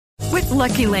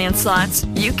Lucky Land Slots,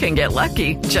 you can get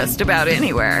lucky just about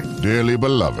anywhere. Dearly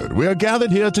beloved, we are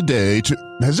gathered here today to...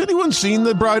 Has anyone seen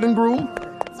the bride and groom?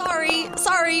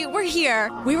 Sorry, we're here.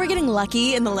 We were getting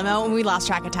lucky in the limo and we lost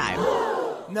track of time.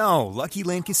 No, Lucky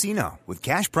Land Casino, with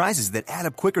cash prizes that add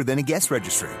up quicker than a guest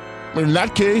registry. In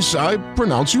that case, I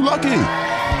pronounce you lucky.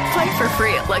 Play for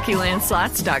free at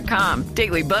LuckyLandSlots.com.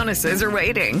 Daily bonuses are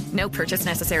waiting. No purchase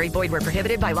necessary. Void where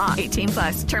prohibited by law.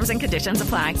 18+. Terms and conditions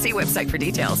apply. See website for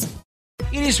details.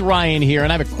 It is Ryan here,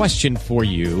 and I have a question for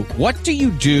you. What do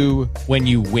you do when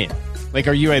you win? Like,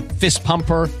 are you a fist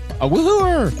pumper, a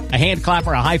woo-hooer, a hand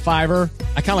clapper, a high-fiver?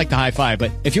 I kind of like the high-five,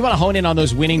 but if you want to hone in on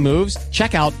those winning moves,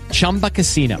 check out Chumba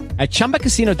Casino. At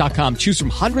ChumbaCasino.com, choose from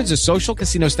hundreds of social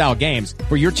casino-style games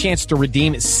for your chance to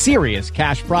redeem serious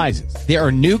cash prizes. There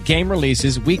are new game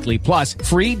releases weekly, plus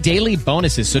free daily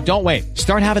bonuses, so don't wait.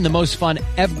 Start having the most fun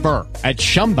ever at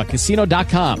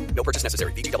ChumbaCasino.com. No purchase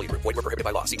necessary. VGW. Void where prohibited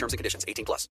by law. See terms and conditions.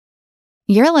 18+.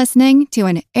 You're listening to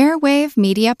an Airwave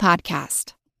Media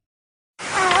Podcast.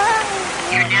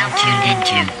 You're now tuned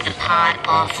into the Pod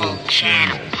Awful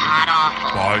channel. Pod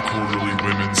Awful. Bi-Quarterly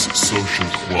Women's Social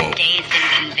Club. Dazed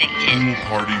and Convicted. Pool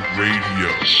Party Radio.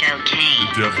 Showcase.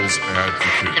 The Devil's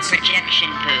Advocate. The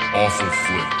Projection Booth. Awful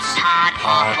Flips.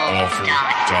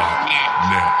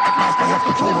 PodAwful.net. At last I have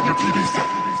control of your TV set.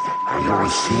 Are you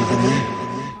receiving me?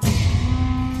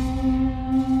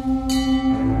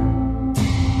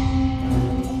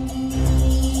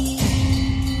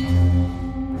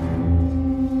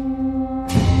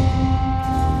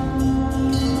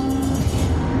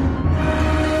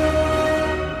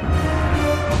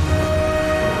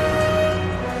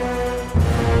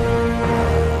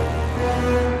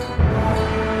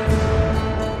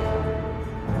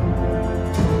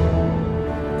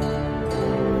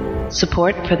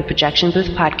 Support for the Projection Booth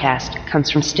podcast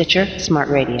comes from Stitcher Smart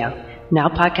Radio. Now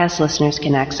podcast listeners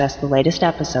can access the latest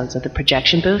episodes of the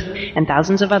Projection Booth and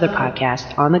thousands of other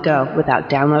podcasts on the go without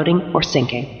downloading or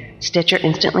syncing. Stitcher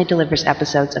instantly delivers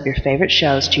episodes of your favorite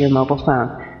shows to your mobile phone.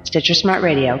 Stitcher Smart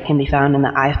Radio can be found in the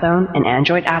iPhone and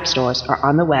Android app stores or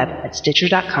on the web at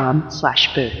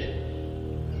stitcher.com/booth.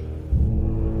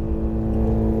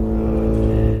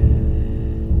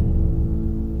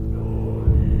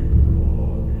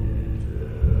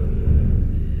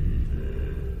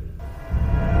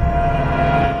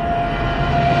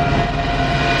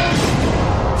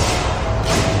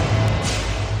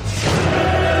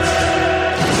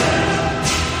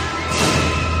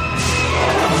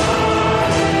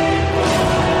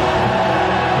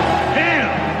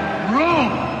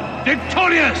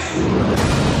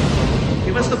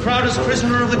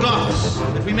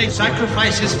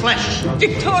 Sacrifice his flesh.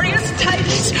 Victorious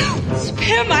Titus,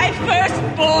 spare my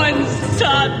firstborn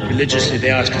son. Religiously, they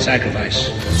ask a sacrifice.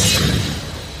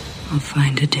 I'll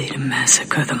find a day to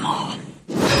massacre them all.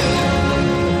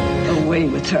 Away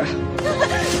with her.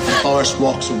 The forest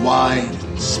walks are wide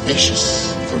and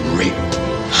spacious from rape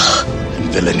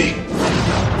and villainy.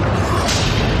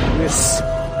 This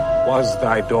was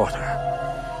thy daughter.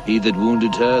 He that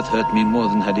wounded her hurt me more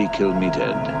than had he killed me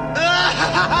dead.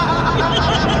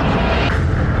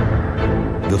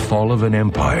 The fall of an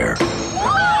empire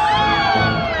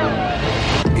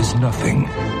is nothing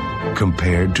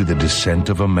compared to the descent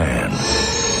of a man.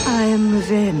 I am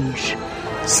revenge,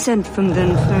 sent from the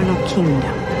infernal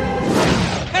kingdom.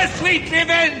 A sweet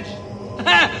revenge!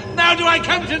 Now do I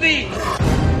come to thee!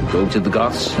 Go to the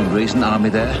Goths and raise an army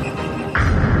there.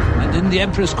 And in the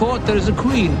Emperor's court there is a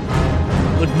queen.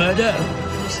 Would murder.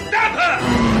 Stop her!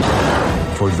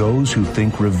 For those who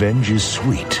think revenge is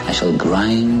sweet, I shall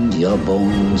grind your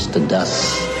bones to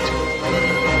dust.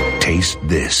 Taste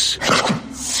this.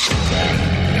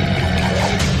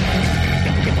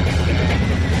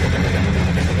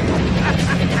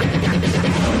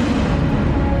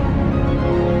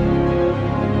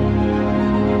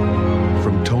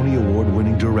 From Tony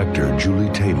Award-winning director Julie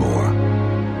Taymor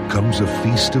comes a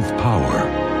feast of power,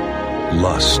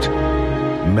 lust,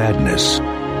 madness,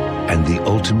 and the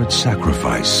ultimate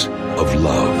sacrifice of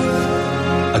love.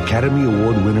 Academy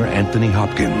Award winner Anthony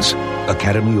Hopkins,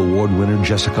 Academy Award winner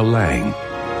Jessica Lange,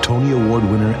 Tony Award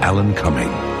winner Alan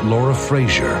Cumming, Laura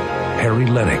Frazier, Harry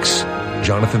Lennox,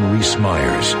 Jonathan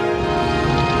Rhys-Meyers.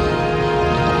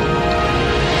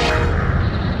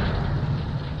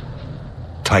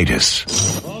 Titus.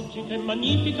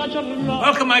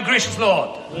 Welcome, my gracious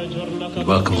lord.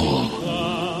 Welcome all.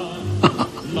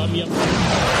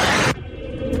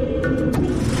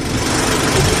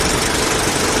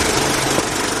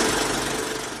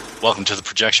 Welcome to the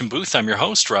Projection Booth. I'm your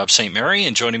host, Rob St. Mary,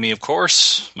 and joining me, of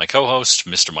course, my co-host,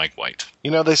 Mr. Mike White.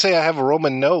 You know, they say I have a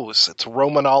Roman nose. It's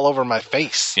Roman all over my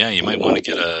face. Yeah, you might want to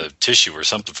get a tissue or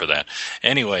something for that.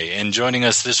 Anyway, and joining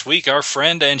us this week, our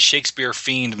friend and Shakespeare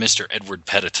fiend, Mr. Edward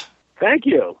Pettit. Thank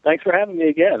you. Thanks for having me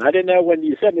again. I didn't know when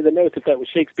you sent me the notes if that was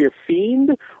Shakespeare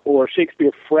fiend or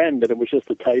Shakespeare friend, and it was just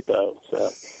a typo.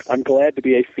 So I'm glad to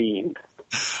be a fiend.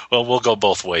 Well, we'll go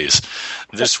both ways.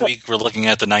 This week, we're looking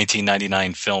at the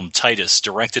 1999 film Titus,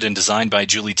 directed and designed by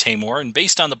Julie Taymor and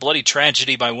based on the bloody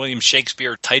tragedy by William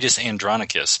Shakespeare, Titus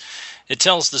Andronicus. It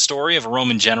tells the story of a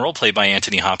Roman general played by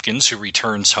Anthony Hopkins who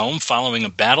returns home following a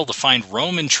battle to find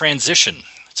Rome in transition.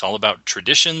 It's all about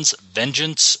traditions,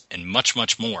 vengeance, and much,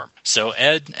 much more. So,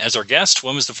 Ed, as our guest,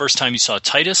 when was the first time you saw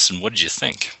Titus, and what did you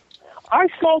think? I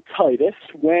saw Titus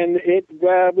when it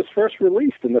was first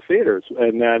released in the theaters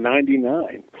in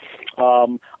 '99.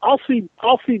 I'll see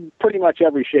pretty much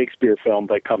every Shakespeare film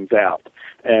that comes out,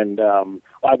 and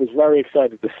I was very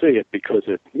excited to see it because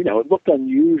it looked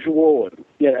unusual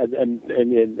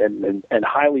and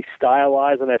highly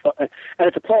stylized, and I thought, and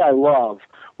it's a play I love,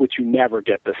 which you never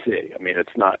get to see. I mean,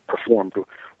 it's not performed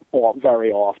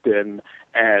very often,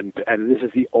 and this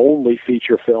is the only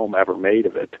feature film ever made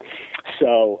of it.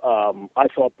 So I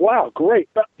thought, wow, great.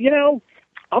 But,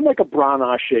 I'm like a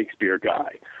Branagh Shakespeare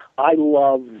guy. I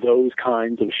love those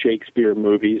kinds of Shakespeare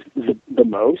movies the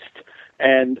most.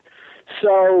 And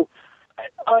so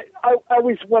I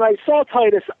was, when I saw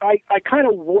Titus, I kind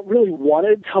of really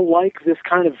wanted to like this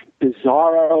kind of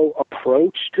bizarro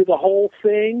approach to the whole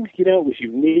thing. It was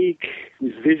unique. It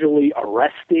was visually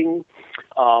arresting.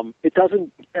 It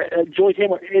doesn't, Julie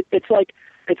Taymor, it's like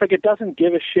it doesn't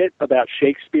give a shit about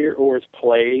Shakespeare or his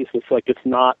plays. It's like it's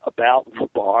not about the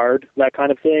bard, that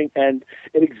kind of thing. And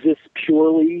it exists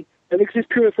purely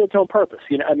for its own purpose.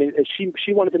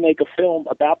 She wanted to make a film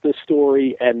about this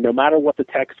story, and no matter what the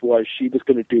text was, she was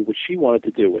going to do what she wanted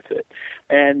to do with it.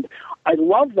 And I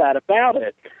love that about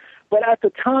it. But at the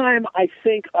time, I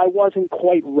think I wasn't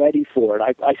quite ready for it.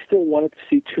 I still wanted to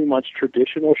see too much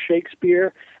traditional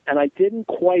Shakespeare, and I didn't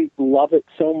quite love it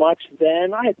so much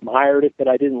then. I admired it, but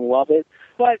I didn't love it.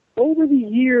 But over the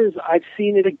years, I've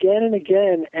seen it again and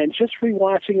again, and just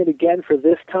rewatching it again for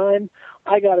this time,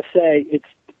 I got to say, it's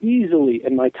easily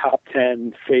in my top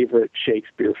 10 favorite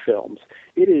Shakespeare films.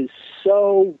 It is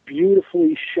so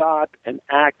beautifully shot and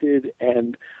acted,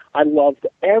 and I loved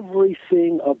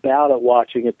everything about it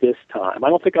watching it this time. I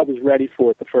don't think I was ready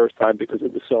for it the first time because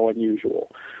it was so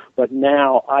unusual. But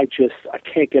now I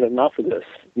can't get enough of this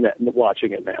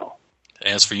watching it now.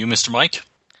 As for you, Mr. Mike?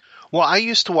 Well, I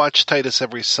used to watch Titus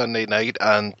every Sunday night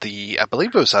on I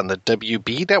believe it was on the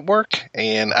WB network,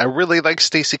 and I really liked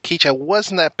Stacy Keach. I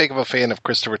wasn't that big of a fan of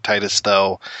Christopher Titus,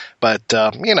 though, but,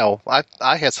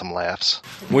 I had some laughs.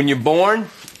 When you're born,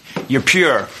 you're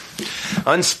pure.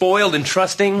 Unspoiled and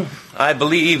trusting, I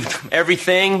believed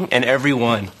everything and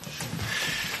everyone.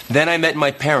 Then I met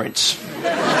my parents.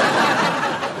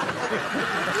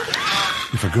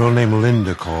 If a girl named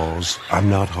Linda calls, I'm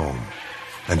not home.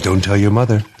 And don't tell your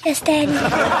mother. Yes, Daddy.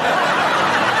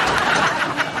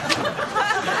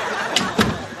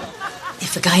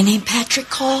 If a guy named Patrick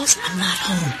calls, I'm not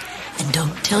home. And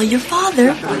don't tell your father.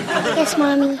 Yes,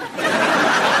 Mommy.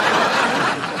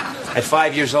 At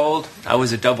 5 years old, I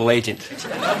was a double agent.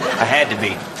 I had to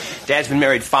be. Dad's been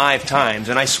married 5 times,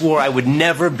 and I swore I would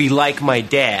never be like my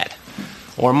dad.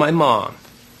 Or my mom.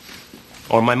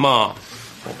 Or my mom.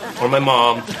 Or my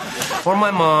mom. Or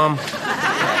my mom.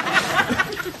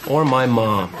 Or my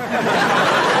mom.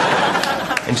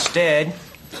 Instead,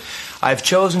 I've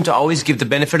chosen to always give the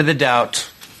benefit of the doubt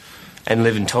and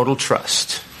live in total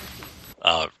trust.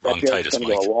 Wrong Titus, Mike.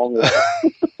 Go a long way.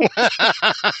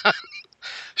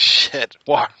 Shit.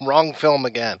 Wrong film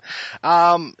again.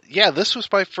 This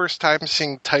was my first time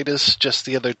seeing Titus just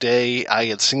the other day. I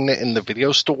had seen it in the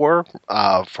video store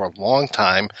for a long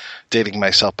time, dating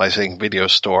myself by saying video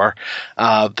store.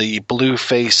 The blue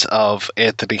face of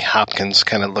Anthony Hopkins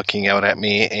kind of looking out at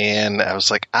me, and I was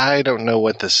like, I don't know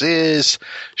what this is.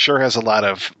 Sure has a lot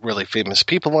of really famous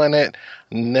people in it.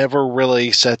 Never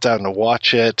really sat down to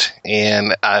watch it,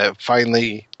 and I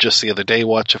finally just the other day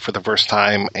watched it for the first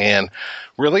time and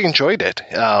really enjoyed it.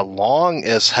 Long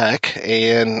as heck,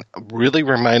 and really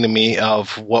reminded me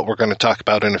of what we're going to talk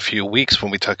about in a few weeks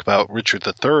when we talk about Richard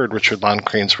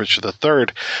Loncrane's Richard III.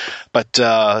 But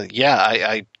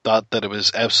I thought that it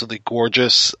was absolutely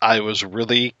gorgeous. I was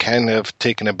really kind of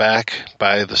taken aback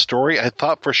by the story. I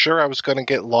thought for sure I was going to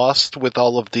get lost with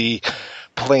all of the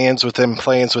plans within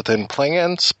plans within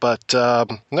plans, but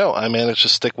no, I managed to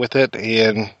stick with it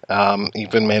and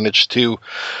even managed to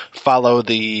follow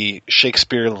the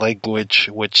Shakespeare language,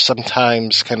 which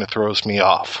sometimes kind of throws me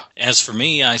off. As for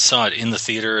me, I saw it in the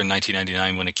theater in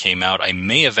 1999 when it came out. I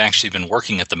may have actually been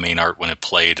working at the Main Art when it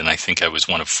played, and I think I was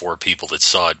one of 4 people that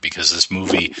saw it because this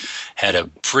movie had a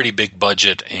pretty big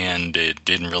budget and it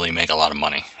didn't really make a lot of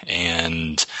money.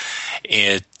 And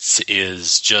it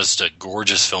is just a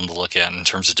gorgeous film to look at in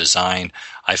terms of design.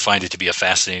 I find it to be a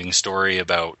fascinating story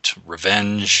about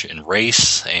revenge and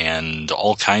race and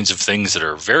all kinds of things that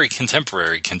are very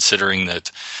contemporary, considering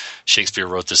that Shakespeare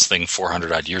wrote this thing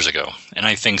 400-odd years ago. And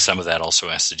I think some of that also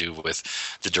has to do with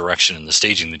the direction and the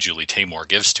staging that Julie Taymor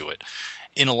gives to it.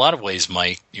 In a lot of ways,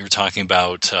 Mike, you were talking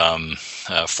about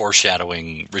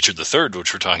foreshadowing Richard III,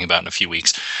 which we're talking about in a few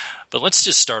weeks. But let's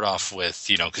just start off with,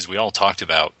 because we all talked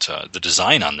about the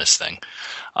design on this thing.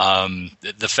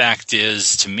 The fact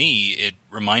is, to me, it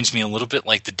reminds me a little bit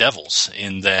like The Devils,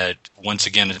 in that, once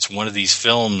again, it's one of these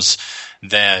films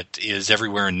that is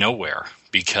everywhere and nowhere,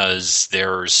 because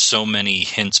there's so many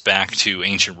hints back to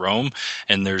ancient Rome,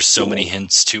 and there's so many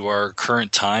hints to our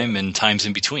current time and times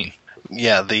in between.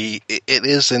 Yeah, it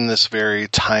is in this very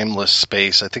timeless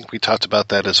space. I think we talked about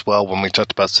that as well when we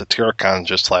talked about Satyricon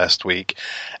just last week.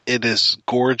 It is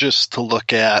gorgeous to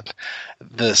look at.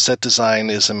 The set design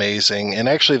is amazing. And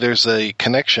actually there's a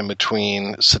connection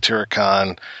between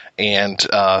Satyricon and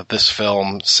this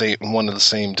film. One of the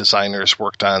same designers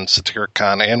worked on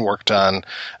Satyricon and worked on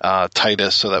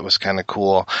Titus, so that was kind of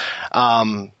cool.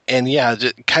 And yeah,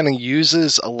 it kind of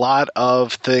uses a lot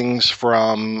of things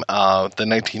from the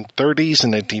 1930s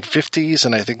and 1950s,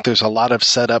 and I think there's a lot of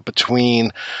setup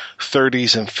between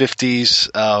 30s and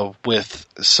 50s with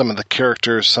some of the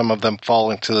characters. Some of them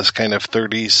fall into this kind of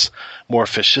 30s more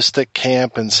fascistic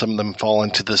camp, and some of them fall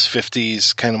into this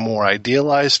 50s kind of more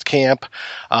idealized camp,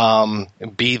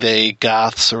 be they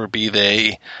Goths or be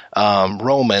they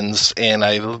Romans. And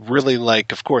I really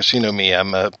like, of course, you know me,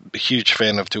 I'm a huge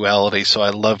fan of duality, so I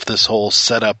love this whole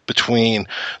setup between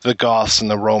the Goths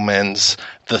and the Romans,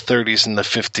 the 30s and the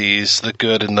 50s, the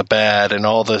good and the bad, and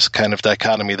all this kind of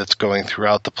dichotomy that's going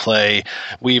throughout the play.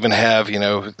 We even have,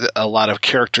 a lot of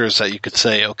characters that you could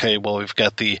say, okay, well, we've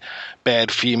got the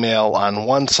bad female on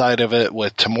one side of it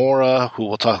with Tamora, who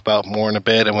we'll talk about more in a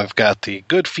bit, and we've got the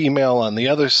good female on the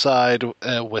other side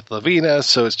with Lavina.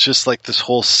 So it's just like this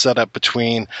whole setup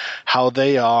between how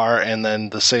they are, and then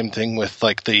the same thing with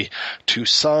like the 2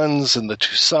 sons and the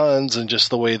 2 sons, and just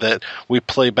the way that we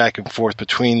play back and forth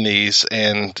between these,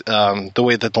 and the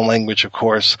way that the language, of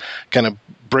course, kind of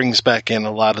brings back in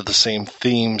a lot of the same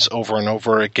themes over and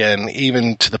over again,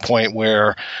 even to the point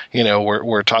where,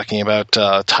 we're talking about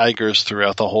tigers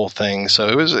throughout the whole thing. So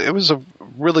it was a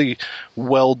really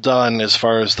well done as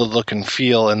far as the look and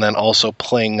feel, and then also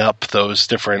playing up those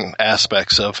different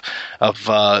aspects of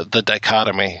the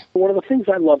dichotomy. One of the things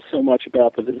I love so much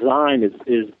about the design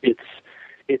is its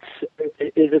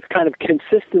kind of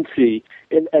consistency,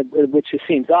 which it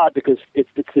seems odd because it's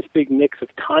this big mix of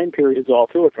time periods all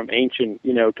through it, from ancient,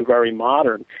 to very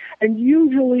modern. And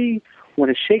usually when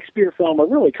a Shakespeare film, or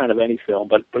really kind of any film,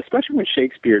 but especially when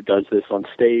Shakespeare does this on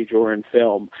stage or in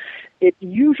film, it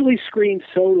usually screams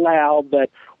so loud that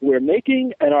we're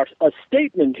making a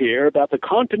statement here about the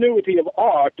continuity of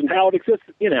art and how it exists,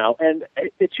 and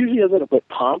it's usually a little bit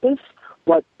pompous.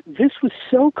 But this was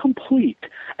so complete,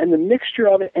 and the mixture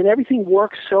of it and everything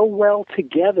works so well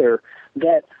together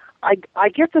that I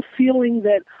get the feeling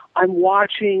that I'm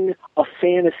watching a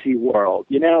fantasy world,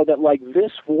 that like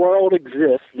this world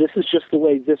exists. This is just the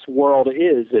way this world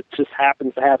is. It just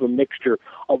happens to have a mixture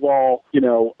of all,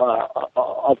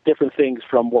 of different things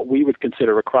from what we would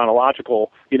consider a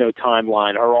chronological,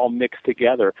 timeline are all mixed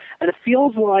together. And it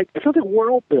feels like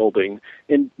world building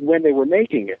when they were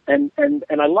making it. And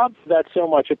I love that so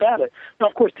much about it. Now,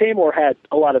 of course, Taymor had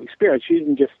a lot of experience. She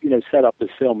didn't just, set up this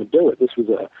film and do it. This was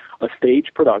a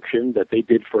stage production that they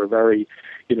did for a very,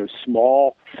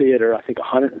 small theater, I think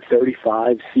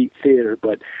 135-seat theater,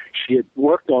 but she had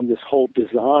worked on this whole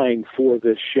design for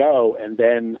this show, and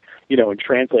then, in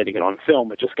translating it on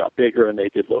film, it just got bigger, and they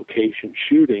did location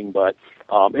shooting, but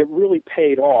it really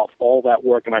paid off, all that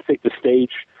work, and I think the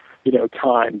stage,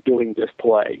 time doing this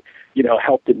play,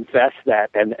 helped invest that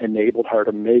and enabled her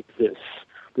to make this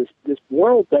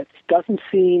world that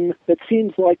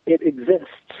seems like it exists.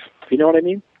 You know what I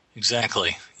mean?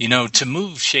 Exactly. To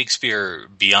move Shakespeare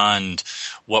beyond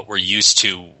what we're used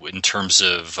to in terms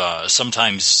of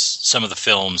sometimes some of the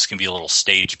films can be a little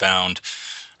stage-bound,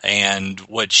 and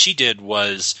what she did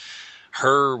was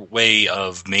her way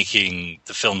of making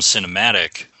the film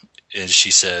cinematic as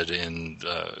she said in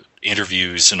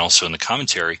interviews and also in the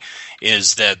commentary,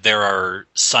 is that there are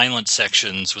silent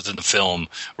sections within the film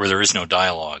where there is no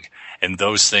dialogue. And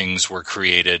those things were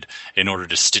created in order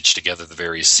to stitch together the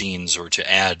various scenes or to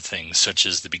add things, such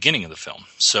as the beginning of the film.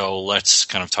 So let's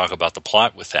kind of talk about the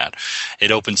plot with that. It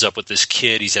opens up with this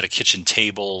kid. He's at a kitchen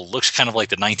table. Looks kind of like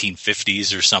the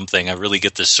 1950s or something. I really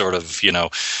get this sort of,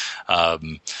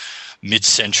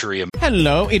 mid-century.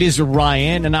 Hello, it is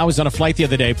Ryan, and I was on a flight the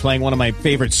other day playing one of my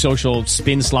favorite social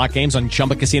spin slot games on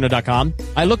ChumbaCasino.com.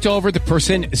 I looked over at the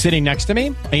person sitting next to me,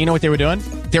 and you know what they were doing?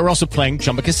 They were also playing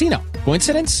Chumba Casino.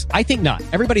 Coincidence? I think not.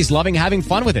 Everybody's loving having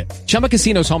fun with it. Chumba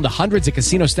Casino is home to hundreds of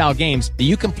casino-style games that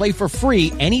you can play for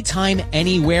free anytime,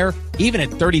 anywhere, even at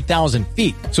 30,000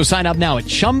 feet. So sign up now at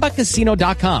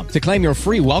ChumbaCasino.com to claim your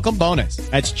free welcome bonus.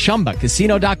 That's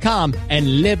ChumbaCasino.com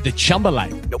and live the Chumba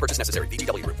life. No purchase necessary.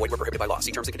 VGW. Void where prohibited by law.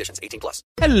 See terms and conditions. 18+.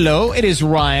 Hello, it is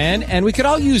Ryan, and we could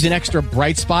all use an extra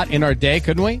bright spot in our day,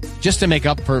 couldn't we? Just to make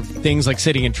up for things like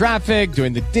sitting in traffic,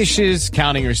 doing the dishes,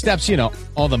 counting your steps,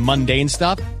 all the mundane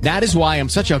stuff. That is why I'm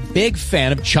such a big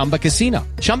fan of Chumba Casino.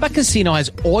 Chumba Casino has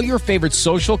all your favorite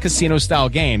social casino-style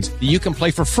games that you can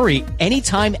play for free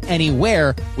anytime,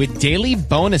 anywhere with daily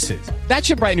bonuses. That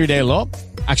should brighten your day a little.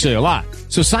 Actually, a lot.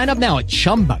 So sign up now at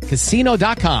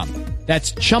ChumbaCasino.com.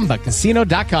 That's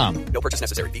ChumbaCasino.com. No purchase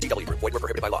necessary. VGW. Void where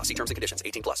prohibited by law. See terms and conditions.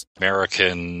 18+.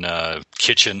 American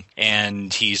kitchen,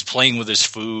 and he's playing with his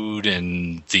food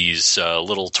and these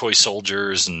little toy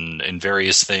soldiers and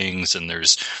various things, and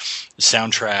there's a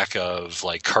soundtrack of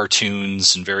like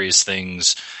cartoons and various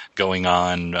things going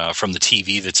on from the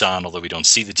TV that's on, although we don't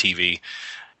see the TV.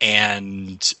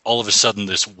 And all of a sudden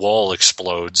this wall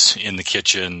explodes in the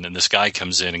kitchen, and this guy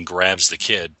comes in and grabs the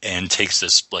kid and takes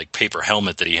this like paper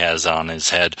helmet that he has on his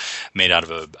head made out of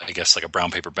a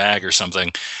brown paper bag or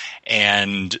something.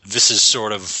 And this is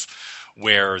sort of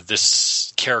where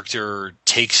this character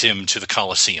takes him to the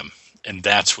Colosseum, and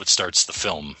that's what starts the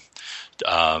film.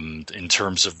 In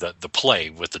terms of the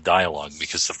play with the dialogue,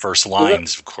 because the first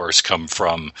lines, of course, come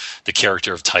from the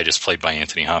character of Titus, played by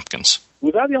Anthony Hopkins.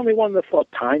 Was I the only one that thought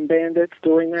Time Bandits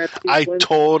during that sequence? I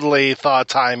totally thought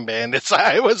Time Bandits.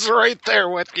 I was right there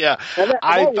with you.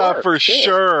 I thought for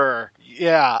sure.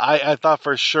 Yeah, I thought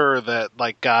for sure that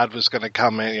like God was going to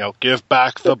come in, give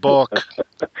back the book.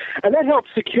 And that helped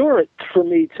secure it for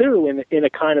me too, in a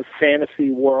kind of fantasy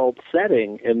world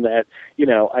setting. In that,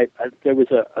 there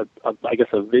was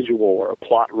a visual or a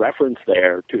plot reference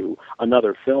there to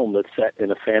another film that's set in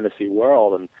a fantasy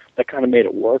world, and that kind of made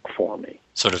it work for me.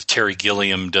 Sort of Terry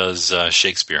Gilliam does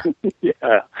Shakespeare.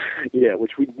 Yeah,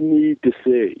 which we need to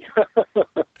see.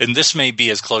 And this may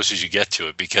be as close as you get to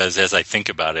it, because as I think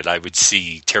about it, I would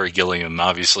see Terry Gilliam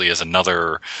obviously as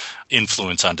another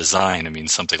influence on design. I mean,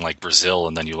 something like Brazil,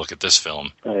 and then you look at this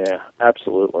film. Oh, yeah,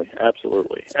 absolutely.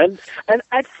 And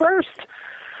at first,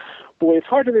 boy, it's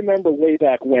hard to remember way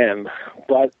back when,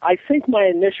 but I think my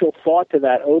initial thought to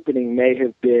that opening may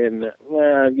have been,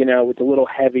 it's a little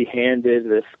heavy-handed,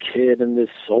 this kid and this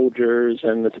soldiers,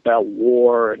 and it's about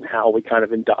war and how we kind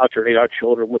of indoctrinate our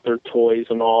children with their toys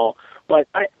and all. But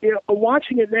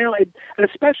watching it now, and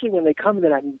especially when they come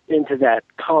into that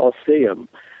Colosseum,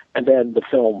 and then the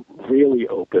film really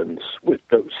opens with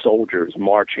those soldiers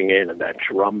marching in and that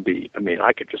drum beat. I mean,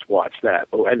 I could just watch that.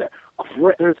 Oh, and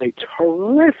there's a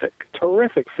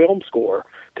terrific film score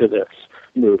to this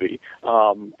movie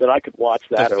that I could watch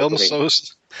that opening.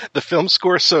 The film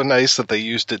score is so nice that they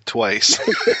used it twice.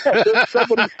 Did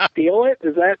somebody steal it?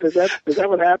 Is that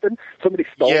what happened? Somebody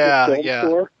stole the film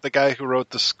score? The guy who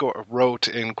wrote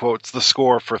in quotes the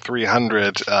score for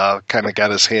 300 kind of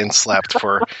got his hand slapped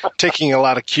for taking a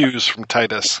lot of cues from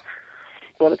Titus.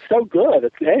 But it's so good.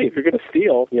 If you're going to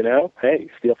steal,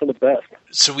 steal from the best.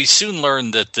 So we soon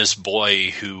learn that this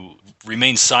boy who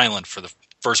remains silent for the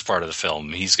first part of the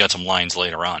film, he's got some lines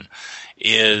later on,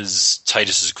 is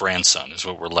Titus's grandson, is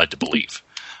what we're led to believe.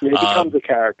 Yeah, he becomes a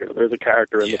character. There's a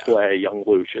character in the play, young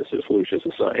Lucius. It's Lucius'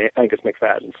 son, Angus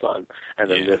McFadden's son,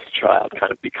 and then this child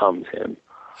kind of becomes him.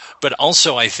 But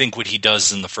also, I think what he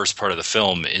does in the first part of the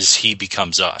film is he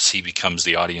becomes us. He becomes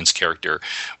the audience character.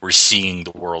 We're seeing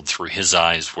the world through his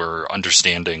eyes. We're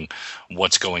understanding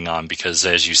what's going on because,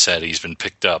 as you said, he's been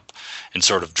picked up and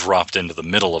sort of dropped into the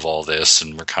middle of all this,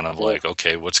 and we're kind of like,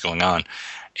 okay, what's going on?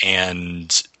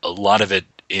 And a lot of it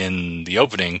in the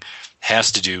opening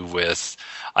has to do with,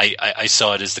 I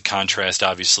saw it as the contrast,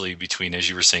 obviously, between, as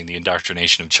you were saying, the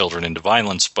indoctrination of children into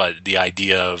violence, but the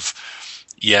idea of,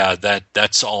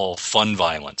 that's all fun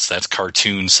violence. That's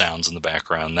cartoon sounds in the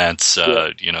background. That's,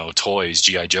 toys,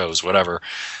 G.I. Joes, whatever.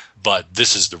 But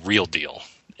this is the real deal.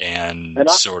 And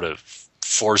sort of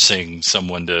forcing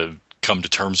someone to come to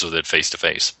terms with it face to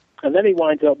face. And then he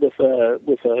winds up with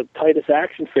a Titus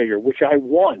action figure, which I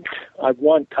want. I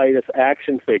want Titus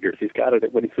action figures. He's got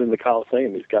it when he's in the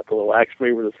Coliseum. He's got the little action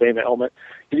figure with the same helmet.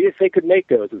 If they could make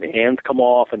those, and the hands come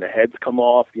off and the heads come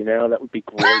off, that would be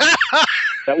great.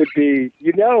 That would be,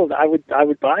 I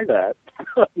would buy that.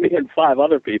 Me and 5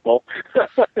 other people.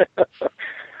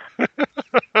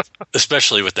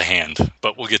 Especially with the hand,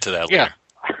 but we'll get to that later.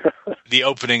 The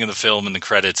opening of the film and the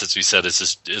credits, as we said,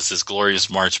 is this glorious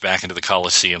march back into the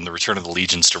Colosseum, the return of the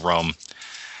legions to Rome,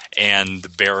 and the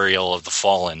burial of the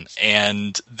fallen.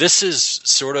 And this is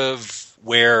sort of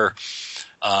where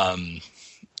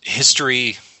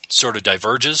history sort of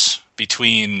diverges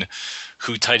between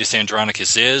who Titus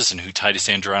Andronicus is and who Titus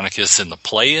Andronicus in the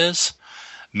play is,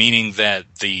 meaning that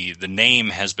the name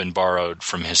has been borrowed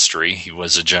from history. He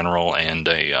was a general and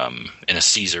a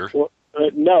Caesar. Well,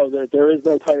 no, there is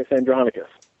no Titus Andronicus.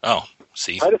 Oh,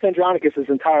 see? Titus Andronicus is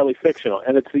entirely fictional,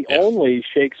 and it's the only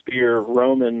Shakespeare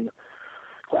Roman.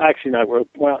 Actually,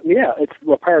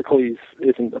 Pericles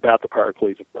isn't about the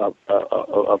Pericles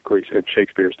of Greece and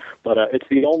Shakespeare's, but it's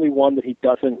the only one that he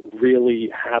doesn't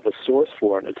really have a source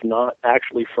for, and it's not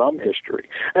actually from history.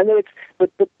 And then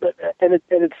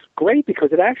it's great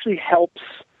because it actually helps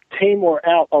Taymor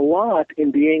out a lot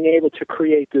in being able to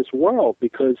create this world,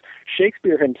 because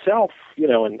Shakespeare himself,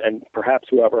 and perhaps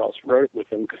whoever else wrote it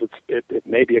with him, because it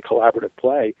may be a collaborative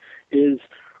play, is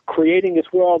creating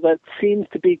this world that seems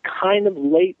to be kind of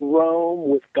late Rome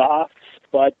with Goths,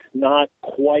 but not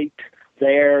quite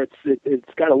there.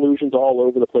 It's got allusions all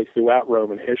over the place throughout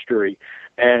Roman history,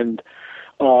 and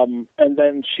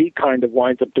then she kind of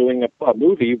winds up doing a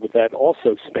movie that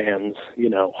also spans,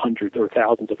 hundreds or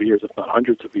thousands of years, if not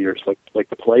hundreds of years, like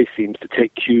the play seems to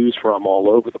take cues from all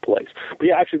over the place. But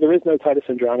yeah, actually, there is no Titus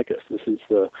Andronicus. This is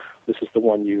the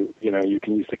one you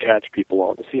can use to catch people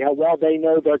on, to see how well they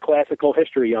know their classical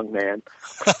history, young man.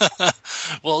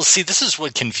 Well, see, this is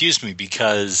what confused me,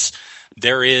 because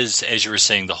there is, as you were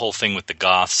saying, the whole thing with the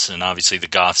Goths, and obviously the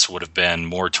Goths would have been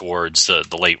more towards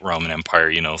the late Roman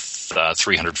Empire,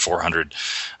 300, 400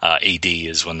 AD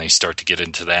is when they start to get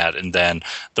into that. And then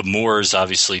the Moors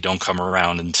obviously don't come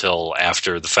around until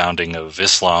after the founding of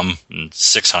Islam in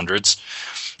 600s.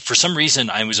 For some reason,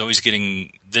 I was always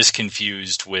getting this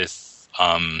confused with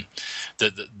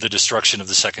the destruction of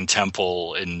the Second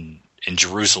Temple in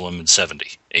Jerusalem in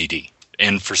 70 AD.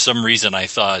 And for some reason, I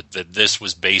thought that this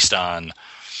was based on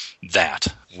that,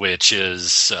 which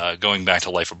is going back to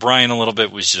Life of Brian a little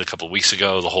bit, which is a couple of weeks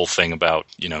ago, the whole thing about,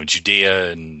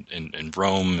 Judea and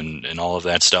Rome and all of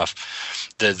that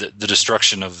stuff. The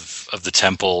destruction of the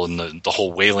temple and the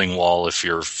whole Wailing Wall, if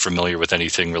you're familiar with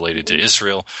anything related to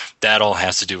Israel, that all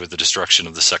has to do with the destruction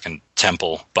of the Second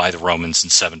Temple by the Romans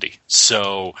in 70.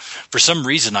 So for some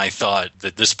reason, I thought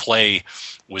that this play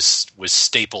was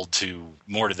stapled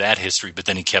more to that history, but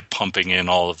then he kept pumping in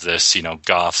all of this,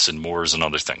 Goths and Moors and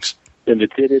other things. And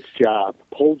it did its job,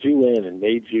 pulled you in and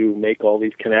made you make all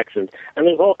these connections. And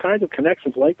there's all kinds of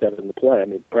connections like that in the play. I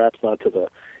mean, perhaps not to the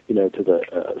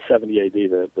 70 AD,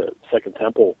 the Second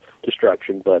Temple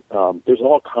destruction, but there's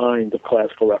all kinds of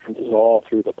classical references all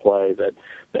through the play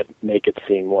that make it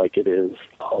seem like it is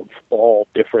of all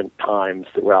different times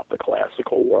throughout the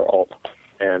classical world.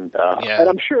 And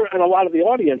I'm sure, and a lot of the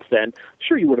audience then,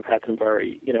 sure you would have had some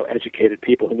very, educated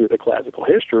people who knew the classical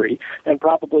history, and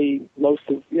probably most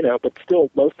of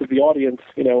the audience,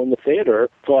 in the theater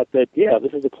thought that,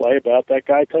 this is a play about that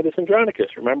guy Titus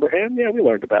Andronicus. Remember him? Yeah, we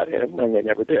learned about him, and they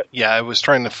never did. Yeah, I was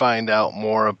trying to find out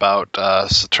more about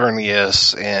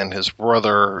Saturnius and his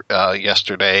brother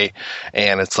yesterday,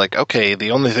 and it's like, okay,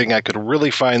 the only thing I could really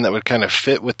find that would kind of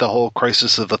fit with the whole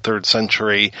crisis of the 3rd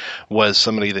century was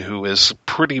somebody who is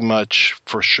pretty much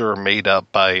for sure made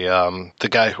up by the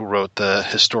guy who wrote the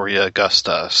Historia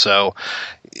Augusta. So,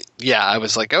 yeah, I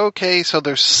was like, okay, so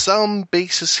there's some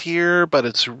basis here, but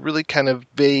it's really kind of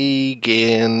vague,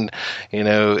 and,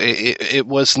 it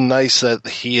was nice that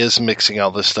he is mixing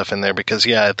all this stuff in there, because,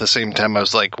 at the same time, I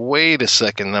was like, wait a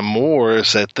second, the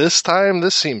Moors at this time,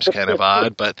 this seems kind of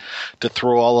odd, but to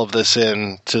throw all of this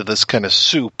into this kind of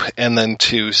soup, and then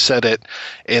to set it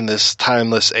in this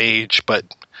timeless age, but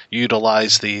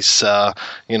utilize these,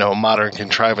 modern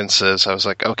contrivances, I was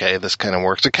like, okay, this kind of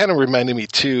works. It kind of reminded me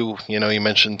too, you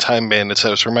mentioned Time Bandits. I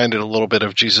was reminded a little bit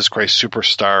of Jesus Christ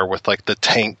Superstar with like the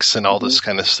tanks and all this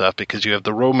kind of stuff, because you have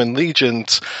the Roman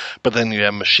legions, but then you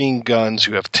have machine guns,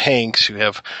 you have tanks, you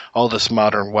have all this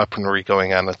modern weaponry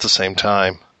going on at the same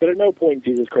time. But at no point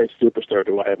in Jesus Christ Superstar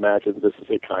do I imagine this is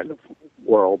a kind of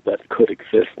world that could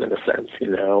exist in a sense,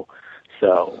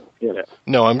 So,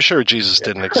 No, I'm sure Jesus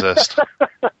didn't exist.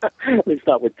 At least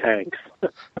not with tanks.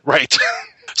 Right.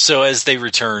 So as they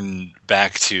return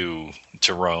back to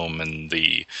Rome and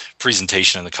the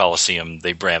presentation in the Colosseum,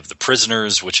 they have the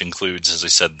prisoners, which includes, as I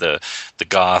said, the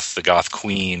Goth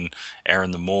Queen,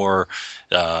 Aaron the Moor,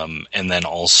 and then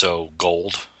also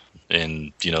gold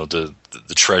and, the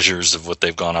treasures of what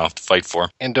they've gone off to fight for.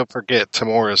 And don't forget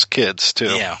Tamora's kids,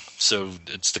 too. Yeah, so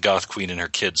it's the Goth Queen and her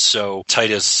kids. So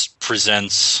Titus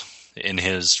presents in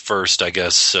his first, I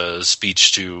guess,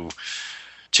 speech to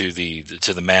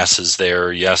the masses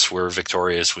there. Yes, we're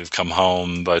victorious. We've come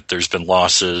home, but there's been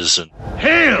losses. And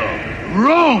Hail,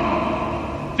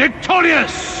 Rome,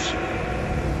 victorious!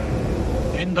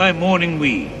 In thy mourning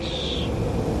weeds.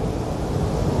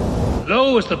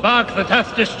 Lo, as the bark that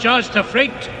hath discharged her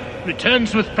freight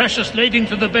returns with precious lading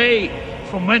to the bay,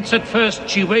 from whence at first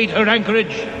she weighed her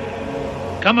anchorage,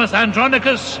 cometh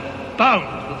Andronicus, bound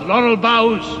with laurel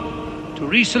boughs, to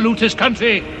resalute his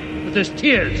country with his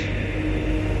tears.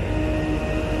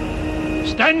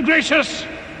 Stand gracious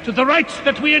to the rights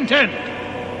that we intend.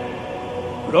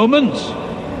 Romans,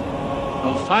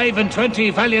 of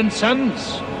 25 valiant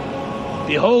sons,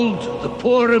 behold the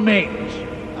poor remains,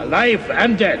 alive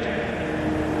and dead.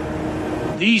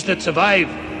 These that survive,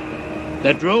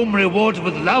 that Rome rewards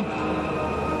with love,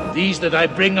 these that I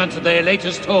bring unto their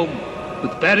latest home,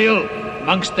 with burial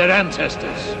amongst their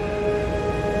ancestors.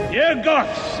 Ye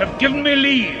Goths have given me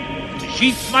leave to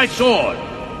sheath my sword.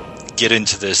 Get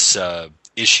into this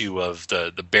issue of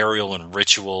the burial and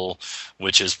ritual,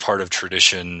 which is part of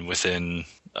tradition within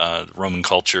Roman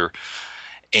culture.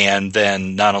 And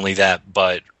then not only that,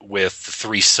 but with the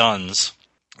three sons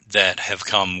that have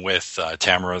come with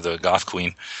Tamara, the Goth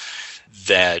Queen,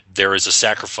 that there is a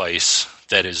sacrifice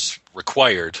that is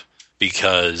required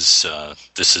because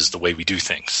this is the way we do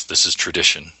things. This is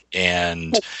tradition.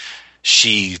 And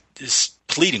she is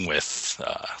pleading with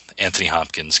Anthony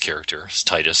Hopkins' character,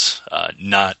 Titus,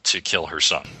 not to kill her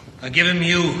son. I give him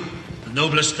you, the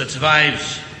noblest that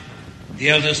survives, the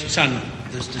eldest son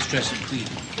of this distressed queen.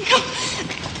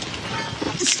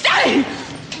 Stay,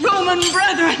 Roman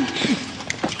brethren!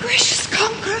 Gracious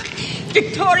conqueror,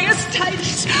 victorious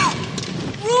Titus,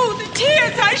 rue the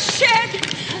tears I shed,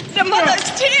 the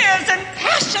mother's tears and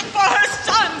passion for her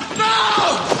son.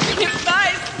 No! If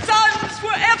thy sons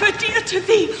were ever dear to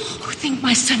thee, who think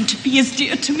my son to be as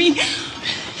dear to me,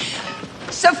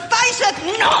 sufficeth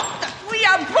not that we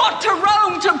are brought to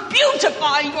Rome to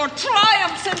beautify your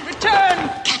triumphs and return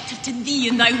captive to thee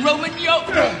in thy Roman yoke.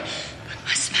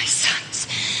 Must my sons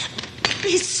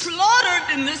be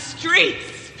slaughtered in the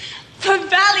streets for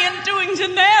valiant doings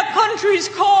in their country's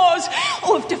cause?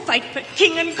 Or if to fight for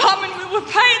king and common we were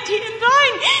piety in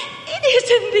thine, it is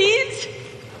in these.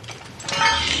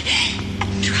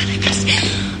 Andronicus,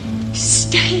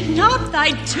 stain not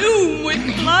thy tomb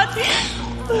with blood.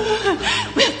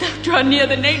 Wilt thou draw near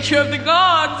the nature of the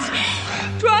gods?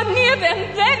 Draw near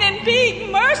them then in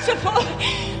being merciful.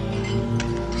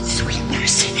 But sweet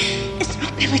mercy is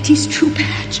nobility's true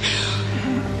badge.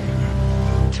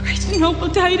 Thrice noble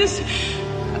Titus,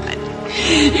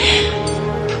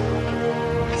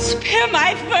 spare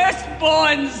my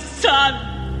firstborn son.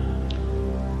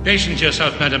 Patience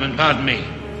yourself, madam, and pardon me.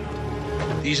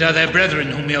 These are their brethren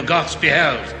whom your Goths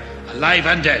beheld, alive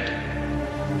and dead.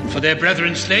 And for their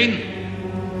brethren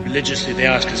slain, religiously they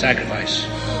ask a sacrifice.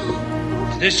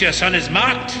 To this your son is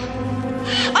marked.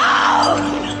 Oh!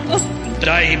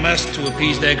 Die he must to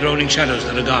appease their groaning shadows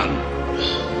that are gone.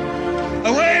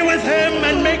 Away with him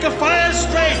and make a fire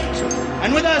straight,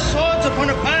 and with our swords upon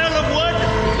a pile of wood,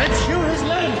 let's hew his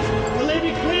limbs, the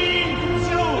lady queen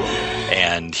consume.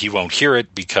 And he won't hear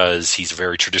it because he's a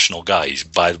very traditional guy. He's a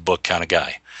by-the-book kind of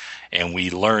guy. And we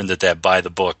learn that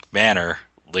by-the-book manner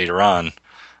later on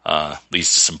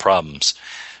leads to some problems.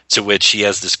 To which he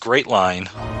has this great line.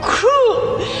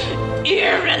 Cruel,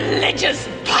 irreligious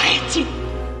piety.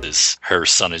 Her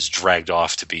son is dragged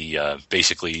off to be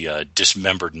basically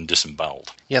dismembered and disemboweled.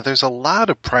 Yeah, there's a lot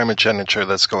of primogeniture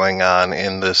that's going on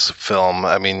in this film.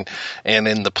 I mean, and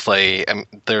in the play.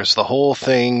 There's the whole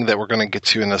thing that we're going to get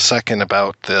to in a second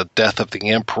about the death of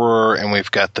the emperor, and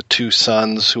we've got the two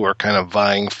sons who are kind of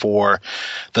vying for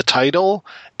the title.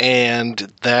 And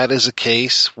that is a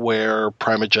case where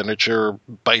primogeniture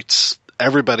bites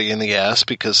everybody in the ass,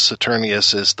 because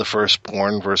Saturnius is the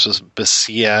firstborn versus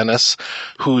Bassianus,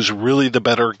 who's really the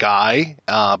better guy,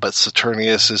 but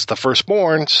Saturnius is the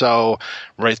firstborn, so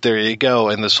right there you go.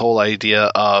 And this whole idea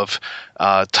of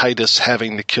Titus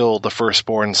having to kill the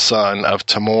firstborn son of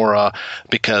Tamora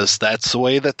because that's the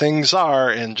way that things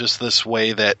are, and just this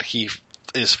way that he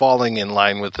is falling in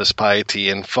line with this piety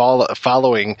and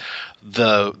following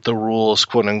the rules,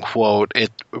 quote unquote.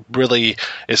 It really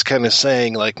is kind of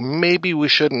saying, like, maybe we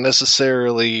shouldn't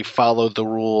necessarily follow the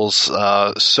rules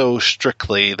so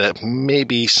strictly, that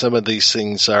maybe some of these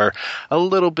things are a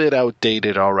little bit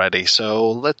outdated already.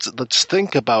 So let's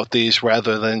think about these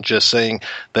rather than just saying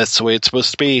that's the way it's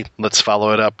supposed to be. Let's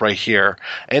follow it up right here.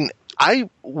 And I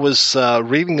was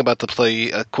reading about the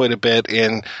play quite a bit,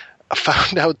 and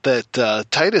found out that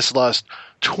Titus lost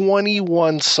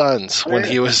 21 sons when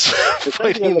he was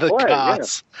fighting the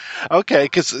gods. Yeah. Okay,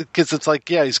 because it's like,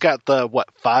 he's got the,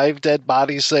 5 dead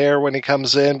bodies there when he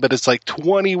comes in, but it's like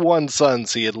 21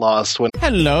 sons he had lost.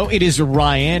 Hello, it is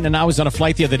Ryan, and I was on a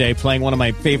flight the other day playing one of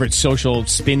my favorite social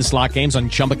spin slot games on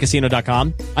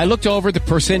ChumbaCasino.com. I looked over at the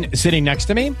person sitting next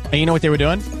to me, and you know what they were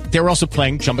doing? They were also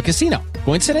playing Chumba Casino.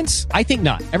 Coincidence? I think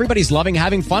not. Everybody's loving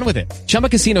having fun with it. Chumba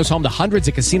Casino is home to hundreds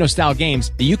of casino-style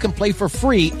games that you can play for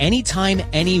free anytime,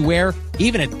 anywhere,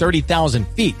 even at 30,000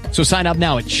 feet. So sign up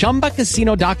now at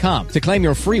ChumbaCasino.com to claim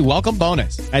your free welcome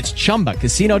bonus. That's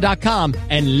ChumbaCasino.com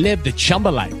and live the Chumba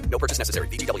life. No purchase necessary.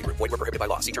 VGW. Void where prohibited by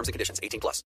law. See terms and conditions.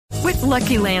 18+. With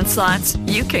Lucky Land Slots,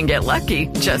 you can get lucky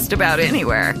just about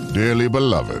anywhere. Dearly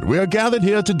beloved, we are gathered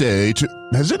here today to...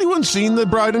 Has anyone seen the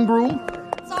bride and groom?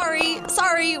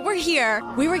 Sorry, we're here.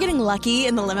 We were getting lucky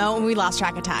in the limo and we lost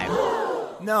track of time.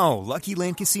 No, Lucky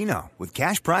Land Casino, with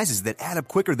cash prizes that add up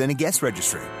quicker than a guest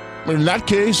registry. In that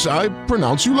case, I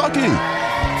pronounce you lucky.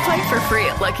 Play for free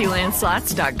at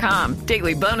LuckyLandSlots.com.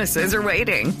 Daily bonuses are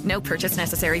waiting. No purchase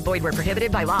necessary. Void where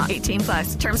prohibited by law.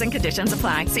 18+. Terms and conditions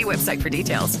apply. See website for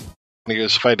details. He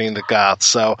was fighting the Goths,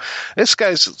 so this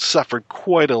guy's suffered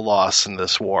quite a loss in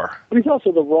this war. But he's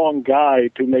also the wrong guy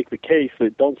to make the case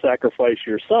that don't sacrifice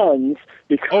your sons,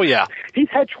 because he's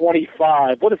had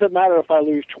 25. What does it matter if I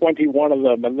lose 21 of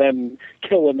them and then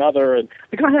kill another? And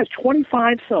the guy has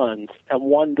 25 sons and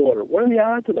 1 daughter. What are the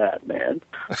odds of that, man?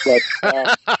 But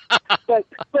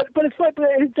it's like,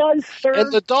 it does serve.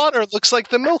 And the daughter looks like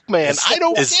the milkman. I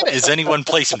don't get it. Is anyone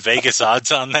placing Vegas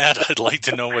odds on that? I'd like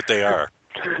to know what they are.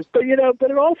 But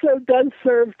it also does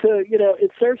serve to,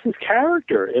 it serves his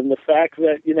character in the fact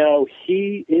that,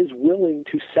 he is willing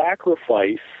to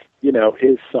sacrifice,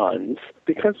 his sons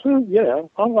because,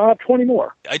 I'll have 20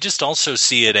 more. I just also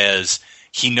see it as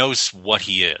he knows what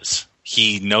he is.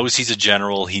 He knows he's a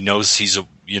general. He knows he's a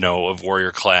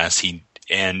warrior class.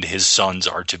 And his sons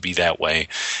are to be that way.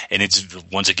 And it's,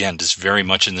 once again, just very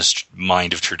much in this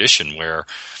mind of tradition where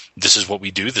this is what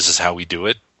we do. This is how we do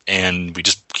it. And we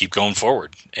just keep going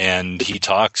forward. And he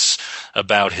talks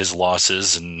about his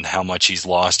losses and how much he's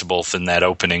lost, both in that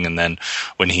opening and then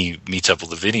when he meets up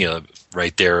with Lavinia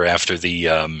right there after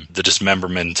the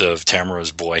dismemberment of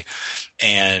Tamara's boy.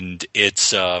 And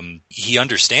it's he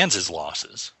understands his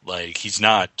losses. Like, he's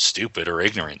not stupid or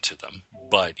ignorant to them,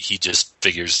 but he just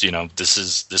figures, this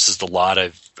is the lot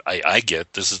I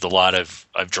get. This is the lot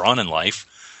I've drawn in life,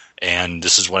 and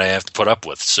this is what I have to put up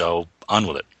with. So on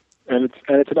with it. And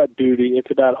it's about duty.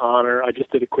 It's about honor. I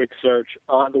just did a quick search.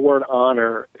 The word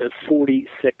honor is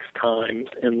 46 times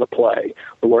in the play.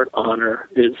 The word honor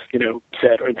is,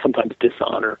 said, and sometimes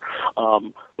dishonor.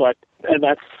 But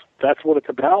that's what it's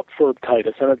about for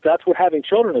Titus, and that's what having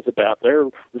children is about.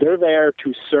 They're there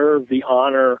to serve the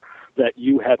honor that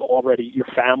your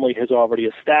family has already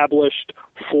established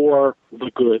for the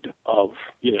good of,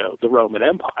 the Roman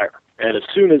Empire. And as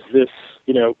soon as this,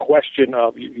 question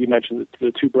of, you mentioned that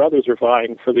the 2 brothers are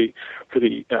vying to be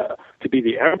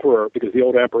the emperor because the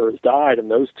old emperor has died, and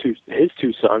his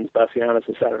two sons, Bassianus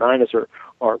and Saturninus,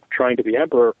 are trying to be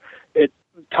emperor.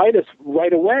 Titus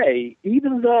right away,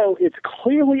 even though it's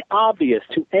clearly obvious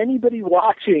to anybody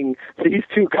watching these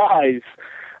 2 guys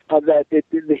that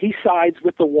he sides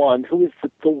with the one who is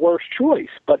the worst choice,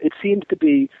 but it seems to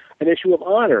be an issue of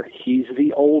honor. He's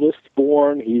the oldest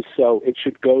born, so it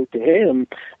should go to him,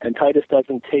 and Titus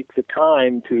doesn't take the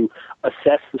time to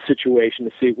assess the situation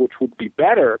to see which would be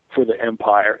better for the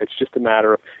empire. It's just a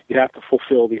matter of you have to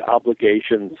fulfill the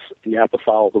obligations, you have to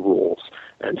follow the rules,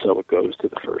 and so it goes to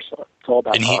the first son. It's all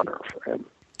about honor for him.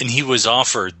 And he was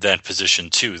offered that position,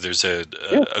 too. There's a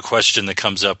question that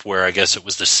comes up where I guess it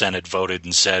was the Senate voted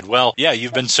and said, well, yeah,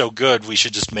 you've been so good, we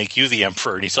should just make you the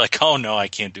emperor. And he's like, oh, no, I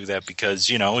can't do that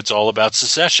because, it's all about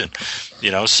succession.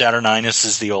 Saturninus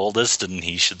is the oldest, and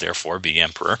he should therefore be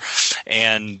emperor.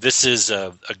 And this is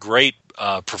a great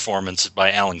performance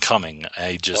by Alan Cumming. Him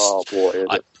as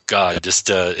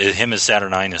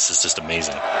Saturninus is just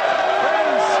amazing.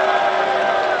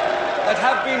 That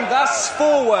have been thus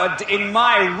forward in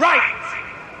my right,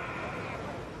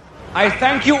 I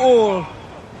thank you all,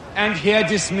 and here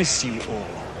dismiss you all.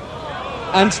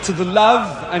 and to the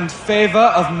love and favor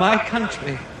of my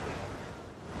country,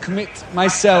 commit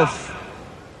myself,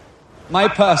 my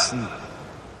person,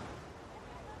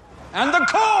 and the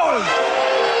cause.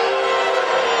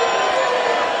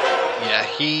 Yeah,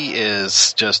 he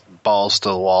is just balls to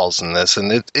the walls in this,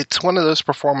 and it's one of those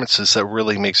performances that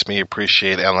really makes me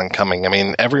appreciate Alan Cumming. I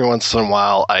mean, every once in a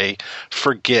while I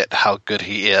forget how good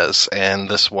he is, and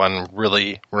this one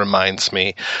really reminds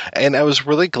me. And I was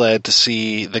really glad to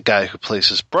see the guy who plays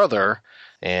his brother,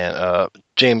 and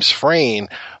James Frain,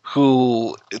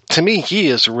 who, to me, he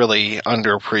is really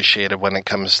underappreciated when it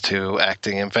comes to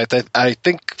acting. In fact, I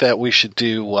think that we should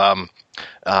do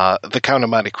The Count of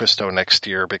Monte Cristo next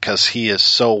year, because he is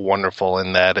so wonderful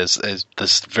in that as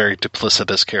this very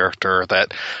duplicitous character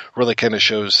that really kind of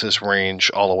shows his range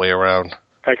all the way around.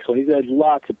 Excellent. He's had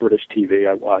lots of British TV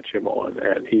I watch him on,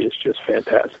 and he is just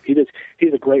fantastic.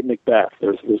 He's a great Macbeth.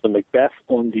 There's the Macbeth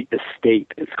on the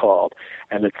Estate, it's called,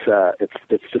 and it's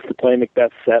just the play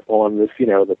Macbeth set on this,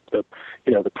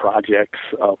 the projects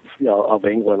of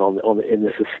England in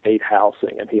this estate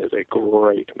housing, and he has a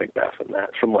great Macbeth in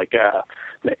that from like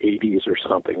the 80s or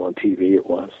something on TV it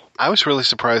was. I was really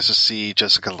surprised to see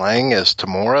Jessica Lange as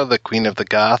Tamora, the Queen of the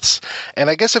Goths. And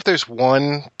I guess if there's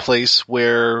one place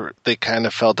where they kind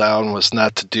of fell down was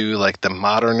not to do like the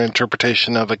modern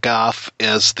interpretation of a Goth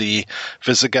as the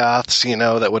Visigoths,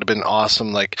 that would have been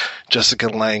awesome. Like Jessica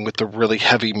Lange with the really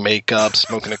heavy makeup,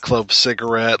 smoking a clove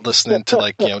cigarette, listening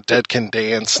to Dead Can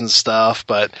Dance and stuff.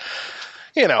 But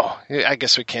I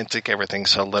guess we can't take everything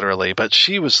so literally, but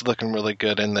she was looking really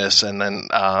good in this, and then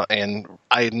and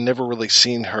I had never really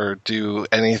seen her do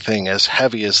anything as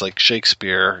heavy as like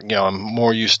Shakespeare. I'm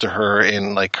more used to her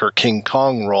in like her King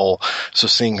Kong role, so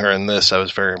seeing her in this, I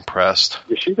was very impressed.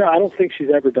 Yeah, I don't think she's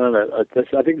ever done I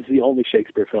think it's the only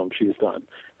Shakespeare film she's done,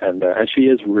 and she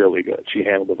is really good. She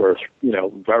handled the verse,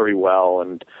 very well,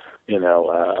 and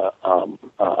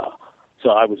so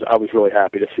I was really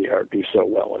happy to see her do so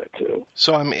well in it too.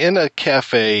 So I'm in a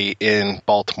cafe in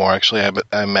Baltimore. Actually,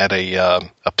 I'm at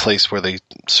a place where they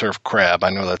serve crab.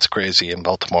 I know that's crazy in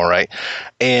Baltimore, right?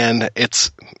 And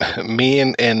it's me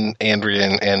and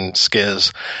Andrea and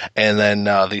Skiz, and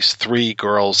then these three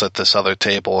girls at this other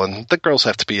table. And the girls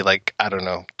have to be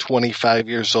 25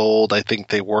 years old. I think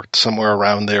they worked somewhere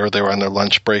around there. They were on their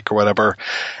lunch break or whatever.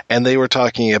 And they were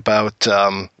talking about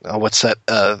what's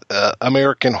that?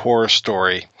 American Horror Story.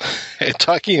 And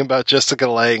talking about Jessica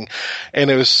Lange,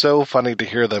 and it was so funny to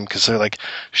hear them because they're like,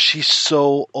 she's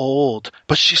so old,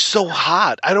 but she's so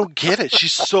hot. I don't get it.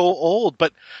 She's so old,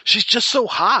 but she's just so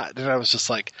hot. And I was just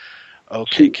like,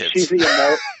 okay, kids. She's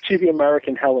the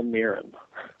American Helen Mirren.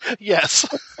 Yes.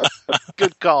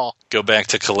 Good call. Go back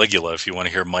to Caligula if you want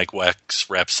to hear Mike wax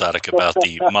rhapsodic about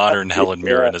the modern Helen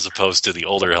Mirren as opposed to the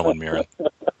older Helen Mirren.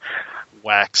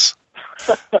 Wax.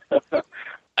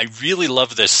 I really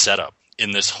love this setup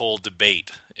in this whole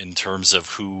debate in terms of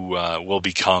who will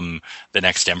become the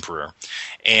next emperor.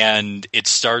 And it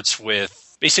starts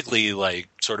with basically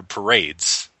sort of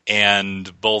parades.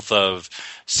 And both of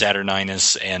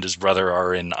Saturninus and his brother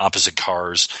are in opposite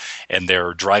cars, and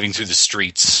they're driving through the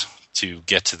streets to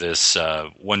get to this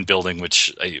one building,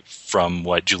 which, from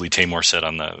what Julie Taymor said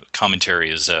on the commentary,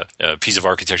 is a piece of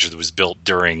architecture that was built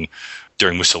during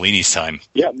Mussolini's time.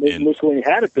 Yeah, Mussolini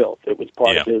had it built. It was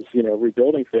part of his,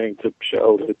 rebuilding thing to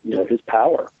show his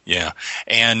power. Yeah,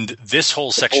 and this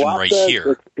whole section right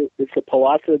here, it's the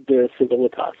Palazzo de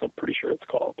Civilitas. I'm pretty sure it's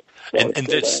called. So and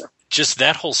this, just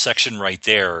that whole section right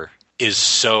there is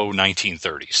so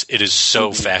 1930s. It is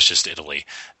so fascist Italy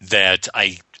that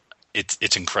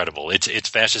it's incredible. It's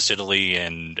fascist Italy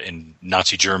and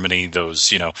Nazi Germany.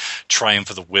 Those triumph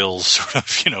of the will sort of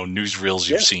newsreels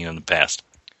you've seen in the past.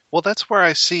 Well, that's where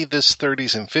I see this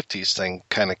 30s and 50s thing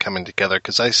kind of coming together,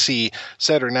 because I see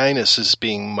Saturninus as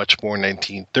being much more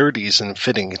 1930s and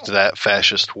fitting into that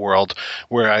fascist world,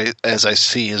 as I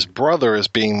see his brother as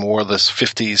being more this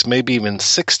 50s, maybe even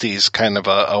 60s kind of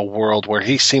a world where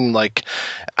he seemed like,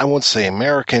 I won't say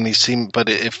American, but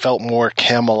it felt more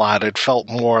Camelot. It felt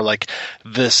more like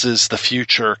this is the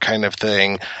future kind of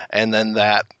thing. And then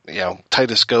that,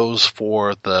 Titus goes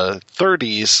for the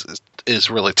 30s is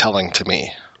really telling to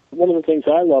me. One of the things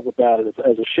I love about it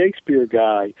as a Shakespeare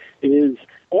guy is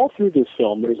all through this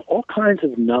film, there's all kinds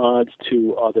of nods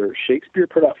to other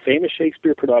famous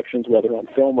Shakespeare productions, whether on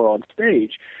film or on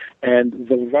stage. And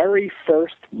the very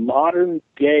first modern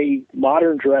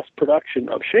dress production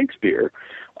of Shakespeare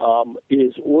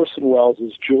is Orson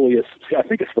Welles' Julius. I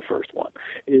think it's the first one.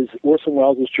 Is Orson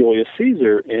Welles' Julius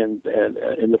Caesar in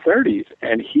the 30s,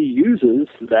 and he uses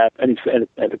that, and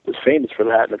it was famous for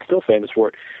that, and it's still famous for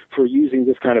it, for using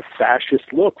this kind of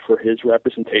fascist look for his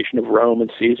representation of Rome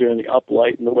and Caesar and the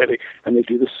uplight and the way they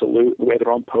do the salute, the way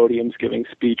they're on podiums giving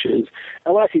speeches.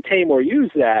 And when I see Taymor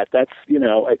use that, that's,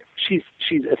 she's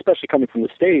especially coming from the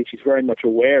stage, she's very much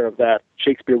aware of that.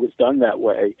 Shakespeare was done that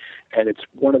way, and it's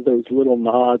one of those little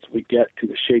nods we get to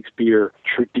the Shakespeare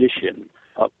tradition,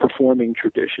 performing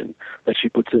tradition, that she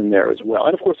puts in there as well.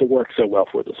 And of course, it works so well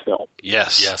for this film.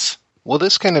 Yes. Well,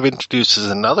 this kind of introduces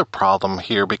another problem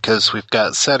here, because we've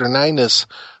got Saturninus,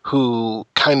 who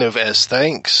kind of, as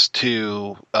thanks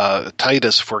to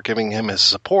Titus for giving him his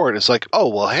support, is like, oh,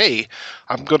 well, hey,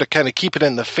 I'm going to kind of keep it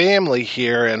in the family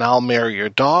here, and I'll marry your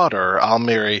daughter. I'll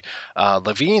marry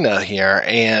Lavina here.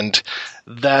 And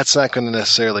that's not going to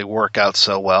necessarily work out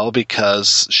so well,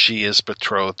 because she is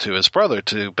betrothed to his brother,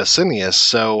 to Basinius.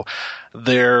 So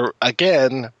there,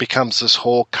 again, becomes this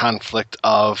whole conflict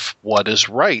of what is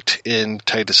right in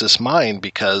Titus's mind,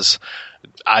 because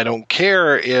I don't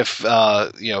care if, how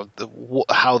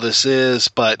this is,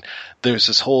 but there's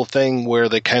this whole thing where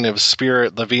they kind of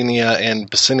spirit Lavinia and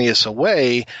Basinius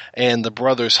away, and the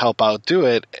brothers help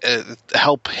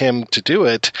him to do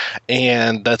it,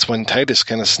 and that's when Titus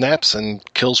kind of snaps and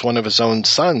kills one of his own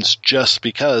sons, just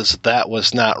because that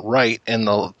was not right in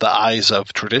the eyes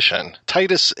of tradition.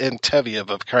 Titus and Tevyev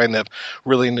have kind of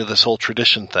really into this whole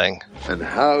tradition thing. And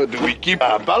how do we keep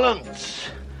our balance?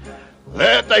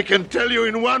 That I can tell you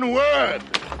in one word.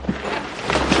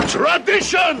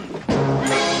 Tradition!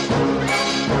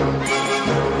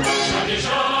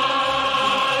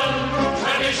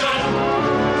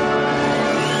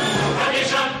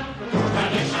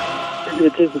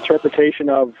 It's his interpretation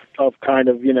of kind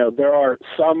of, there are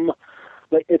some,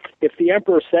 like, if the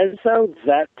emperor says so,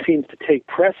 that seems to take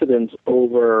precedence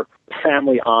over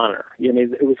family honor.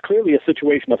 It was clearly a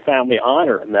situation of family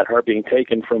honor, and that her being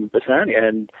taken from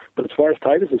Basania. But as far as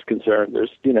Titus is concerned, there's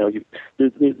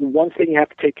one thing you have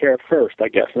to take care of first, I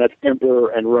guess, and that's emperor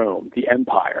and Rome, the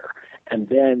empire. And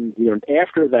then,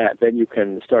 after that, then you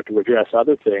can start to address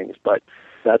other things. But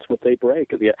that's what they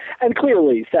break. And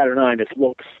clearly, Saturninus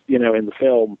looks, in the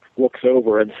film, looks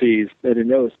over and sees, and he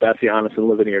knows Bassianus and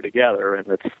Lavinia are together, and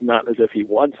it's not as if he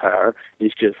wants her.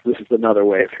 He's just, this is another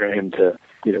way for him to,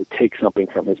 take something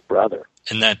from his brother.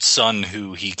 And that son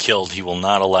who he killed, he will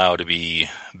not allow to be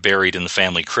buried in the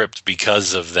family crypt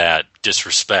because of that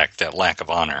disrespect, that lack of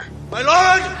honor. My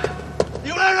lord,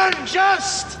 you are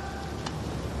unjust!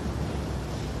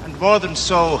 And more than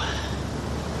so,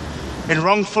 in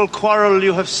wrongful quarrel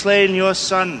you have slain your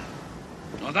son.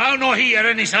 No, thou nor he are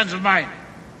any sons of mine.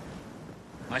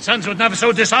 My sons would never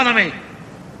so dishonor me.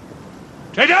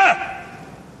 Traitor!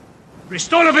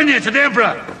 Restore Lavinia to the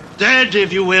emperor! Dead,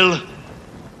 if you will,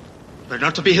 but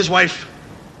not to be his wife.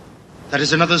 That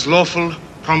is another's lawful,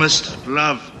 promised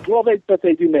love. Well, but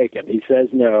they do make him. He says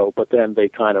no, but then they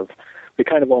kind of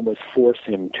almost force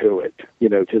him to it,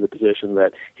 to the position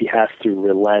that he has to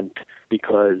relent,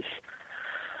 because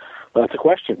that's a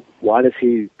question. Why does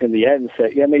he, in the end,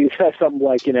 say, he says something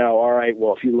like, all right,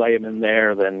 well, if you lay him in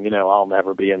there, then, I'll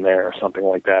never be in there, or something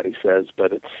like that, he says.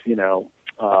 But it's,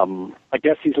 I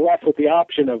guess he's left with the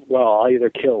option of, well, I'll either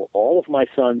kill all of my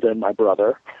sons and my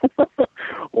brother,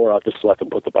 or I'll just let them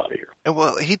put the body here.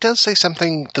 Well, he does say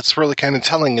something that's really kind of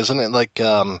telling, isn't it? Like,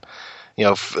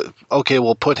 okay,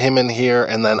 we'll put him in here,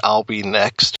 and then I'll be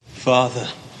next. Father,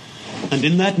 and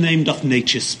in that name doth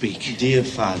nature speak. Dear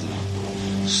Father,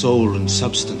 soul and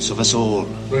substance of us all.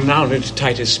 Renowned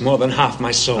Titus, more than half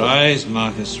my soul. Rise,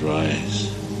 Marcus,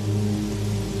 rise.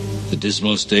 The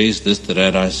dismal stage this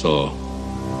that I saw.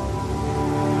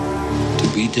 To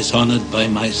be dishonored by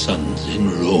my sons in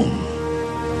Rome.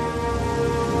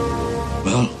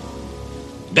 Well,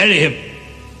 bury him.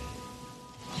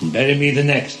 And bury me the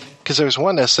next. Because there was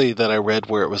one essay that I read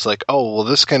where it was like, oh, well,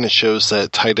 this kind of shows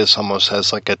that Titus almost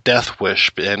has like a death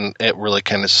wish, and it really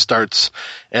kind of starts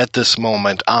at this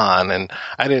moment on. And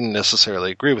I didn't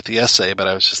necessarily agree with the essay, but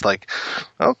I was just like,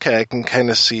 okay, I can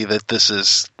kind of see that this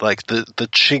is like the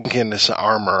chink in his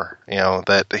armor,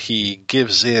 that he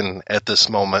gives in at this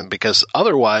moment, because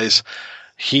otherwise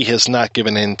he has not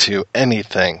given in to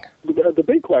anything. The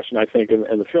big question, I think,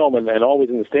 in the film and always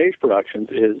in the stage productions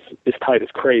is Titus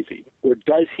crazy? Or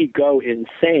does he go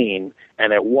insane,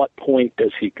 and at what point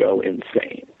does he go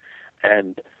insane?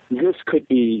 And this could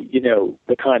be,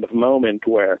 the kind of moment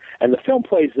where, and the film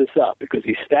plays this up, because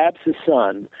he stabs his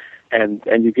son, and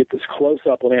you get this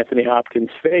close-up on Anthony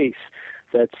Hopkins' face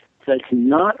that's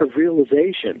not a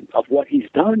realization of what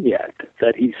he's done yet,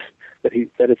 that he's that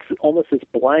it's almost this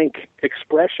blank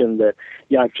expression that,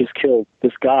 yeah, I've just killed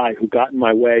this guy who got in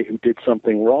my way, who did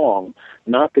something wrong,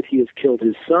 not that he has killed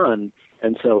his son.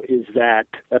 And so that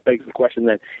begs the question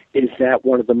then, is that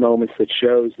one of the moments that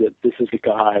shows that this is a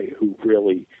guy who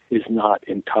really is not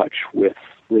in touch with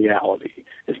reality,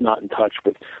 is not in touch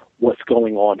with what's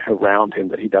going on around him,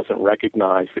 that he doesn't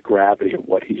recognize the gravity of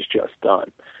what he's just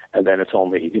done. And then it's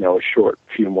only, a short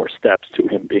few more steps to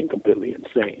him being completely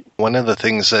insane. One of the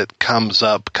things that comes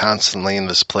up constantly in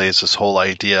this play is this whole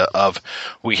idea of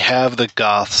we have the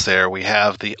Goths there, we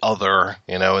have the other,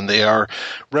 and they are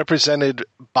represented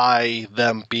by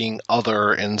them being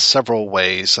other in several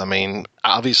ways. I mean,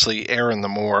 obviously Aaron the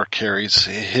Moor carries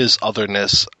his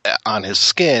otherness on his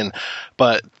skin,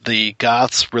 but the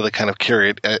Goths really kind of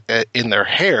carry it in their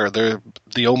hair. They're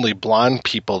the only blonde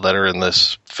people that are in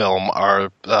this film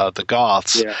are the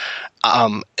Goths. Yeah.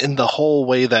 In the whole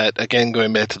way that, again,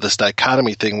 going back to this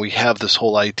dichotomy thing, we have this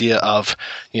whole idea of,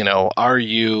 are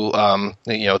you, thou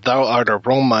art a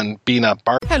Roman, be not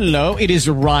bar. Hello, it is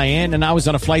Ryan, and I was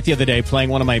on a flight the other day playing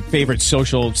one of my favorite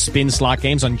social spin slot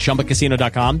games on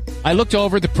ChumbaCasino.com. I looked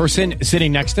over at the person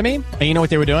sitting next to me, and you know what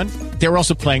they were doing? They were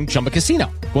also playing Chumba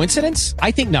Casino. Coincidence?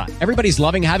 I think not. Everybody's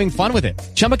loving having fun with it.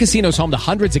 Chumba Casino is home to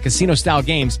hundreds of casino-style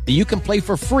games that you can play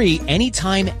for free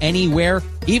anytime, anywhere,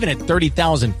 even at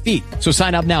 30,000 feet. So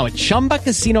sign up now at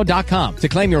ChumbaCasino.com to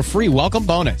claim your free welcome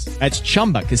bonus. That's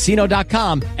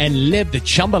ChumbaCasino.com and live the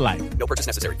Chumba life. No purchase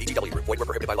necessary. VGW. Void where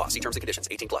prohibited by law. See terms and conditions.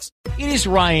 18+. It is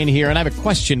Ryan here, and I have a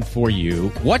question for you.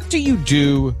 What do you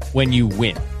do when you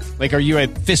win? Like, are you a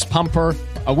fist pumper,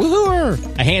 a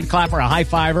woohooer, a hand clapper, a high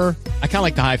fiver? I kind of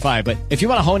like the high five, but if you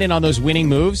want to hone in on those winning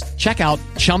moves, check out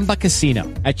Chumba Casino.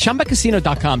 At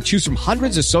ChumbaCasino.com, choose from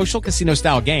hundreds of social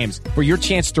casino-style games for your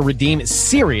chance to redeem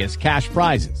serious cash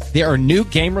prizes. There are new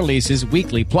game releases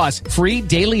weekly, plus free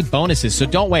daily bonuses, so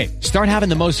don't wait. Start having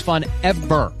the most fun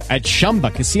ever at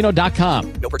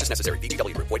ChumbaCasino.com. No purchase necessary.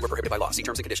 VGW. Void where prohibited by law. See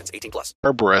terms and conditions. 18+.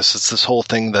 Barbarous. It's this whole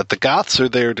thing that the Goths are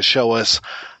there to show us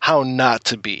how not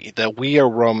to be, that we are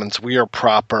Romans, we are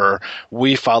proper,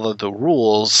 we follow the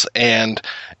rules, and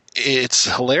it's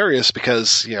hilarious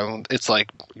because, it's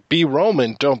like, be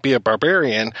Roman, don't be a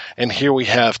barbarian, and here we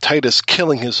have Titus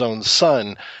killing his own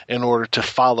son in order to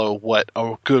follow what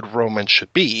a good Roman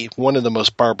should be. One of the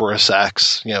most barbarous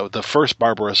acts, the first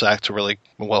barbarous act to really,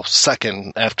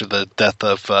 second after the death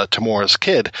of Tamora's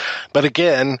kid. But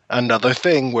again, another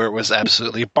thing where it was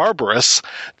absolutely barbarous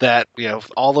that,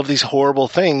 all of these horrible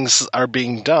things are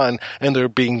being done, and they're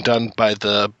being done by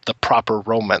the proper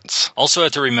Romans. Also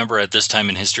have to remember at this time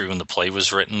in history when the play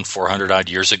was written 400-odd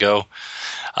years ago,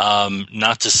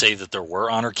 not to say that there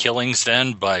were honor killings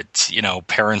then, but,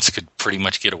 parents could pretty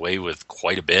much get away with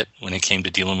quite a bit when it came to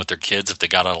dealing with their kids if they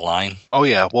got out of line. Oh,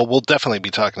 yeah. Well, we'll definitely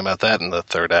be talking about that in the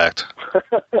third act.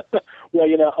 Well,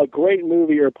 a great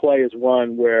movie or play is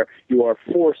one where you are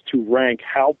forced to rank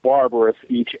how barbarous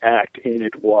each act in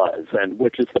it was, and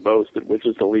which is the most and which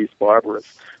is the least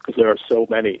barbarous, because there are so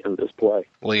many in this play.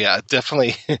 Well, yeah,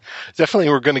 definitely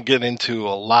we're going to get into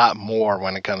a lot more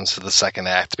when it comes to the second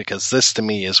act, because this, to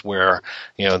me, is where,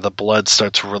 the blood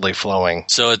starts really flowing.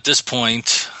 So at this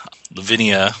point,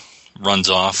 Lavinia runs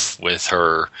off with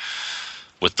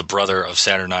the brother of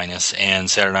Saturninus, and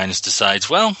Saturninus decides,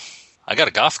 well, I got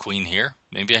a goth queen here.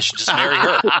 Maybe I should just marry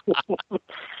her.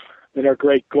 And her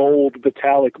great gold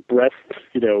metallic breast,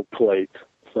 plate.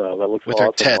 So that looks with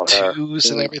awesome her tattoos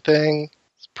and everything.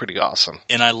 It's pretty awesome.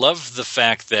 And I love the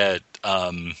fact that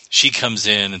she comes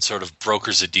in and sort of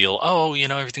brokers a deal. Oh,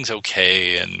 everything's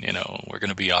okay, and we're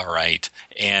going to be all right.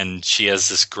 And she has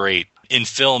this great. In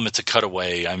film, it's a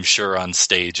cutaway. I'm sure on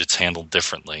stage it's handled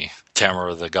differently.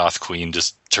 Tamara, the goth queen,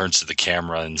 just turns to the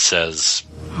camera and says,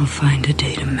 I'll find a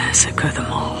day to massacre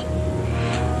them all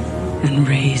and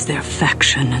raise their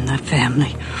faction and their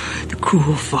family, the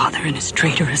cruel father and his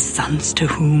traitorous sons to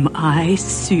whom I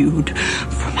sued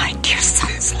for my dear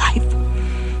son's life,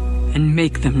 and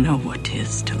make them know what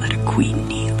 'tis to let a queen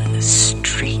kneel in the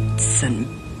streets and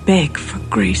beg for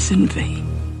grace in vain.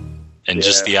 And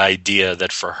just the idea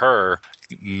that for her,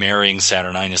 marrying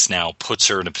Saturninus now puts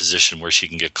her in a position where she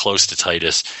can get close to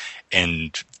Titus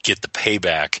and get the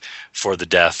payback for the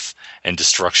death and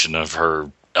destruction of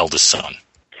her eldest son.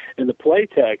 In the play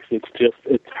text, it's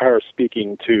her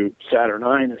speaking to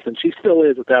Saturninus, and she still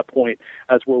is at that point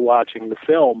as we're watching the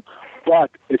film.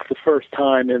 But it's the first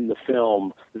time in the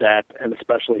film that, and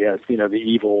especially as, the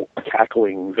evil,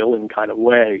 cackling villain kind of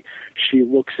way, she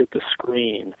looks at the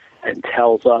screen and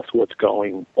tells us what's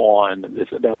going on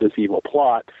about this evil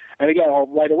plot. And again,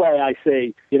 right away I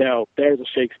say, there's a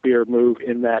Shakespeare move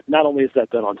in that not only is that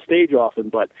done on stage often,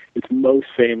 but it's most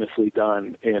famously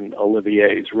done in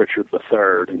Olivier's Richard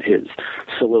III and his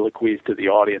soliloquies to the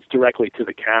audience, directly to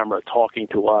the camera, talking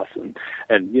to us and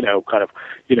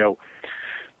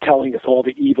telling us all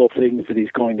the evil things that he's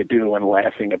going to do and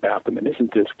laughing about them. And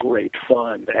isn't this great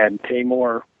fun? And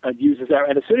Taymor uses that.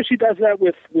 And as soon as she does that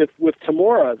with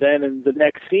Tamora, then in the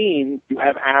next scene, you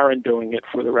have Aaron doing it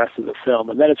for the rest of the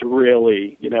film. And then it's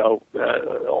really,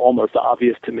 almost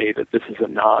obvious to me that this is a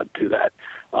nod to that,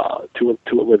 to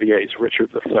Olivier's Richard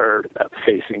III, that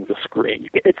facing the screen.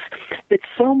 It's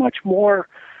so much more.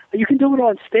 You can do it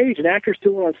on stage, and actors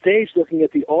do it on stage looking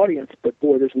at the audience, but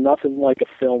boy, there's nothing like a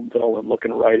film villain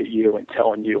looking right at you and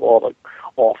telling you all the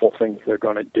awful things they're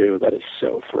going to do. That is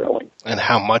so thrilling. And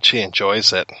how much he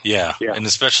enjoys it. Yeah. And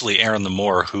especially Aaron the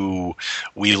Moor, who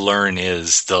we learn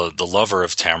is the lover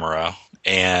of Tamara,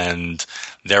 and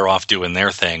they're off doing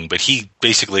their thing, but he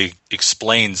basically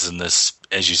explains in this,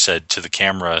 as you said, to the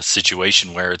camera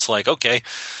situation where it's like, okay,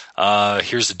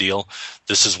 here's the deal.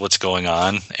 This is what's going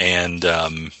on, and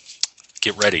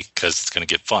get ready because it's going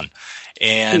to get fun.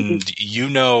 And you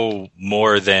know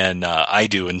more than I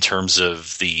do in terms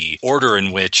of the order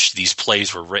in which these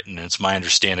plays were written. And it's my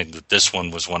understanding that this one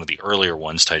was one of the earlier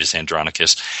ones, Titus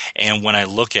Andronicus. And when I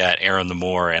look at Aaron the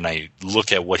Moor and I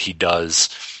look at what he does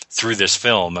through this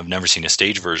film, I've never seen a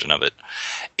stage version of it.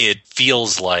 It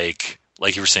feels like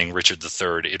you were saying, Richard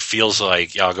III, it feels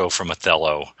like Iago from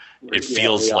Othello. It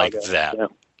feels like that.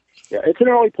 Yeah, it's an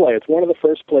early play. It's one of the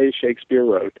first plays Shakespeare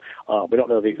wrote. We don't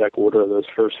know the exact order of those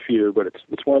first few, but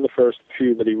it's one of the first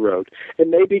few that he wrote. It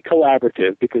may be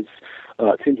collaborative because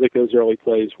it seems like those early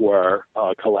plays were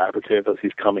collaborative as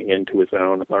he's coming into his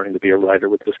own and learning to be a writer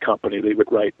with this company. They would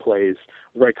write plays,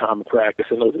 very common practice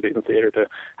in those days in theater to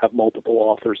have multiple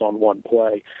authors on one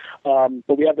play.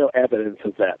 But we have no evidence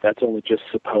of that. That's only just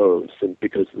supposed, and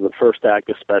because the first act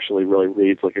especially really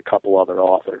reads like a couple other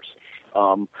authors.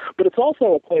 But it's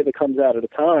also a play that comes out at a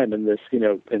time in this, in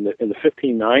the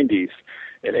 1590s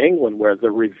in England where the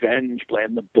revenge play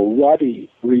and the bloody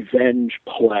revenge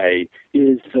play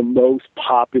is the most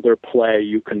popular play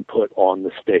you can put on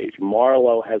the stage.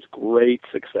 Marlowe has great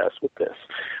success with this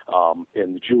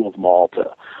in The Jewel of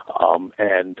Malta.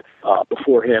 And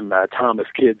before him, Thomas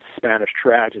Kyd's Spanish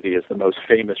Tragedy is the most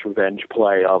famous revenge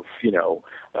play of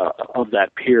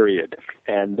that period.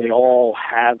 And they all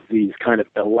have these kind of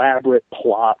elaborate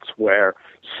plots where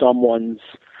someone's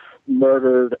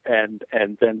murdered and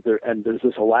there's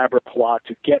this elaborate plot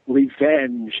to get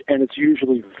revenge, and it's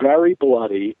usually very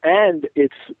bloody, and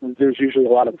there's usually a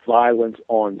lot of violence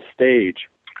on stage.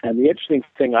 And the interesting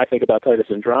thing I think about Titus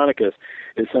Andronicus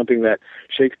is something that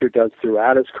Shakespeare does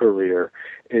throughout his career,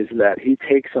 is that he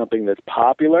takes something that's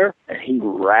popular and he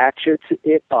ratchets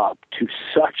it up to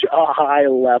such a high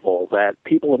level that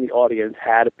people in the audience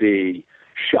had to be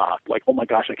shocked, like, oh my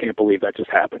gosh, I can't believe that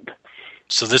just happened.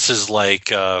 So this is like,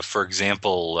 for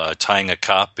example, tying a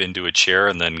cop into a chair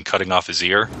and then cutting off his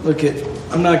ear? Look,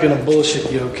 I'm not going to bullshit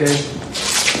you, okay?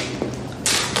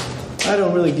 I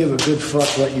don't really give a good fuck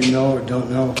what you know or don't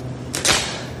know.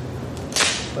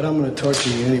 But I'm going to torture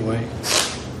you anyway.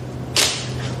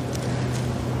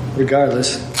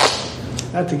 Regardless,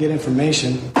 I have to get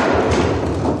information.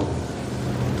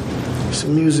 It's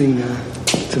amusing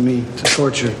to me to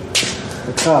torture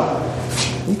a cop.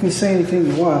 You can say anything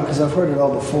you want, because I've heard it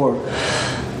all before.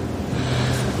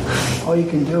 All you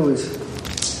can do is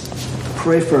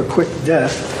pray for a quick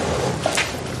death,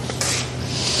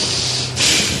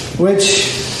 which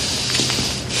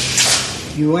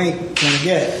you ain't gonna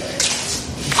get.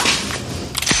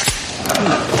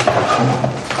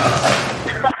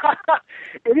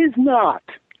 It is not.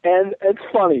 And it's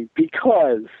funny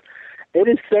because it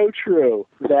is so true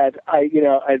that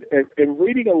in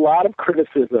reading a lot of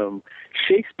criticism,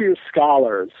 Shakespeare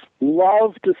scholars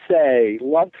love to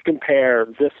compare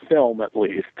this film, at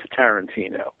least, to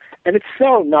Tarantino. And it's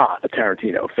so not a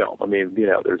Tarantino film. I mean,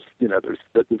 there's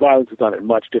the violence is done in a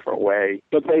much different way,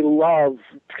 but they love,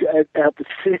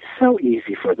 it's so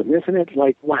easy for them, isn't it?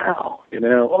 Like, wow,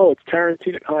 oh, it's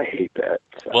Tarantino. Oh, I hate that.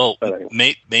 So, well,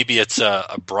 anyway. Maybe it's a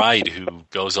bride who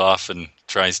goes off and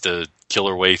tries to kill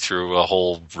her way through a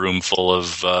whole room full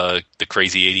of the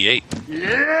Crazy 88.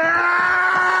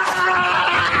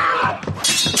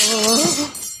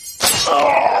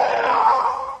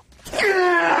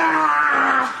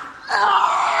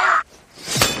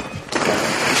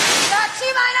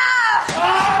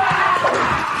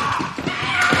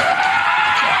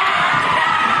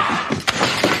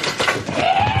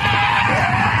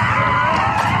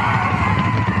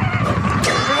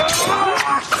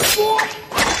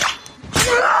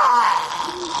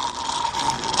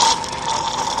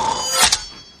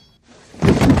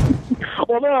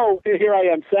 although here I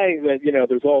am saying that,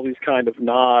 there's all these kind of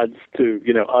nods to,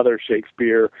 other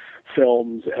Shakespeare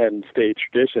films and stage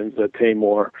traditions that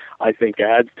Taymor, I think,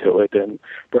 adds to it, and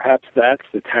perhaps that's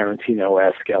the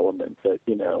Tarantino-esque element that,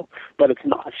 but it's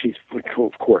not. She's,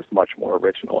 of course, much more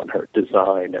original in her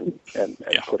design and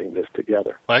putting this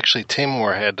together. Well, actually,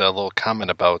 Taymor had a little comment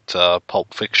about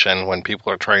Pulp Fiction when people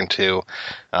are trying to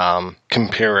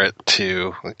compare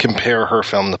her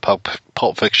film to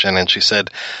Pulp Fiction, and she said,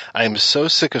 "I am so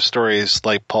sick of stories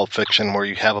like Pulp Fiction where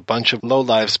you have a bunch of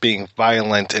lowlifes being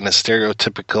violent in a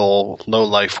stereotypical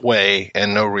low-life way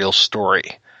and no real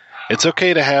story. It's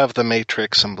okay to have The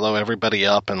Matrix and blow everybody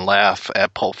up and laugh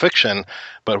at Pulp Fiction,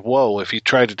 but whoa, if you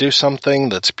try to do something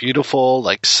that's beautiful,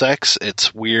 like sex,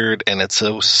 it's weird and it's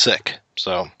so sick."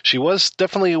 So she was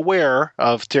definitely aware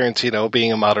of Tarantino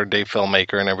being a modern-day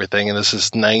filmmaker and everything, and this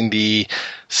is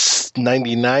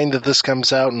 99 that this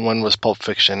comes out, and when was Pulp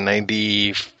Fiction?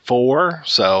 94?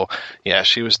 So, yeah,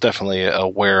 she was definitely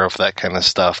aware of that kind of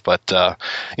stuff. But,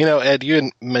 Ed, you had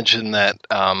mentioned that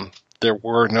there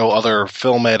were no other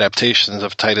film adaptations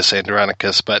of Titus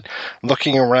Andronicus, but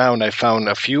looking around, I found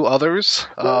a few others.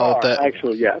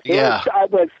 Actually, yeah.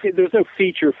 There's no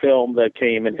feature film that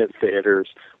came and hit theaters.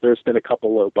 There's been a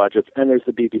couple low budgets, and there's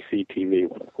the BBC TV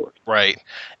one, of course. Right.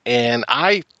 And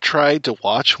I tried to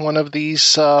watch one of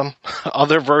these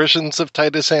other versions of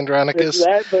Titus Andronicus. Is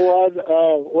that the one,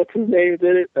 what's his name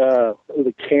did it?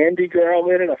 The Candy Girl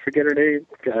in it? I forget her name.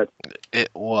 God. It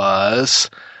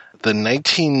was the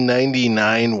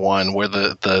 1999 one where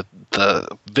the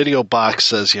video box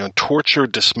says, torture,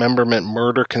 dismemberment,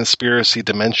 murder, conspiracy,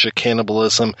 dementia,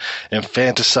 cannibalism, and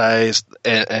fantaside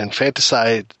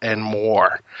and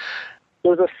more.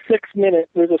 There's a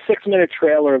 6-minute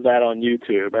trailer of that on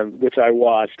YouTube, and which I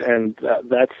watched, and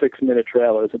that 6-minute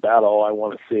trailer is about all I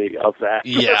want to see of that.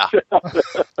 Yeah.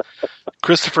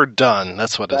 Christopher Dunn,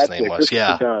 that's what his name was.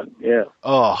 Christopher Dunn, yeah.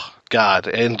 Oh, God.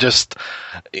 And just,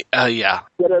 yeah.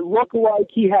 But it looked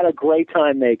like he had a great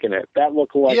time making it. That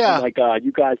looked like, oh my God,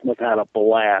 you guys must have had a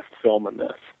blast filming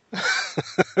this.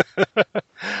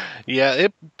 Yeah,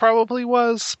 it probably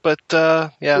was, but yeah.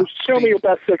 Well, show me your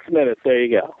best 6 minutes. There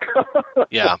you go.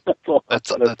 Yeah,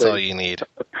 that's all you need.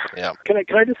 Yeah. Can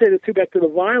I just say this too, back to the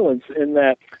violence, in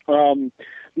that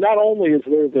not only is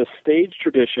there this stage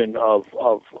tradition of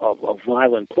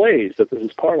violent plays that this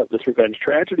is part of, this revenge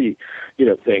tragedy,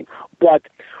 thing, but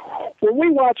when we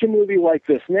watch a movie like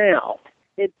this now,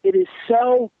 it is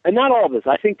so, and not all of this,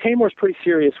 I think Taymor's pretty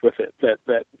serious with it, but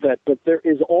there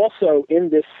is also in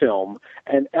this film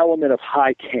an element of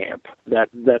high camp, that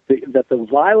the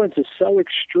violence is so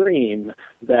extreme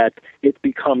that it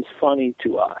becomes funny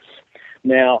to us.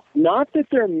 Now, not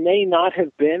that there may not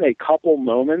have been a couple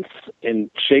moments in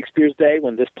Shakespeare's day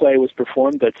when this play was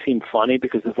performed that seemed funny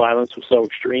because the violence was so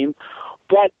extreme,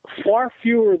 but far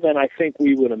fewer than I think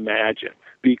we would imagine,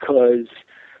 because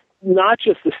not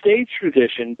just the stage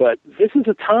tradition, but this is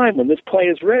a time when this play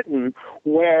is written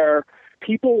where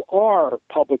people are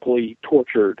publicly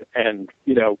tortured and,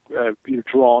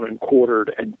 drawn and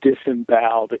quartered and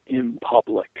disemboweled in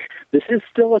public. This is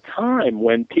still a time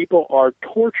when people are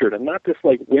tortured, and not just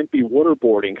like wimpy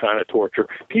waterboarding kind of torture.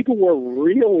 People were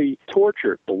really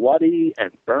tortured, bloody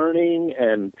and burning,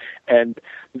 and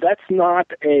that's not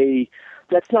an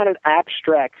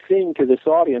abstract thing to this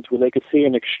audience where they could see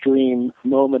an extreme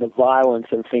moment of violence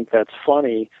and think that's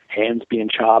funny, hands being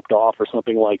chopped off or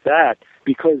something like that,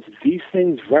 because these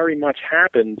things very much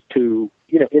happened to,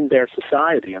 in their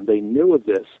society, and they knew of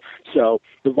this. So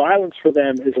the violence for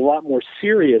them is a lot more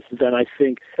serious than I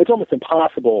think. It's almost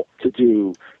impossible to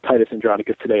do Titus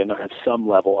Andronicus today and not have some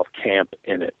level of camp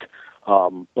in it.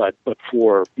 But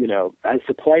for, as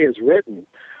the play is written,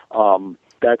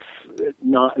 that's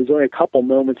not. There's only a couple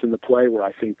moments in the play where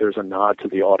I think there's a nod to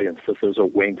the audience that there's a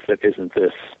wink that isn't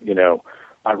this,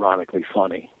 ironically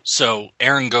funny. So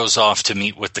Aaron goes off to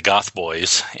meet with the Goth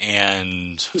Boys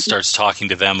and starts talking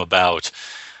to them about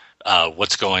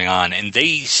what's going on, and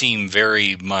they seem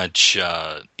very much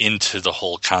into the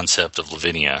whole concept of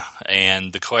Lavinia.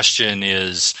 And the question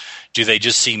is, do they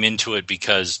just seem into it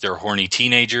because they're horny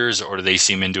teenagers, or do they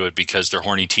seem into it because they're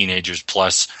horny teenagers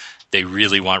plus they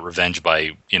really want revenge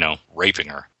by, raping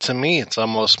her? To me, it's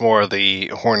almost more the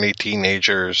horny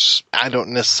teenagers. I don't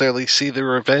necessarily see the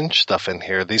revenge stuff in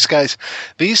here. These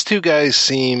two guys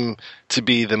seem to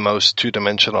be the most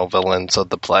two-dimensional villains of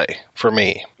the play, for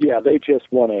me. Yeah, they just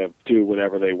want to do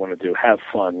whatever they want to do, have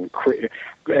fun,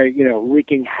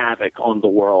 wreaking havoc on the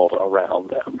world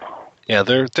around them. Yeah,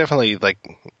 they're definitely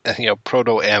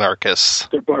proto-anarchists.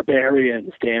 They're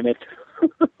barbarians, damn it.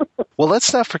 Well,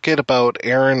 let's not forget about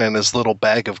Aaron and his little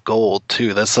bag of gold,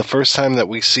 too. That's the first time that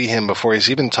we see him before he's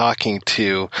even talking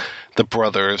to the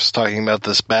brothers, talking about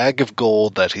this bag of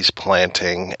gold that he's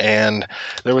planting. And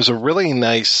there was a really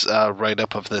nice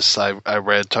write-up of this I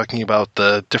read talking about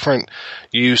the different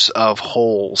use of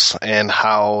holes and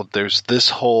how there's this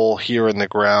hole here in the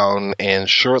ground, and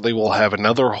shortly we'll have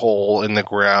another hole in the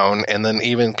ground, and then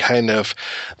even kind of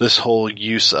this whole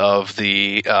use of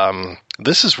the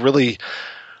this is really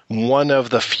one of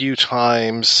the few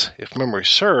times, if memory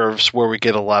serves, where we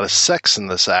get a lot of sex in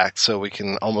this act, so we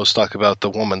can almost talk about the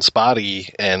woman's body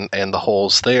and the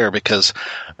holes there, because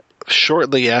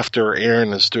shortly after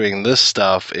Aaron is doing this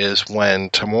stuff is when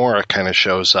Tamora kind of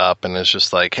shows up and is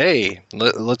just like, hey,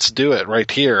 let's do it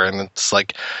right here. And it's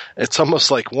like, it's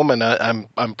almost like, woman,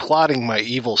 I'm plotting my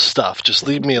evil stuff. Just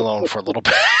leave me alone for a little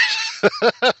bit.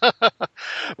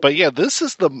 But yeah, this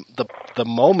is the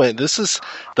moment. This is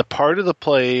the part of the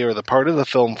play or the part of the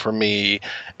film for me.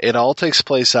 It all takes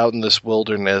place out in this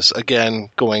wilderness. Again,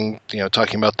 talking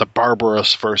about the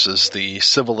barbarous versus the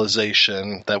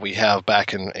civilization that we have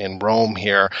back in Rome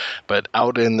here, but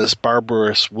out in this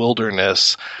barbarous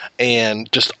wilderness,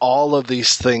 and just all of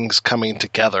these things coming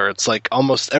together. It's like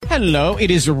almost. Hello,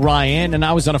 it is Ryan, and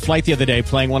I was on a flight the other day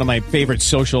playing one of my favorite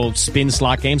social spin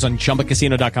slot games on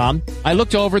ChumbaCasino.com. I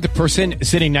looked over at the person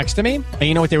sitting next to me, and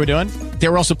you know what they were doing? They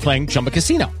were also playing Chumba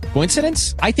Casino.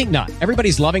 Coincidence? I think not.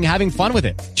 Everybody's loving having fun with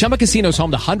it. Chumba Casino is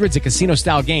home to hundreds of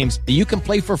casino-style games that you can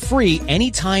play for free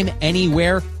anytime,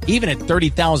 anywhere, even at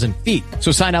 30,000 feet.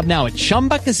 So sign up now at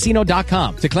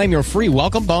ChumbaCasino.com to claim your free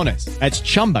welcome bonus. That's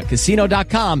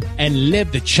ChumbaCasino.com and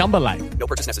live the Chumba life. No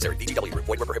purchase necessary. VGW. Void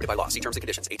where prohibited by law. See terms and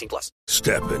conditions. 18+.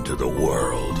 Step into the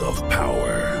world of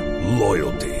power,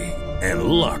 loyalty, and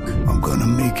luck. I'm gonna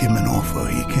make him an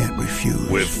offer he can't refuse.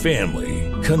 With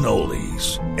family,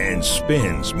 cannolis, and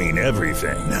spins mean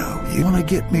everything. Now, you wanna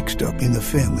get mixed up in the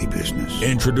family business.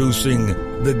 Introducing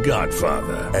The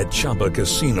Godfather at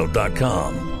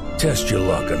ChumbaCasino.com. Test your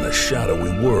luck in the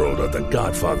shadowy world of The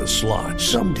Godfather slot.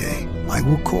 Someday, I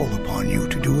will call upon you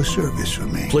to do a service for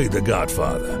me. Play The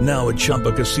Godfather now at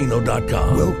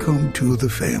ChumbaCasino.com. Welcome to the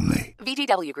family.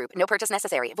 VGW Group. No purchase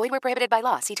necessary. Void where prohibited by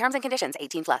law. See terms and conditions.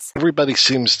 18+. Everybody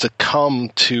seems to come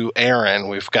to Aaron.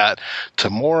 We've got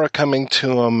Tamora coming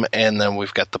to him, and then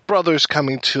we've got the brothers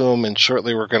coming to him, and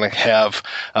shortly we're going to have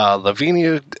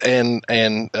Lavinia and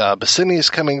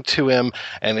Basinius coming to him,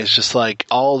 and it's just like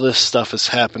all this stuff is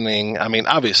happening. I mean,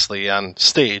 obviously on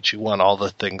stage you want all the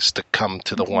things to come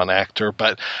to the one actor,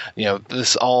 but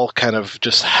this all kind of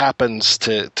just happens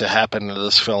to happen in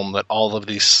this film, that all of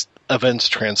these events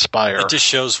transpire. It just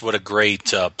shows what a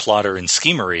great plotter and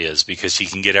schemer he is, because he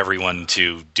can get everyone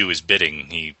to do his bidding.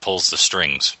 He pulls the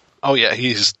strings. Oh yeah,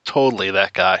 he's totally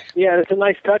that guy. Yeah, it's a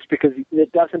nice touch because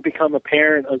it doesn't become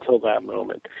apparent until that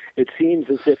moment. It seems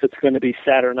as if it's going to be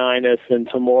Saturninus and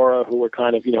Tamora who are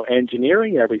kind of,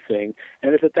 engineering everything.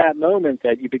 And it's at that moment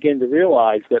that you begin to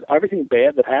realize that everything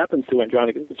bad that happens to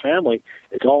Andronicus' family,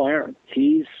 it's all Aaron.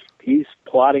 He's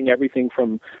plotting everything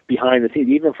from behind the scenes,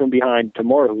 even from behind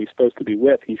Tamora, who he's supposed to be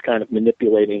with. He's kind of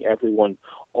manipulating everyone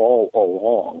all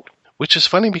along. Which is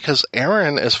funny because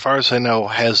Aaron, as far as I know,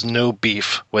 has no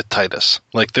beef with Titus.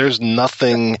 Like, there's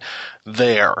nothing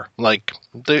there. Like,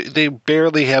 they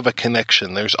barely have a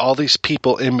connection. There's all these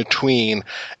people in between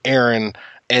Aaron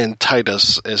and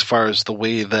Titus as far as the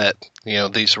way that,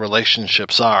 these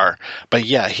relationships are. But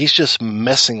yeah, he's just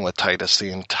messing with Titus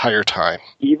the entire time.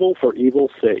 Evil for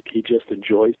evil's sake. He just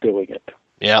enjoys doing it.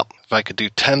 Yeah, if I could do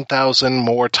 10,000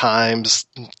 more times,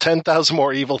 10,000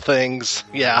 more evil things,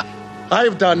 yeah. I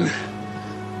have done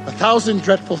 1,000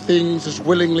 dreadful things as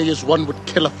willingly as one would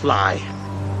kill a fly.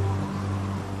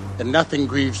 And nothing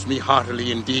grieves me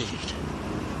heartily indeed,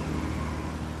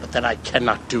 but that I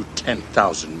cannot do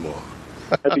 10,000 more.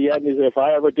 At the end, if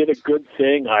I ever did a good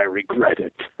thing, I regret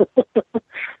it.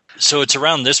 So it's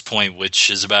around this point, which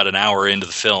is about an hour into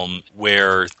the film,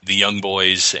 where the young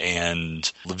boys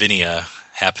and Lavinia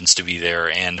happens to be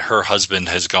there, and her husband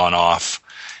has gone off,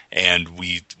 and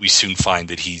we soon find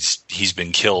that he's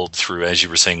been killed through, as you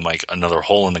were saying, Mike, another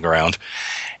hole in the ground.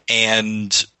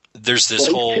 And there's this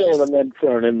whole... He's killed and then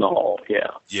thrown in the hole, yeah.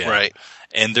 Yeah. Right.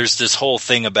 And there's this whole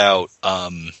thing about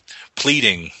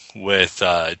pleading with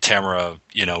Tamara,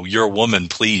 you're a woman,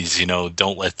 please,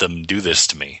 don't let them do this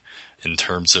to me, in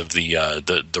terms of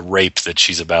the rape that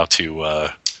she's about to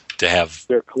have.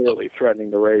 They're clearly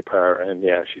threatening to rape her, and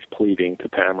yeah, she's pleading to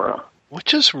Tamara.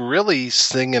 Which is really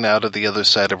singing out of the other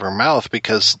side of her mouth,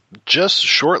 because just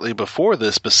shortly before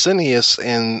this, Basinius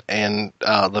and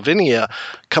Lavinia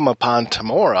come upon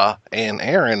Tamora and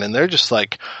Aaron, and they're just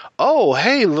like, oh,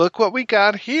 hey, look what we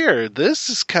got here. This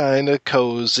is kind of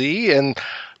cozy. And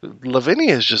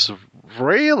Lavinia is just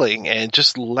railing and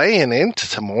just laying into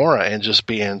Tamora and just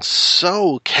being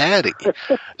so catty.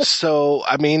 So,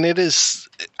 I mean, it is,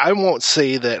 I won't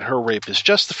say that her rape is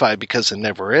justified, because it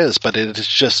never is, but it is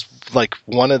just like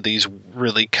one of these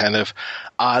really kind of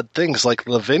odd things. Like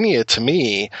Lavinia, to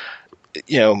me,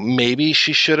 maybe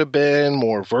she should have been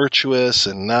more virtuous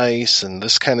and nice and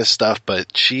this kind of stuff,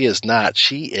 but she is not.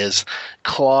 She is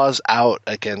claws out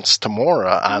against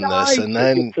Tamora on this, and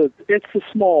then it's a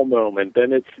small moment,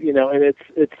 and it's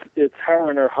it's her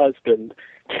and her husband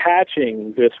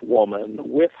catching this woman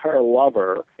with her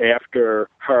lover after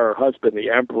her husband, the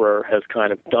emperor, has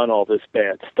kind of done all this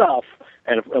bad stuff.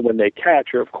 And when they catch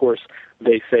her, of course,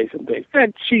 they say some things.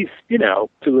 And she's, to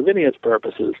Lavinia's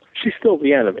purposes, she's still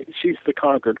the enemy. She's the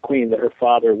conquered queen that her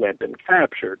father went and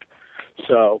captured.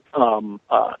 So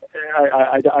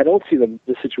I don't see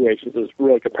the situations as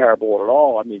really comparable at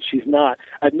all. I mean, she's not,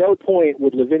 at no point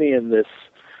would Lavinia in this,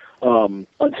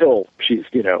 until she's,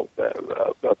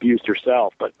 abused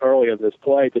herself, but early in this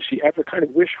play, does she ever kind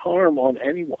of wish harm on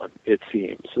anyone, it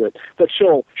seems. That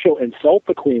she'll insult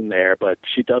the queen there, but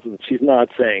she's not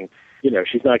saying,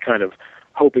 she's not kind of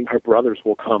hoping her brothers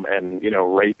will come and,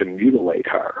 rape and mutilate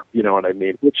her, you know what I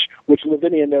mean? Which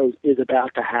Lavinia knows is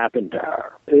about to happen to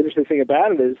her. The interesting thing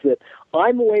about it is that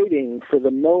I'm waiting for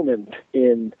the moment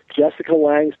in Jessica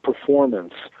Lange's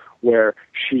performance where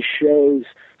she shows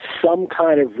some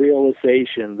kind of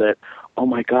realization that, oh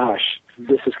my gosh,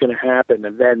 this is going to happen,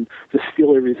 and then the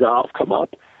steely resolve come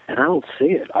up, and I don't see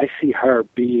it. I see her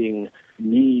being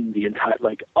mean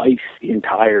ice the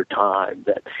entire time.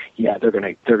 That they're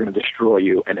gonna destroy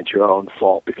you, and it's your own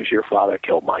fault because your father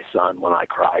killed my son when I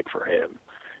cried for him.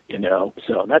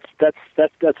 So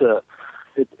that's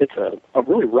a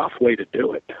really rough way to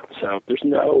do it. So there's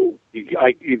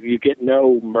you get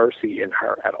no mercy in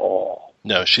her at all.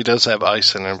 No, she does have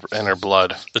ice in her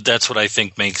blood. But that's what I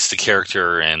think makes the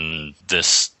character and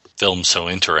this film so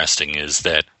interesting, is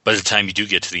that by the time you do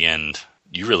get to the end,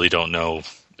 you really don't know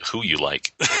who you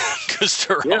like, because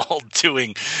they're all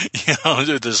doing,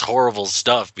 this horrible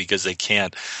stuff because they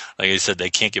can't, like I said,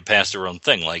 they can't get past their own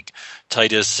thing. Like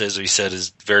Titus, as we said, is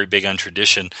very big on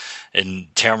tradition, and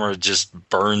Tamara just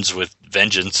burns with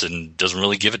vengeance and doesn't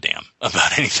really give a damn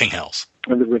about anything else.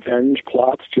 And the revenge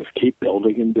plots just keep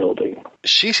building and building.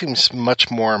 She seems much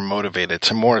more motivated.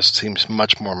 Tamora seems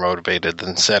much more motivated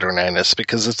than Saturninus,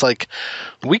 because it's like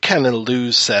we kind of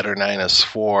lose Saturninus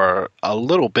for a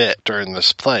little bit during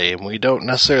this play, and we don't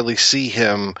necessarily see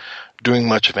him doing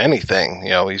much of anything.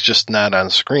 He's just not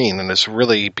on screen, and this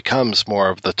really becomes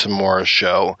more of the Tamora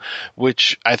show,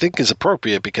 which I think is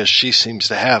appropriate because she seems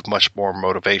to have much more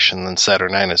motivation than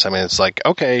Saturninus. I mean, it's like,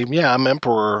 okay, yeah, I'm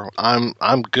emperor,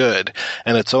 I'm good,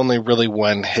 and it's only really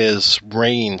when his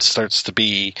reign starts to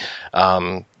be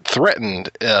threatened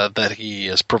that he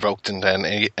is provoked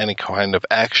into any kind of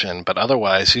action. But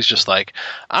otherwise, he's just like,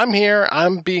 I'm here,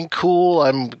 I'm being cool,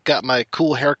 I've got my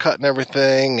cool haircut and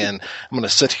everything, and I'm going to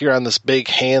sit here on this big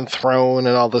hand throne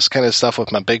and all this kind of stuff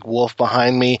with my big wolf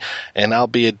behind me, and I'll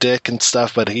be a dick and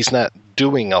stuff, but he's not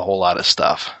doing a whole lot of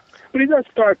stuff. But he does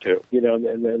start to, and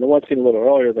the one scene a little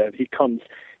earlier that he comes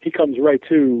right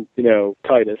to,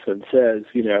 Titus and says,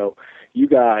 you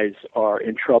guys are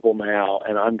in trouble now,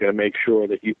 and I'm going to make sure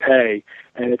that you pay.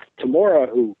 And it's Tamora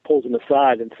who pulls him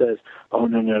aside and says, oh,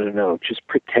 no, just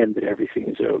pretend that everything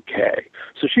is okay.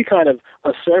 So she kind of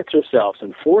asserts herself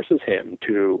and forces him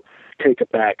to take a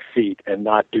back seat and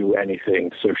not do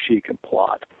anything so she can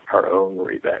plot her own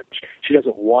revenge. She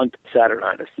doesn't want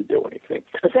Saturninus to do anything.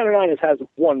 And Saturninus has the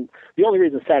only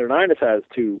reason Saturninus has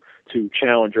to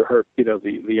challenge or hurt,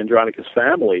 the Andronicus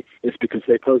family is because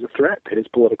they pose a threat to his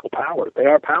political power. They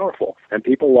are powerful, and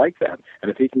people like them. And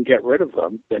if he can get rid of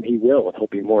them, then he will, and he'll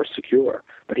be more secure.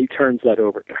 But he turns that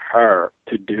over to her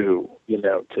to do,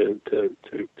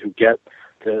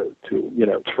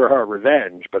 for her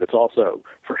revenge, but it's also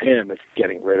for him, it's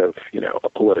getting rid of, a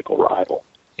political rival.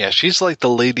 Yeah, she's like the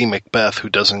Lady Macbeth who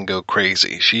doesn't go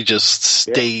crazy. She just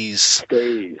stays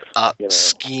up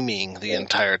scheming the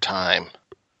entire time.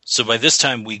 So by this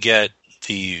time, we get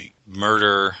the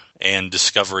murder and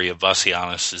discovery of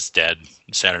Bassianus is dead,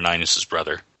 Saturninus'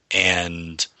 brother,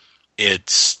 and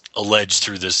it's alleged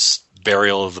through this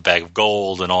burial of the bag of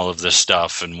gold and all of this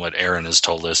stuff, and what Aaron has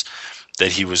told us,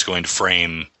 that he was going to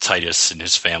frame Titus and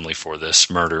his family for this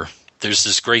murder. There's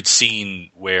this great scene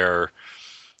where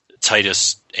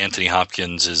Titus Anthony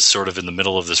Hopkins is sort of in the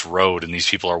middle of this road, and these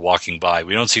people are walking by.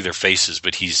 We don't see their faces,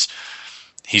 but he's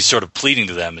sort of pleading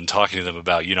to them and talking to them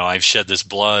about, I've shed this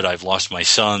blood, I've lost my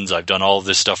sons, I've done all of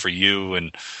this stuff for you,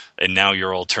 and now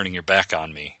you're all turning your back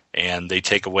on me. And they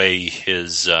take away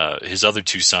his other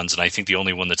two sons, and I think the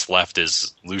only one that's left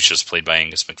is Lucius, played by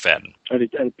Angus McFadden. And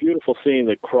a beautiful scene,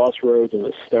 the crossroads and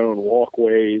the stone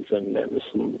walkways, and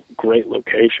some great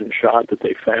location shot that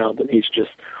they found, and he's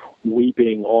just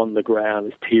weeping on the ground,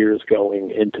 his tears going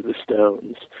into the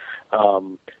stones,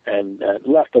 and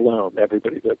left alone.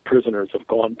 Everybody, the prisoners have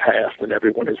gone past, and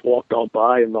everyone has walked on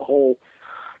by, and the whole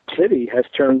city has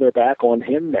turned their back on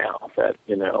him now. That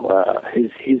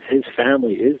his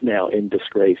family is now in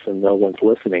disgrace, and no one's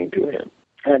listening to him,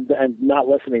 and not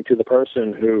listening to the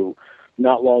person who,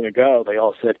 not long ago, they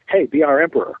all said, "Hey, be our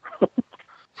emperor."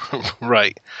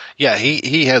 Right. Yeah,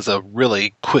 he has a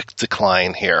really quick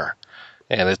decline here.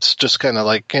 And it's just kind of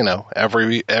like,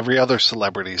 every other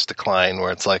celebrity's decline,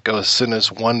 where it's like, as soon as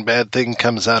one bad thing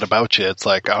comes out about you, it's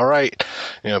like, all right,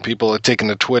 people are taking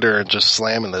to Twitter and just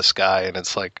slamming this guy. And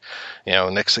it's like,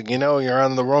 next thing you know, you're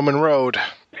on the Roman road.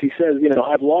 He says,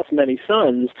 I've lost many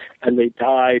sons, and they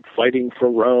died fighting for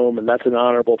Rome, and that's an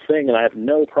honorable thing, and I have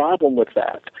no problem with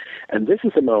that. And this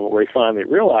is the moment where he finally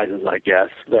realizes, I guess,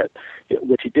 that,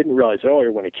 which he didn't realize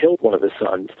earlier when he killed one of his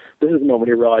sons, this is the moment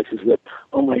he realizes that,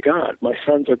 oh my God, my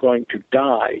sons are going to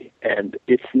die, and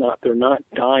they're not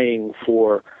dying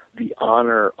for the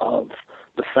honor of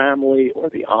the family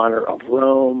or the honor of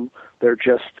Rome. They're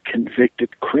just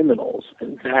convicted criminals,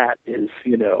 and that is,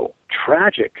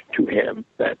 tragic to him.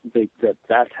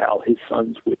 That's how his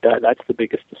sons would die. That's the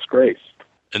biggest disgrace.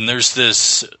 And there's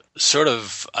this sort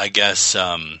of, I guess,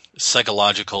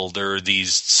 psychological. There are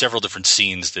these several different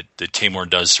scenes that Taymor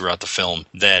does throughout the film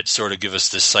that sort of give us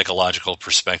this psychological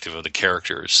perspective of the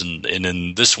characters. And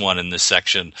in this one, in this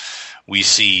section, we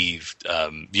see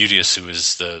Butius, who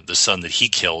is the son that he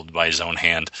killed by his own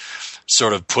hand,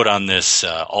 sort of put on this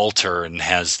altar and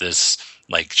has this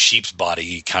like sheep's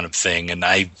body kind of thing. And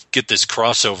I get this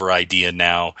crossover idea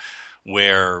now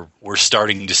where we're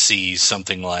starting to see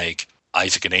something like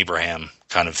Isaac and Abraham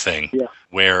kind of thing,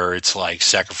 where it's like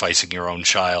sacrificing your own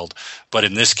child. But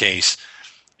in this case,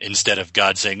 instead of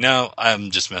God saying, no,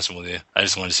 I'm just messing with you, I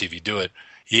just want to see if you do it,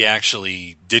 he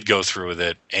actually did go through with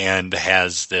it and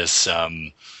has this,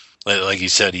 like he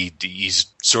said, he's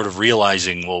sort of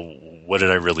realizing, well, what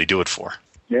did I really do it for?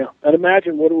 Yeah, and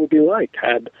imagine what it would be like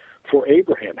for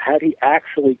Abraham, had he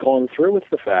actually gone through with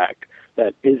the fact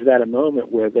that is that a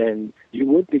moment where then you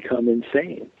would become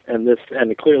insane. And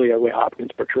clearly the way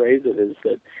Hopkins portrays it is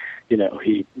that,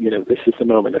 this is the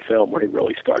moment in the film where he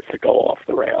really starts to go off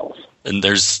the rails. And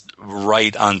there's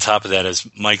right on top of that, as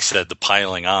Mike said, the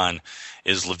piling on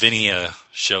is Lavinia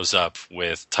shows up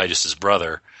with Titus's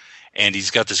brother, and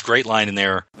he's got this great line in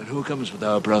there. But who comes with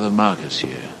our brother Marcus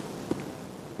here?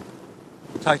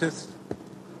 Titus,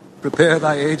 prepare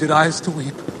thy aged eyes to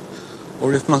weep,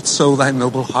 or if not so, thy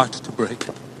noble heart to break.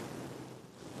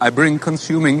 I bring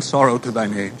consuming sorrow to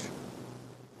thine age.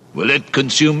 Will it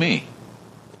consume me?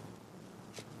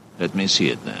 Let me see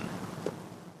it then.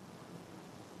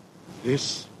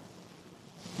 This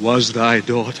was thy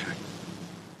daughter.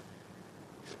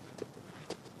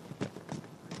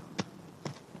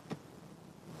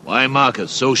 Why,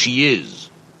 Marcus, so she is.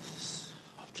 This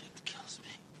object kills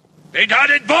me.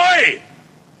 Big-hearted boy!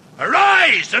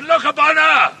 Arise and look upon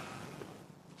her!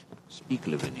 Speak,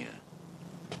 Lavinia.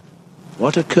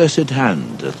 What accursed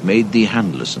hand hath made thee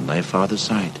handless in thy father's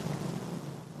sight?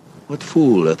 What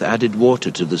fool hath added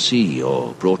water to the sea,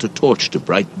 or brought a torch to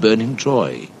bright burning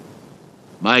Troy?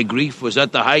 My grief was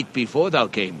at the height before thou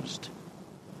camest,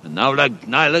 and now like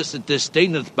Nihilus it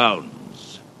disdaineth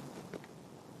bounds.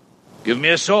 Give me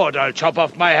a sword, I'll chop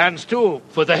off my hands too,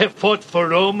 for they have fought for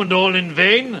Rome and all in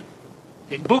vain.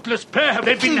 In bootless prayer have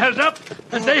they been held up,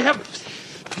 and they have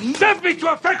left me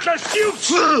to a feckless use.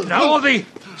 Now all the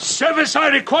service I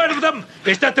require of them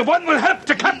is that the one will help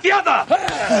to cut the other.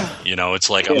 It's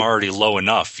like I'm already low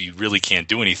enough. You really can't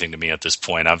do anything to me at this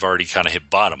point. I've already kind of hit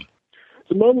bottom.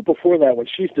 The moment before that, when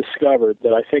she's discovered,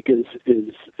 that I think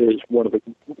is one of the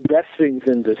best things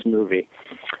in this movie.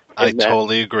 I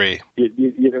totally agree.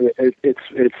 It's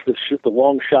the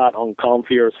long shot on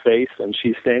Comfier's face, and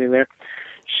she's standing there.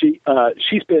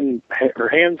 She's been her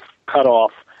hands cut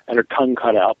off and her tongue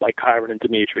cut out by Chiron and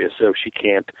Demetrius, so she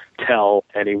can't tell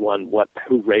anyone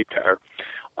who raped her.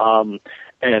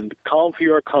 And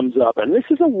Calamfiore comes up, and this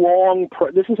is a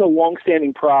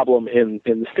long-standing problem in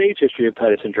the stage history of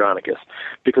Titus Andronicus,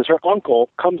 because her uncle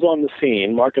comes on the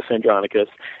scene, Marcus Andronicus,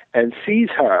 and sees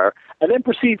her, and then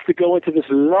proceeds to go into this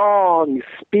long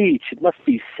speech. It must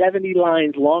be 70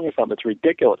 lines long or something. It's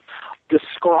ridiculous,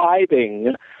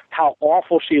 describing how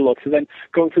awful she looks, and then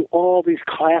going through all these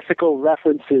classical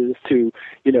references to,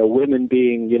 women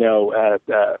being,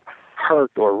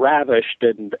 hurt or ravished,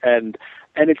 and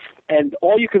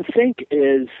all you can think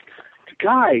is,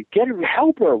 guy,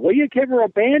 help her. Will you give her a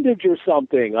bandage or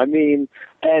something? I mean,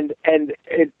 and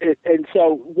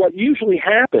so what usually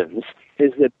happens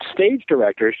is that stage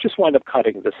directors just wind up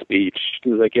cutting the speech.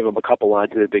 They give them a couple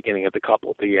lines at the beginning of the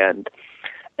couple at the end.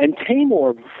 And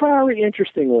Taymor, very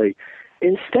interestingly,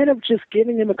 instead of just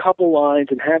giving him a couple lines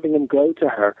and having him go to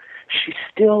her, she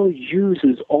still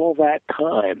uses all that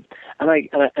time. And I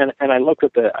looked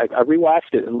at I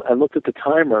rewatched it and I looked at the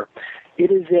timer. It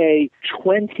is a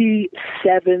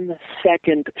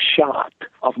 27-second shot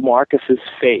of Marcus's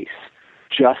face,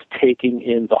 just taking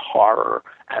in the horror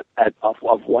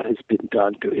of what has been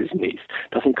done to his niece.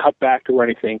 Doesn't cut back or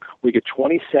anything. We get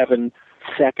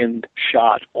 27-second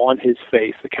shot on his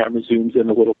face. The camera zooms in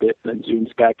a little bit and then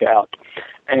zooms back out.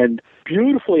 And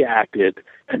beautifully acted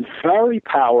and very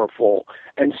powerful,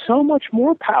 and so much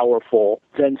more powerful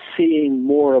than seeing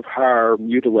more of her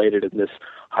mutilated in this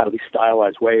highly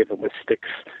stylized way, even with sticks,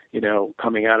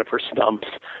 coming out of her stumps.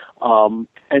 And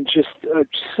just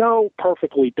so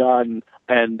perfectly done.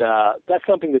 And that's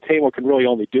something that Taymor can really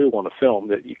only do on a film,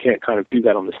 that you can't kind of do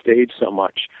that on the stage so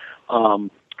much.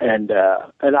 And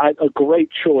a great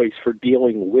choice for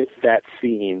dealing with that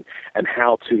scene and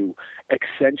how to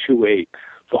accentuate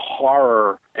the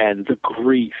horror and the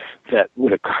grief that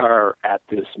would occur at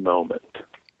this moment.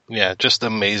 Yeah, just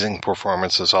amazing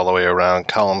performances all the way around.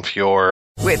 Calamfiore.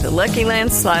 With the Lucky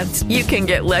Land Slots, you can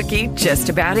get lucky just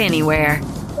about anywhere.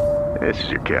 This is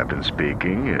your captain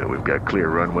speaking. We've got clear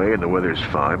runway and the weather's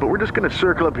fine, but we're just going to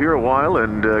circle up here a while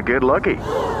and get lucky.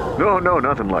 No,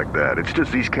 nothing like that. It's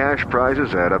just these cash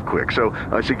prizes add up quick. So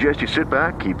I suggest you sit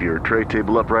back, keep your tray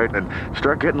table upright, and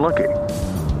start getting lucky.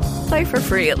 Play for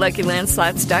free at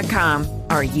LuckyLandSlots.com.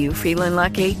 Are you feeling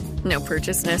lucky? No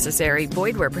purchase necessary.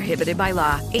 Void where prohibited by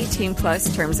law.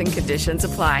 18+ terms and conditions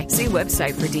apply. See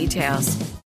website for details.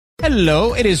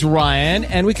 Hello, it is Ryan,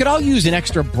 and we could all use an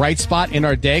extra bright spot in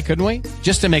our day, couldn't we?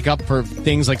 Just to make up for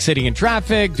things like sitting in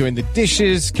traffic, doing the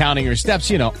dishes, counting your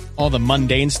steps, all the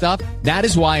mundane stuff. That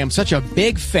is why I'm such a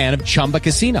big fan of Chumba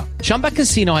Casino. Chumba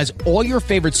Casino has all your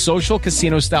favorite social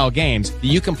casino-style games that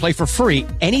you can play for free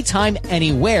anytime,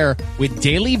 anywhere with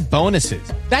daily bonuses.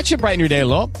 That should brighten your day a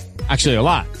little. Actually, a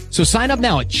lot. So sign up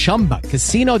now at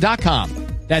ChumbaCasino.com.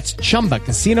 That's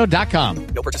ChumbaCasino.com.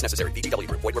 No purchase necessary. VGW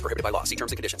Group. Void where prohibited by law. See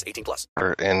terms and conditions.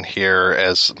 18+. In here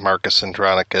as Marcus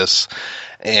Andronicus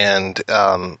and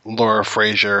Laura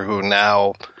Frazier, who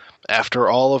now, after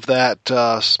all of that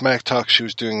smack talk she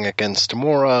was doing against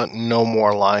Tamora, no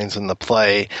more lines in the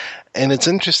play. And it's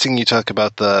interesting you talk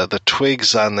about the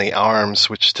twigs on the arms,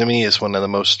 which to me is one of the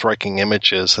most striking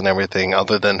images and everything,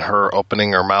 other than her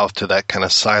opening her mouth to that kind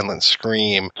of silent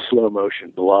scream. Slow motion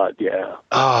blood, yeah.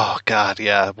 Oh, God,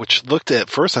 yeah. Which looked at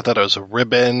first, I thought it was a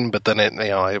ribbon, but then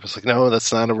I was like, no,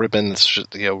 that's not a ribbon. It's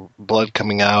just, blood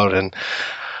coming out. And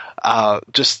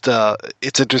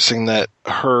it's interesting that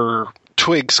her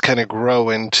twigs kind of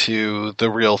grow into the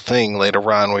real thing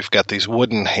later on. We've got these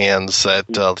wooden hands that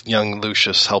young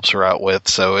Lucius helps her out with,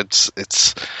 so it's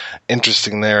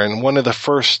interesting there. And one of the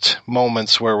first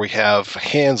moments where we have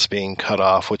hands being cut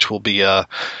off, which will be a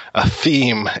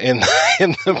theme in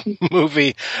the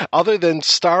movie, other than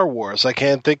Star Wars. I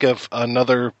can't think of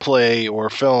another play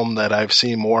or film that I've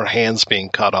seen more hands being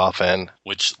cut off in.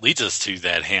 Which leads us to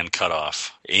that hand cut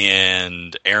off.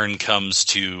 And Aaron comes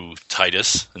to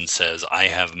Titus and says, I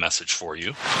have a message for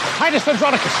you. Titus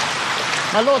Andronicus,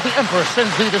 my lord the Emperor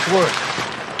sends thee this word,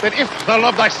 that if thou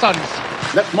love thy sons,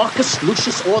 let Marcus,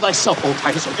 Lucius, or thyself, O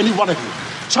Titus, or any one of you,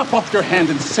 chop off your hand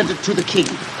and send it to the king.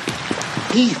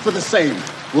 He, for the same,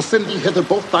 will send thee hither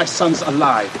both thy sons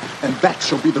alive, and that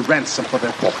shall be the ransom for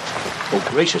their fault. O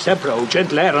gracious Emperor, O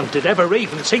gentle Aaron, did ever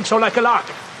raven sing so like a lark?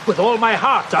 With all my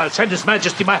heart, I'll send His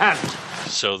Majesty my hand.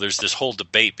 So there's this whole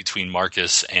debate between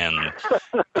Marcus and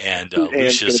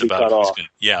Lucius about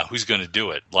who's going to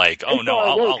do it. Like,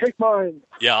 I'll take mine.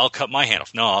 Yeah, I'll cut my hand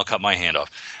off. No, I'll cut my hand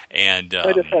off. And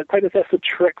Titus has to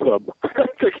trick them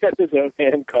to get his own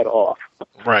hand cut off.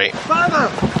 Right. Father,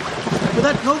 for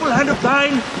that noble hand of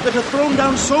thine that hath thrown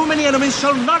down so many enemies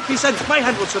shall not be sent. My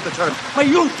hand will serve the turn. My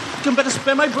youth, can better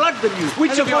spare my blood than you.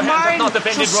 Which of your hands hath not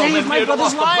defended Rome and near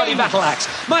lost the bloody battle axe?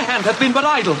 My hand hath been but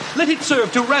idle. Let it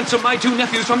serve to ransom my 2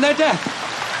 nephews from their death.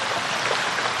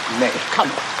 Nay,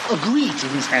 come. Agree to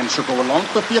whose hand shall go along,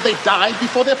 for fear they die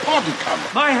before their pardon come.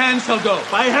 My hand shall go.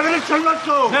 By heaven, it shall not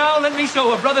go. Now let me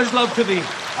show a brother's love to thee.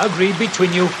 Agreed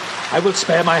between you. I will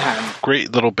spare my hand.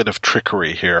 Great little bit of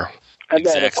trickery here. And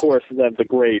then, of course, then the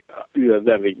great, then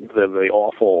the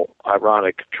awful,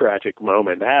 ironic, tragic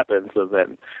moment happens, and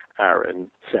then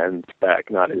Aaron sends back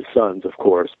not his sons, of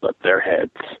course, but their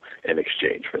heads in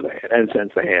exchange for the hand, and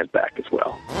sends the hand back as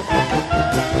well.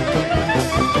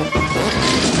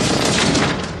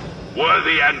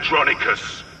 Worthy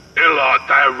Andronicus, ill art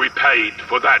thou repaid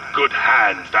for that good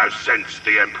hand thou sent'st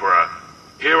the Emperor.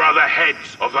 Here are the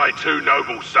heads of thy 2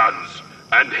 noble sons,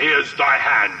 and here's thy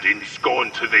hand in scorn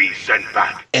to thee sent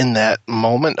back. And that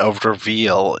moment of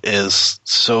reveal is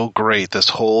so great. This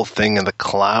whole thing and the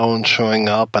clown showing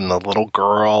up and the little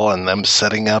girl and them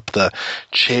setting up the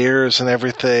chairs and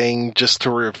everything just to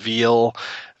reveal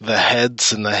the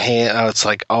heads and the hand. Oh, it's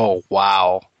like, oh,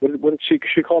 wow. What did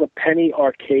she called a penny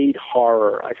arcade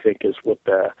horror, I think, is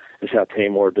how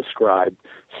Taymor described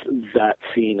that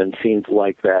scene and scenes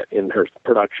like that in her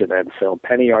production and film.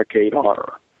 Penny arcade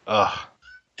horror. Ugh.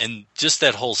 And just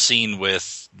that whole scene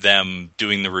with them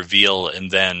doing the reveal and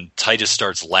then Titus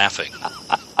starts laughing.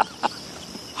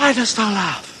 Why dost thou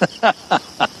laugh?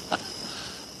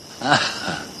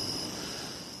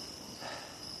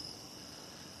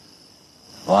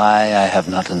 Why I have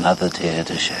not another tear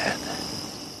to shed.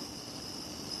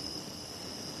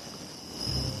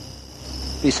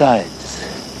 Besides,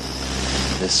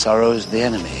 this sorrow is the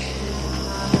enemy,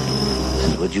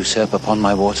 and would usurp upon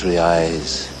my watery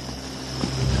eyes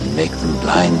and make them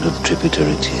blind with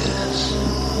tributary tears.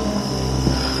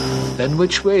 Then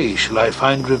which way shall I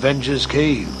find Revenge's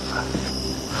cave?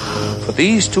 For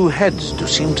these 2 heads do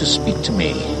seem to speak to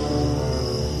me,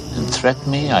 and threat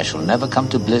me I shall never come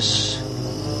to bliss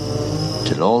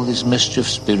till all these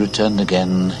mischiefs be returned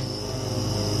again,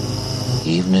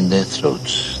 even in their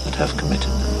throats that have committed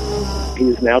them. He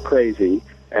is now crazy,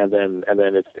 and then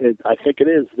I think it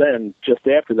is then just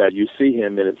after that you see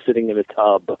him and it's sitting in a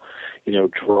tub,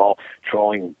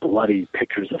 drawing bloody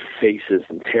pictures of faces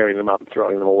and tearing them up and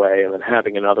throwing them away, and then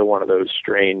having another one of those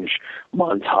strange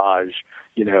montage,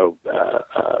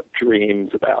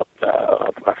 dreams about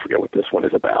I forget what this one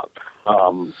is about.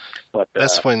 But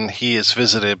that's when he is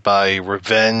visited by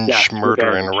revenge,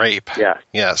 murder, and rape. Yeah.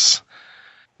 Yes.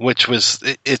 Which was,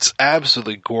 it's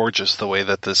absolutely gorgeous the way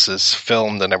that this is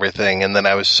filmed and everything. And then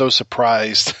I was so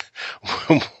surprised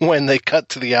when they cut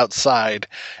to the outside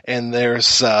and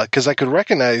there's, cause I could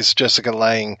recognize Jessica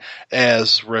Lange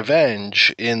as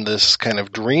Revenge in this kind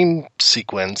of dream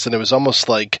sequence. And it was almost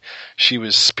like she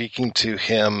was speaking to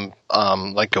him,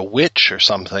 like a witch or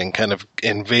something, kind of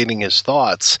invading his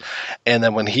thoughts. And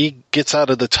then when he gets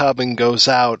out of the tub and goes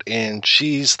out and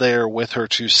she's there with her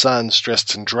 2 sons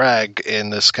dressed in drag in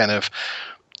this kind of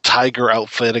tiger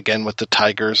outfit again with the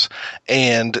tigers,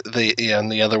 and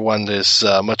the other one is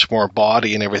much more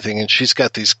body and everything, and she's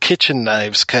got these kitchen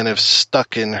knives kind of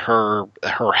stuck in her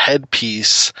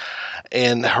headpiece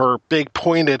and her big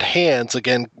pointed hands,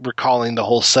 again recalling the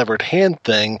whole severed hand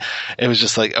thing. It was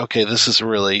just like, okay, this is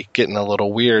really getting a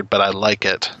little weird, but I like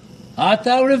it. Art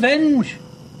thou Revenge?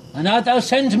 And art thou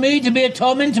sent me to be a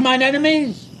torment to mine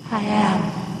enemies? I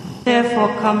am.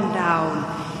 Therefore come down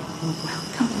and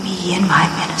welcome me and my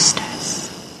ministers.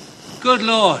 Good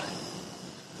Lord,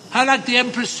 how like the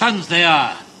Emperor's sons they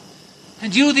are.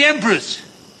 And you the Empress.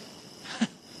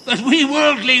 But we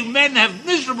worldly men have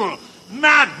miserable,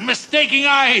 mad, mistaking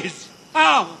eyes.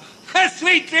 Oh, a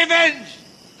sweet revenge!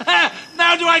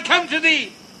 Now do I come to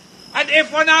thee. And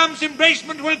if one arm's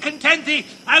embracement will content thee,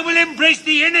 I will embrace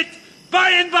thee in it by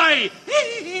and by.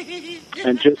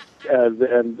 And just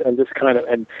and this kind of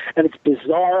and it's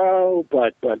bizarro,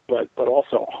 but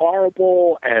also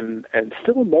horrible and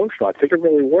still emotional. I think it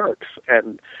really works.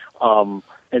 And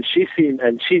she's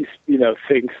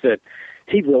thinks that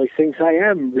he really thinks I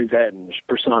am revenge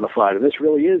personified, and this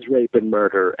really is rape and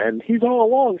murder. And he's all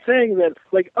along saying that,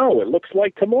 like, oh, it looks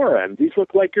like Tamora, and these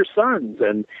look like your sons.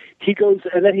 And he goes,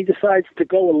 and then he decides to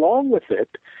go along with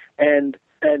it. And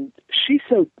she's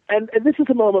so, and this is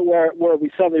a moment where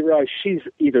we suddenly realize she's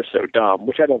either so dumb,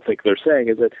 which I don't think they're saying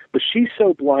is it, but she's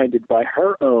so blinded by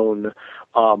her own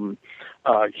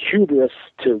hubris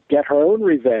to get her own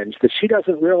revenge that she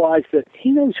doesn't realize that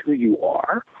he knows who you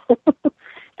are.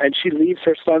 And she leaves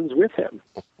her sons with him.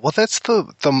 Well, that's the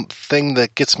thing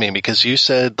that gets me, because you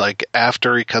said, like,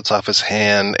 after he cuts off his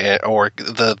hand or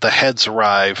the heads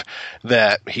arrive,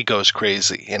 that he goes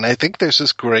crazy. And I think there's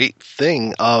this great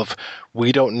thing of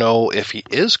we don't know if he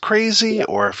is crazy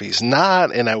or if he's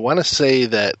not. And I want to say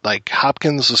that, like,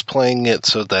 Hopkins was playing it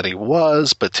so that he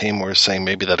was, but Taymor is saying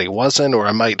maybe that he wasn't, or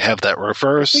I might have that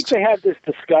reversed. I think they had this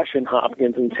discussion,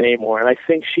 Hopkins and Taymor, and I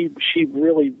think she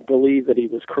really believed that he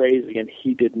was crazy and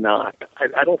he did not.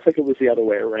 I don't think it was the other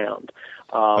way around.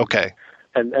 Okay.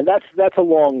 And that's a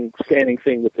long-standing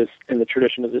thing with this in the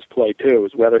tradition of this play too,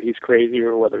 is whether he's crazy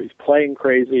or whether he's playing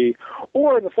crazy,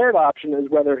 or the third option is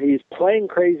whether he's playing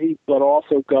crazy but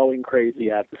also going crazy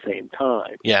at the same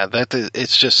time. Yeah,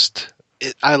 it's just.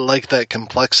 I like that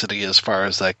complexity as far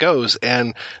as that goes,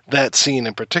 and that scene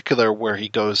in particular where he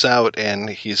goes out and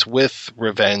he's with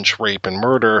revenge, rape, and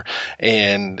murder,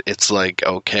 and it's like,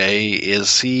 okay,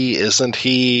 is he, isn't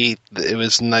he? It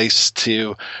was nice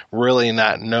to really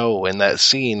not know in that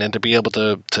scene and to be able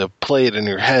to play it in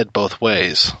your head both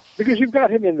ways. Because you've got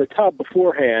him in the tub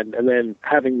beforehand and then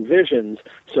having visions,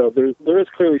 so there is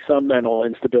clearly some mental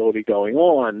instability going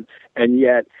on, and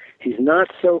yet he's not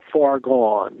so far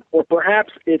gone. Or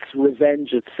perhaps it's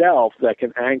revenge itself that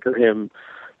can anchor him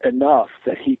enough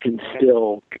that he can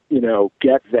still,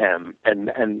 get them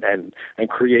and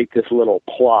create this little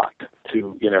plot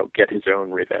to, get his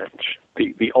own revenge.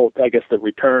 The old, I guess, the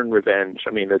return revenge. I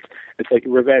mean, it's like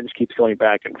revenge keeps going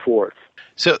back and forth.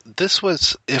 So this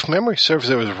was, if memory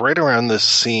serves, it was right around this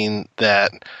scene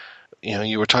that,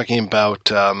 you were talking about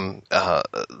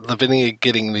Lavinia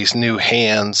getting these new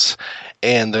hands,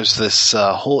 and there's this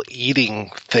whole eating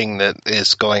thing that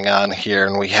is going on here,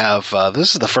 and we have,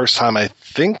 this is the first time I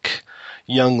think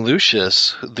young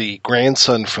Lucius, the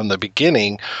grandson from the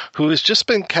beginning, who has just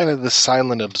been kind of the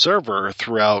silent observer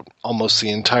throughout almost the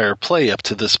entire play up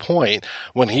to this point,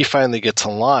 when he finally gets a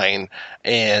line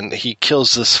and he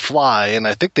kills this fly. And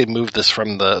I think they moved this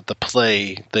from the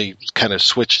play. They kind of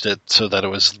switched it so that it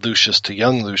was Lucius to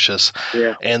young Lucius.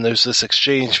 Yeah. And there's this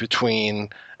exchange between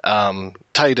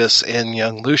Titus and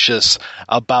young Lucius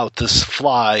about this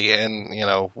fly, and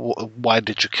why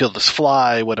did you kill this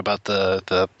fly? What about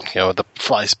the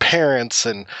fly's parents?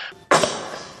 And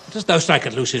dost thou strike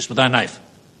at Lucius with thy knife?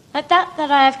 At that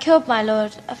I have killed, my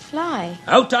lord, a fly.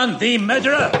 Outdone thee,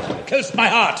 murderer! Killst my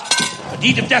heart. A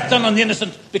deed of death done on the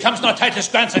innocent becomes not Titus'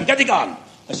 grandson. Get thee gone!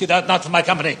 I see thou art not for my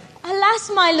company. Alas,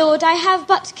 my lord, I have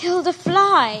but killed a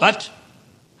fly. But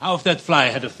how if that fly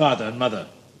had a father and mother?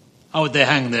 How would they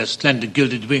hang their slender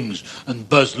gilded wings and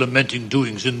buzz lamenting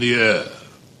doings in the air?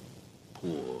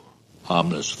 Poor,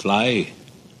 harmless fly.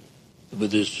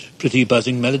 With his pretty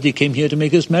buzzing melody came here to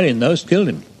make us merry, and thou hast killed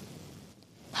him.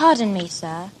 Pardon me,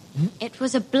 sir. It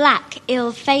was a black,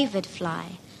 ill-favoured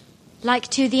fly, like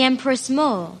to the Emperor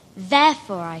Small.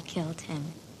 Therefore I killed him.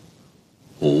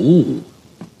 Oh.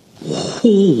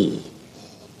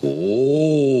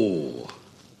 Oh.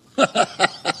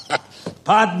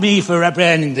 Pardon me for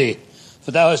apprehending thee, for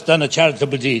thou hast done a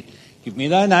charitable deed. Give me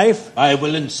thy knife. I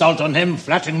will insult on him,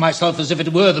 flattering myself as if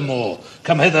it were the more.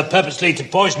 Come hither purposely to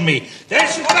poison me.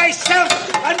 This for thyself,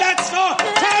 and that's for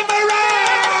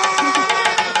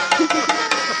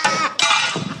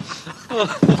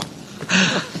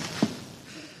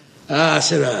Tamara!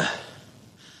 Sirrah.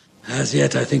 As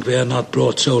yet I think we are not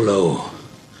brought so low,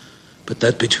 but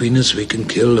that between us we can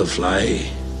kill a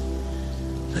fly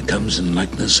that comes in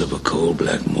likeness of a coal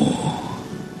black moor.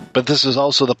 But this is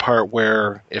also the part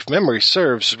where, if memory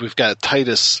serves, we've got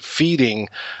Titus feeding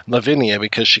Lavinia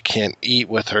because she can't eat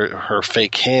with her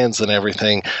fake hands and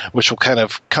everything, which will kind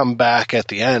of come back at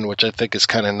the end, which I think is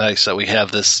kind of nice that we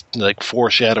have this like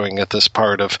foreshadowing at this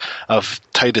part of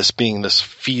Titus being this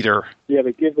feeder. Yeah,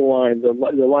 they give the line. The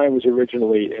line was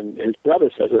originally, and his brother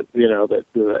says it.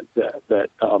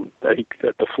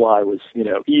 That the fly was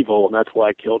evil, and that's why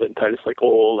I killed it. And Titus like,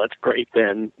 oh, that's great.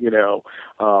 Then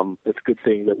it's a good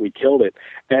thing that we killed it.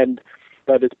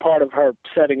 But it's part of her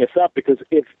setting us up, because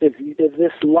if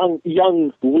this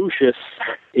young Lucius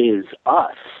is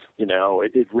us,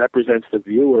 it represents the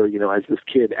viewer, as this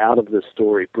kid out of the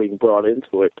story being brought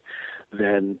into it,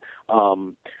 then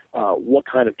what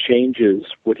kind of changes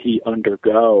would he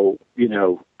undergo,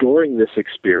 during this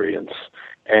experience?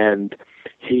 And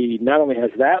he not only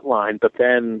has that line, but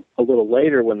then a little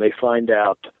later when they find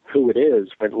out who it is,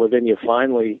 when Lavinia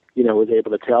finally, was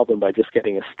able to tell them by just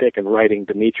getting a stick and writing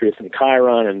Demetrius and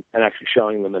Chiron and actually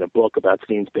showing them in a book about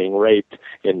scenes being raped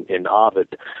in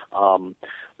Ovid,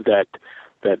 that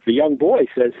the young boy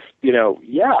says,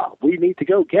 yeah, we need to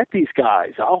go get these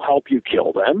guys. I'll help you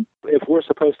kill them. If we're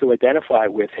supposed to identify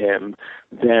with him,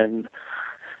 then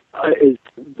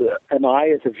Am I,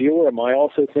 as a viewer, am I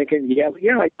also thinking,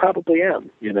 yeah, I probably am,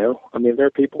 you know? I mean, there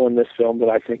are people in this film that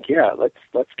I think, yeah,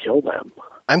 let's kill them.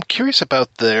 I'm curious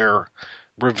about their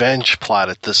revenge plot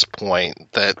at this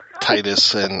point that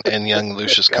Titus and young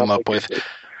Lucius come up with.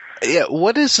 Yeah,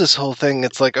 what is this whole thing?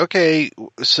 It's like, okay,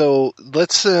 so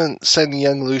let's send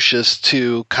young Lucius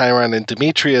to Chiron and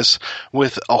Demetrius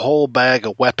with a whole bag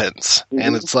of weapons. Mm-hmm.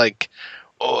 And it's like,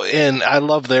 oh, and I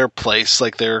love their place,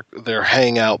 like their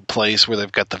hangout place where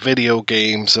they've got the video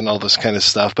games and all this kind of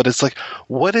stuff. But it's like,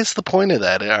 what is the point of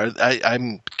that?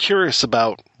 I'm curious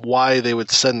about why they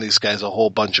would send these guys a whole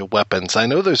bunch of weapons. I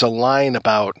know there's a line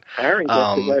about Aaron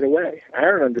gets it right away.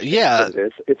 Aaron understands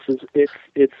what it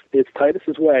is. It's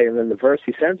Titus's way, and then the verse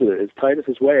he sends it is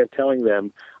Titus's way of telling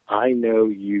them, "I know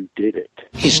you did it."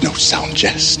 He's no sound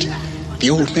jest. The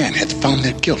old man hath found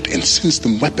their guilt and sends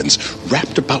them weapons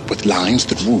wrapped about with lines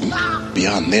that wound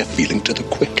beyond their feeling to the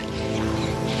quick.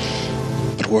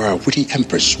 But were our witty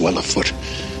empress well afoot,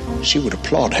 she would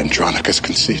applaud Andronicus'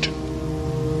 conceit.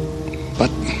 But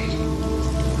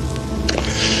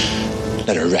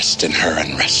let her rest in her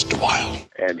and rest a while.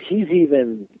 And he's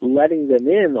even letting them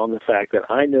in on the fact that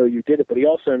I know you did it, but he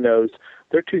also knows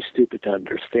they're too stupid to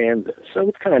understand this. So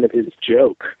it's kind of his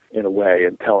joke, in a way,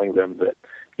 in telling them that,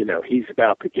 you know, he's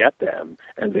about to get them,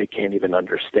 and they can't even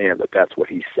understand that that's what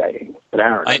he's saying. But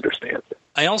Aaron understands it.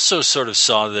 I also sort of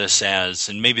saw this as,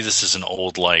 and maybe this is an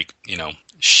old, like, you know,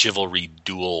 chivalry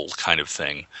duel kind of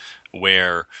thing,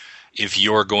 where if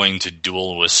you're going to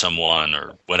duel with someone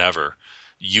or whatever,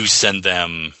 you send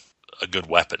them a good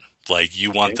weapon. Like, you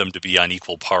want them to be on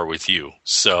equal par with you.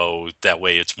 So that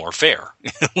way it's more fair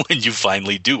when you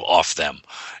finally do off them,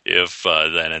 if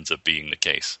that ends up being the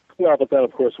case. Well, but then,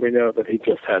 of course, we know that he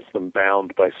just has them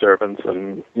bound by servants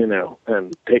and, you know,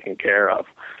 and taken care of.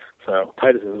 So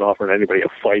Titus isn't offering anybody a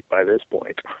fight by this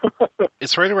point.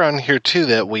 It's right around here, too,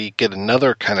 that we get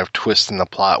another kind of twist in the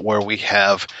plot where we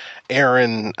have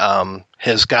Aaron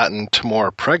has gotten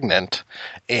Taymor pregnant,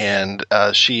 and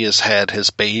she has had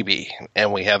his baby.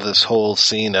 And we have this whole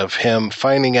scene of him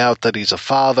finding out that he's a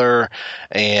father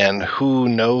and who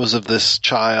knows of this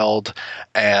child.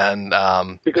 And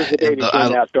because the baby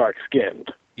turned out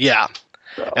dark-skinned. Yeah.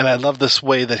 So. And I love this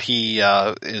way that he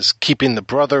is keeping the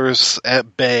brothers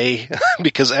at bay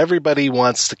because everybody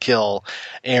wants to kill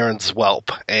Aaron's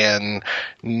whelp, and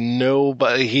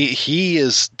nobody. He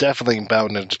is definitely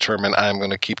bound and determined. I'm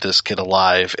going to keep this kid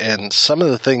alive. And some of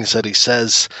the things that he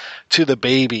says to the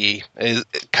baby is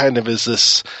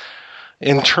this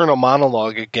internal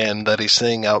monologue again that he's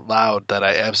saying out loud that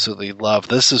I absolutely love.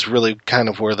 This is really kind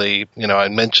of where they, you know, I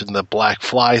mentioned the black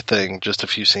fly thing just a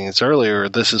few scenes earlier.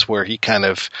 This is where he kind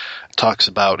of talks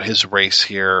about his race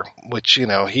here, which, you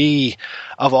know, he,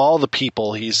 of all the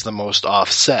people, he's the most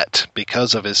offset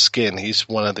because of his skin. He's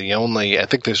one of the only, I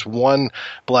think there's one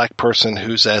black person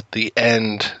who's at the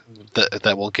end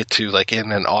that we'll get to, like,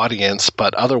 in an audience,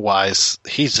 but otherwise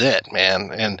he's it,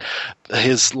 man. And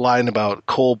his line about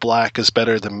coal black is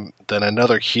better than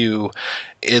another hue,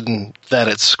 in that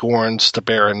it scorns to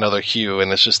bear another hue.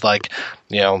 And it's just like,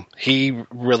 you know, he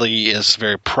really is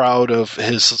very proud of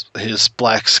his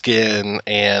black skin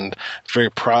and very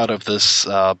proud of this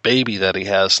baby that he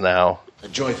has now. A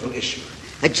joyful issue.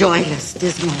 A joyless,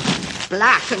 dismal,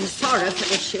 black and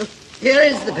sorrowful issue. Here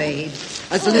is the babe,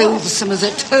 as loathsome as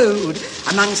a toad,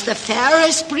 amongst the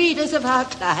fairest breeders of our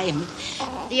time.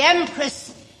 The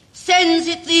Empress sends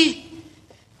it thee,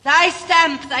 thy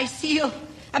stamp, thy seal,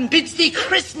 and bids thee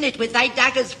christen it with thy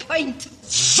dagger's point.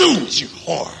 Zounds, you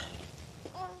whore!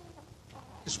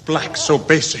 Is black so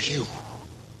base a hue?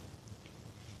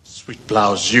 Sweet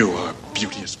blouse, you are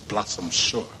beauteous blossom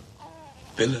sure.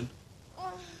 Villain,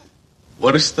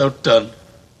 what hast thou done?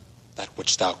 That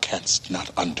which thou canst not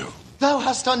undo. Thou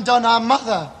hast undone our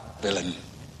mother. Villain,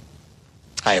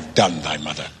 I have done thy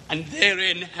mother. And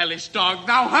therein, hellish dog,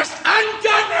 thou hast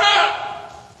undone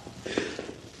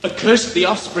her! Accursed the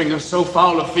offspring of so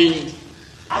foul a fiend.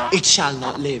 It shall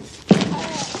not live.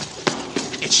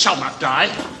 It shall not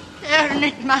die. Aaron,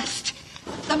 it must.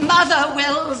 The mother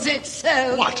wills it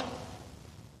so. What?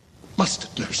 Must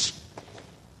it, nurse?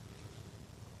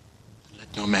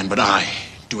 Let no man but I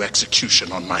do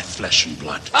execution on my flesh and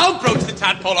blood. I'll broach the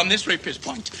tadpole on this rapier's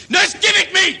point. Nurse, give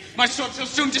it me! My sword shall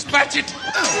soon dispatch it.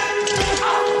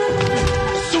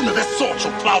 Sooner this sword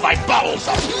shall plow thy bowels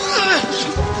up.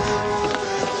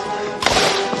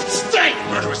 Stay,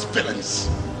 murderous villains!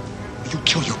 You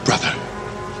kill your brother.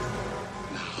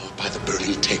 Now, by the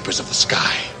burning tapers of the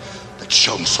sky that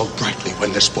shone so brightly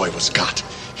when this boy was got,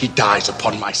 he dies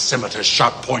upon my scimitar's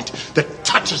sharp point that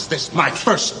touches this my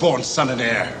firstborn son and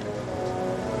heir.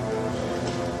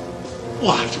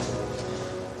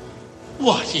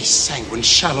 What, ye sanguine,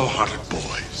 shallow-hearted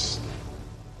boys?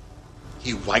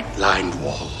 Ye white-lined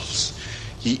walls,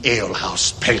 ye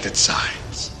alehouse painted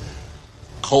signs.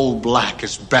 Coal black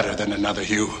is better than another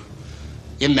hue,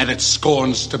 in that it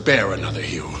scorns to bear another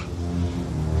hue.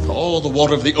 For all the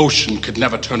water of the ocean could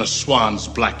never turn a swan's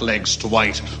black legs to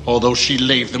white, although she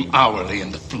lave them hourly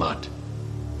in the flood.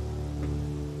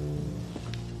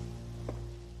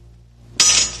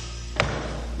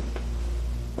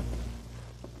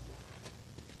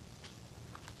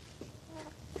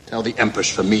 Tell the Empress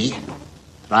for me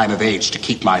that I am of age to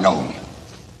keep mine own.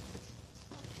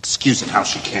 Excuse it how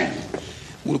she can.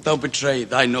 Wilt thou betray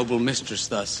thy noble mistress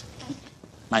thus?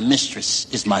 My mistress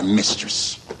is my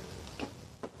mistress.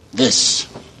 This,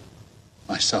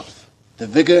 myself, the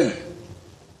vigor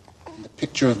and the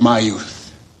picture of my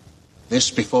youth.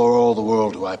 This before all the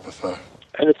world who I prefer.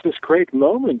 And it's this great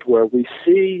moment where we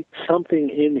see something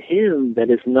in him that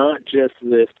is not just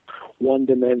this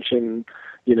one-dimension,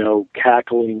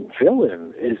 cackling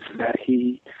villain, is that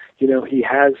he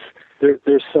has,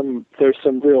 there's some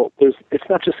real, it's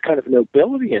not just kind of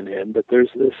nobility in him, but there's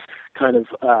this kind of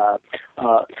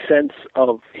sense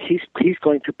of he's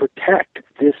going to protect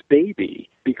this baby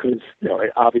because,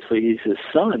 obviously he's his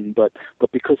son, but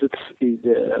because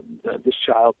this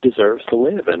child deserves to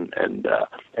live, and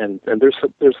there's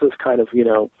this kind of,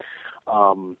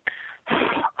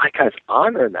 I kind of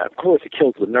honor that. Of course, he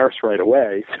kills the nurse right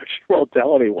away, so she won't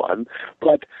tell anyone.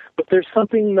 But there's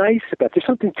something nice about. There's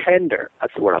something tender.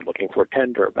 That's the word I'm looking for.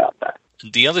 Tender about that.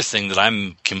 The other thing that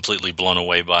I'm completely blown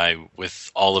away by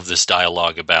with all of this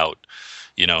dialogue about,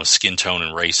 skin tone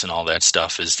and race and all that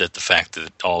stuff is that the fact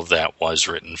that all of that was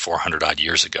written 400 odd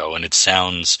years ago. And it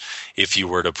sounds, if you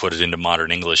were to put it into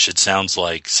modern English, it sounds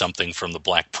like something from the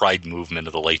Black Pride movement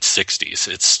of the late 60s.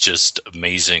 It's just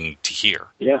amazing to hear.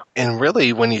 Yeah. And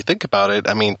really, when you think about it,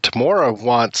 Tamora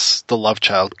wants the love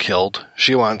child killed.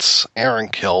 She wants Aaron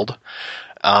killed.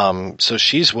 So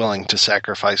she's willing to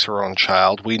sacrifice her own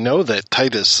child. We know that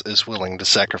Titus is willing to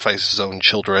sacrifice his own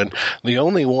children. The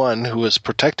only one who is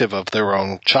protective of their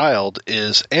own child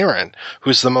is Aaron,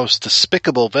 who's the most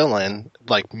despicable villain,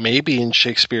 like maybe in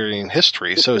Shakespearean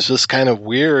history. So it's this kind of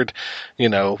weird,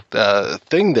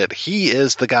 thing that he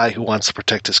is the guy who wants to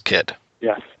protect his kid.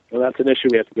 Yes. Well, that's an issue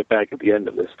we have to get back at the end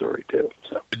of this story, too.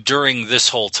 So during this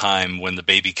whole time when the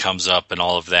baby comes up and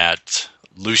all of that,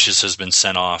 Lucius has been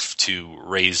sent off to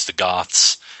raise the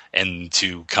Goths and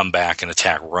to come back and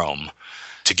attack Rome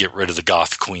to get rid of the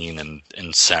Goth queen and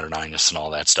Saturninus and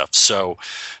all that stuff. So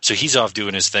he's off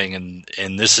doing his thing,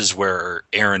 and this is where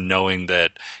Aaron, knowing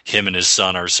that him and his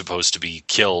son are supposed to be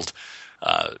killed,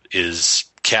 is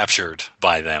captured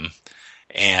by them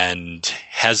and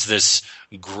has this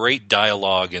great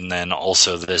dialogue, and then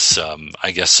also this,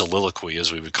 soliloquy,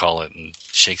 as we would call it in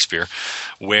Shakespeare,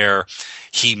 where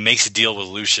he makes a deal with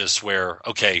Lucius where,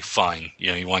 okay, fine,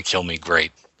 you want to kill me,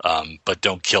 great, but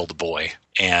don't kill the boy,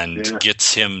 and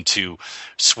gets him to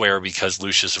swear, because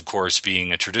Lucius, of course,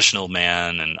 being a traditional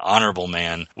man, an honorable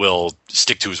man, will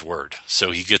stick to his word.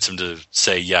 So he gets him to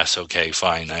say, yes, okay,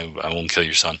 fine, I won't kill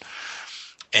your son.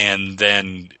 And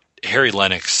then Harry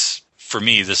Lennox, for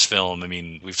me, this film,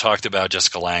 we've talked about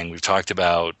Jessica Lange, we've talked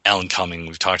about Alan Cumming,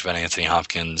 we've talked about Anthony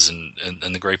Hopkins and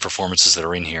the great performances that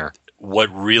are in here. What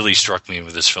really struck me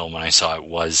with this film when I saw it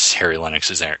was Harry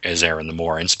Lennox as Aaron the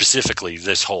Moor, and specifically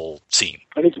this whole scene.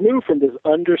 And he's moved from this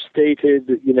understated,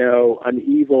 an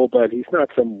evil, but he's not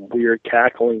some weird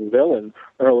cackling villain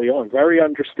early on. Very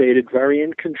understated, very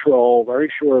in control,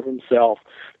 very sure of himself,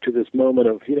 to this moment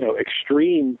of,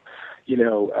 extreme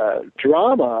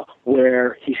drama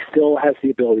where he still has the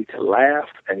ability to laugh,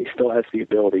 and he still has the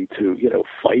ability to,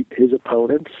 fight his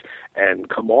opponents and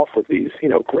come off with these,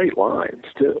 great lines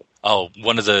too. Oh,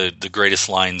 one of the greatest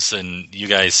lines, and you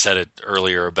guys said it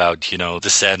earlier about, the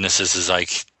sadness is I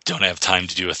don't have time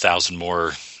to do 1,000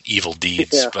 more evil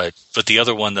deeds. Yeah. But the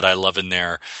other one that I love in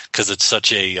there, because it's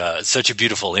such a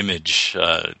beautiful image,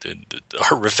 a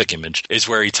horrific image, is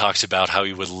where he talks about how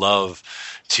he would love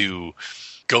to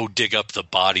go dig up the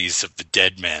bodies of the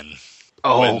dead men.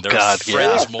 Oh, God,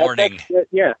 friends mourning.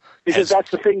 Because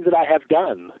that's the thing that I have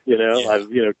done.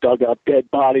 I've dug up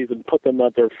dead bodies and put them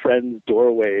at their friends'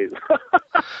 doorways.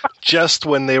 Just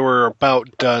when they were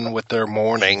about done with their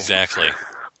mourning. Exactly.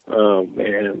 Oh,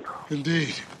 man.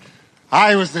 Indeed.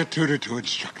 I was their tutor to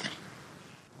instruct them.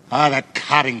 That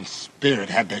cotting spirit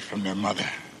had they from their mother.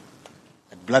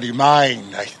 That bloody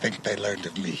mind, I think they learned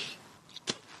of me.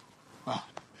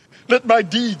 Let my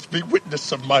deeds be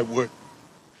witness of my work.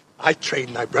 I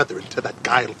trained thy brethren to that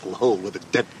guileful hole where the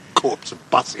dead corpse of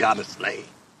Bassianus lay.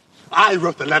 I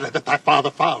wrote the letter that thy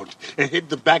father found and hid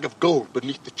the bag of gold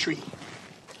beneath the tree.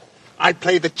 I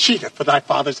played the cheater for thy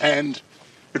father's hand,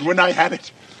 and when I had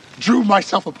it, drew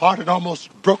myself apart and almost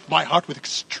broke my heart with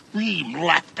extreme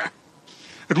laughter.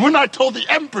 And when I told the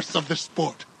Empress of this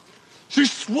sport, she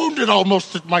swooned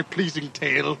almost at my pleasing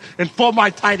tale, and for my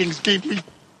tidings gave me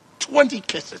 20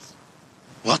 kisses.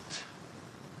 What?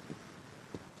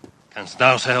 Canst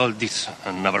thou say all this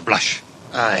and never blush?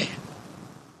 Aye.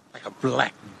 Like a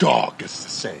black dog, as the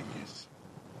saying is.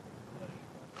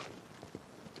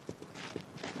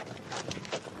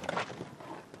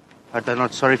 Art thou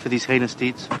not sorry for these heinous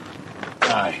deeds?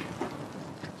 Aye.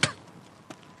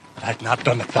 But I'd not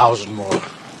done 1,000 more.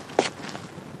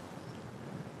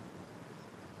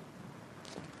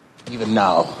 Even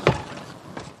now,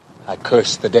 I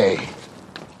curse the day.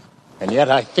 And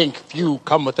yet I think few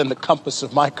come within the compass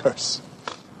of my curse,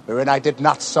 wherein I did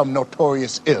not some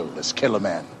notorious ill as kill a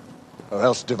man, or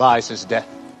else devise his death.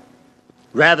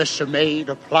 Rather charade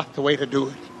or plot the way to do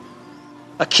it.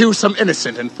 Accuse some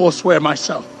innocent and forswear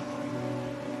myself.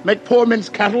 Make poor men's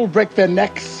cattle break their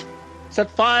necks.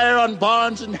 Set fire on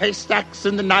barns and haystacks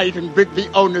in the night and bid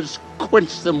the owners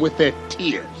quench them with their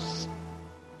tears.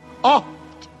 Oft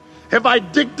have I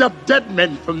digged up dead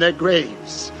men from their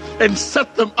graves and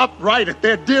set them upright at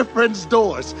their dear friends'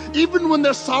 doors, even when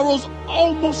their sorrows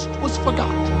almost was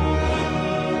forgot.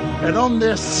 And on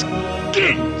their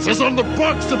skins, as on the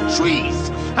barks of trees,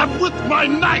 have with my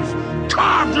knife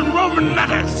carved in Roman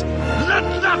letters,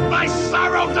 "Let not my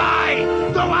sorrow die,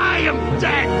 though I am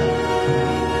dead."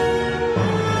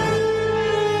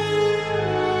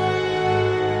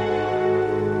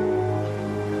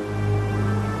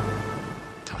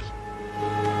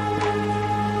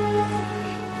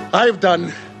 I have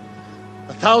done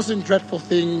 1,000 dreadful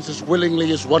things as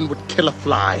willingly as one would kill a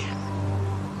fly.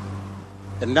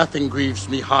 And nothing grieves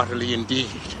me heartily indeed,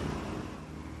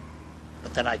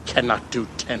 but that I cannot do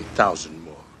 10,000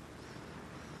 more.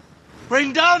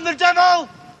 Bring down the devil!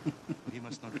 He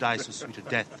must not die so sweet a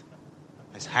death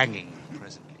as hanging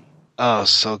presently. Oh,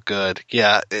 so good.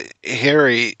 Yeah,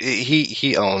 Harry,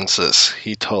 he owns this.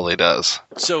 He totally does.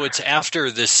 So it's after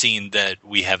this scene that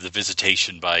we have the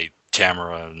visitation by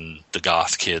Tamara and the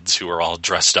goth kids who are all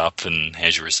dressed up, and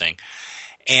as you were saying,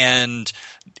 and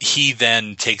he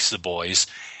then takes the boys,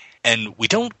 and we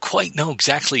don't quite know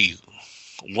exactly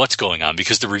what's going on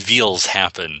because the reveals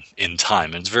happen in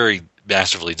time, and it's very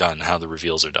masterfully done how the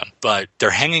reveals are done. But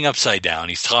they're hanging upside down,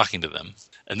 he's talking to them,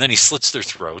 and then he slits their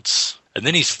throats, and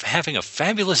then he's having a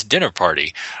fabulous dinner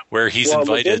party where he's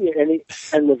invited.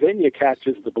 Lavinia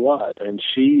catches the blood, and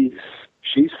she's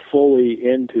fully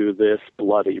into this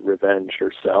bloody revenge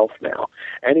herself now.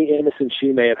 Any innocence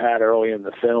she may have had early in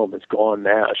the film is gone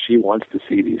now. She wants to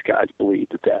see these guys bleed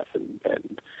to death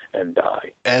and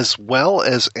die. As well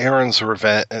as Aaron's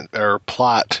revenge or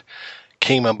plot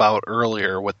came about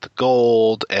earlier with the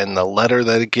gold and the letter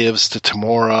that it gives to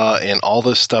Tamora and all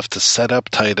this stuff to set up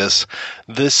Titus,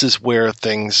 this is where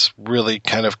things really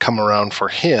kind of come around for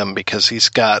him, because he's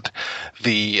got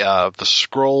the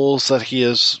scrolls that he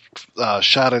has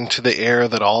shot into the air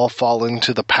that all fall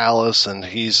into the palace, and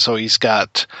he's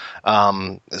got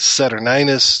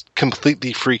Saturninus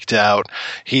completely freaked out.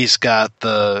 He's got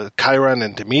the Chiron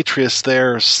and Demetrius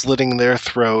there slitting their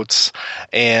throats,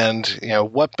 and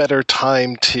what better time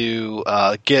to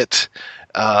get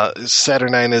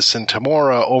Saturninus and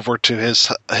Tamora over to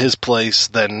his place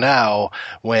than now,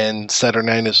 when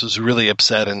Saturninus is really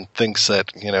upset and thinks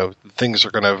that things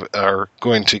are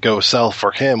going to go south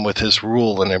for him with his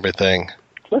rule and everything.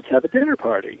 Let's have a dinner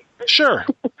party. Sure.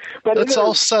 Let's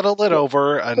all settle it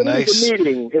over a nice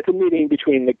meeting. It's a meeting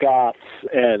between the Goths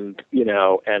and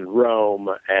Rome,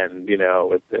 and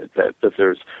that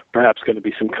there's perhaps going to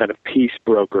be some kind of peace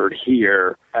brokered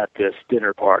here at this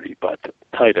dinner party, but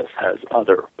Titus has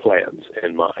other plans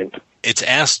in mind. It's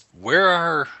asked, where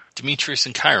are Demetrius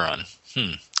and Chiron?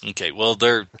 Okay, well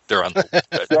they're on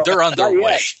their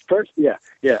way. First, yeah,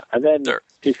 and then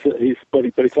he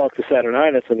talks to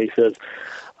Saturninus and he says,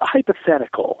 a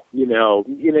hypothetical,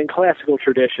 in classical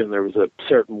tradition, there was a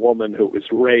certain woman who was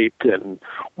raped, and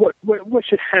what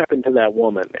should happen to that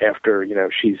woman after,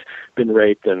 she's been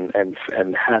raped and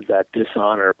had that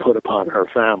dishonor put upon her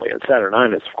family? And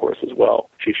Saturninus, of course, as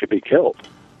well. She should be killed.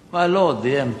 My lord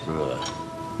the Emperor,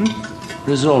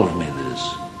 resolve me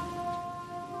this.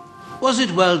 Was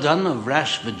it well done of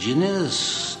rash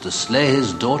Virginius to slay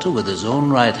his daughter with his own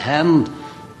right hand,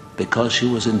 because she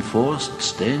was enforced,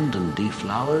 stained, and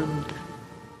deflowered?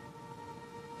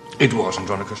 It was,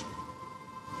 Andronicus.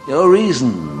 Your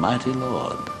reason, mighty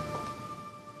lord.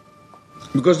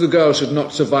 Because the girl should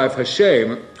not survive her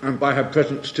shame, and by her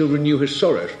presence still renew his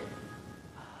sorrows.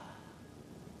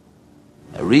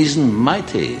 reason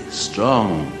mighty,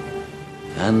 strong,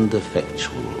 and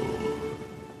effectual.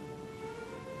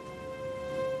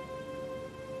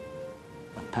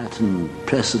 A pattern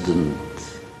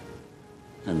precedent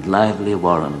and lively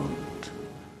warrant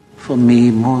for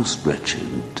me most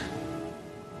wretched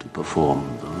to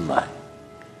perform the like.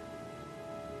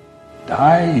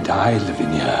 Die, die,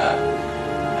 Lavinia,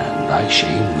 and thy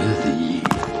shame with thee.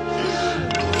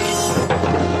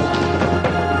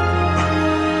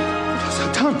 What hast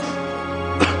thou done?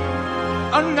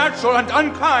 Unnatural and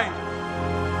unkind.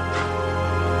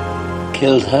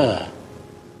 Killed her,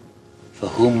 for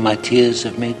whom my tears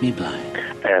have made me blind.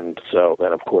 And so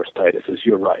then, of course, Titus says,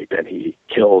 you're right, and he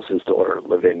kills his daughter,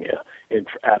 Lavinia,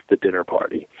 at the dinner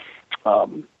party.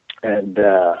 And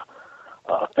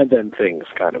then things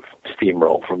kind of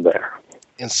steamroll from there.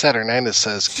 And Saturninus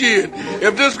says, Shit,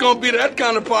 if this is going to be that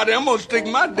kind of party, I'm going to stick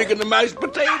my dick in the mashed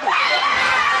potato.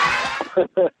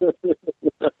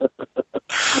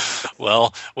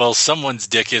 Well, someone's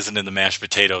dick isn't in the mashed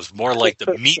potatoes. More like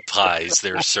the meat pies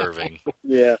they're serving.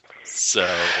 Yeah. So,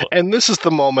 and this is the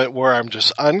moment where I'm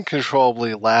just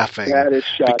uncontrollably laughing. That is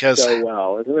shot so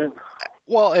well, isn't it?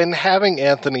 Well, and having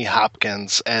Anthony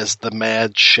Hopkins as the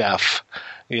mad chef,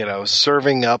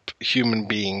 serving up human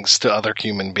beings to other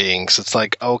human beings, it's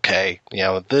like, okay,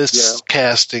 this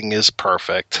casting is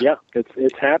perfect. Yeah,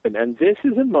 it's happened. And this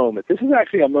is a moment, this is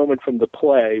actually a moment from the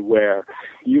play where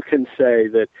you can say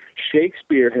that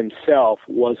Shakespeare himself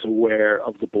was aware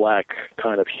of the black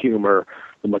kind of humor,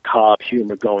 the macabre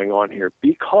humor going on here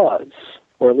because,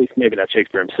 or at least maybe not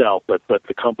Shakespeare himself, but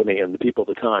the company and the people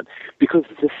at the time, because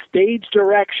the stage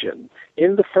direction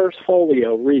in the first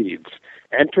folio reads,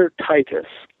 enter Titus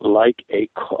like a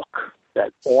cook.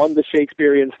 That on the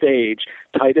Shakespearean stage,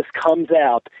 Titus comes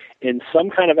out in some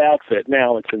kind of outfit.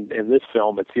 Now, it's in this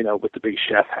film, it's, with the big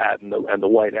chef hat and the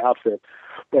white outfit.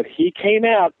 But he came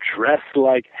out dressed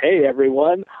like, hey,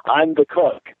 everyone, I'm the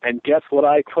cook, and guess what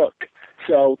I cooked?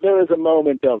 So there is a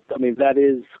moment of, that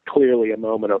is clearly a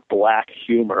moment of black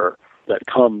humor that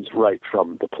comes right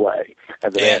from the play.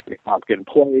 And then Anthony Hopkins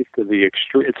plays to the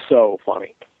extreme. It's so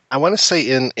funny. I want to say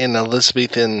in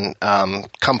Elizabethan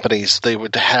companies, they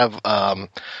would have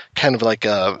kind of like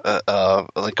a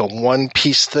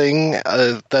one-piece thing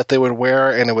that they would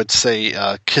wear, and it would say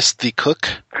 "Kiss the Cook"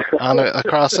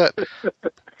 across it.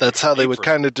 That's how they would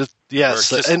kind of just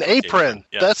an apron.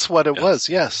 Yes. That's what it was.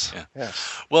 Yes. Yeah.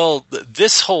 Yes. Well,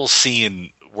 this whole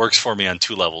scene works for me on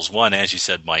two levels. One, as you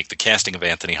said, Mike, the casting of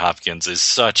Anthony Hopkins is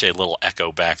such a little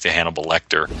echo back to Hannibal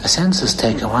Lecter. A census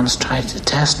taker once tried to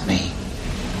test me.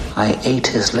 I ate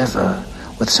his liver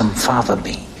with some fava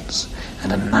beans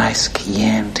and a nice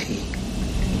Chianti.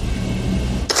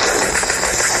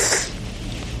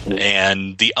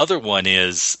 And the other one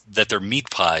is that they're meat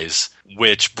pies,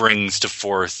 which brings to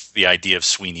forth the idea of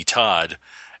Sweeney Todd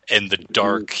and the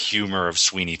dark humor of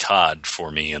Sweeney Todd for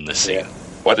me in this scene.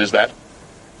 What is that?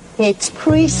 It's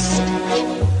priest.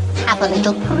 Have a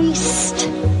little priest.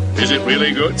 Is it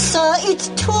really good? Sir, it's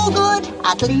too good,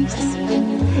 at least.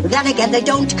 Then again, they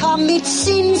don't commit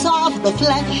sins of the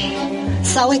flesh,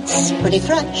 so it's pretty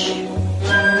fresh.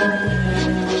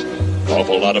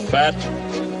 Awful lot of fat.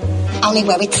 Only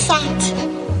where it's sat.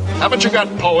 Haven't you got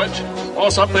poet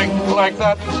or something like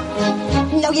that?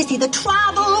 No, you see, the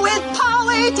trouble with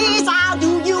poet is, how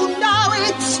do you know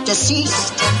it's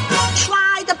deceased?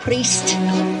 Try the priest.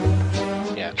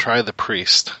 Yeah, try the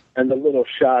priest. And the little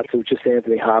shots of just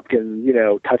Anthony Hopkins,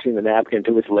 touching the napkin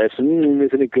to his lips,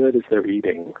 isn't it good as they're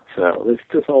eating? So there's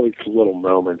just all these little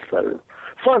moments that are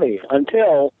funny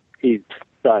until he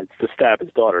decides to stab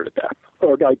his daughter to death,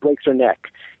 or he breaks her neck.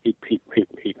 He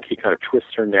kind of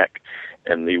twists her neck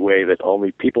in the way that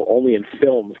people only in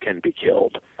films can be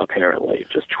killed, apparently,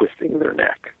 just twisting their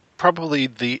neck. Probably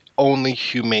the only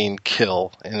humane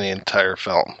kill in the entire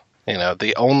film.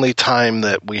 The only time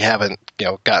that we haven't,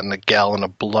 gotten a gallon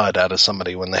of blood out of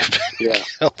somebody when they've been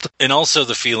killed. And also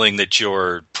the feeling that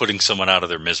you're putting someone out of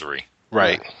their misery.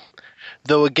 Right.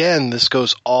 Though, again, this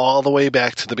goes all the way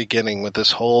back to the beginning with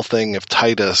this whole thing of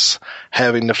Titus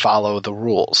having to follow the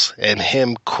rules. And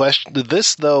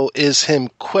this, though, is him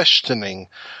questioning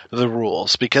the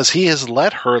rules, because he has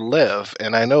let her live.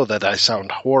 And I know that I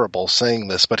sound horrible saying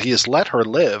this, but he has let her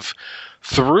live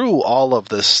through all of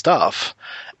this stuff.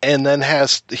 And then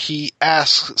he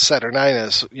asks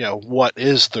Saturninus, what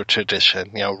is the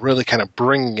tradition? Really kind of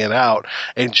bringing it out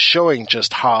and showing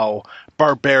just how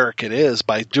barbaric it is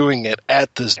by doing it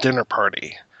at this dinner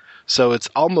party. So it's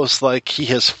almost like he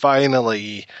has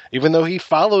finally, even though he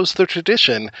follows the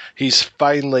tradition, he's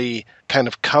finally kind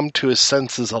of come to his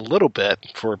senses a little bit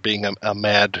for being a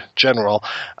mad general.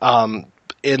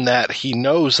 in that he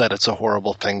knows that it's a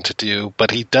horrible thing to do,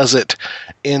 but he does it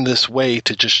in this way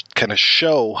to just kind of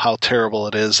show how terrible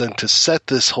it is and to set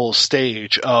this whole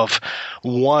stage of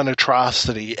one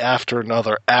atrocity after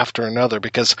another,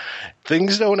 because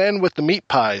things don't end with the meat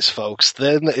pies, folks.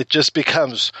 Then it just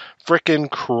becomes frickin'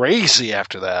 crazy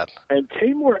after that. And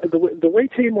Taymor, the way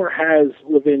Taymor has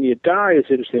Lavinia die is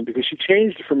interesting because she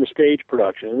changed it from a stage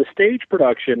production. In the stage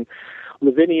production,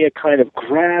 Lavinia kind of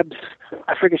grabs,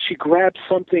 she grabs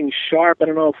something sharp, I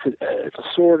don't know if it's a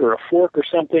sword or a fork or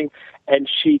something, and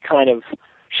she kind of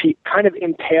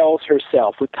impales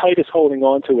herself with Titus holding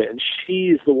onto it, and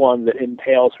she's the one that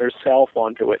impales herself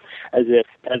onto it as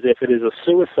if it is a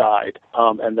suicide,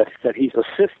 and that he's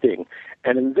assisting.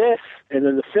 And in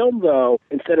the film though,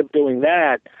 instead of doing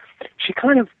that, she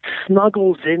kind of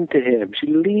snuggles into him. She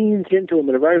leans into him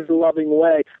in a very loving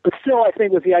way, but still I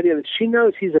think with the idea that she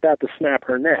knows he's about to snap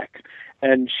her neck,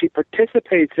 and she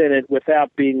participates in it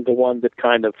without being the one that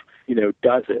kind of,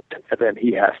 does it, and then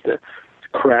he has to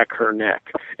crack her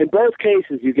neck. In both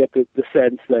cases, you get the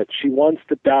sense that she wants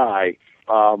to die,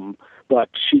 but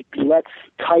she lets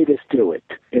Titus do it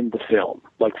in the film,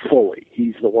 like fully.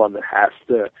 He's the one that has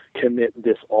to commit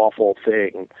this awful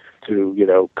thing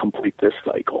to, complete this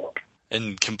cycle.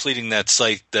 And completing that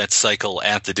cycle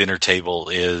at the dinner table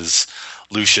is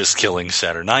Lucius killing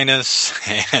Saturninus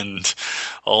and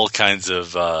all kinds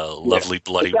of lovely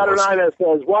bloody wars. Saturninus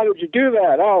says, "Why did you do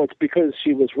that?" "Oh, it's because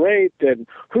she was raped." "And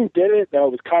who did it?" "No,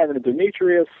 it was Chiron and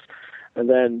Demetrius." And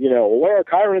then, "Where are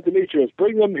Chiron and Demetrius?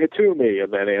 Bring them here to me."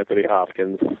 And then Anthony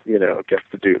Hopkins, gets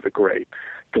to do the great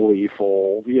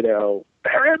gleeful,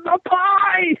 "They're in the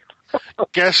pie!"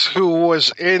 Guess who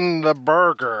was in the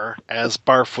burger, as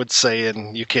Barf would say,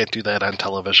 and you can't do that on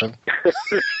television.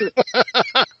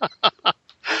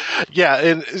 Yeah,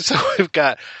 and so we've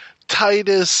got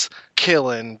Titus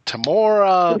killing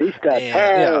Tamora. He's got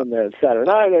and then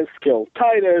Saturninus kills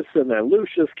Titus, and then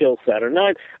Lucius kills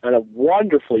Saturninus, and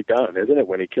wonderfully done, isn't it,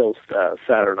 when he kills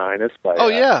Saturninus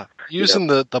by using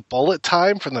the bullet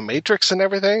time from the Matrix and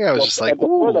everything. I was just like,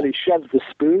 before that, he shoves the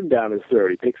spoon down his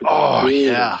throat. He takes a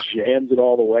spoon and jams it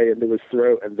all the way into his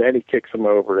throat, and then he kicks him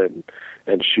over and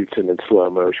shoots him in slow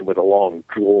motion with a long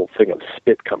drool thing of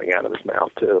spit coming out of his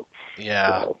mouth too.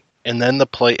 Yeah. So. And then the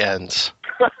play ends.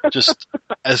 Just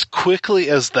as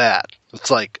quickly as that. It's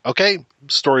like, okay,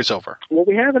 story's over. Well,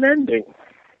 we have an ending.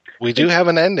 We do have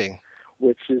an ending.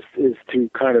 Which is to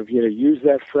kind of, use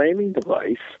that framing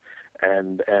device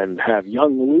and have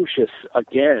young Lucius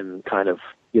again kind of,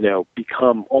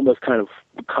 become almost kind of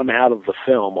come out of the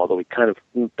film, although he kind of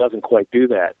doesn't quite do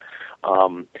that.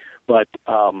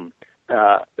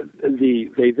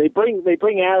 They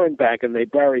bring Aaron back and they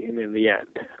bury him in the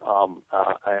end.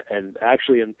 And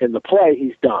actually in the play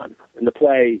he's done. In the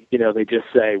play, they just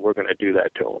say we're going to do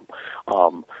that to him.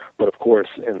 But of course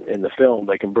in the film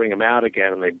they can bring him out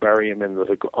again and they bury him under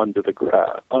the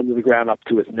ground up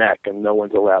to his neck, and no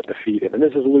one's allowed to feed him. And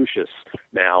this is Lucius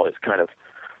now is kind of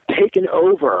taken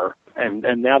over. And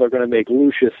now they're going to make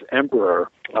Lucius emperor,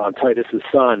 Titus's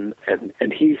son,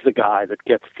 and he's the guy that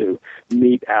gets to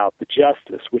mete out the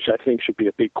justice, which I think should be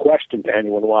a big question to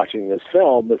anyone watching this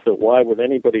film, is that why would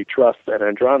anybody trust an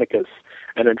Andronicus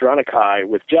and Andronici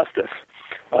with justice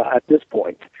at this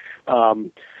point?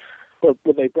 But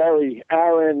they bury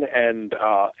Aaron and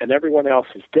everyone else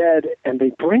is dead, and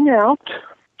they bring out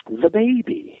the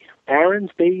baby,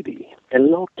 Aaron's baby, in a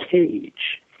little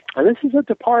cage. And this is a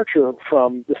departure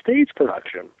from the stage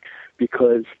production,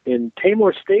 because in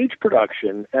Taymor's stage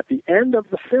production, at the end of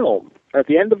the film, at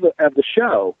the end of the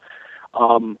show,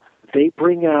 they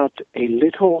bring out a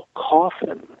little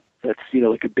coffin that's,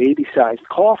 like a baby-sized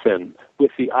coffin,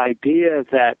 with the idea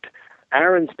that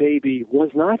Aaron's baby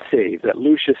was not saved, that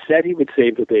Lucius said he would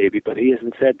save the baby, but he has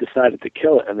instead decided to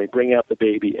kill it, and they bring out the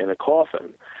baby in a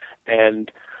coffin.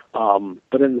 And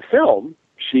but in the film,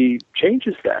 she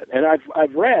changes that, and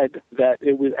I've read that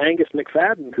it was Angus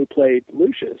McFadden who played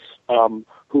Lucius,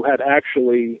 who had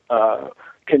actually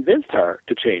convinced her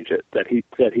to change it. That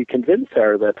he convinced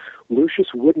her that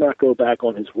Lucius would not go back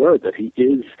on his word. That he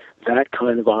is that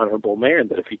kind of honorable man.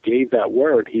 That if he gave that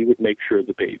word, he would make sure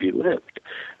the baby lived.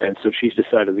 And so she's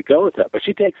decided to go with that. But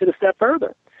she takes it a step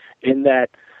further, in that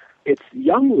it's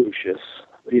young Lucius,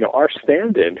 our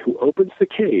stand-in, who opens the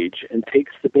cage and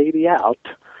takes the baby out.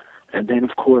 And then,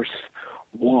 of course,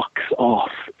 walks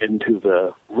off into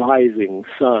the rising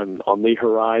sun on the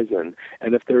horizon.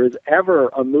 And if there is ever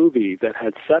a movie that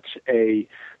had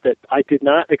that I did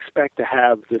not expect to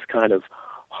have this kind of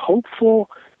hopeful,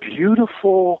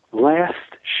 beautiful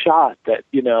last shot that,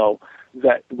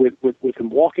 that with him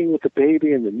walking with the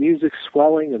baby and the music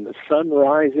swelling and the sun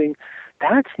rising,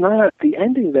 that's not the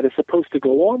ending that is supposed to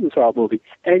go on this whole movie.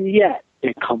 And yet,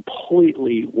 it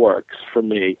completely works for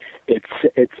me.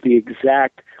 It's the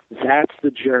exact, that's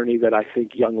the journey that I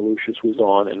think young Lucius was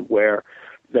on, and where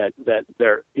that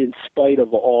they're, in spite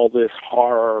of all this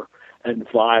horror and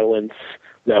violence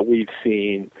that we've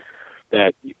seen,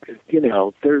 that,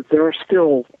 there's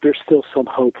still some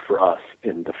hope for us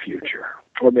in the future.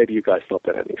 Or maybe you guys thought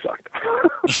that ending sucked.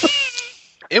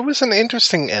 It was an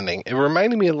interesting ending. It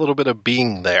reminded me a little bit of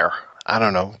Being There. I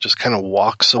don't know, just kind of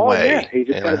walks away. Yeah, he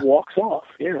just kind of walks off,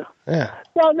 Yeah.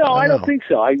 No, I don't think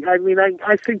so. I mean,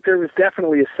 I think there was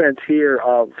definitely a sense here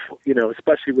of,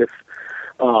 especially with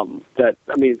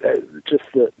just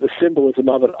the symbolism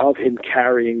of him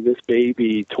carrying this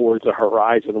baby towards a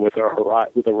horizon with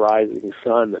a rising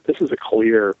sun, that this is a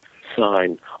clear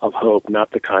sign of hope,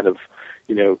 not the kind of,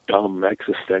 dumb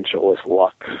existentialist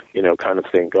luck, kind of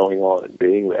thing going on and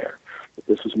being there.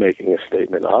 This was making a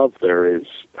statement of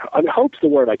hope's the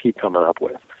word I keep coming up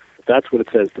with. That's what it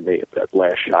says to me at that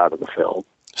last shot of the film.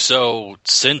 So,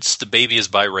 since the baby is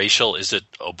biracial, is it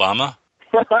Obama?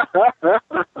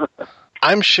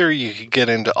 I'm sure you could get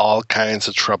into all kinds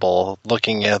of trouble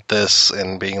looking at this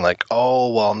and being like,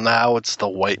 oh, well, now it's the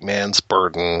white man's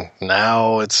burden.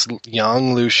 Now it's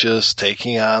young Lucius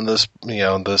taking on this,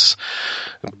 this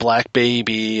black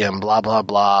baby and blah, blah,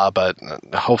 blah. But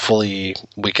hopefully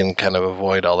we can kind of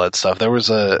avoid all that stuff. There was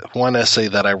one essay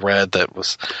that I read that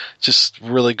was just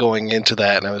really going into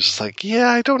that. And I was just like, yeah,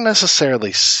 I don't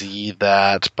necessarily see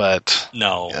that, but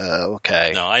no,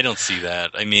 okay. No, I don't see that.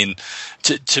 I mean,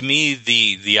 to me,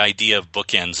 the idea of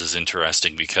bookends is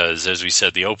interesting because, as we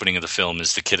said, the opening of the film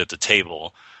is the kid at the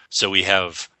table. So we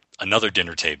have another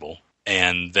dinner table,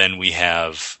 and then we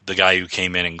have the guy who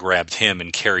came in and grabbed him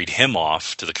and carried him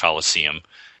off to the Coliseum.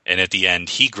 And at the end,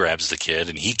 he grabs the kid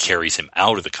and he carries him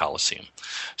out of the Coliseum.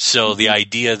 So the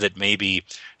idea that maybe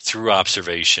through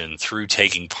observation, through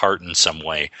taking part in some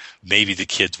way, maybe the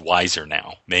kid's wiser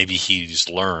now. Maybe he's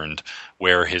learned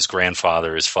where his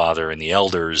grandfather, his father, and the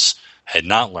elders had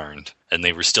not learned, and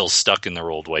they were still stuck in their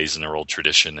old ways and their old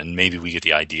tradition. And maybe we get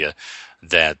the idea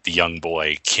that the young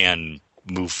boy can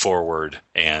move forward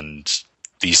and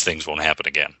these things won't happen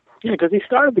again. Yeah, because he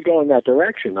started to go in that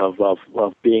direction of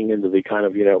being into the kind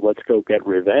of, let's go get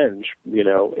revenge,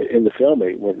 in the film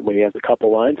when he has a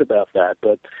couple lines about that.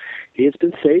 But he has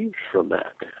been saved from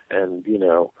that. And,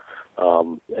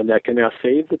 and that can now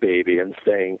save the baby and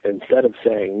instead of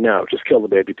saying, no, just kill the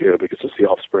baby too because it's the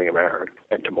offspring of Aaron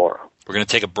and tomorrow. We're going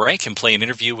to take a break and play an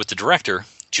interview with the director,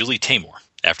 Julie Taymor,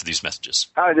 after these messages.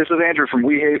 Hi, this is Andrew from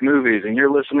We Hate Movies, and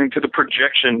you're listening to The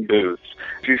Projection Booth.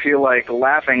 If you feel like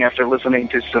laughing after listening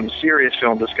to some serious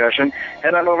film discussion,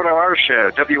 head on over to our show,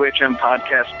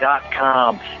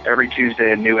 WHMPodcast.com. Every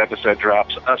Tuesday, a new episode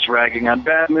drops, us ragging on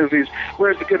bad movies,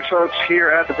 whereas the good folks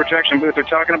here at The Projection Booth are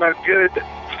talking about good,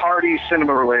 hearty,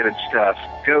 cinema-related stuff.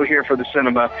 Go here for the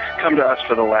cinema, come to us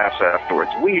for the laughs afterwards.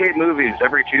 We Hate Movies,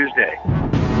 every Tuesday.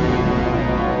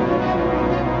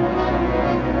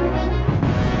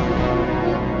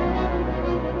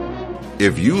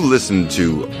 If you listen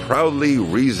to Proudly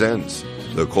Resents,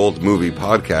 the cult movie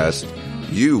podcast,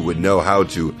 you would know how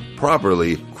to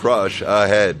properly crush a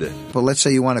head. But let's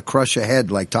say you want to crush a head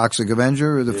like Toxic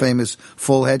Avenger or the famous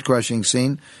full head crushing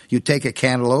scene. You take a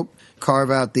cantaloupe,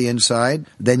 carve out the inside,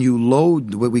 then you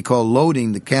load what we call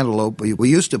loading the cantaloupe. We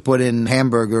used to put in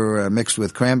hamburger mixed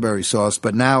with cranberry sauce,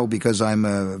 but now because I'm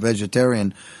a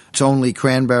vegetarian, it's only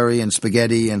cranberry and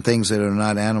spaghetti and things that are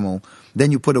not animal. Then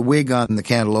you put a wig on the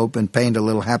cantaloupe and paint a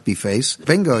little happy face.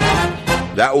 Bingo.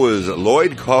 That was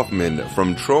Lloyd Kaufman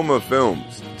from Troma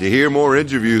Films. To hear more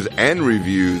interviews and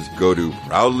reviews, go to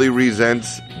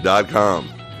ProudlyResents.com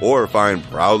or find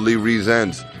Proudly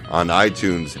Resents on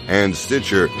iTunes and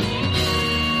Stitcher.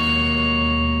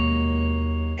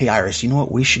 Hey, Iris, you know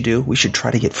what we should do? We should try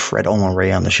to get Fred Olen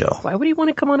Ray on the show. Why would he want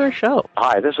to come on our show?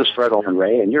 Hi, this is Fred Olen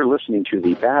Ray, and you're listening to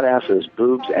the Badasses,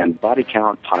 Boobs, and Body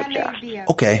Count podcast.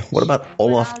 Okay, what about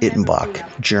Olaf Ittenbach,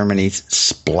 Germany's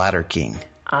Splatter King?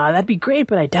 That'd be great,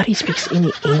 but I doubt he speaks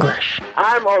any English.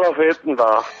 I'm Olaf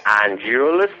Ittenbach, and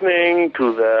you're listening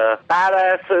to the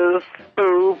Badasses,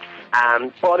 Boobs,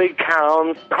 and Body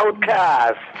Count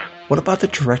podcast. What about the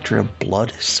director of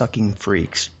Blood-Sucking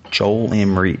Freaks, Joel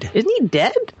M. Reed. Isn't he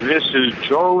dead? This is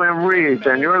Joel M. Reed,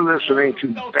 and you're listening to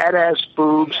Badass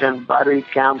Boobs and Body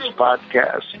Counts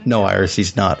podcast. No, Iris,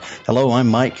 he's not. Hello, I'm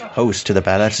Mike, host to the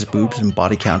Badasses Boobs and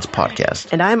Body Counts podcast.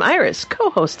 And I'm Iris,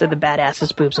 co-host of the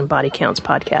Badasses Boobs and Body Counts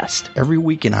podcast. Every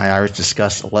week in Iris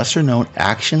discuss lesser-known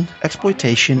action,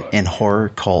 exploitation, and horror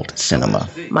cult cinema.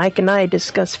 Mike and I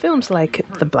discuss films like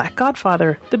The Black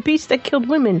Godfather, The Beast That Killed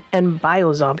Women, and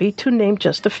Biozombie, to name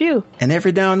just a few. And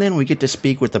every now and then we get to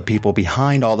speak with the people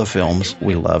behind all the films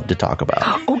we love to talk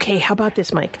about. Okay, how about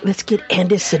this, Mike? Let's get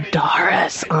Andy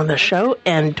Sedaris on the show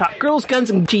and talk girls, guns,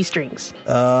 and G-strings.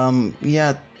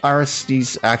 Yeah, Iris,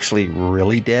 he's actually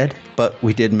really dead, but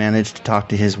we did manage to talk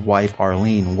to his wife,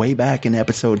 Arlene, way back in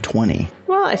episode 20.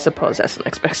 Well, I suppose that's the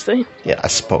next best thing. Yeah, I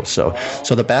suppose so.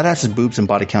 So the Badasses Boobs and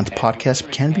Body Counts podcast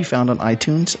can be found on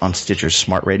iTunes, on Stitcher's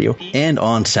Smart Radio, and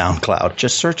on SoundCloud.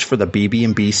 Just search for the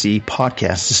BB&BC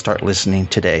podcast to start listening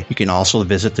today. You can also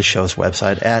visit the show's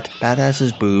website at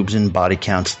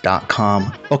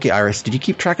badassesboobsandbodycounts.com. Okay, Iris, did you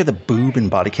keep track of the boob and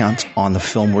body counts on the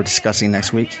film we're discussing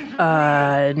next week?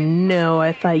 No,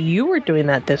 I thought you were doing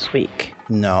that this week.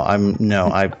 No, I've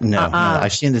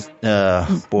seen this.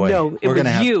 Boy, no, it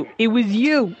was you. It was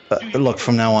you. Look,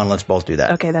 from now on, let's both do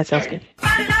that. Okay, that sounds good.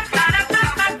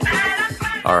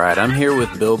 All right, I'm here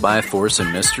with Bill Byforce and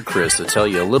Mr. Chris to tell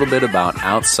you a little bit about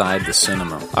Outside the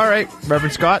Cinema. All right,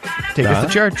 Reverend Scott, take us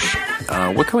to church.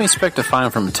 What can we expect to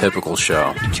find from a typical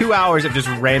show? 2 hours of just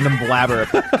random blabber.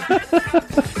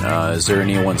 Is there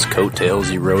anyone's coattails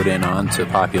you rode in on to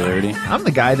popularity? I'm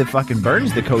the guy that fucking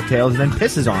burns the coattails and then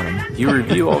pisses on them. You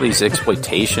review all these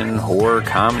exploitation, horror,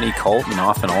 comedy, cult, and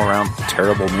often all-around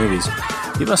terrible movies.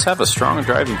 You must have a strong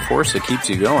driving force that keeps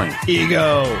you going.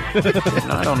 Ego.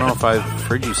 I don't know if I've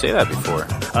heard you say that before.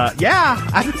 Yeah,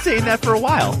 I've been saying that for a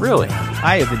while. Really?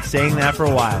 I have been saying that for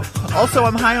a while. Also,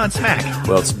 I'm high on smack.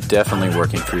 Well, it's definitely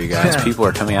working for you guys. People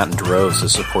are coming out in droves to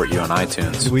support you on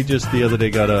iTunes. We just the other day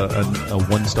got a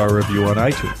 1-star review on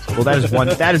iTunes. Well,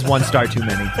 that is one star too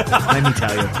many. Let me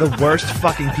tell you, the worst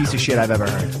fucking piece of shit I've ever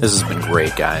heard. This has been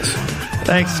great, guys.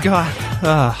 Thanks, Scott.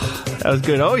 That was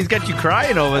good. Oh, he's got you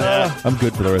crying over there. I'm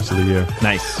good for the rest of the year.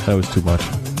 Nice. That was too much.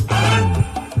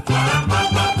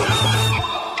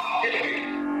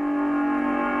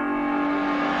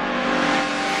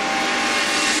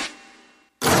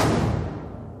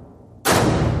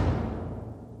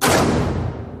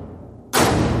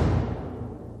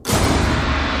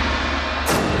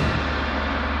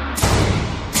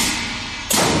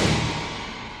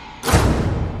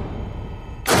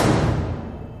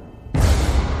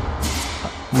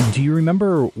 Do you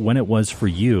remember when it was for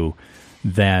you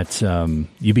that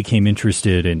you became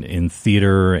interested in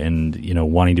theater and,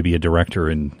 wanting to be a director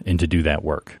and to do that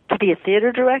work? To be a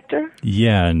theater director?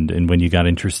 Yeah, and when you got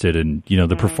interested in,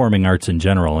 the performing arts in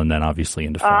general and then obviously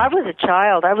into film. I was a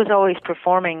child. I was always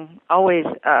performing, always,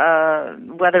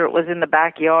 whether it was in the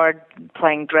backyard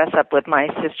playing dress up with my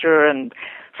sister and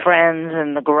friends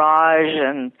in the garage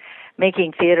and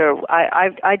making theater.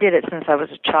 I did it since I was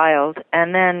a child,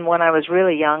 and then when I was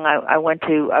really young, I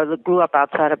grew up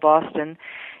outside of Boston,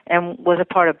 and was a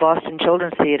part of Boston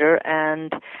Children's Theater,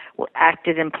 and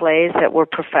acted in plays that were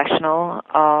professional.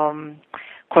 Of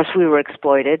course, we were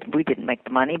exploited. We didn't make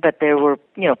the money, but there were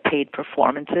paid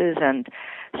performances, and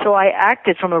so I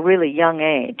acted from a really young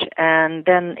age. And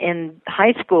then in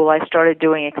high school, I started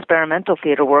doing experimental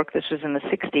theater work. This was in the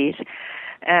 60s.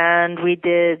 And we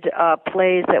did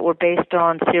plays that were based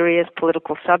on serious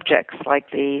political subjects, like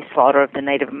the slaughter of the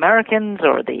Native Americans,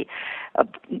 or the,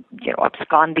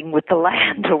 absconding with the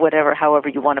land, or whatever, however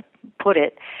you want to put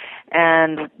it.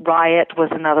 And Riot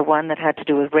was another one that had to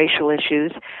do with racial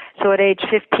issues. So at age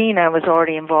 15, I was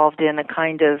already involved in a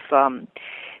kind of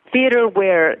theater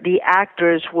where the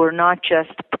actors were not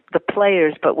just the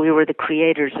players, but we were the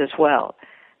creators as well.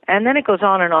 And then it goes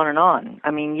on and on and on. I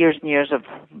mean, years and years of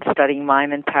studying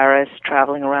mime in Paris,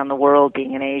 traveling around the world,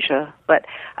 being in Asia. But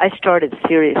I started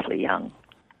seriously young.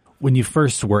 When you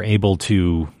first were able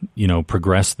to,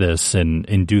 progress this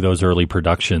and do those early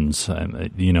productions,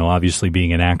 obviously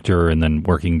being an actor and then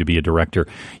working to be a director,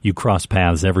 you cross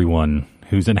paths. Everyone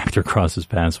who's an actor crosses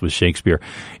paths with Shakespeare.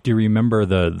 Do you remember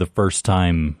the first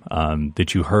time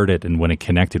that you heard it and when it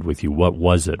connected with you? What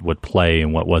was it? What play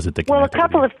and what was it that connected with you? Well, a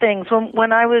couple of things.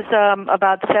 When I was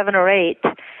about 7 or 8,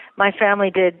 my family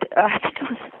did, I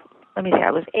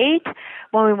was 8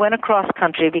 when we went across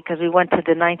country because we went to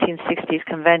the 1960s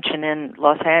convention in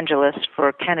Los Angeles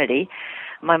for Kennedy.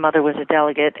 My mother was a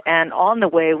delegate. And on the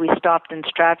way, we stopped in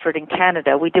Stratford in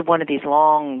Canada. We did one of these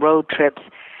long road trips.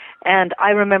 And I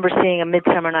remember seeing A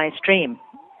Midsummer Night's Dream,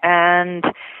 and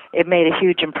it made a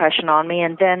huge impression on me.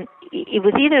 And then it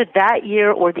was either that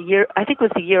year or the year, I think it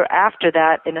was the year after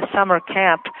that, in a summer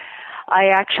camp, I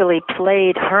actually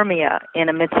played Hermia in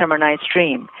A Midsummer Night's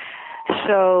Dream.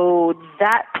 So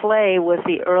that play was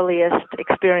the earliest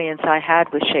experience I had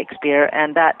with Shakespeare,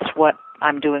 and that's what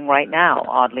I'm doing right now,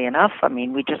 oddly enough. I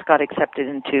mean, we just got accepted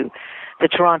into the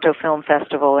Toronto Film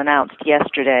Festival, announced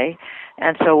yesterday,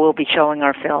 and so we'll be showing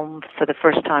our film for the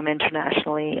first time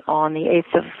internationally on the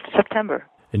 8th of September.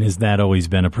 And has that always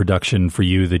been a production for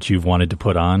you that you've wanted to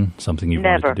put on, something you've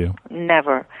wanted to do?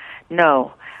 Never.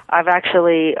 No. I've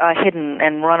actually hidden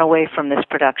and run away from this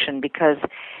production because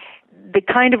the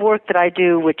kind of work that I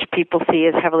do, which people see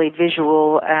as heavily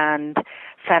visual and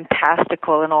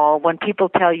fantastical and all, when people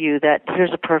tell you that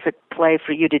here's a perfect play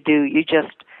for you to do, you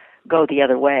just go the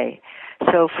other way.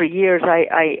 So for years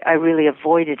I really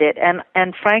avoided it.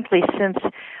 And frankly, since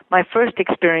my first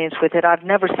experience with it, I've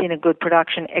never seen a good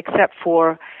production except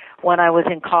for when I was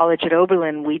in college at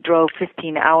Oberlin. We drove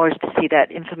 15 hours to see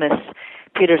that infamous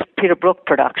Peter Brook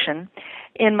production.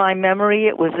 In my memory,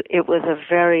 it was a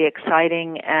very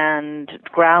exciting and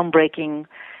groundbreaking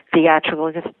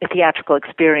theatrical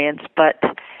experience. But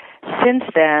since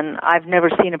then, I've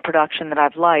never seen a production that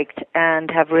I've liked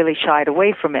and have really shied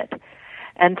away from it.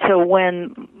 And so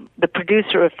when the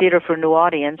producer of Theater for a New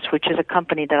Audience, which is a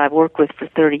company that I've worked with for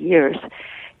 30 years,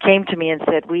 came to me and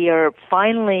said, we are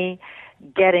finally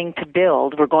getting to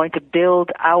build. We're going to build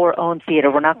our own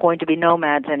theater. We're not going to be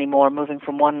nomads anymore, moving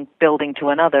from one building to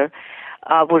another.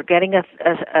 We're getting a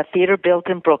theater built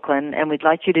in Brooklyn, and we'd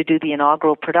like you to do the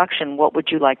inaugural production. What would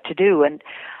you like to do? And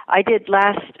I did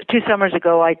 2 summers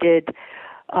ago, I did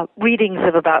readings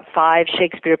of about 5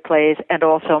 Shakespeare plays and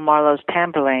also Marlowe's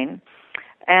Tamburlaine.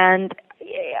 And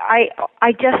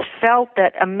I just felt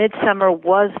that A Midsummer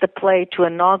was the play to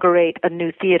inaugurate a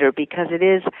new theater because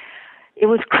it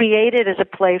was created as a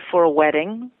play for a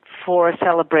wedding, for a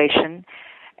celebration,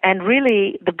 and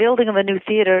really the building of a new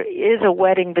theater is a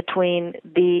wedding between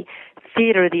the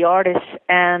theater, the artists,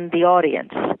 and the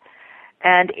audience.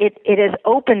 And it has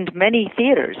opened many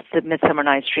theaters, the Midsummer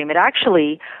Night's Dream. It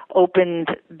actually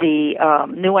opened the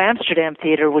New Amsterdam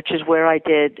Theater, which is where I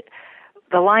did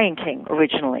The Lion King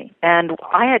originally. And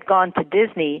I had gone to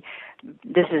Disney,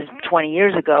 this is 20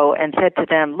 years ago, and said to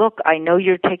them, look, I know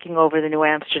you're taking over the New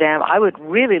Amsterdam. I would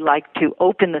really like to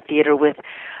open the theater with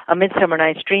A Midsummer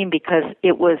Night's Dream because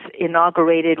it was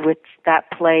inaugurated with that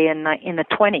play in the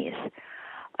 20s.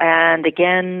 And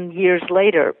again, years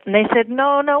later, and they said,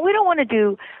 no, we don't want to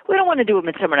do A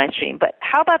Midsummer Night's Dream, but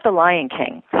how about The Lion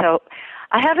King? So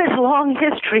I have this long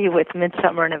history with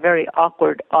Midsummer in a very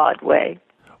awkward, odd way.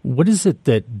 What is it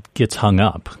that gets hung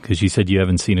up? Because you said you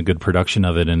haven't seen a good production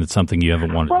of it, and it's something you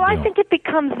haven't wanted to do. Well, I think it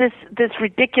becomes this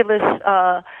ridiculous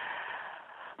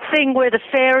thing where the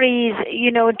fairies,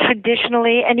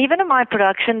 traditionally, and even in my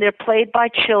production, they're played by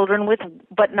children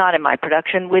but not in my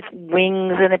production, with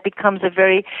wings, and it becomes a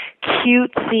very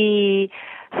cutesy,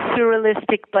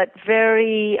 surrealistic, but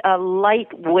very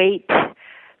lightweight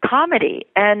comedy.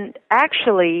 And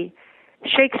actually,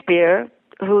 Shakespeare,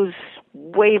 who's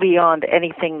way beyond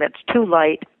anything that's too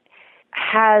light,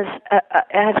 has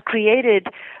created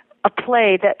a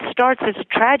play that starts as a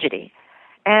tragedy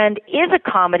and is a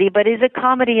comedy, but is a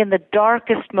comedy in the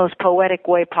darkest, most poetic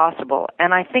way possible.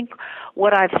 And I think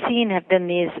what I've seen have been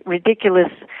these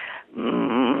ridiculous,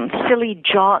 silly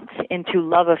jaunts into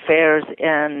love affairs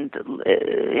and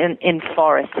in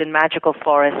forests, in magical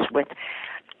forests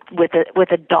with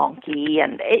a donkey,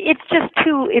 and it's just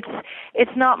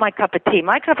it's not my cup of tea.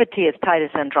 My cup of tea is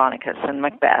Titus Andronicus and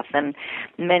Macbeth and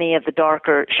many of the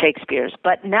darker Shakespeares.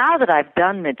 But now that I've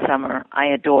done Midsummer, I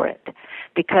adore it.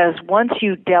 Because once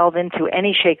you delve into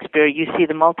any Shakespeare, you see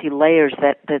the multi-layers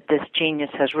that this genius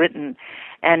has written,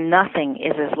 and nothing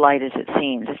is as light as it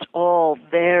seems. It's all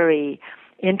very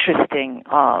interesting,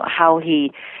 how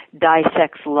he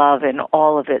dissects love in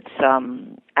all of its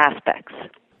aspects.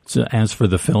 So as for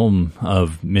the film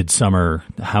of Midsummer,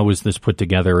 how was this put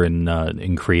together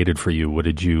and created for you? What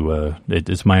did you?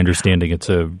 It's my understanding.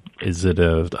 Is it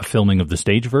a filming of the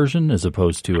stage version as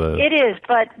opposed to a? It is,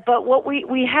 but what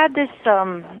we had this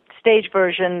stage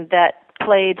version that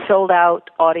played sold out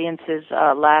audiences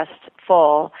last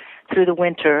fall through the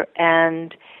winter,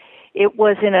 and it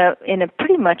was in a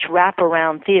pretty much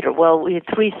wraparound theater. Well, we had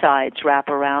 3 sides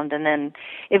wraparound, and then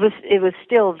it was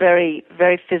still very,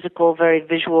 very physical, very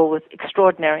visual, with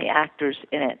extraordinary actors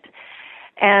in it.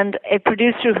 And a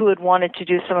producer who had wanted to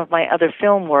do some of my other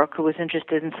film work, who was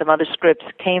interested in some other scripts,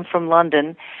 came from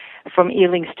London, from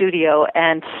Ealing Studio,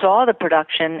 and saw the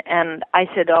production. And I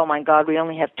said, "Oh my God, we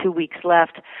only have 2 weeks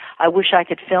left. I wish I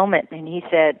could film it." And he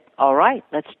said, "All right,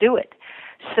 let's do it."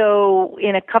 So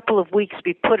in a couple of weeks,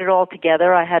 we put it all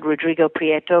together. I had Rodrigo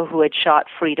Prieto, who had shot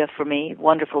Frida for me,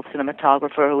 wonderful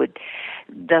cinematographer who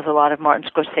does a lot of Martin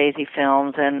Scorsese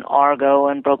films, and Argo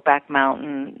and Brokeback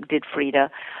Mountain, did Frida.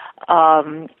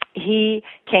 He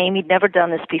came, he'd never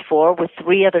done this before, with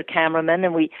 3 other cameramen,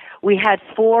 and we had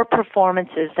 4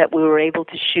 performances that we were able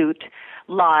to shoot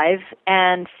live,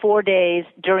 and 4 days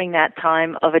during that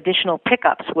time of additional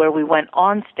pickups where we went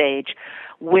on stage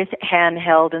with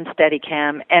handheld and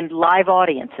Steadicam and live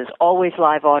audiences, always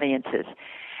live audiences.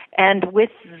 And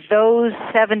with those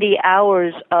 70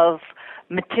 hours of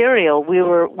material,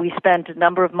 we spent a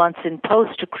number of months in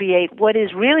post to create what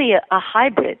is really a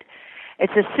hybrid.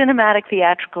 It's a cinematic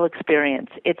theatrical experience.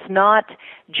 It's not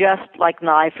just like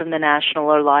live from the National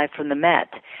or live from the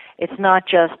Met. It's not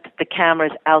just the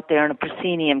cameras out there in a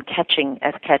proscenium catching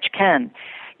as catch can.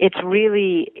 It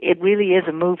really is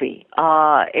a movie.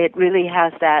 It really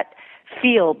has that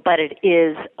feel, but it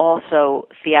is also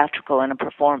theatrical and a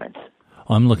performance.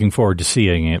 I'm looking forward to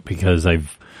seeing it because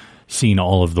I've seen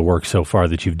all of the work so far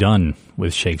that you've done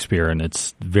with Shakespeare, and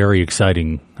it's very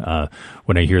exciting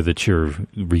when I hear that you're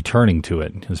returning to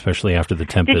it, especially after The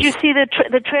Tempest. Did you see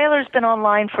the trailer's been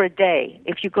online for a day?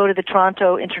 If you go to the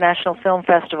Toronto International Film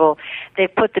Festival,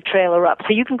 they've put the trailer up.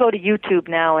 So you can go to YouTube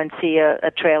now and see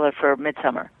a trailer for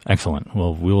Midsummer. Excellent.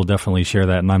 Well, we will definitely share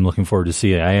that, and I'm looking forward to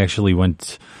see it. I actually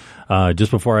went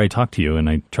just before I talked to you, and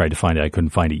I tried to find it. I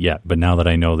couldn't find it yet, but now that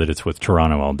I know that it's with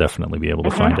Toronto, I'll definitely be able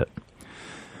to find it.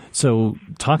 So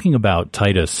talking about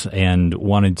Titus, and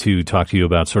wanted to talk to you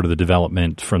about sort of the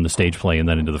development from the stage play and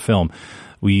then into the film.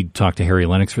 We talked to Harry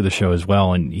Lennox for the show as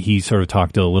well, and he sort of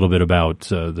talked a little bit about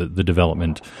the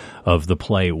development of the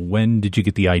play. When did you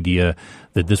get the idea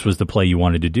that this was the play you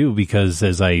wanted to do? Because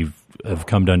as I have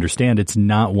come to understand, it's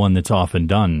not one that's often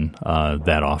done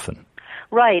that often.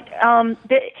 Right.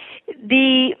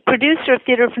 The producer of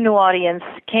Theater for New Audience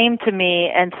came to me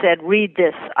and said, "Read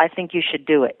this. I think you should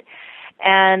do it."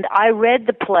 And I read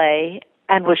the play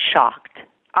and was shocked.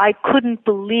 I couldn't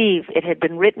believe it had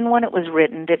been written when it was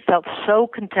written. It felt so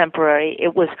contemporary.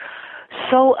 It was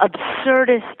so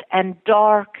absurdist and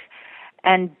dark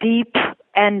and deep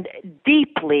and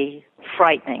deeply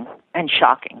frightening and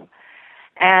shocking.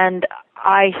 And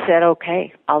I said,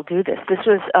 okay, I'll do this. This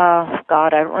was,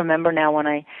 God, I don't remember now when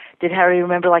I did. Harry,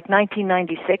 remember, like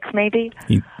 1996 maybe?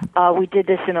 We did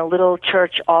this in a little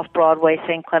church off Broadway,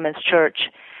 St. Clement's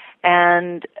Church.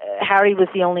 And Harry was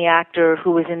the only actor who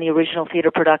was in the original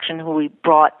theater production who we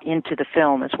brought into the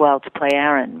film as well to play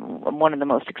Aaron, one of the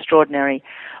most extraordinary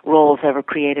roles ever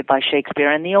created by Shakespeare.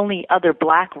 And the only other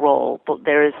black role,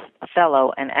 there is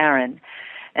Othello and Aaron.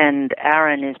 And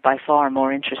Aaron is by far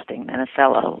more interesting than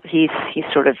Othello. He's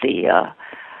sort of the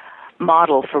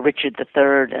model for Richard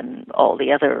III and all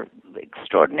the other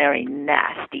extraordinary,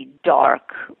 nasty,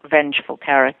 dark, vengeful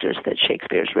characters that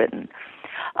Shakespeare's written.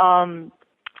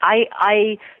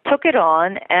 I took it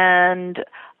on, and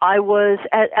I was,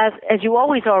 as you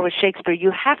always are with Shakespeare,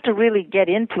 you have to really get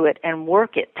into it and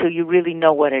work it till you really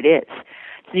know what it is.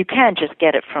 So you can't just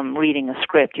get it from reading a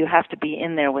script. You have to be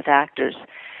in there with actors.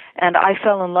 And I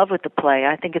fell in love with the play.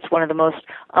 I think it's one of the most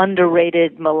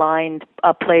underrated, maligned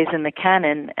plays in the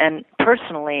canon, and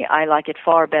personally, I like it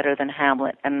far better than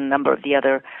Hamlet and a number of the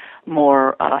other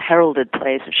more heralded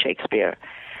plays of Shakespeare,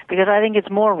 because I think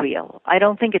it's more real. I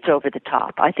don't think it's over the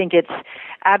top. I think it's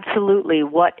absolutely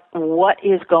what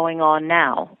is going on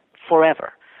now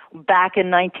forever. Back in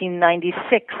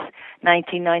 1996,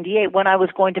 1998, when I was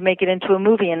going to make it into a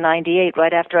movie in 98,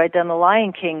 right after I'd done The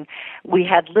Lion King, we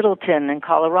had Littleton in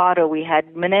Colorado, we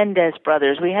had Menendez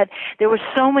brothers, there were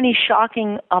so many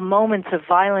shocking moments of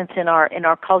violence in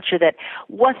our culture that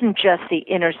wasn't just the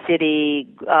inner city,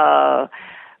 drug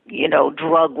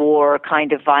war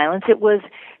kind of violence. It was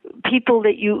people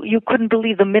that you couldn't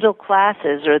believe, the middle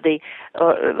classes or the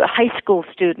high school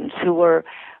students who were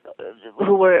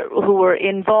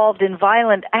involved in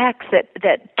violent acts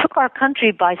that took our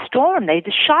country by storm. They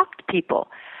just shocked people.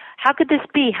 How could this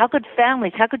be? How could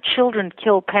families, how could children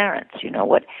kill parents? You know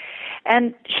what?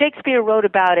 And Shakespeare wrote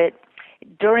about it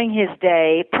during his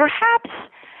day, perhaps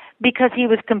because he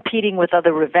was competing with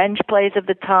other revenge plays of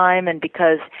the time, and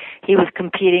because he was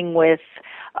competing with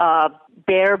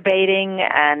bear baiting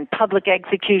and public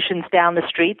executions down the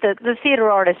street. The theater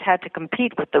artists had to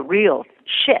compete with the real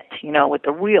shit, with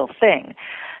the real thing.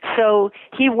 So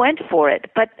he went for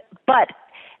it. But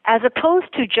as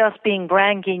opposed to just being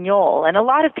grand guignol, and a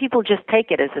lot of people just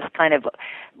take it as this kind of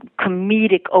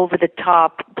comedic,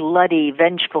 over-the-top, bloody,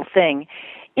 vengeful thing,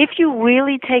 if you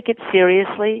really take it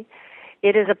seriously,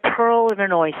 it is a pearl in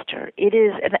an oyster. It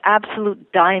is an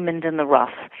absolute diamond in the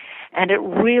rough. And it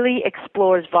really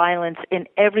explores violence in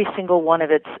every single one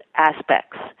of its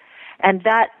aspects. And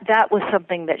that was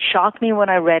something that shocked me when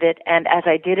I read it, and as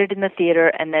I did it in the theater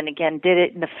and then again did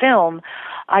it in the film,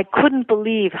 I couldn't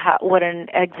believe what an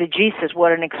exegesis,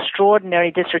 what an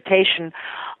extraordinary dissertation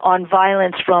on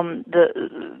violence from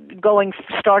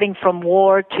starting from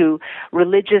war to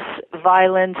religious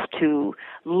violence to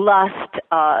lust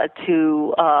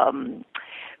to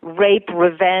rape,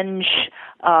 revenge,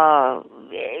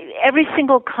 every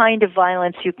single kind of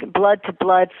violence, blood to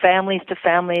blood, families to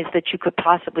families that you could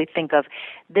possibly think of.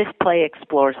 This play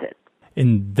explores it.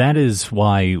 And that is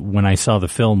why when I saw the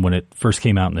film, when it first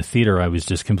came out in the theater, I was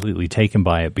just completely taken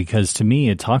by it, because to me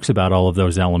it talks about all of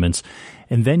those elements.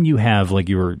 And then you have, like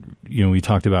we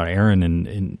talked about Aaron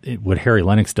and what Harry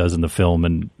Lennox does in the film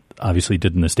and obviously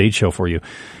did in the stage show for you,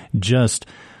 just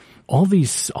all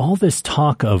this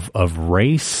talk of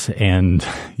race and,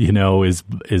 is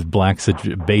black such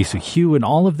a basic hue and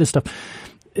all of this stuff.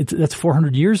 That's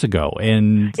 400 years ago.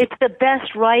 And it's the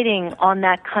best writing on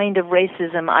that kind of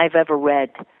racism I've ever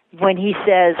read. When he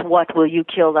says, "What will you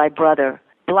kill thy brother?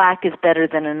 Black is better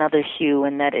than another hue,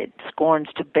 and that it scorns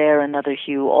to bear another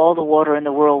hue. All the water in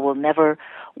the world will never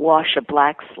wash a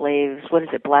black slave's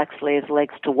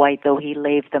legs to white, though he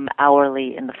lave them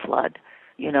hourly in the flood."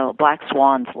 Black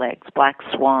swan's legs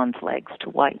to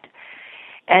white.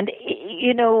 And,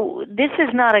 this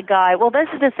is not a guy, well, this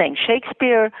is the thing.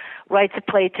 Shakespeare writes a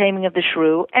play, Taming of the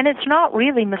Shrew, and it's not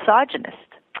really misogynist.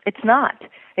 It's not.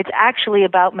 It's actually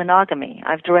about monogamy.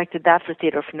 I've directed that for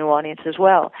Theater for New Audience as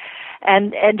well.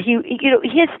 And he,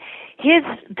 his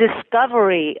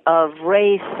discovery of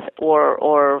race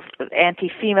or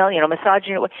anti-female,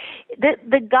 misogyny,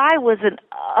 the guy was an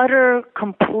utter,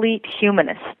 complete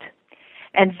humanist.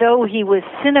 And though he was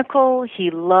cynical,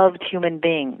 he loved human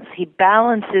beings. He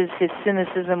balances his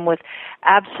cynicism with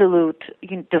absolute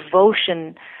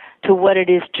devotion to what it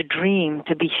is to dream,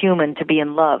 to be human, to be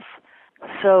in love.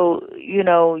 So, you're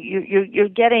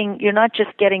not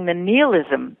just getting the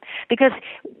nihilism, because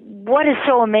what is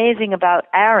so amazing about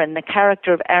Aaron, the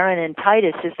character of Aaron in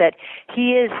Titus, is that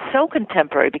he is so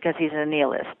contemporary because he's a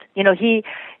nihilist.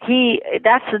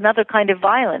 That's another kind of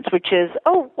violence, which is,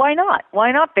 why not?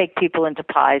 Why not bake people into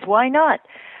pies? Why not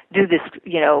do this,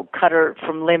 cut her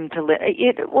from limb to limb?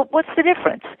 What's the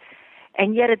difference?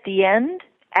 And yet at the end,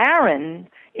 Aaron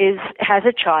has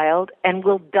a child and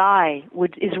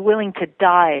is willing to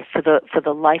die for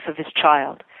the life of his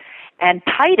child. And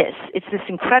Titus, it's this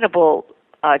incredible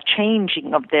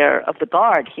changing of the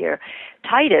guard here.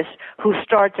 Titus, who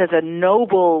starts as a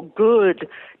noble, good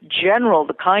general,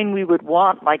 the kind we would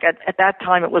want, like at that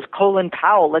time it was Colin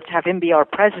Powell, let's have him be our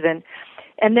president.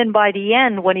 And then by the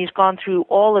end, when he's gone through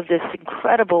all of this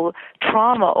incredible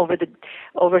trauma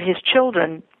over his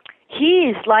children,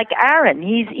 he's like Aaron.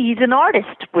 He's an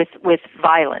artist with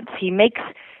violence. He makes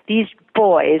these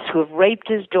boys who have raped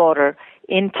his daughter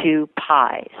into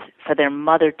pies for their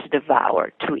mother to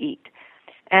devour, to eat.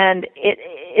 And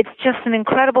it's just an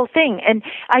incredible thing. And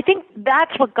I think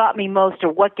that's what got me most,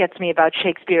 or what gets me about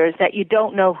Shakespeare, is that you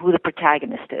don't know who the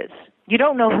protagonist is. You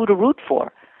don't know who to root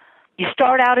for. You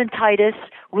start out in Titus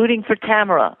rooting for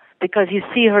Tamora because you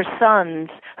see her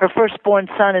firstborn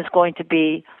son is going to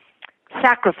be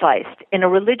sacrificed in a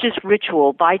religious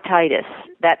ritual by Titus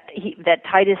that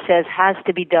Titus says has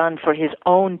to be done for his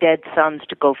own dead sons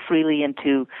to go freely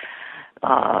into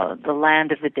the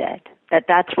land of the dead.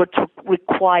 That's what's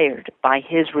required by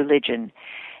his religion.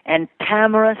 And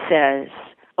Tamora says,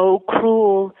 "O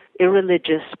cruel,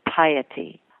 irreligious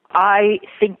piety." I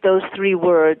think those three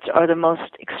words are the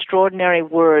most extraordinary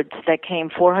words that came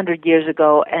 400 years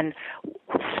ago and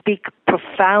speak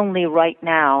profoundly right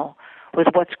now with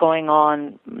what's going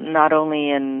on not only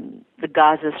in the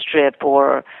Gaza Strip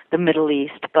or the Middle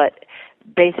East, but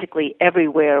basically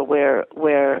everywhere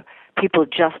where people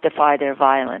justify their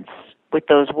violence with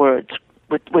those words,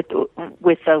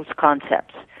 with those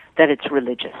concepts, that it's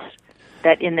religious,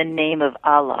 that in the name of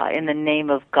Allah, in the name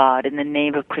of God, in the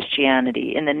name of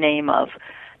Christianity, in the name of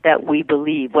that we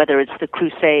believe, whether it's the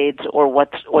Crusades or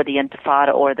the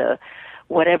Intifada or the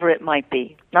whatever it might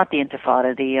be, not the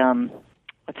Intifada, the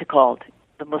what's it called?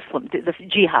 The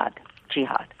jihad.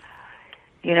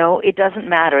 It doesn't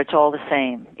matter. It's all the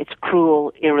same. It's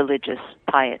cruel, irreligious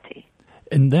piety.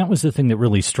 And that was the thing that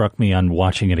really struck me on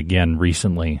watching it again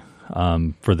recently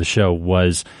for the show,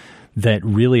 was that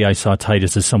really I saw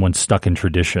Titus as someone stuck in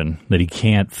tradition, that he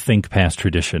can't think past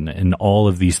tradition. And all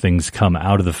of these things come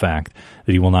out of the fact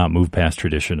that he will not move past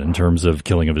tradition in terms of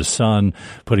killing of his son,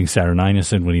 putting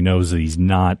Saturninus in when he knows that he's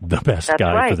not the best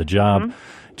guy for the job. Mm-hmm.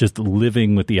 Just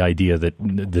living with the idea that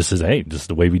this is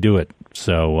the way we do it.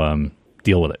 So,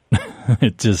 deal with it.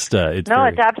 It's just it's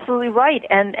absolutely right,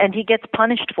 and he gets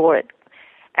punished for it,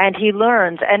 and he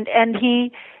learns, and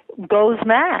he goes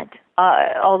mad.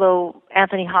 Although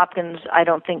Anthony Hopkins, I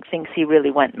don't think thinks he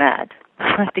really went mad.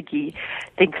 I think he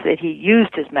thinks that he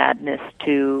used his madness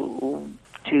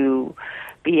to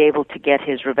be able to get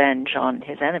his revenge on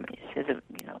his enemies.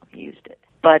 He used it.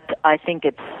 But I think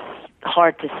it's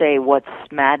hard to say what's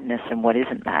madness and what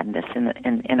isn't madness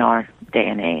in our day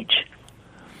and age.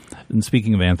 And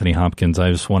speaking of Anthony Hopkins,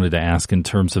 I just wanted to ask, in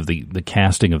terms of the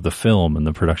casting of the film and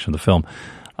the production of the film,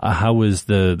 how was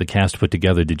the cast put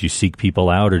together? Did you seek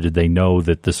people out, or did they know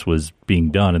that this was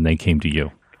being done and they came to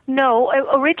you? No,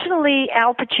 originally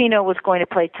Al Pacino was going to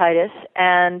play Titus,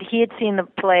 and he had seen the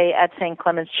play at St.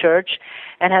 Clement's Church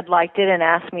and had liked it and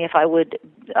asked me if I would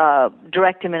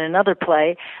direct him in another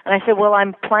play. And I said, well,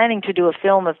 I'm planning to do a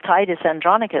film of Titus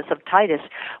Andronicus, of Titus.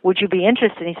 Would you be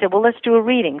interested? And he said, well, let's do a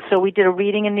reading. So we did a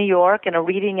reading in New York and a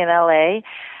reading in L.A.,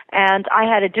 and I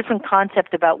had a different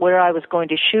concept about where I was going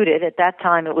to shoot it. At that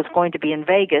time, it was going to be in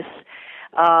Vegas,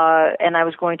 and I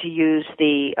was going to use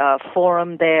the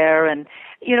Forum there, and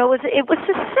it was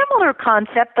a similar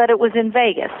concept, but it was in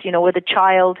Vegas. Where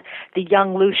the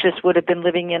young Lucius would have been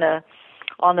living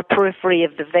on the periphery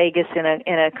of the Vegas in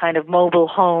a kind of mobile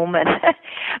home, and I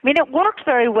mean, it worked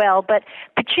very well, but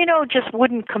Pacino just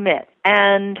wouldn't commit.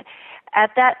 And at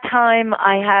that time,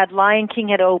 I had Lion King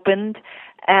had opened.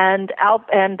 And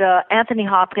Anthony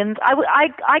Hopkins,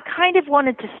 I kind of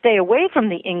wanted to stay away from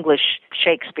the English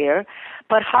Shakespeare,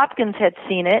 but Hopkins had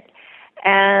seen it,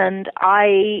 and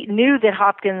I knew that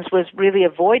Hopkins was really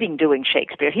avoiding doing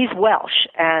Shakespeare. He's Welsh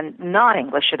and not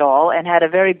English at all, and had a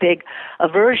very big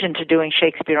aversion to doing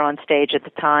Shakespeare on stage at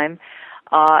the time,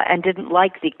 and didn't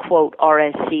like the, quote,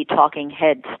 RSC talking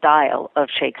head style of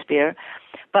Shakespeare.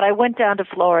 But I went down to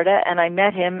Florida, and I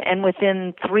met him, and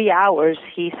within 3 hours,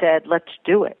 he said, let's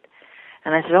do it.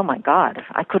 And I said, oh, my God,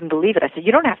 I couldn't believe it. I said,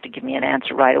 you don't have to give me an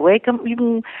answer right away. You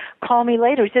can call me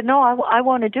later. He said, no, I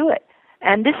want to do it.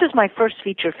 And this is my first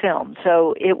feature film,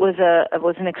 so it was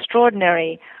an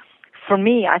extraordinary, for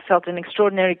me, I felt an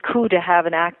extraordinary coup to have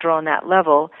an actor on that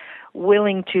level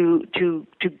willing to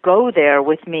go there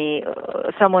with me,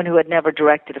 someone who had never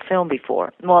directed a film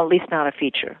before, well, at least not a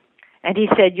feature. And he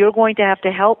said, you're going to have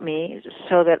to help me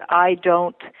so that I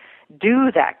don't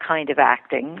do that kind of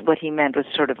acting. What he meant was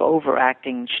sort of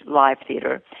overacting live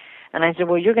theater. And I said,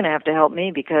 well, you're going to have to help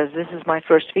me because this is my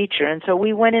first feature. And so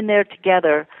we went in there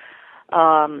together,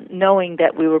 knowing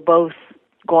that we were both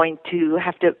going to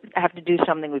have to do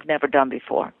something we've never done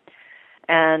before.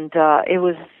 And it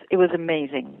was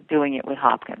amazing doing it with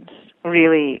Hopkins.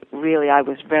 Really, really, I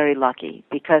was very lucky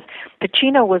because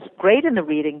Pacino was great in the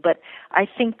reading, but I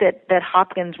think that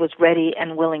Hopkins was ready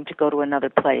and willing to go to another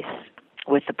place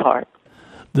with the part.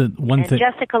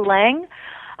 Jessica Lange,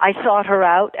 I sought her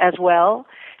out as well.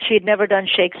 She had never done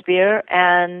Shakespeare,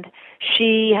 and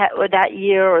she that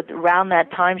year or around that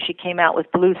time she came out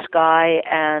with Blue Sky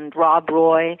and Rob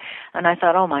Roy, and I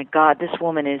thought, oh my God, this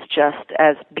woman is just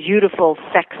as beautiful,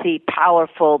 sexy,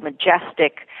 powerful,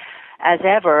 majestic as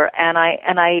ever. And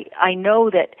I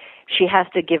know that she has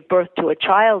to give birth to a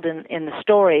child in the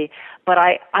story, but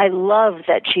I love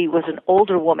that she was an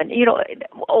older woman,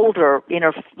 older in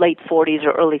her late 40s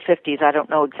or early 50s, I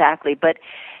don't know exactly, but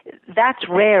that's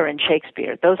rare in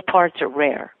Shakespeare. Those parts are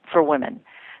rare for women.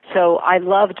 So I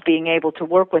loved being able to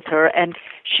work with her, and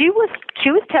she was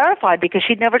terrified because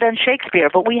she'd never done Shakespeare,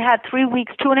 but we had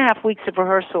 2.5 weeks of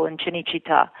rehearsal in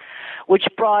Cinecittà, which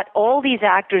brought all these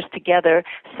actors together,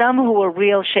 some who were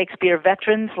real Shakespeare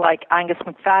veterans like Angus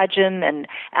McFadden and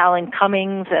Alan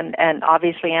Cummings and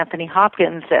obviously Anthony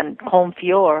Hopkins and Colm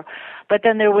Feore. But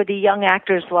then there were the young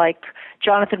actors like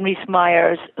Jonathan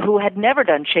Rhys-Meyers, who had never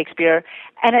done Shakespeare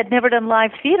and had never done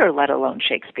live theater, let alone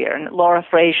Shakespeare, and Laura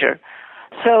Fraser.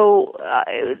 So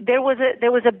there was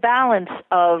a balance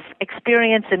of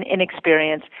experience and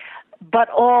inexperience, but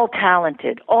all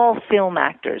talented, all film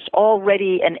actors, all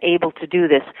ready and able to do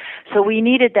this. So we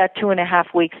needed that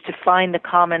 2.5 weeks to find the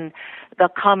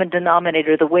common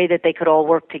denominator, the way that they could all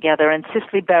work together. And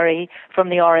Cicely Berry from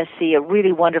the RSC, a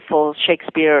really wonderful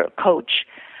Shakespeare coach,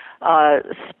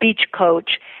 speech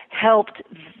coach, helped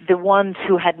the ones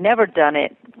who had never done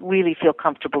it really feel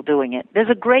comfortable doing it. There's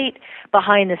a great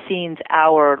behind-the-scenes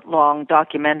hour-long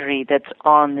documentary that's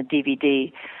on the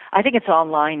DVD. I think it's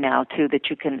online now too, that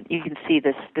you can see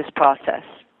this process.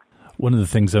 One of the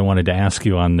things I wanted to ask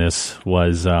you on this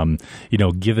was,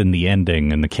 given the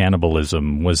ending and the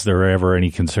cannibalism, was there ever any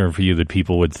concern for you that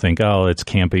people would think, oh, it's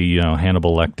campy,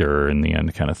 Hannibal Lecter in the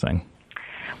end kind of thing?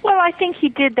 Well, I think he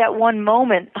did that one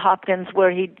moment, Hopkins,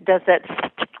 where he does that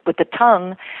with the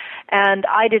tongue, And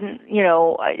I didn't,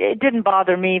 it didn't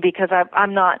bother me because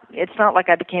I'm not, it's not like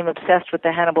I became obsessed with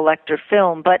the Hannibal Lecter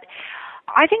film, but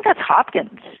I think that's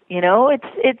Hopkins,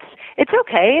 it's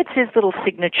okay. It's his little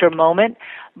signature moment,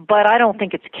 but I don't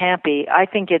think it's campy. I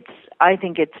think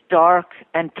it's dark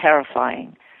and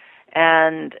terrifying.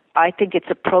 And I think it's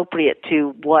appropriate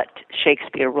to what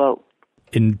Shakespeare wrote.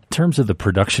 In terms of the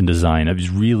production design, I was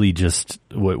really just,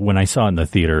 when I saw it in the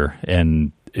theater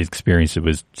and experienced it,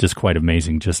 was just quite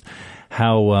amazing. Just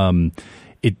how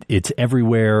it's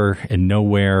everywhere and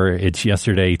nowhere. It's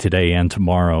yesterday, today, and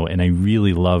tomorrow. And I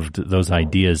really loved those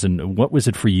ideas. And what was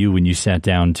it for you when you sat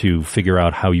down to figure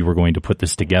out how you were going to put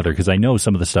this together? Because I know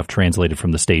some of the stuff translated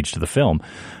from the stage to the film.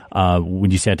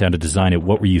 When you sat down to design it,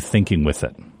 what were you thinking with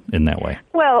it in that way?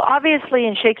 Well, obviously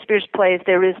in Shakespeare's plays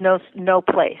there is no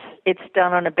place. It's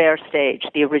done on a bare stage,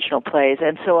 the original plays,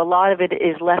 and so a lot of it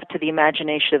is left to the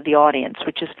imagination of the audience,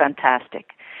 which is fantastic.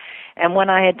 And when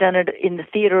I had done it in the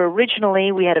theater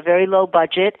originally, we had a very low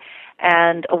budget,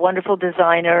 and a wonderful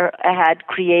designer had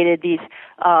created these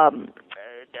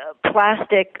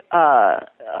plastic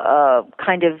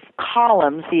kind of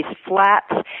columns, these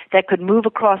flats that could move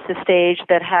across the stage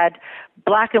that had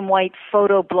black and white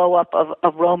photo blow-up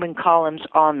of Roman columns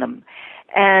on them.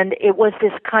 And it was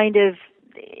this kind of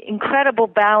incredible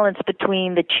balance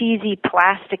between the cheesy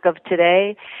plastic of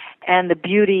today and the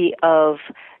beauty of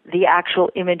the actual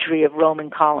imagery of Roman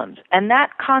columns. And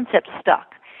that concept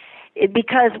stuck.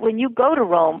 Because when you go to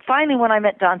Rome, finally when I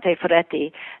met Dante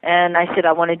Ferretti, and I said,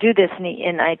 I want to do this,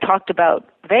 and I talked about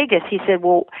Vegas, he said,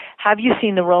 well, have you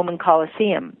seen the Roman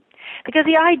Colosseum? Because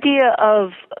the idea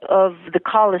of the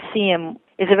Colosseum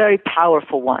is a very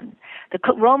powerful one. The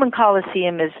Roman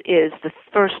Colosseum is the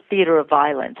first theater of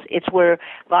violence. It's where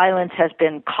violence has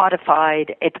been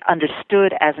codified. It's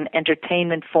understood as an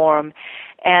entertainment form.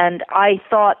 And I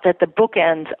thought that the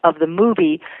bookends of the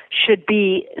movie should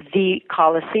be the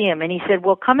Colosseum. And he said,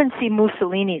 well, come and see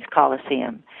Mussolini's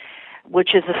Colosseum,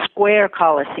 which is a square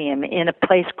Colosseum in a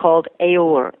place called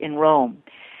Aur in Rome.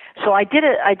 So I did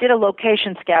a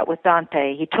location scout with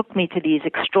Dante. He took me to these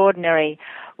extraordinary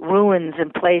ruins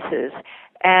and places.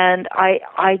 And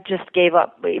I just gave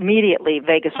up immediately.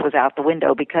 Vegas was out the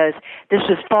window because this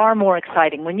was far more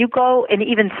exciting. When you go and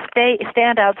even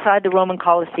stand outside the Roman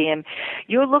Colosseum,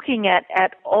 you're looking at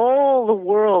all the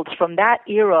worlds from that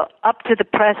era up to the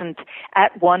present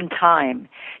at one time.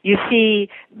 You see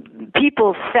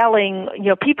people selling,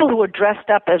 people who are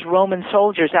dressed up as Roman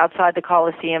soldiers outside the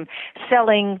Colosseum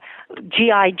selling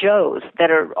G.I. Joes that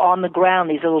are on the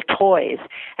ground, these little toys.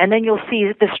 And then you'll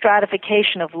see the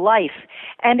stratification of life.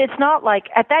 And it's not like,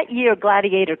 at that year,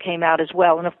 Gladiator came out as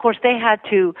well. And of course, they had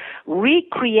to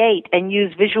recreate and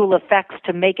use visual effects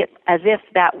to make it as if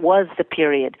that was the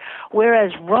period.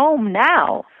 Whereas Rome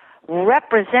now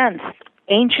represents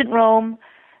ancient Rome,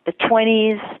 the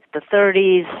 20s, the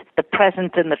 30s, the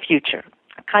present, and the future.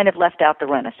 I kind of left out the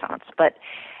Renaissance.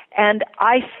 And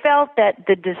I felt that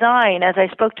the design, as I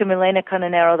spoke to Milena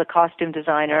Canonero, the costume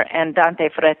designer, and Dante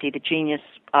Ferretti, the genius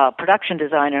production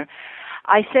designer,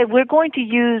 I said, we're going to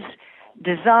use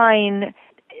design,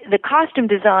 the costume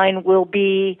design will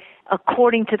be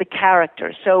according to the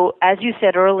character. So, as you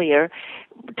said earlier,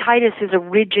 Titus is a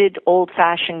rigid,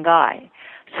 old-fashioned guy.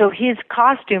 So his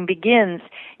costume begins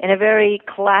in a very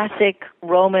classic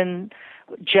Roman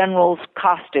general's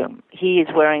costume. He is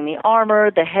wearing the armor,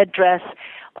 the headdress,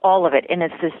 all of it, and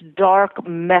it's this dark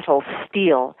metal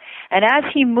steel. And as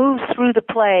he moves through the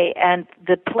play and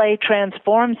the play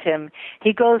transforms him,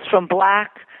 he goes from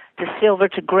black to silver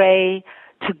to gray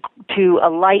to a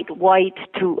light white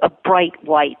to a bright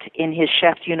white in his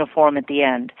chef's uniform at the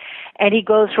end. And he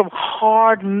goes from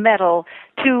hard metal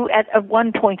to, at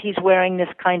one point, he's wearing this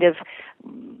kind of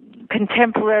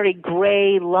contemporary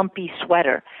gray, lumpy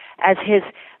sweater as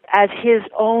his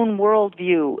own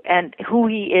worldview and who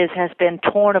he is has been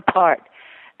torn apart,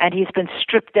 and he's been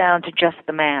stripped down to just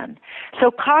the man. So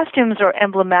costumes are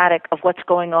emblematic of what's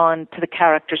going on to the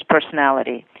character's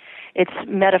personality. It's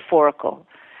metaphorical.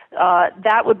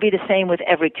 That would be the same with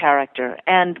every character.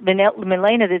 And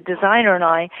Milena, the designer, and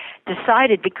I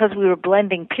decided, because we were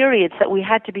blending periods, that we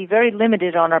had to be very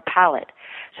limited on our palette.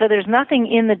 So there's nothing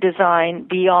in the design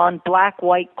beyond black,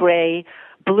 white, gray,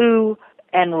 blue,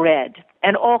 and red,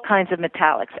 and all kinds of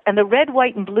metallics. And the red,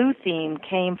 white, and blue theme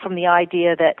came from the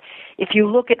idea that if you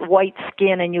look at white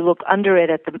skin and you look under it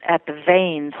at the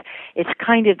veins, it's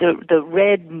kind of the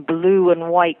red, and blue, and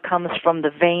white comes from the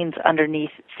veins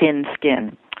underneath thin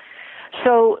skin.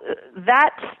 So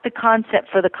that's the concept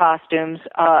for the costumes.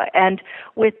 And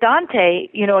with Dante,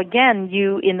 again,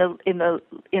 in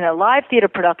a live theater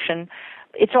production,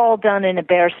 it's all done in a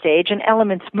bare stage and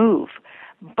elements move.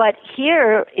 But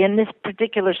here, in this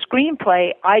particular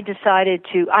screenplay, I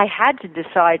had to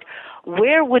decide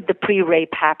where would the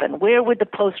pre-rape happen? Where would the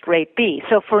post-rape be?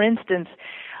 So, for instance,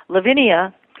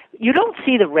 Lavinia, you don't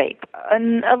see the rape.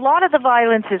 And a lot of the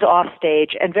violence is off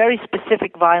stage, and very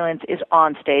specific violence is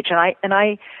on stage. And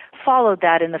I followed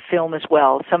that in the film as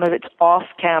well. Some of it's off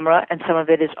camera, and some of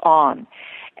it is on.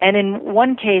 And in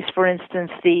one case, for instance,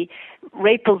 the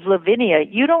rape of Lavinia,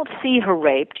 you don't see her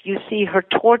raped. You see her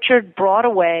tortured, brought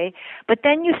away, but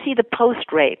then you see the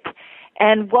post-rape.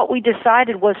 And what we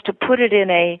decided was to put it in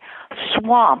a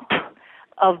swamp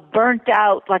of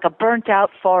like a burnt-out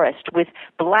forest with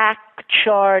black,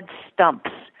 charred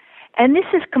stumps. And this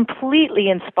is completely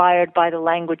inspired by the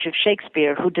language of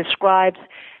Shakespeare, who describes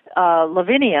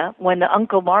Lavinia, when the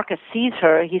Uncle Marcus sees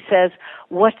her, he says,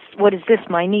 what is this,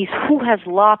 my niece? Who has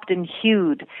lopped and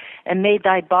hewed and made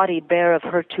thy body bare of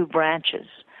her two branches?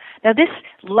 Now, this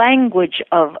language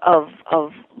of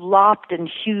lopped and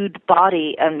hewed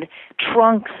body and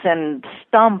trunks and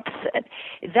stumps,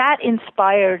 that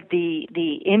inspired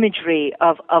the imagery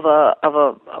of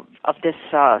this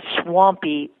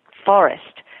swampy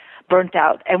forest burnt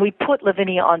out. And we put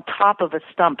Lavinia on top of a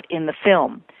stump in the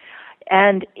film.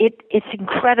 And it's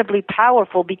incredibly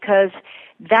powerful because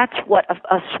that's what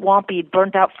a swampy,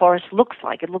 burnt-out forest looks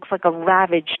like. It looks like a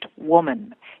ravaged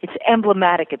woman. It's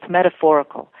emblematic. It's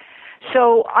metaphorical.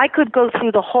 So I could go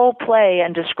through the whole play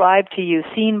and describe to you,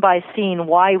 scene by scene,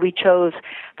 why we chose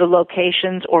the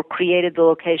locations or created the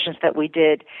locations that we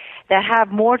did that have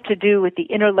more to do with the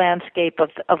inner landscape of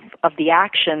the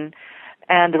action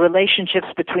and the relationships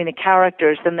between the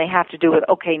characters than they have to do with,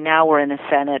 okay, now we're in a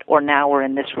Senate or now we're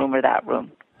in this room or that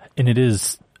room. And it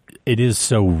is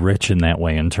so rich in that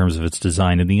way in terms of its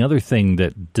design. And the other thing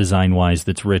that design-wise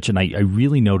that's rich, and I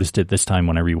really noticed it this time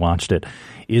when I rewatched it,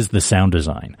 is the sound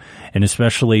design. And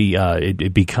especially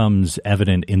it becomes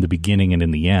evident in the beginning and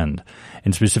in the end.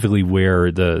 And specifically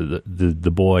where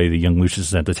the boy, the young Lucius,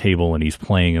 is at the table and he's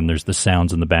playing and there's the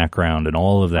sounds in the background and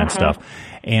all of that stuff.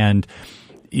 And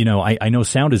you know, I know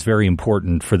sound is very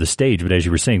important for the stage, but as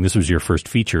you were saying, this was your first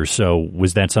feature. So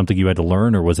was that something you had to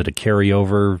learn, or was it a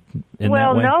carryover in that way?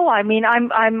 Well, no. I mean, I'm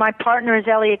my partner is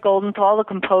Elliot Goldenthal, the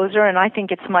composer, and I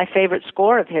think it's my favorite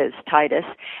score of his, Titus.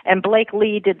 And Blake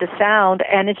Lee did the sound,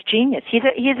 and it's genius. He's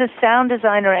a sound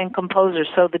designer and composer,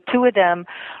 so the two of them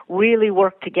really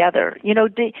work together. You know,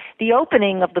 the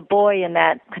opening of the boy in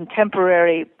that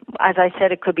contemporary, as I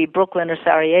said, it could be Brooklyn or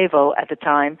Sarajevo at the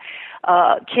time,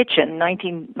 kitchen,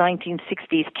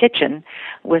 1960s kitchen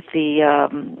with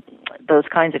the those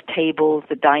kinds of tables,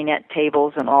 the dinette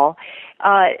tables and all.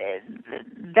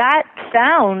 That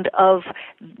sound of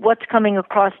what's coming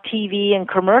across TV and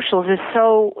commercials is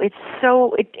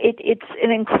it's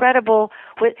an incredible.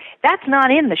 That's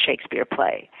not in the Shakespeare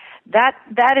play. That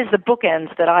is the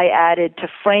bookends that I added to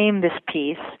frame this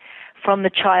piece from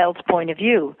the child's point of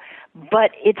view.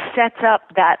 But it sets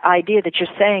up that idea that you're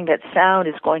saying, that sound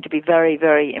is going to be very,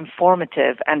 very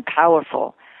informative and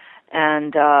powerful.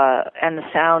 And the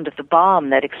sound of the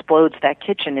bomb that explodes that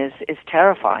kitchen is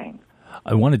terrifying.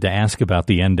 I wanted to ask about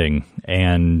the ending.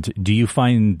 And do you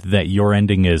find that your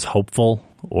ending is hopeful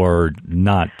or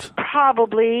not?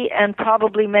 Probably, and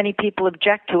probably many people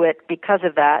object to it because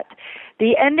of that.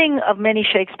 The ending of many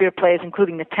Shakespeare plays,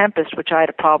 including The Tempest, which I had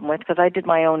a problem with because I did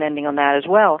my own ending on that as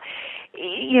well.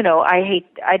 You know, I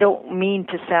don't mean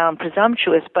to sound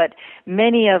presumptuous, but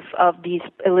many of these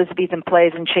Elizabethan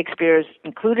plays, and Shakespeare's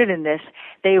included in this,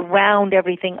 they round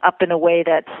everything up in a way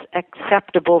that's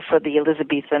acceptable for the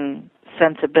Elizabethan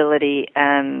sensibility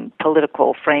and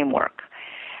political framework.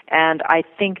 And I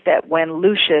think that when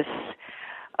Lucius,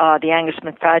 the Angus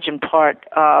MacFadyen part,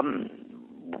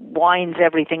 winds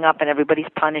everything up and everybody's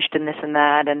punished and this and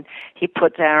that, and he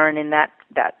puts Aaron in that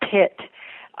pit,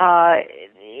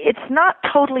 it's not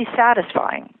totally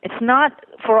satisfying. It's not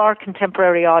for our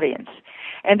contemporary audience.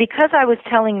 And because I was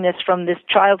telling this from this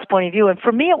child's point of view, and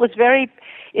for me it was very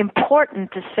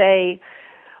important to say,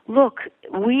 look,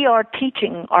 we are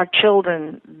teaching our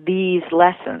children these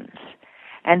lessons,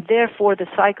 and therefore the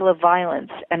cycle of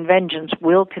violence and vengeance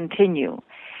will continue.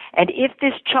 And if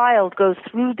this child goes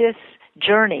through this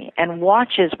journey and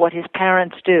watches what his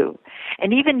parents do,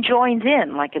 and even joins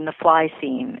in, like in the fly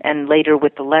scene, and later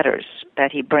with the letters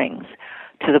that he brings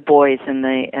to the boys in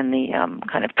the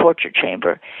kind of torture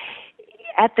chamber,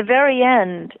 at the very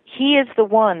end, he is the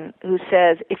one who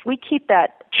says, if we keep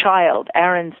that child,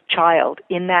 Aaron's child,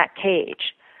 in that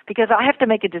cage, because I have to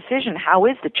make a decision, how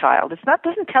is the child?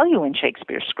 Doesn't tell you in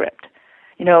Shakespeare's script.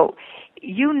 You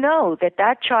know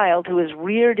that child who is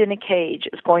reared in a cage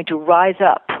is going to rise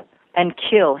up and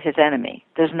kill his enemy.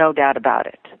 There's no doubt about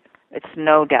it. It's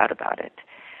no doubt about it.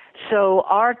 So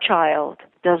our child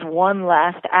does one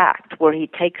last act where he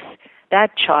takes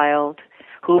that child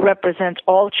who represents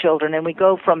all children, and we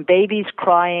go from babies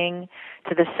crying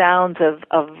to the sounds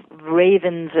of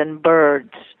ravens and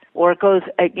birds, or it goes,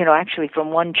 actually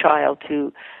from one child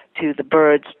to the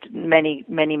birds, many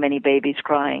babies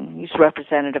crying. He's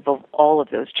representative of all of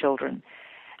those children.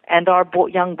 And our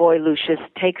young boy, Lucius,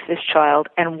 takes this child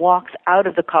and walks out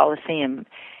of the Colosseum.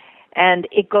 And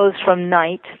it goes from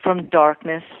night, from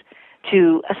darkness,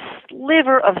 to a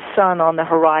sliver of sun on the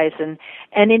horizon,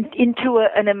 and into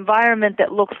an environment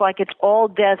that looks like it's all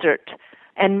desert.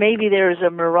 And maybe there's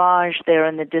a mirage there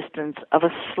in the distance of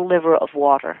a sliver of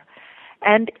water.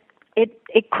 And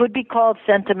it could be called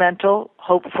sentimental,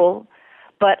 hopeful,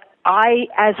 but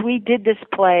as we did this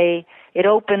play, it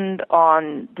opened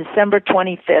on December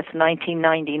 25th,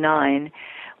 1999,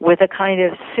 with a kind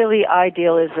of silly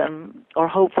idealism or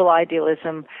hopeful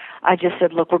idealism. I just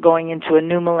said, look, we're going into a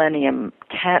new millennium.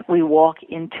 Can't we walk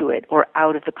into it or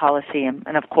out of the Colosseum?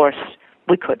 And of course,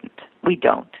 we couldn't. We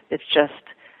don't. It's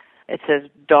as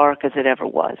dark as it ever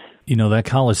was. That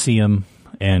Colosseum,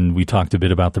 and we talked a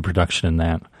bit about the production in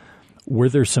that. Were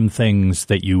there some things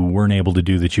that you weren't able to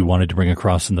do that you wanted to bring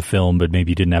across in the film, but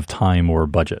maybe you didn't have time or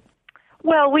budget?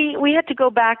 Well, we had to go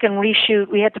back and reshoot.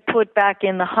 We had to put back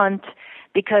in the hunt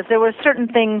because there were certain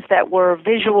things that were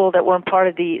visual that weren't part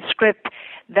of the script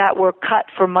that were cut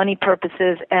for money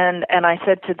purposes. And I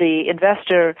said to the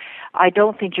investor, I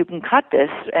don't think you can cut this.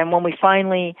 And when we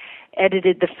finally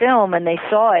edited the film and they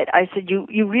saw it, I said,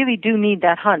 you really do need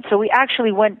that hunt. So we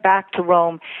actually went back to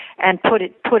Rome and put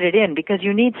it in, because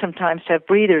you need sometimes to have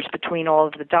breathers between all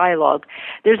of the dialogue.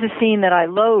 There's a scene that I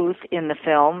loathe in the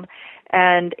film,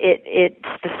 and it's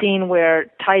the scene where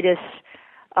Titus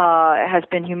has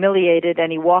been humiliated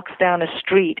and he walks down a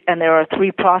street and there are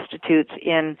 3 prostitutes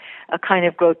in a kind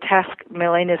of grotesque,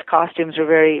 Milena's costumes are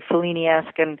very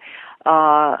Fellini-esque, and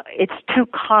it's too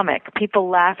comic. People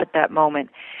laugh at that moment.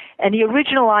 And the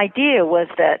original idea was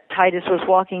that Titus was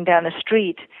walking down a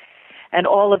street and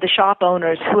all of the shop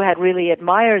owners who had really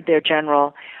admired their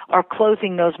general are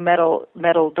closing those metal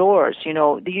doors. In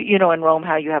Rome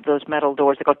how you have those metal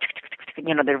doors that go,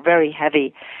 they're very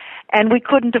heavy. And we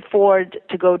couldn't afford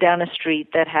to go down a street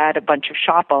that had a bunch of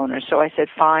shop owners. So I said,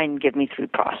 fine, give me 3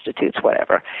 prostitutes,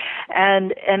 whatever.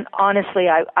 And honestly,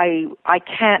 I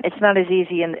can't, it's not as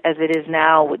easy as it is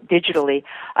now digitally.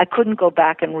 I couldn't go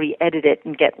back and re-edit it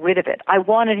and get rid of it. I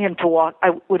wanted him to walk,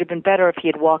 I would have been better if he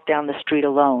had walked down the street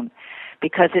alone,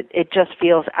 because it just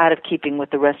feels out of keeping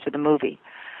with the rest of the movie.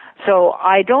 So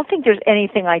I don't think there's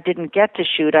anything I didn't get to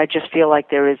shoot. I just feel like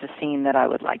there is a scene that I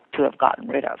would like to have gotten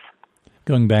rid of.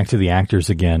 Going back to the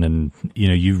actors again, and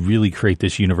you really create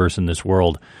this universe in this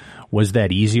world. Was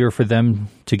that easier for them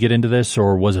to get into this,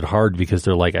 or was it hard because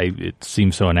they're like, it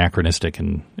seems so anachronistic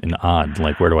and odd?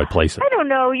 Like, where do I place it? I don't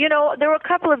know. There were a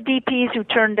couple of DPs who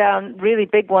turned down, really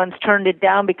big ones, turned it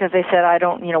down because they said, I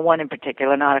don't, one in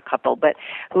particular, not a couple, but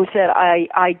who said,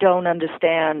 I don't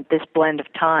understand this blend of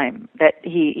time, that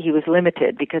he was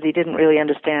limited because he didn't really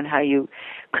understand how you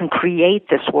can create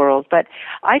this world. But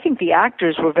I think the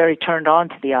actors were very turned on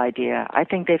to the idea. I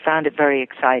think they found it very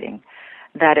exciting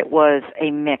that it was a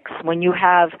mix. When you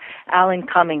have Alan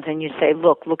Cummings and you say,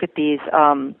 look at these,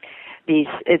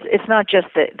 it's not just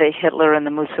the Hitler and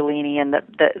the Mussolini and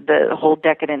the whole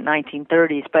decadent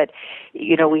 1930s, but,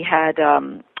 we had,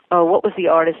 what was the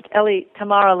artist?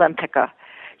 Tamara Lempicka.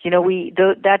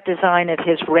 That design of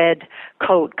his red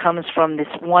coat comes from this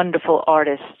wonderful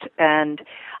artist, and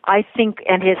I think,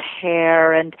 and his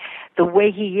hair and the way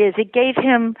he is, it gave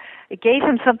him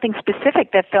something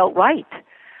specific that felt right.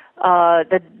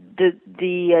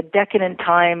 The decadent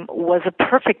time was a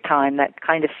perfect time, that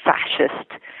kind of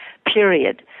fascist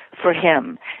period for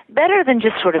him. Better than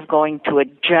just sort of going to a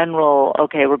general,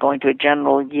 we're going to a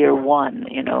general year 1,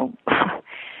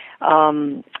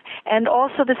 and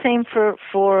also the same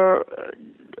for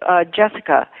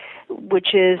Jessica,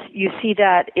 which is, you see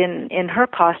that in her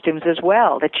costumes as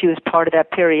well, that she was part of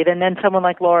that period. And then someone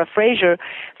like Laura Fraser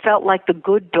felt like the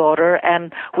good daughter,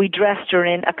 and we dressed her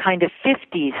in a kind of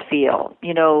 50s feel.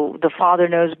 The Father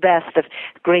Knows Best, the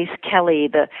Grace Kelly,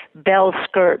 the bell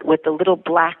skirt with the little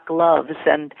black gloves,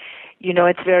 and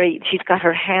she's got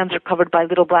her hands are covered by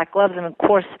little black gloves, and of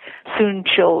course soon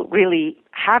she'll really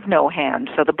have no hands,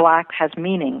 so the black has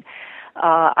meaning.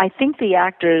 I think the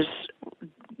actors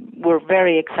were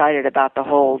very excited about the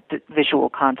whole visual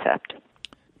concept.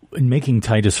 In making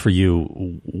Titus for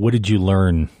you, what did you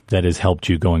learn that has helped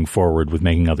you going forward with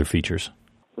making other features?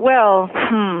 Well,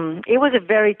 it was a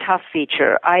very tough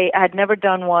feature. I had never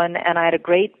done one, and I had a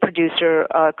great producer,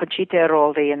 Conchita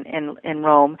Eroldi, in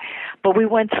Rome. But we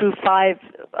went through 5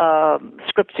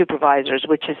 script supervisors,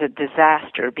 which is a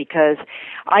disaster because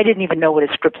I didn't even know what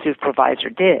a script supervisor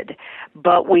did.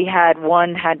 But we had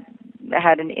one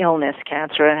had an illness,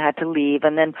 cancer, and had to leave,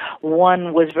 and then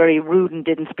one was very rude and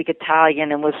didn't speak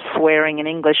Italian and was swearing in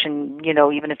English, and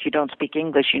even if you don't speak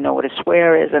English, you know what a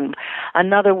swear is, and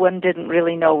another one didn't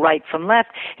really know right from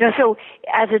left. So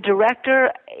as a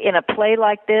director in a play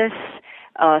like this,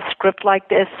 script like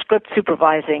this, script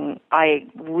supervising, I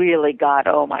really got,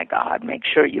 oh my God, make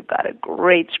sure you've got a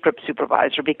great script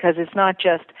supervisor, because it's not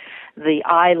just the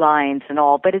eye lines and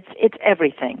all, but it's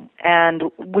everything. And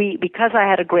because I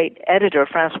had a great editor,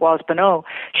 Françoise Bonneau,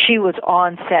 she was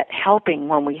on set helping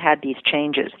when we had these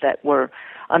changes that were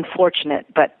unfortunate,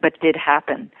 but did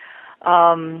happen.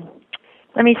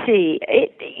 Let me see.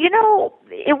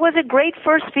 It was a great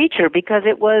first feature because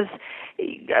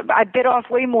I bit off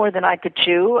way more than I could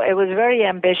chew. It was very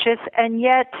ambitious, and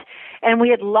we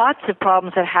had lots of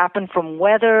problems that happened from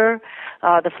weather.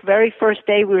 The very first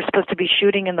day we were supposed to be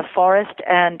shooting in the forest,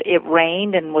 and it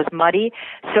rained and was muddy,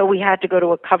 so we had to go to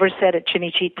a cover set at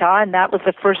Cinecittà, and that was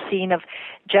the first scene of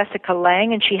Jessica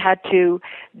Lange, and she had to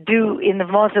do, in the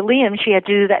mausoleum, she had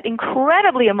to do that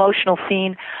incredibly emotional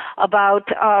scene about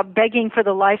begging for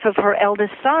the life of her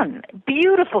eldest son.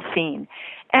 Beautiful scene.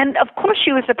 And of course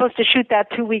she was supposed to shoot that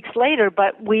 2 weeks later,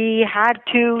 but we had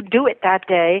to do it that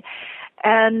day.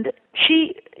 And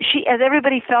she, as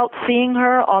everybody felt seeing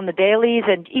her on the dailies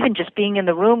and even just being in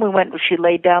the room, she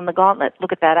laid down the gauntlet.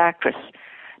 Look at that actress.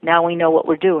 Now we know what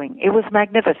we're doing. It was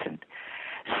magnificent.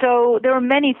 So there were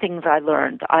many things I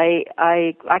learned. I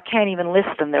can't even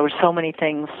list them. There were so many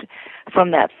things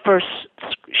from that first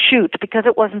shoot, because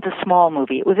it wasn't a small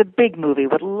movie. It was a big movie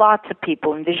with lots of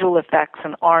people and visual effects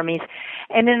and armies,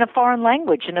 and in a foreign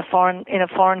language, in a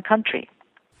foreign country.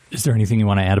 Is there anything you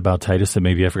want to add about Titus that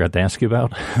maybe I forgot to ask you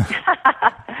about?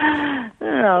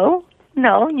 No.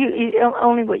 You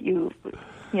only what you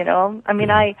know. I mean,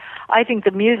 I think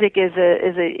the music is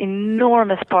an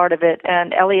enormous part of it,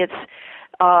 and Eliot's.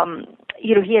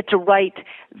 He had to write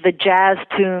the jazz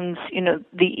tunes,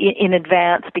 in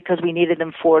advance, because we needed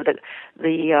them for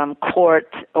the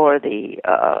court or the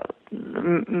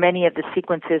many of the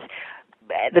sequences.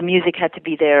 The music had to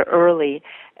be there early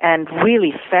and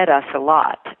really fed us a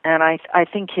lot. And I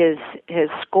think his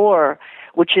score,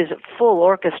 which is full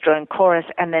orchestra and chorus,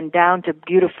 and then down to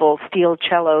beautiful steel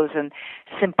cellos and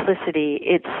simplicity,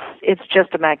 it's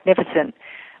just a magnificent,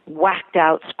 whacked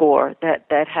out score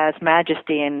that has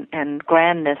majesty and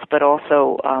grandness, but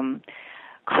also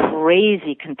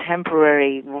crazy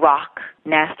contemporary rock,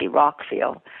 nasty rock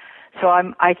feel. So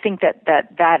I think that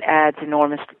adds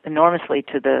enormously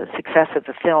to the success of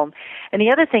the film. And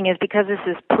the other thing is, because this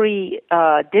is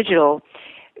pre-digital,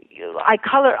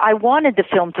 I wanted the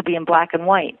film to be in black and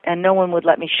white, and no one would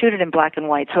let me shoot it in black and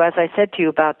white. So as I said to you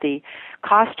about the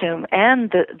costume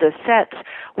and the sets,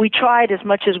 we tried as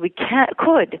much as we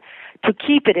could to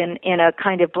keep it in a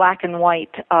kind of black and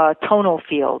white tonal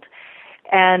field.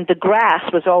 And the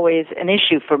grass was always an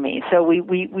issue for me. So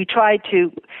we tried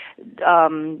to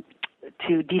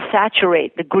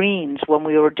desaturate the greens when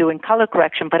we were doing color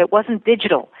correction, but it wasn't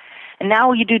digital. And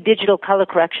now you do digital color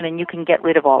correction and you can get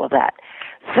rid of all of that.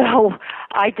 So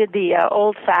I did the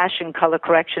old-fashioned color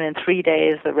correction in 3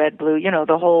 days, the red, blue,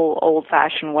 the whole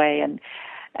old-fashioned way.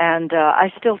 And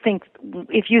I still think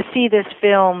if you see this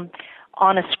film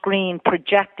on a screen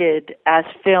projected as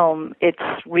film, it's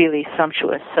really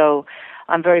sumptuous. So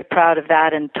I'm very proud of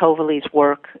that, and Tovali's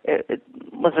work. It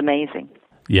was amazing.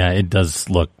 Yeah, it does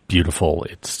look beautiful.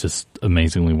 It's just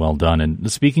amazingly well done.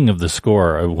 And speaking of the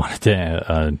score, I wanted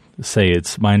to say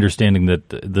it's my understanding that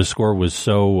the score was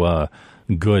so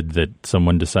good that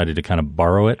someone decided to kind of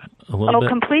borrow it a little bit. Oh,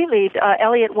 completely.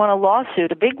 Eliot won a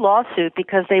big lawsuit,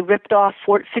 because they ripped off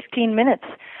 15 minutes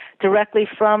directly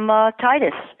from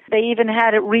Titus. They even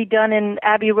had it redone in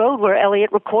Abbey Road where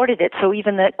Eliot recorded it, so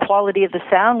even the quality of the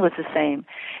sound was the same.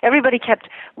 Everybody kept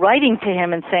writing to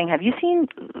him and saying, have you seen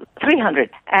 300?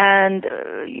 And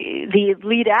the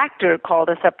lead actor called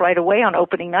us up right away on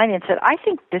opening night and said, I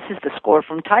think this is the score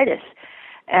from Titus.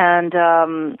 And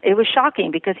it was shocking,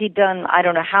 because he'd done I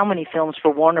don't know how many films for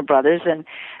Warner Brothers, and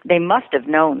they must have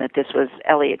known that this was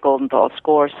Eliot Goldenthal's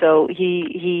score. So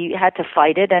he had to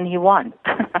fight it, and he won.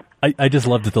 I just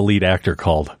loved that the lead actor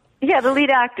called. Yeah, the lead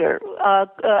actor.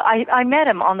 I met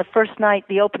him on the first night,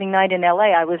 the opening night in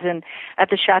L.A. I was at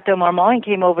the Chateau Marmont.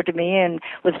 He came over to me and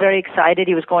was very excited.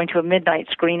 He was going to a midnight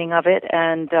screening of it,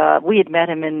 and we had met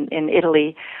him in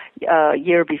Italy a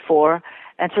year before.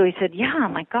 And so he said, yeah,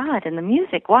 my God, and the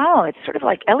music, wow, it's sort of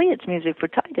like Eliot's music for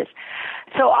Titus.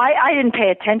 So I didn't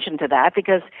pay attention to that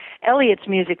because Eliot's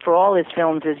music for all his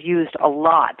films is used a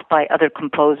lot by other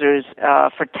composers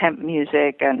for temp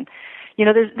music. And, you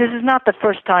know, this is not the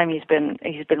first time he's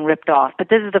been ripped off, but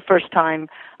this is the first time,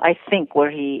 I think, where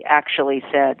he actually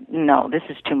said, no, this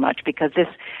is too much, because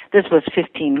this was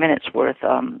 15 minutes worth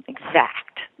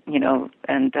exact, you know,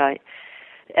 and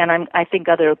I think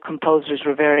other composers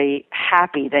were very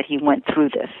happy that he went through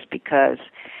this, because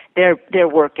their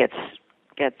work gets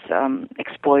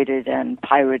exploited and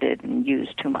pirated and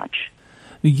used too much.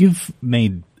 You've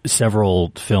made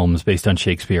several films based on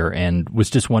Shakespeare, and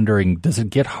was just wondering, does it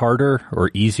get harder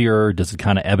or easier? Does it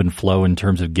kind of ebb and flow in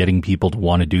terms of getting people to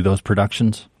want to do those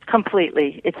productions?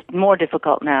 Completely. It's more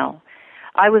difficult now.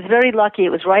 I was very lucky. It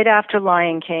was right after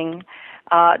Lion King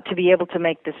to be able to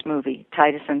make this movie,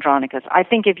 Titus Andronicus. I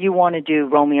think if you want to do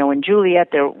Romeo and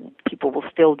Juliet, people will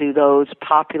still do those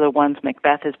popular ones.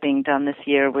 Macbeth is being done this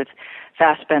year with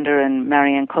Fassbender and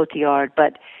Marianne Cotillard.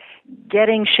 But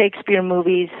getting Shakespeare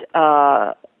movies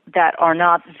that are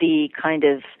not the kind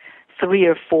of 3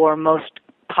 or 4 most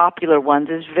popular ones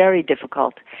is very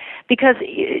difficult. Because,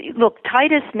 look,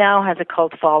 Titus now has a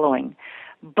cult following.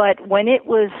 But when it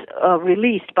was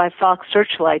released by Fox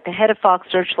Searchlight, the head of Fox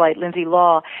Searchlight, Lindsay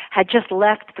Law, had just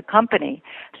left the company.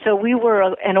 So we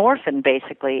were an orphan,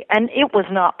 basically, and it was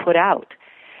not put out.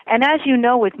 And as you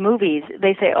know with movies,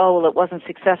 they say, oh, well, it wasn't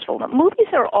successful. But movies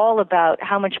are all about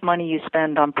how much money you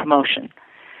spend on promotion.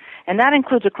 And that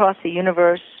includes Across the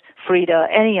Universe, Frida,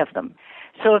 any of them.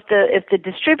 So if the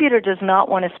distributor does not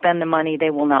want to spend the money, they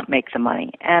will not make the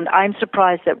money. And I'm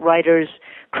surprised that writers,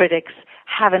 critics,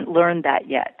 haven't learned that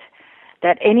yet.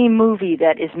 That any movie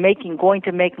that is going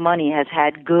to make money has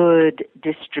had good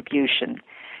distribution.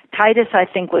 Titus, I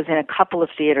think, was in a couple of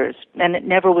theaters, and it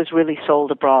never was really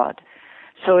sold abroad.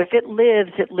 So if it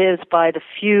lives by the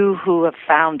few who have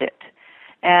found it.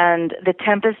 And The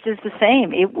Tempest is the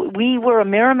same. We were a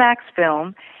Miramax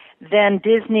film, then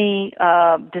Disney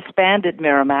disbanded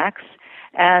Miramax,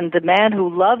 and the man who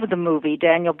loved the movie,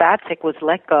 Daniel Batzik, was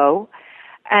let go.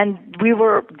 And we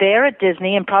were there at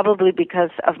Disney, and probably because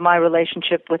of my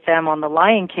relationship with them on The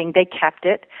Lion King, they kept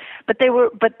it. But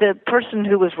the person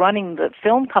who was running the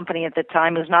film company at the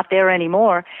time, who's not there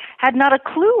anymore, had not a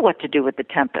clue what to do with The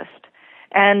Tempest.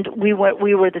 And we were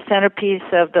the centerpiece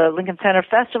of the Lincoln Center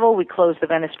Festival. We closed the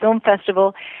Venice Film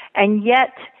Festival, and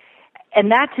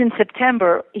that's in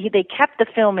September. They kept the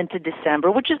film into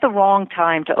December, which is the wrong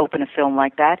time to open a film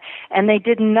like that. And they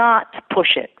did not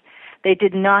push it. They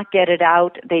did not get it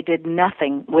out. They did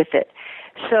nothing with it.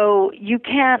 So you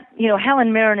can't,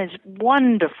 Helen Mirren is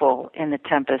wonderful in The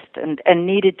Tempest and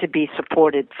needed to be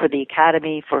supported for the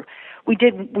Academy. We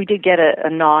did get a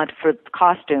nod for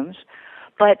costumes,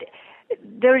 but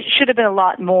there should have been a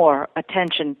lot more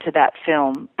attention to that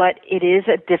film. But it is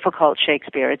a difficult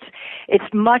Shakespeare.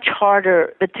 It's much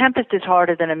harder. The Tempest is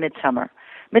harder than A Midsummer.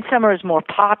 Midsummer is more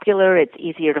popular, it's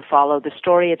easier to follow the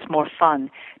story, it's more fun.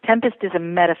 Tempest is a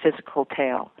metaphysical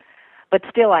tale. But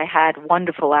still, I had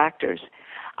wonderful actors.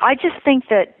 I just think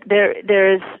that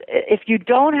there's, if you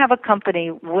don't have a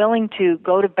company willing to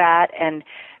go to bat and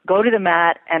go to the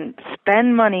mat and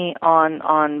spend money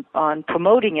on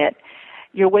promoting it,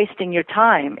 you're wasting your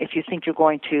time if you think you're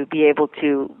going to be able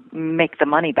to make the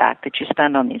money back that you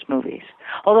spend on these movies.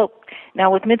 Although, now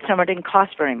with Midsummer, it didn't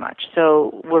cost very much,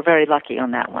 so we're very lucky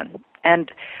on that one. And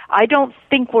I don't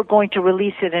think we're going to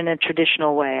release it in a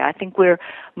traditional way. I think we're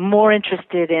more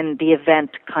interested in the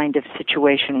event kind of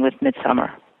situation with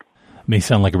Midsummer. May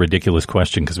sound like a ridiculous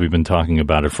question because we've been talking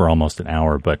about it for almost an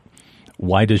hour, but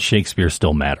why does Shakespeare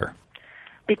still matter?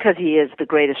 Because he is the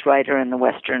greatest writer in the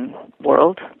Western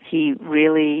world. He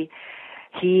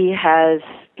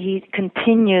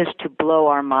continues to blow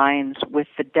our minds with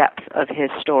the depth of his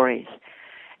stories.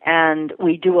 And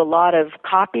we do a lot of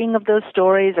copying of those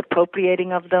stories,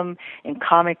 appropriating of them in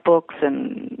comic books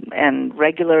and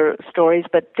regular stories.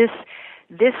 But this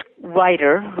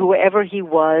writer, whoever he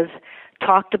was,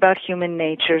 talked about human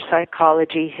nature,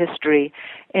 psychology, history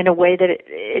in a way that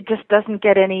it just doesn't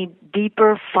get any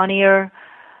deeper, funnier,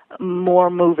 more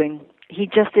moving. He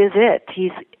just is it.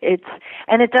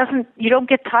 You don't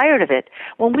get tired of it.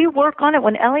 When we work on it,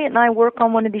 when Elliot and I work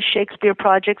on one of these Shakespeare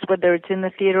projects, whether it's in the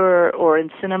theater or in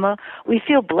cinema, we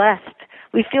feel blessed.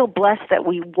 We feel blessed that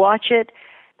we watch it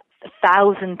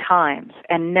 1,000 times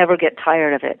and never get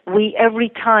tired of it. Every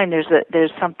time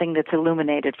there's something that's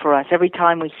illuminated for us. Every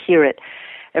time we hear it.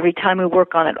 Every time we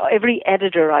work on it, every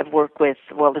editor I've worked with,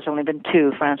 well, there's only been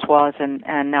 2, Francoise and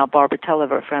now Barbara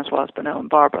Tulliver, Francoise Bonneau and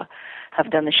Barbara,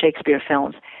 have done the Shakespeare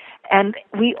films. And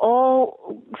we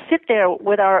all sit there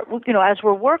with our, as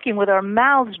we're working, with our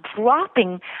mouths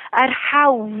dropping at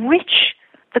how rich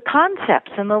the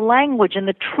concepts and the language and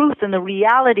the truth and the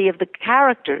reality of the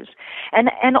characters. And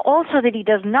also that he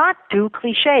does not do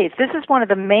cliches. This is one of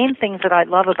the main things that I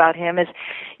love about him is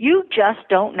you just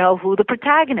don't know who the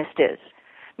protagonist is.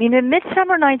 I mean, in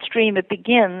Midsummer Night's Dream, it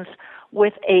begins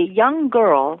with a young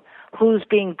girl who's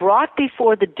being brought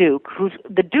before the Duke,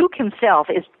 the Duke himself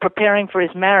is preparing for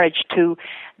his marriage to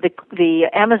the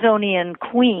Amazonian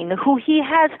queen, who he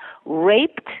has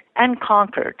raped and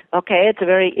conquered. Okay, it's a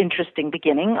very interesting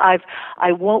beginning. I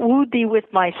wooed thee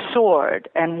with my sword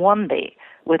and won thee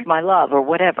with my love, or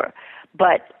whatever.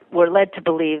 But we're led to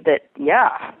believe that,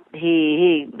 yeah,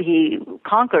 he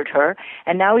conquered her,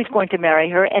 and now he's going to marry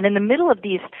her. And in the middle of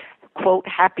these, quote,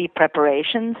 happy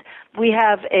preparations, we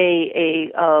have a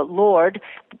lord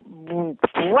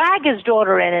drag his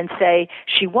daughter in and say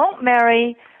she won't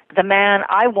marry the man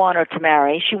I want her to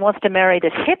marry. She wants to marry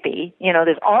this hippie,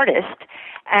 this artist,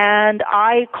 and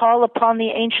I call upon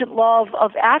the ancient law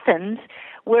of Athens,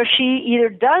 where she either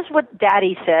does what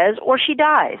daddy says or she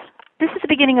dies. This is the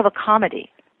beginning of a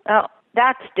comedy. Now,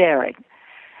 that's daring.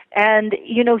 And,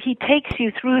 he takes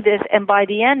you through this, and by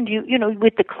the end,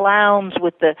 with the clowns,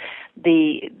 with the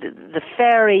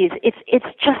fairies, it's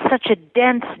just such a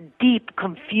dense, deep,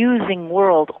 confusing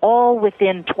world, all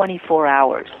within 24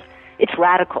 hours. It's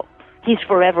radical. He's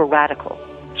forever radical,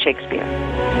 Shakespeare.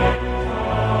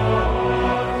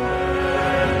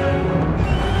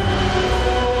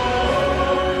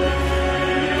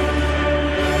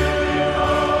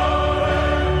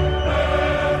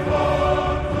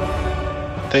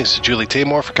 Thanks to Julie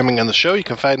Taymor for coming on the show. You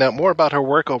can find out more about her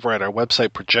work over at our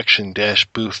website,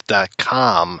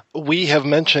 projection-booth.com. We have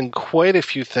mentioned quite a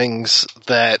few things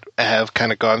that have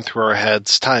kind of gone through our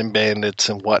heads, Time Bandits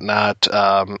and whatnot,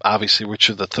 obviously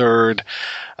Richard III,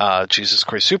 Jesus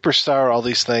Christ Superstar, all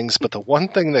these things. But the one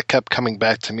thing that kept coming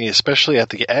back to me, especially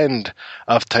at the end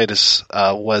of Titus,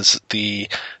 was the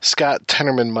Scott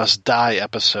Tenorman Must Die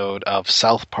episode of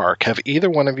South Park. Have either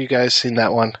one of you guys seen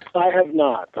that one? I have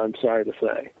not, I'm sorry to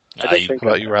say. How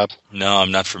about you, Rob? No,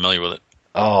 I'm not familiar with it.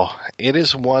 Oh, it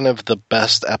is one of the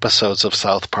best episodes of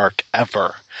South Park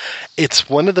ever. It's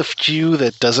one of the few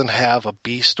that doesn't have a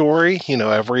B story.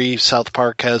 Every South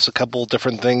Park has a couple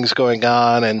different things going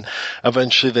on, and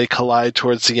eventually they collide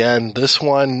towards the end. This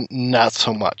one, not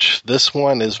so much. This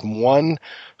one is one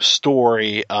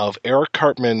story of Eric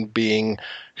Cartman being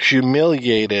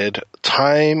humiliated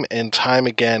time and time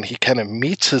again. He kind of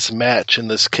meets his match in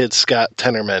this kid, Scott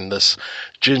Tenorman, this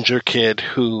ginger kid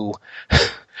who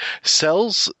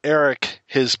sells Eric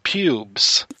his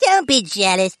pubes. Don't be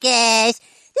jealous, guys.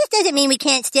 This doesn't mean we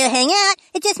can't still hang out.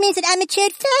 It just means that I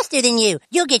matured faster than you.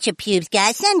 You'll get your pubes,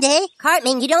 guys, someday.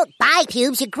 Cartman, you don't buy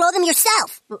pubes, you grow them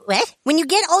yourself. What? When you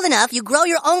get old enough, you grow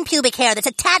your own pubic hair that's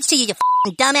attached to you, you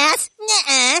f***ing dumbass.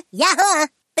 Nuh-uh. Yeah-huh.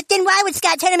 But then why would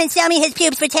Scott Tenorman sell me his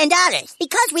pubes for $10?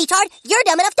 Because, retard, you're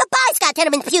dumb enough to buy Scott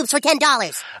Tenorman's pubes for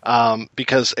 $10.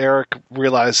 Because Eric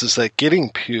realizes that getting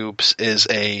pubes is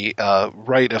a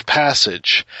rite of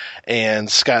passage,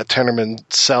 and Scott Tenorman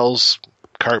sells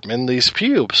Cartman these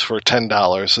pubes for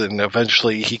 $10, and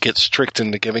eventually he gets tricked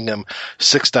into giving him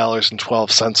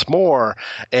 $6.12 more,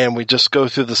 and we just go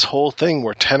through this whole thing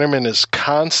where Tenorman is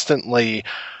constantly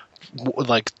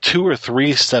like 2 or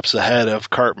 3 steps ahead of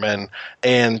Cartman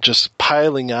and just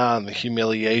piling on the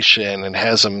humiliation, and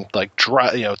has him like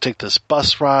take this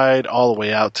bus ride all the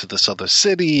way out to this other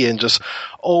city, and just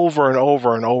over and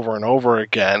over and over and over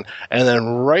again. And then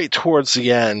right towards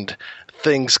the end,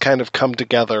 things kind of come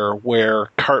together where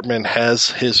Cartman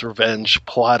has his revenge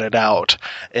plotted out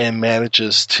and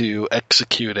manages to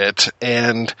execute it.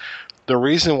 And the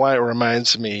reason why it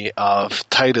reminds me of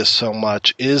Titus so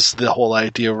much is the whole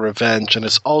idea of revenge, and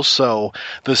it's also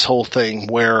this whole thing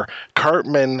where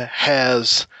Cartman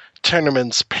has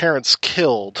Tenorman's parents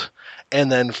killed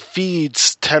and then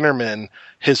feeds Tenorman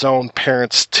his own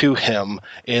parents to him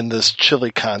in this chili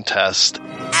contest.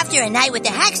 After a night with the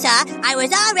hacksaw, I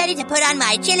was all ready to put on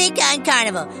my chili con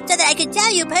carnival so that I could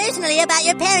tell you personally about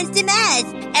your parents' demise.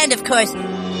 And of course,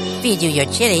 feed you your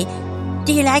chili.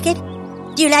 Do you like it?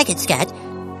 Do you like it, Scott?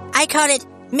 I call it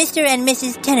Mr. and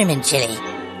Mrs. Tenorman chili.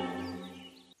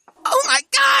 Oh my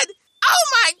God! Oh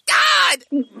my God!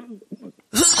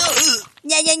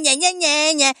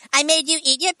 Nya. I made you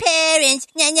eat your parents.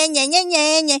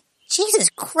 Nya. Jesus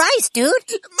Christ, dude.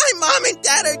 My mom and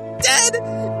dad are dead.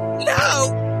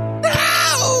 No!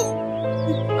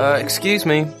 Excuse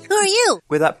me. Who are you?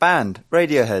 We're that band,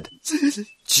 Radiohead.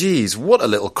 Jeez, what a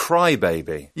little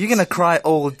crybaby. You gonna cry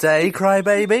all day,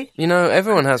 crybaby? You know,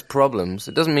 everyone has problems.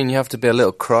 It doesn't mean you have to be a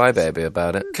little crybaby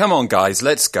about it. Come on, guys,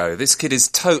 let's go. This kid is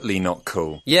totally not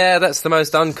cool. Yeah, that's the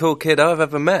most uncool kid I've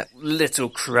ever met. Little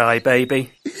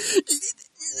crybaby.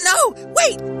 No,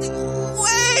 wait!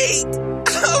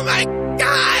 Oh my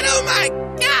god! Oh my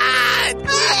god!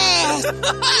 Yes!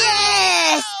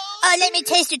 Yes! Oh, let me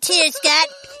taste your tears, Scott.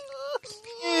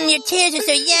 Your tears are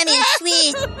so yummy and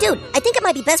sweet. Dude, I think it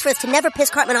might be best for us to never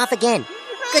piss Cartman off again.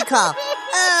 Good call.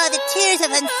 Oh, the tears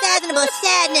of unfathomable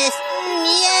sadness.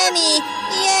 Yummy,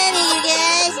 you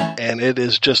guys. And it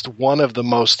is just one of the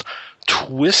most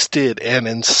twisted and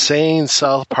insane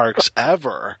South Parks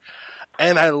ever.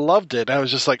 And I loved it. I was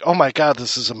just like, oh my God,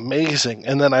 this is amazing.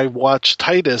 And then I watched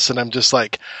Titus and I'm just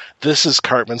like, this is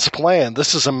Cartman's plan.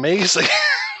 This is amazing.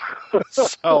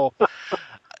 So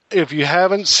if you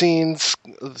haven't seen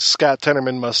Scott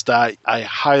Tenorman Must Die, I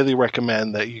highly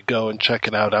recommend that you go and check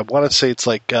it out. I want to say it's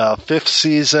like 5th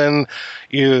season,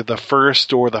 either the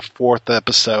 1st or the 4th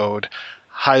episode.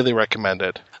 Highly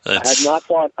recommended. I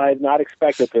had not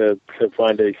expected to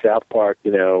find a South Park,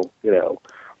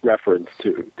 reference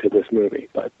to this movie,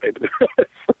 but maybe there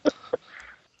is.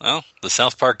 Well, the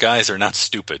South Park guys are not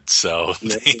stupid, so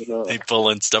they pull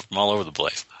in stuff from all over the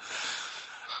place.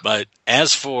 But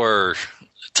as for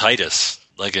Titus,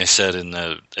 like I said in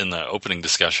the opening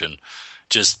discussion,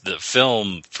 just the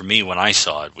film for me when I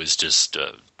saw it was just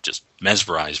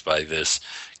mesmerized by this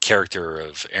character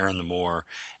of Aaron the Moor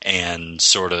and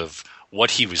sort of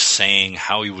what he was saying,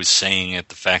 how he was saying it,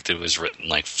 the fact that it was written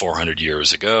like 400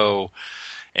 years ago,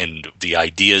 and the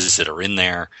ideas that are in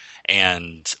there.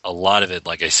 And a lot of it,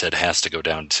 like I said, has to go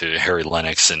down to Harry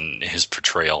Lennox and his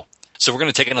portrayal. So we're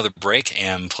going to take another break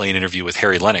and play an interview with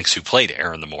Harry Lennox, who played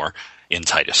Aaron the Moor in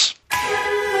Titus.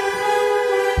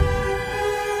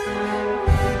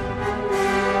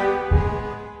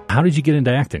 How did you get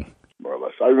into acting? More or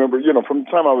less. I remember, from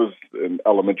the time I was in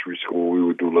elementary school, we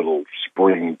would do little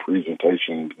spring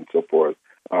presentations and so forth.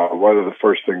 One of the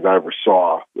first things I ever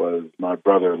saw was my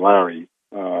brother Larry,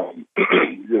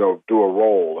 do a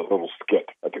role, a little skit.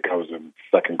 I think I was in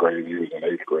 2nd grade, he was in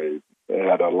 8th grade. It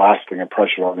had a lasting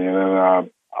impression on me, and then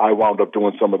I wound up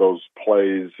doing some of those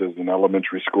plays as an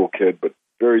elementary school kid, but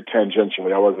very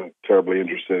tangentially. I wasn't terribly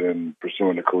interested in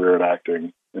pursuing a career in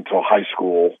acting until high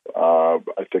school.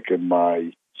 I think in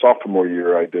my sophomore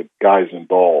year, I did Guys and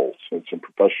Dolls, and some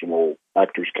professional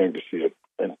actors came to see it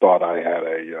and thought I had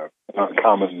an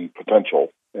uncommon potential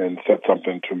and said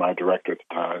something to my director at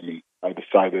the time. And I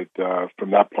decided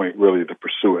from that point really to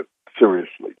pursue it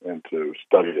seriously and to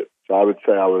study it. So I would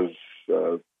say I was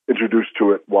introduced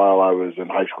to it while I was in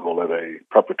high school at a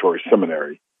preparatory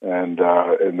seminary. And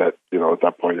that, at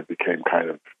that point it became kind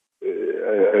of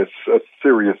a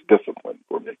serious discipline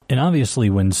for me. And obviously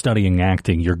when studying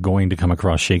acting, you're going to come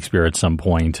across Shakespeare at some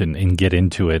point and get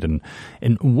into it. And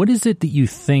what is it that you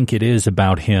think it is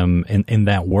about him in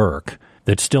that work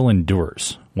that still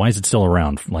endures? Why is it still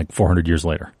around like 400 years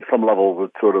later? Some level,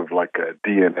 it's sort of like a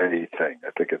DNA thing.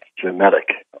 I think it's genetic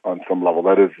on some level.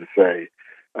 That is to say,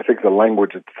 I think the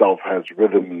language itself has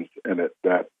rhythms in it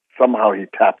that somehow he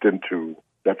tapped into,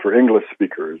 that for English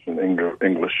speakers and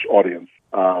English audience,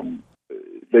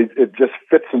 it just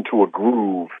fits into a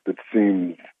groove that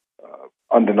seems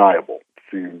undeniable,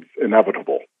 seems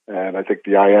inevitable. And I think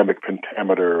the iambic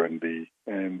pentameter and the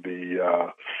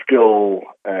skill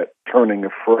at turning a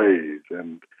phrase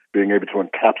and being able to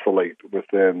encapsulate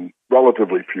within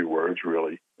relatively few words,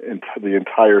 really, the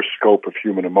entire scope of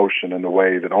human emotion in a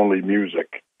way that only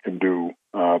music can do.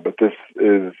 But this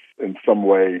is, in some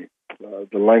way,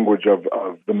 the language of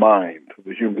the mind,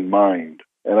 the human mind.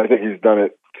 And I think he's done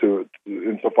it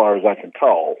insofar as I can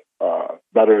tell,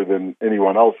 better than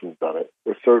anyone else has done it,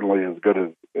 or certainly as good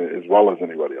as well as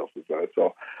anybody else has done it.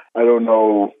 So I don't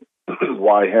know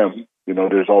why him.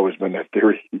 There's always been that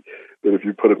theory that if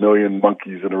you put 1 million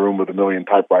monkeys in a room with 1 million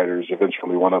typewriters,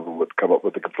 eventually one of them would come up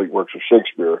with the complete works of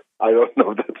Shakespeare. I don't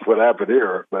know if that's what happened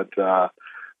here, but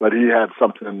he had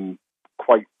something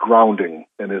quite grounding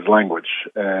in his language,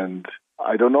 and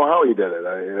I don't know how he did it.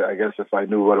 I guess if I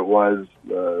knew what it was,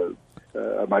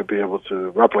 I might be able to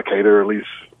replicate it, or at least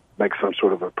make some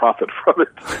sort of a profit from it.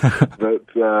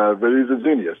 But he's a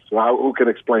genius. So who can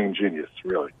explain genius,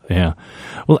 really? Yeah.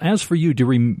 Well, as for you,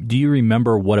 do you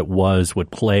remember what it was,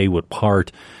 what play, what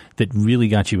part that really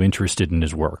got you interested in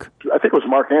his work? I think it was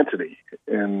Mark Antony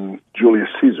in Julius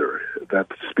Caesar. That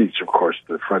speech, of course,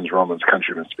 the Friends, Romans,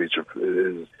 Countrymen speech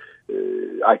is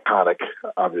iconic,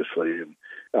 obviously.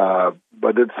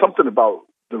 But it's something about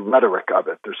the rhetoric of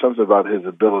it. There's something about his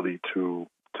ability to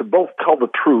both tell the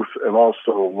truth and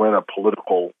also win a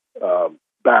political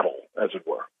battle, as it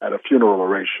were, at a funeral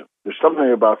oration. There's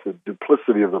something about the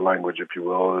duplicity of the language, if you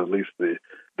will, or at least the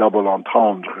double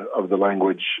entendre of the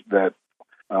language, that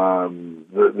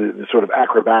the sort of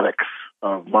acrobatics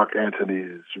of Mark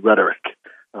Antony's rhetoric,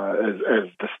 as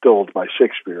distilled by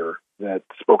Shakespeare, that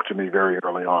spoke to me very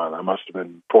early on. I must have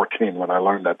been 14 when I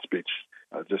learned that speech,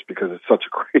 just because it's such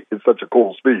a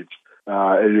cool speech.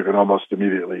 And you can almost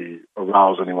immediately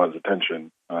arouse anyone's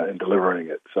attention in delivering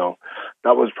it. So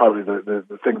that was probably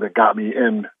the thing that got me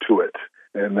into it.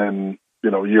 And then,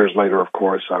 years later, of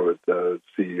course, I would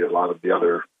see a lot of the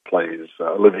other plays.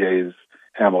 Olivier's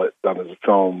Hamlet, done as a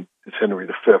film, his Henry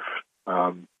V.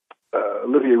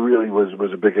 Olivier really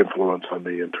was a big influence on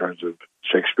me in terms of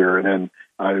Shakespeare. And then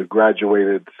I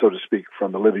graduated, so to speak,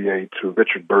 from Olivier to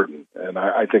Richard Burton. And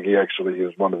I think he actually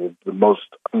is one of the most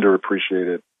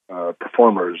underappreciated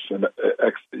performers and,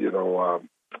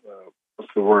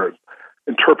 what's the word?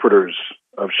 Interpreters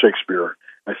of Shakespeare.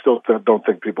 I still don't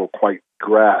think people quite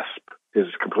grasp his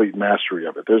complete mastery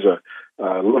of it. There's a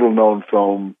little-known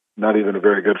film, not even a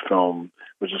very good film,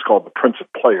 which is called The Prince of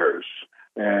Players.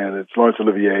 And it's Laurence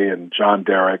Olivier and John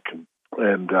Derrick,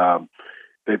 and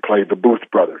they played the Booth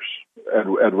brothers,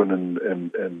 Edwin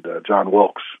and John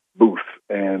Wilkes Booth.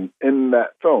 And in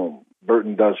that film,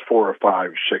 Burton does 4 or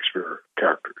 5 Shakespeare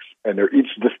characters, and they're each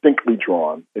distinctly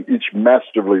drawn and each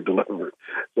masterfully delivered.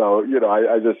 So,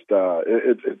 I just,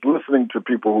 it's listening to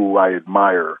people who I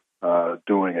admire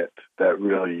doing it that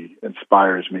really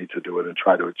inspires me to do it and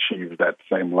try to achieve that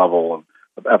same level of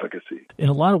efficacy. In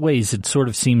a lot of ways, it sort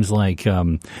of seems like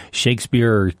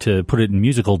Shakespeare, to put it in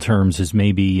musical terms, is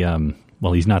maybe,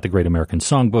 he's not the Great American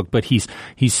Songbook, but he's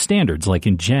standards, like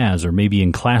in jazz or maybe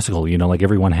in classical, like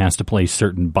everyone has to play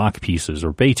certain Bach pieces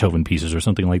or Beethoven pieces or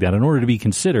something like that in order to be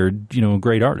considered, a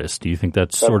great artist. Do you think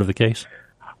that's sort of the case?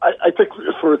 I think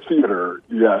for theater,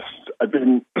 yes. I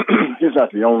mean, he's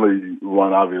not the only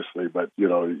one, obviously, but,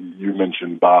 you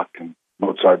mentioned Bach and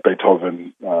Mozart,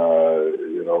 Beethoven,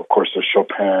 of course, there's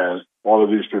Chopin, all of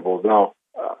these people. Now,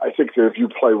 I think that if you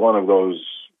play one of those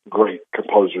great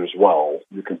composers well,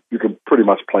 you can pretty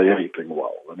much play anything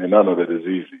well. I mean, none of it is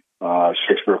easy.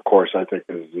 Shakespeare, of course, I think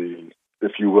is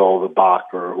if you will, the Bach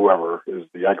or whoever is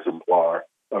the exemplar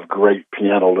of great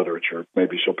piano literature,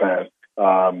 maybe Chopin.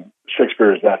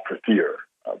 Shakespeare is that for theater.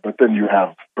 But then you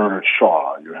have Bernard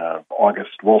Shaw, you have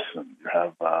August Wilson, you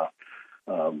have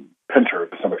Pinter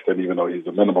to some extent, even though he's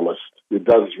a minimalist. It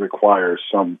does require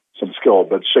some skill,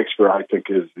 but Shakespeare, I think,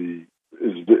 is the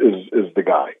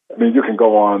guy. I mean, you can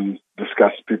go on,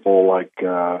 discuss people like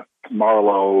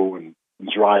Marlowe and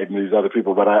Dryden and these other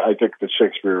people, but I think that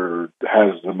Shakespeare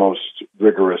has the most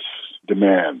rigorous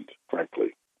demand,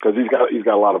 frankly, because he's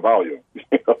got a lot of volume.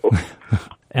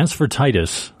 As for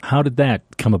Titus, how did that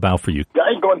come about for you?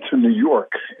 I had gone to New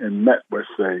York and met with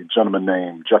a gentleman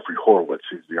named Jeffrey Horowitz.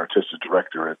 He's the artistic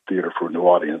director at Theater for a New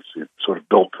Audience. He sort of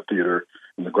built the theater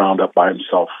from the ground up by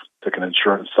himself, took an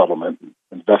insurance settlement, and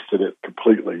invested it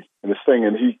completely in this thing.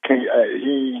 And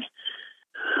he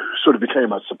sort of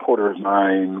became a supporter of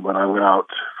mine when I went out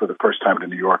for the first time to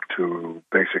New York to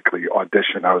basically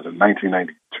audition. I was in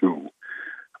 1992.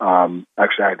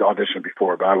 Actually, I had auditioned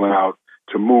before, but I went out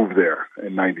to move there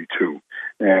in 92.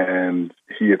 And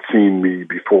he had seen me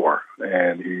before,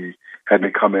 and he had me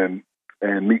come in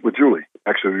and meet with Julie.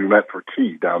 Actually, we met for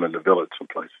tea down in the Village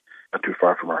someplace, not too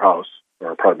far from her house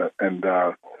or apartment. And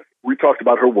we talked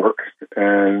about her work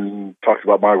and talked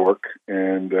about my work,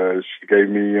 and she gave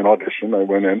me an audition. I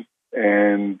went in,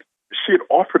 and she had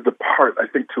offered the part, I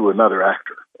think, to another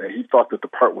actor, and he thought that the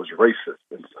part was racist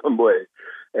in some way.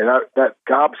 And that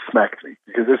gobsmacked me,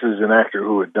 because this is an actor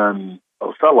who had done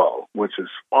Othello, which is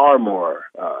far more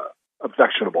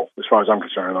objectionable, as far as I'm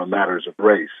concerned, on matters of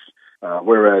race.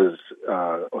 Whereas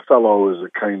Othello is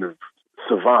a kind of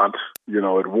savant,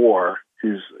 at war.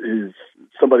 He's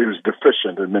somebody who's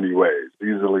deficient in many ways,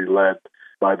 easily led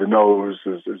by the nose,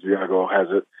 as Iago has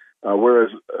it.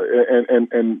 Whereas,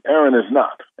 and Aaron is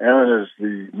not. Aaron is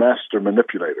the master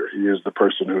manipulator. He is the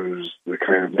person who's the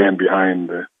kind of man behind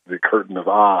the curtain of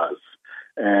Oz.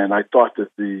 And I thought that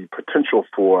the potential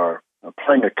for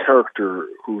playing a character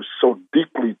who's so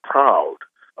deeply proud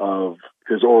of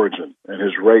his origin and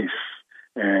his race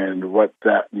and what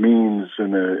that means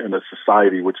in a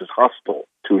society which is hostile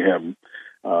to him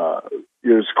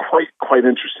is quite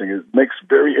interesting. It makes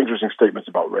very interesting statements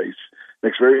about race,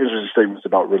 makes very interesting statements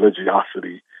about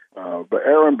religiosity. But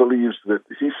Aaron believes that,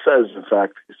 he says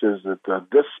that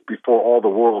this before all the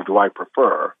world do I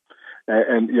prefer,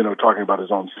 and talking about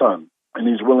his own son. And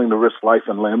he's willing to risk life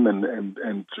and limb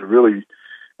and to really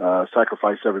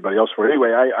sacrifice everybody else for it.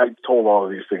 Anyway, I told all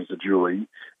of these things to Julie,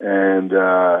 and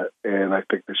I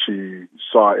think that she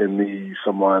saw in me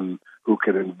someone who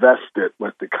could invest it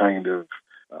with the kind of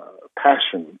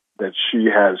passion that she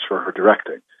has for her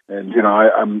directing. And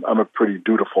I'm a pretty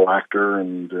dutiful actor,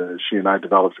 and she and I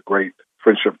developed a great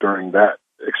friendship during that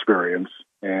experience.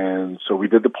 And so we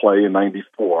did the play in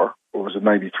 '94, or was it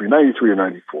 '93? '93 or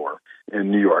 '94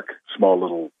 in New York. Small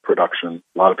little production.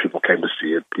 A lot of people came to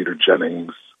see it. Peter Jennings,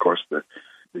 of course, the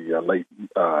late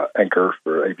anchor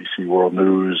for ABC World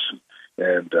News,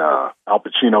 and Al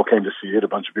Pacino came to see it. A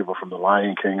bunch of people from The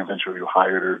Lion King, eventually who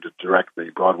hired her to direct the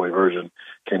Broadway version,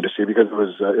 came to see it because it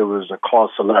was a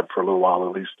cause célèbre for a little while,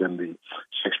 at least in the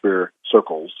Shakespeare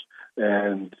circles.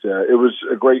 And it was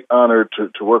a great honor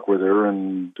to work with her.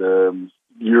 And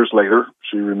years later,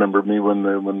 she remembered me when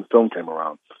the film came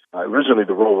around. Originally,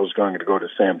 the role was going to go to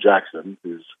Sam Jackson,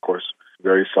 who's, of course,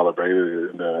 very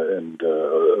celebrated and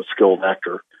a skilled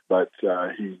actor. But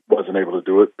he wasn't able to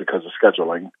do it because of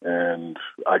scheduling, and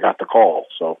I got the call.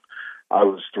 So I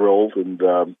was thrilled, and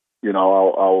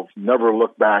I'll never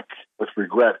look back with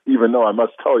regret, even though I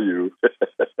must tell you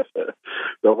that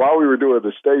while we were doing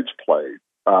the stage play,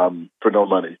 for no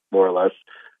money, more or less,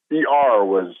 ER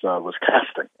was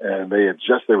casting, and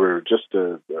they were just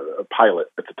a pilot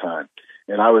at the time,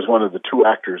 and I was one of the two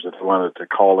actors that they wanted to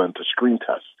call in to screen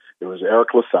test. It was Eric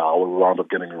LaSalle, who wound up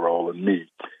getting the role, and me.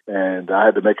 And I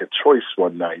had to make a choice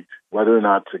one night whether or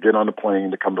not to get on the plane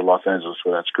to come to Los Angeles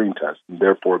for that screen test, and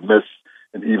therefore miss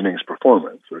an evening's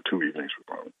performance, or 2 evenings'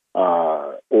 performance,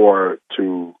 or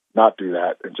to not do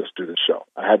that and just do the show.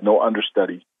 I had no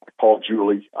understudy. I called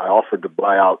Julie. I offered to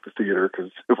buy out the theater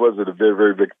because it wasn't a very,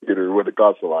 very big theater. It wouldn't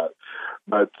cost a lot.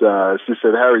 But she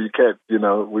said, Harry, you can't,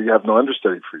 we have no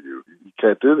understudy for you. You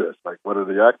can't do this. Like, what are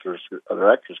the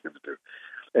other actors going to do?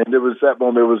 And it was that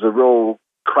moment, it was a real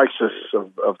crisis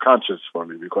of conscience for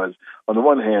me, because on the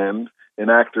one hand, an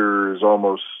actor is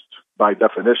almost, by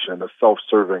definition, a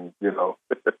self-serving,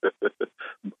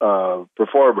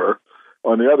 performer.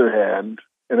 On the other hand,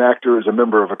 an actor is a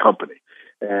member of a company.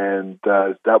 And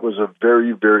that was a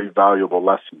very, very valuable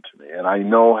lesson to me. And I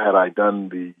know, had I done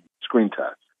the screen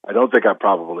test, I don't think I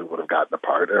probably would have gotten the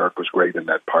part. Eric was great in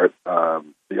that part.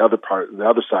 The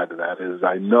other side of that is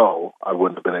I know I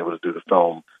wouldn't have been able to do the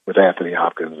film with Anthony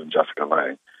Hopkins and Jessica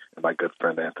Lange and my good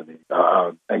friend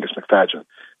Angus McFadden.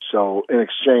 So in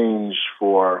exchange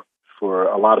for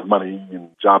a lot of money and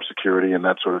job security and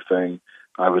that sort of thing,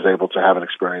 I was able to have an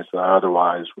experience that I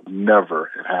otherwise would never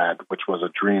have had, which was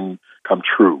a dream come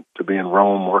true, to be in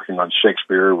Rome working on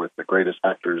Shakespeare with the greatest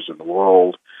actors in the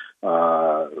world,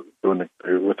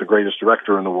 with the greatest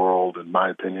director in the world, in my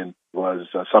opinion, was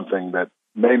something that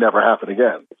may never happen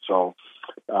again. So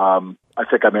I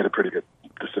think I made a pretty good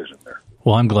decision there.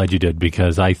 Well, I'm glad you did,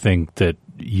 because I think that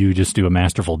you just do a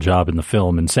masterful job in the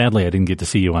film, and sadly I didn't get to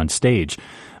see you on stage.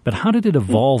 But how did it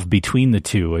evolve between the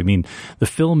two? I mean, the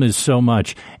film is so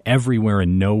much everywhere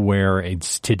and nowhere.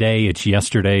 It's today, it's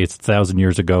yesterday, it's 1,000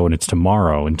 years ago, and it's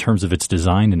tomorrow in terms of its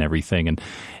design and everything.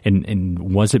 And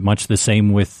was it much the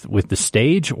same with the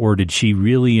stage, or did she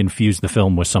really infuse the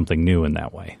film with something new in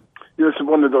that way? It's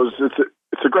one of those.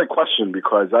 It's a great question,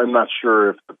 because I'm not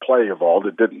sure if the play evolved.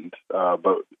 It didn't,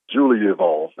 but Julie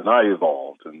evolved and I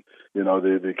evolved, and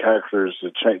the characters,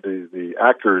 the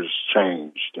actors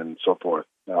changed, and so forth.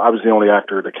 I was the only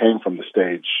actor that came from the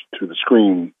stage to the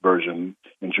screen version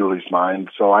in Julie's mind,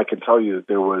 so I can tell you that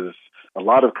there was a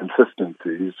lot of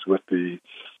consistencies with the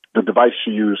device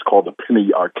she used called the penny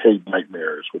arcade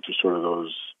nightmares, which is sort of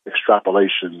those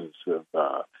extrapolations of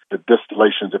the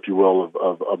distillations, if you will,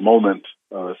 of a moment,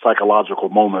 a psychological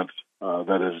moment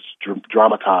that is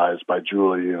dramatized by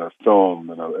Julie in a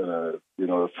film,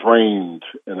 framed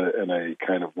in a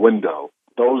kind of window.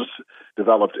 Those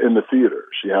developed in the theater.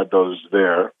 She had those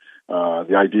there.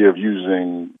 The idea of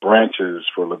using branches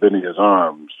for Lavinia's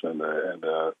arms and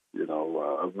a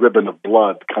ribbon of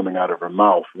blood coming out of her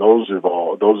mouth. Those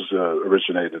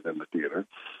originated in the theater.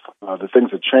 The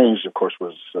things that changed, of course,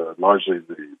 was largely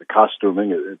the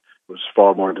costuming. It was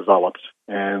far more developed,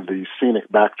 and the scenic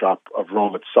backdrop of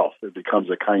Rome itself. It becomes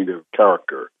a kind of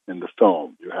character in the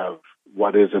film. You have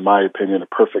what is, in my opinion, a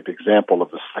perfect example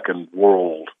of the second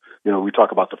world. We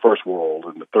talk about the first world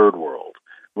and the third world.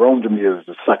 Rome, to me, is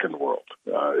the second world,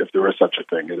 if there is such a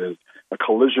thing. It is a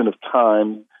collision of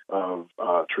time, of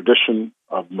tradition,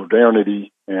 of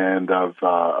modernity, and of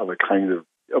a kind of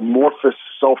amorphous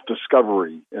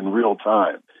self-discovery in real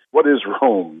time. What is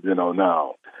Rome,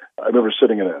 now? I remember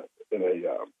sitting in a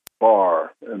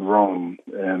bar in Rome,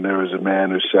 and there was a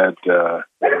man who said,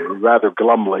 rather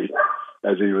glumly,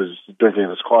 as he was drinking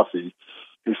his coffee,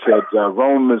 he said,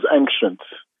 Rome is ancient,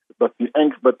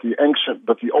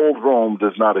 the old Rome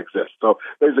does not exist. So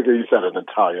basically, he said in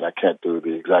Italian. I can't do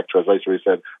the exact translation. He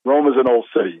said, "Rome is an old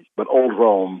city, but old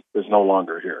Rome is no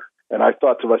longer here." And I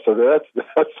thought to myself, that's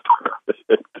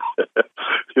perfect.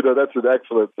 That's an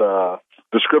excellent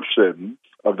description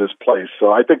of this place.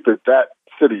 So I think that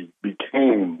city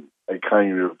became a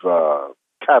kind of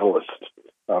catalyst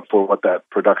for what that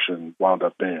production wound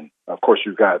up being. Of course,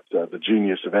 you've got the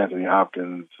genius of Anthony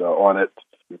Hopkins on it.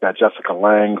 You've got Jessica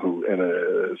Lange, who in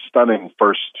a stunning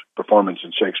first performance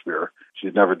in Shakespeare. She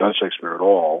had never done Shakespeare at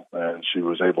all, and she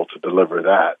was able to deliver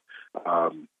that.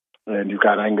 And you've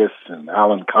got Angus and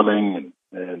Alan Cumming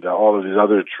and all of these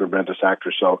other tremendous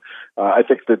actors. So I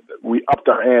think that we upped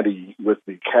our ante with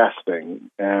the casting,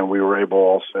 and we were able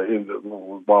also,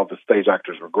 while the stage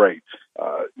actors were great,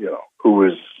 who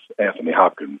is Anthony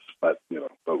Hopkins, but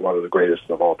one of the greatest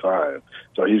of all time.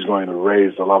 So he's going to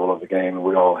raise the level of the game, and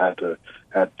we all had to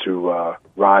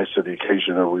rise to the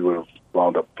occasion, or we would have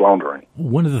wound up floundering.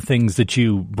 One of the things that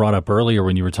you brought up earlier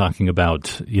when you were talking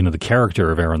about, the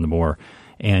character of Aaron the Moor,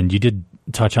 and you did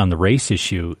touch on the race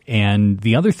issue. And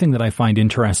the other thing that I find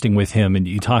interesting with him, and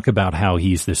you talk about how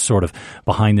he's this sort of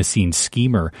behind-the-scenes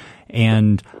schemer,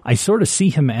 and I sort of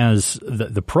see him as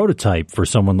the prototype for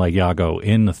someone like Iago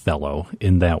in Othello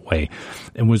in that way,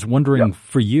 and was wondering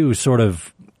for you, sort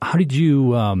of, how did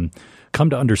you come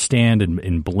to understand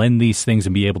and blend these things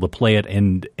and be able to play it?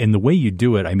 And the way you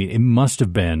do it, I mean, it must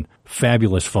have been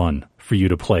fabulous fun for you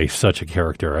to play such a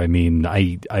character. I mean,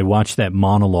 I watched that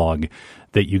monologue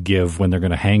that you give when they're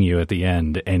going to hang you at the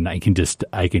end, and I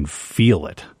can feel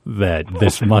it, that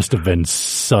this must have been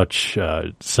such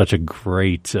a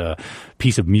great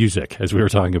piece of music, as we were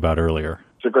talking about earlier.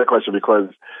 It's a great question, because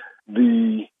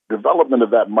the development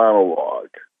of that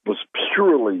monologue was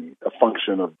purely a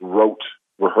function of rote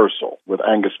rehearsal with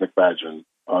Angus McFadden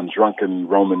on drunken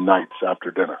Roman nights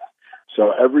after dinner.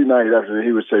 So every night after,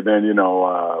 he would say, "Man, you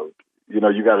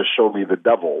got to show me the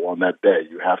devil on that day.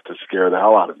 You have to scare the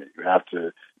hell out of me. You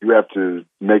have to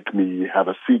make me have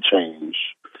a sea change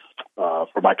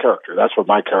for my character." That's what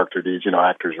my character needs.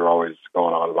 Actors are always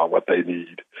going on about what they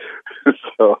need.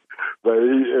 So, but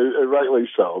rightly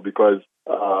so, because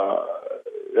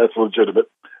that's legitimate.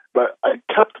 But I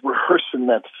kept rehearsing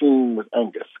that scene with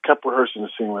Angus,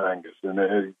 and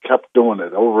it kept doing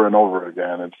it over and over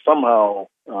again. And somehow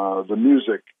the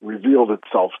music revealed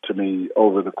itself to me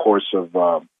over the course of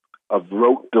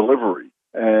rote delivery.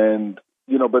 And,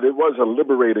 but it was a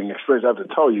liberating experience. I have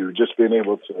to tell you, just being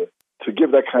able to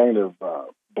give that kind of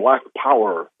black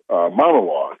power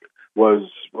monologue was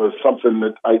something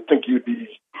that I think it would be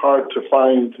hard to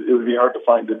find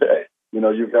today.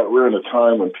 We're in a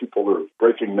time when people are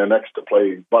breaking their necks to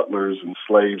play butlers and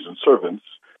slaves and servants.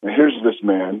 And here's this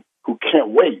man who can't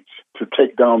wait to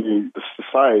take down the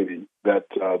society that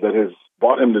has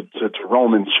brought him to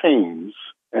Rome in chains,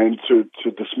 and to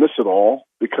dismiss it all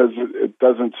because it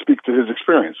doesn't speak to his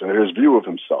experience and his view of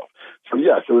himself. So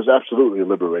yes, it was absolutely a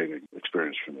liberating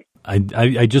experience for me.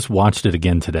 I just watched it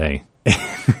again today.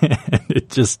 It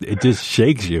just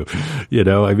shakes you,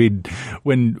 I mean,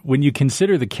 when you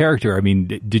consider the character, I mean,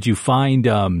 did you find,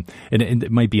 and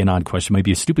it might be an odd question, might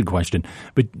be a stupid question,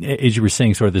 but as you were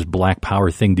saying, sort of this black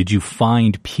power thing, did you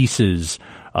find pieces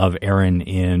of Aaron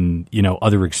in,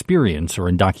 other experience or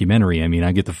in documentary? I mean,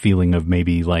 I get the feeling of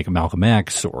maybe like Malcolm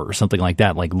X or something like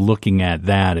that, like looking at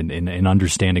that and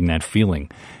understanding that feeling.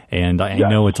 And I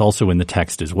know it's also in the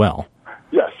text as well.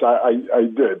 Yes, I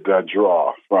did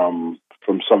draw from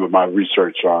some of my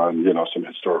research on, some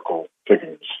historical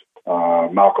figures.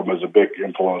 Malcolm was a big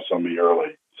influence on me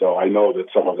early, so I know that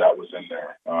some of that was in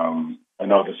there. I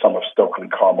know that some of Stokely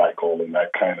Carmichael and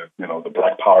that kind of, the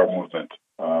Black Power movement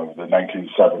of the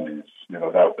 1970s,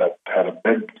 that had a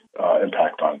big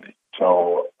impact on me.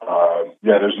 So,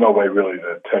 there's no way really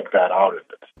to take that out of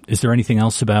it. Is there anything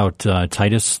else about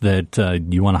Titus that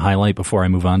you want to highlight before I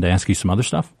move on to ask you some other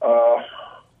stuff?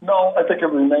 No, I think it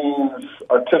remains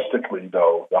artistically,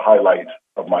 though, the highlight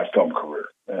of my film career,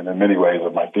 and in many ways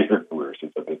of my theater career,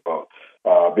 since I did both.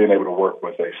 Being able to work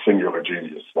with a singular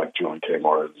genius like Julie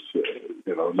Taymor is,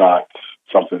 not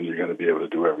something you're going to be able to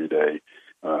do every day.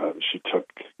 She took,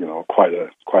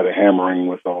 quite a hammering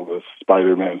with all this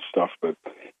Spider-Man stuff, but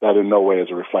that in no way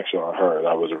is a reflection on her.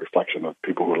 That was a reflection of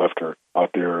people who left her out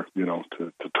there,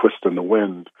 to twist in the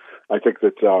wind. I think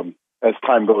that as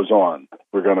time goes on,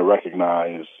 we're going to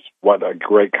recognize what a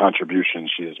great contribution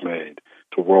she has made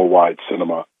to worldwide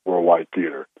cinema, worldwide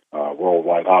theater,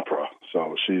 worldwide opera.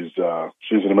 So she's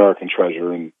an American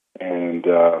treasure, and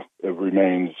it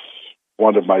remains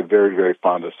one of my very, very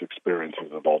fondest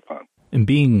experiences of all time. And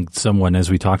being someone, as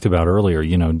we talked about earlier,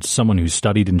 someone who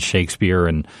studied in Shakespeare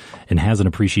and has an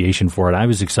appreciation for it, I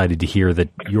was excited to hear that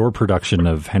your production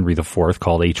of Henry IV,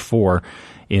 called H4,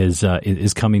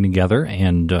 is coming together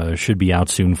and should be out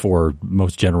soon for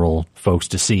most general folks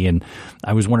to see. And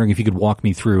I was wondering if you could walk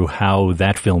me through how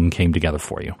that film came together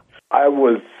for you. I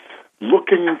was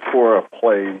looking for a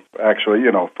play, actually,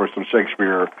 for some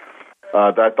Shakespeare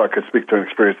that I thought could speak to an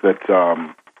experience that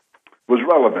was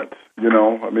relevant.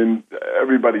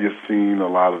 Everybody has seen a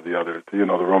lot of the other, the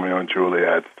Romeo and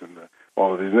Juliet and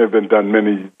all of these. They've been done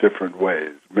many different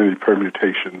ways, many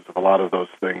permutations of a lot of those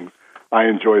things. I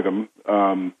enjoy them.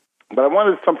 But I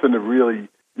wanted something to really,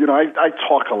 I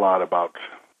talk a lot about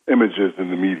images in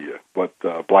the media, what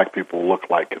black people look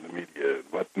like in the media,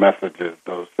 what messages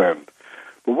those send.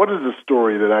 But what is a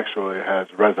story that actually has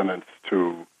resonance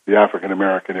to the African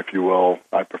American, if you will,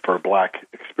 I prefer black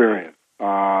experience?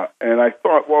 And I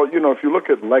thought, well, if you look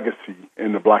at legacy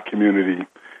in the black community,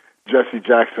 Jesse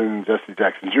Jackson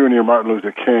Jr., Martin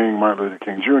Luther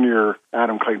King Jr.,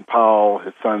 Adam Clayton Powell,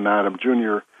 his son Adam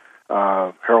Jr.,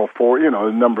 Harold Ford,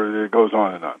 the number, it goes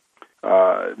on and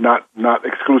on. Not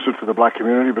exclusive to the black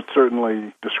community, but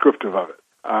certainly descriptive of it.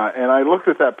 And I looked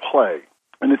at that play,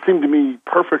 and it seemed to me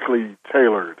perfectly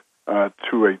tailored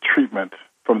to a treatment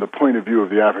from the point of view of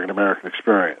the African American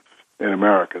experience in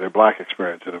America, their black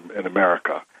experience in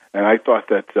America. And I thought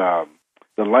that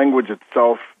the language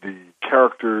itself, the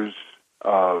characters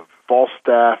of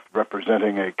Falstaff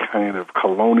representing a kind of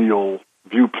colonial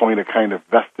viewpoint, a kind of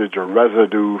vestige or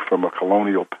residue from a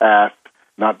colonial past,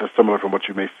 not dissimilar from what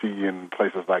you may see in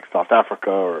places like South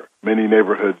Africa or many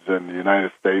neighborhoods in the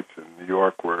United States and New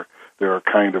York, where there are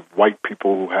kind of white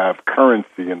people who have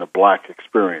currency in the black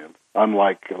experience.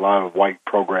 Unlike a lot of white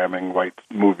programming, white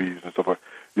movies and so forth,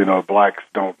 blacks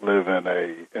don't live in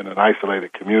an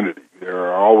isolated community. There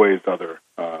are always other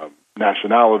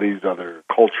nationalities, other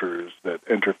cultures that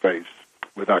interface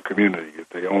with our community, if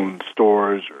they own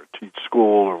stores or teach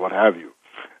school or what have you.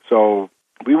 So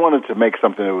we wanted to make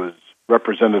something that was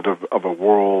representative of a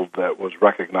world that was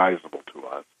recognizable to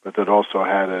us, but that also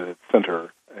had at its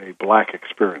center a black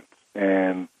experience.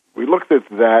 And we looked at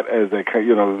that as a,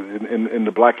 in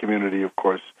the black community, of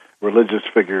course, religious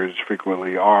figures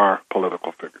frequently are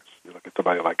political figures. You look at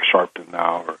somebody like Sharpton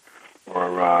now,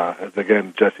 or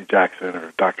again, Jesse Jackson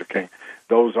or Dr. King.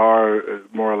 Those are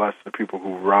more or less the people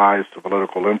who rise to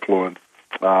political influence,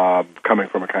 coming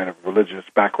from a kind of religious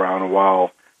background. And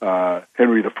while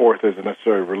Henry IV isn't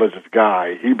necessarily a religious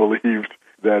guy, he believed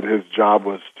that his job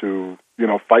was to,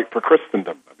 fight for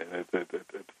Christendom. I mean,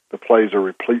 the plays are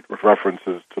replete with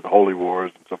references to the Holy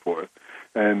Wars and so forth.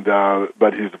 And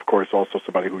but he's, of course, also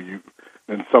somebody who,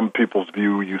 in some people's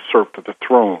view, usurped the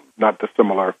throne, not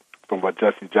dissimilar from what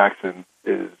Jesse Jackson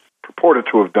is purported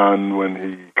to have done when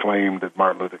he claimed that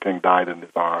Martin Luther King died in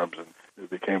his arms and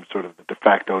became sort of the de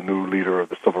facto new leader of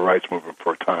the civil rights movement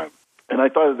for a time. And I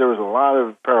thought that there was a lot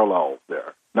of parallels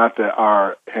there. Not that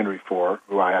our Henry IV,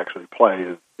 who I actually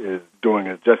play, is doing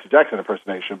a Jesse Jackson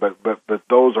impersonation, but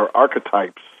those are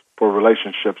archetypes for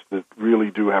relationships that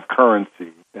really do have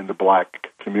currency in the black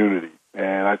community.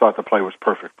 And I thought the play was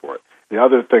perfect for it. The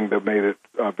other thing that made it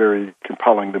very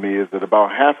compelling to me is that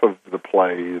about half of the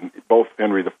play, in both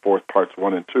Henry IV parts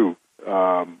 1 and 2,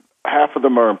 half of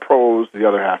them are in prose, the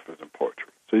other half is in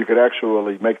poetry. So you could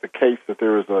actually make the case that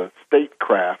there is a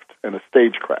statecraft and a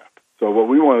stagecraft. So what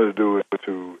we wanted to do is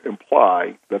to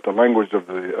imply that the language of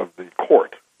the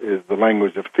court is the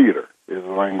language of theater, is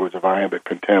the language of iambic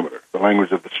pentameter. The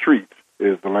language of the street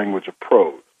is the language of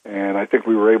prose. And I think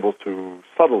we were able to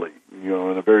subtly, in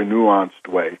a very nuanced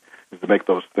way, is to make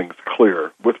those things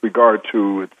clear. With regard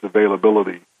to its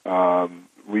availability,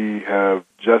 we have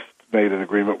just made an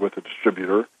agreement with the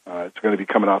distributor. It's going to be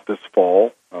coming out this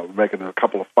fall. We're making a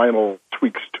couple of final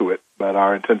tweaks to it, but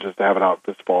our intention is to have it out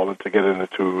this fall and to get it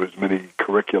into as many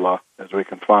curricula as we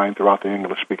can find throughout the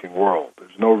English-speaking world.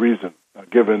 There's no reason,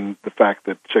 given the fact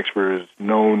that Shakespeare is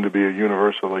known to be a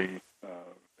universally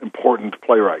important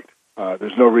playwright,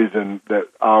 there's no reason that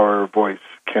our voice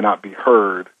cannot be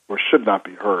heard or should not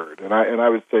be heard. And I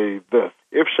would say this: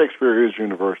 if Shakespeare is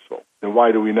universal, then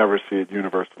why do we never see it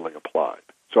universally applied?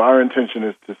 So our intention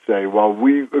is to say, well,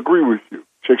 we agree with you.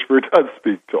 Shakespeare does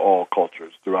speak to all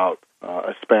cultures throughout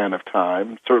a span of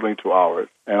time, certainly to ours.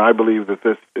 And I believe that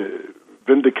this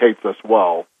vindicates us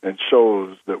well and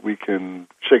shows that we can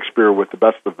Shakespeare with the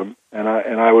best of them. And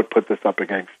I would put this up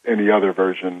against any other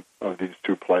version of these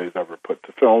two plays ever put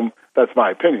to film. That's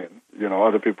my opinion.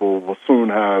 other people will soon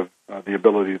have the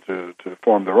ability to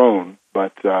form their own.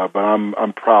 But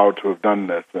I'm proud to have done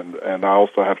this, and I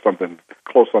also have something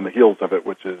close on the heels of it,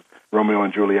 which is Romeo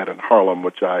and Juliet in Harlem,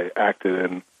 which I acted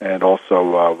in, and also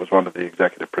was one of the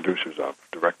executive producers of,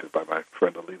 directed by my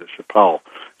friend Alita Chappelle.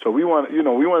 So we want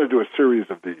to do a series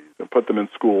of these and put them in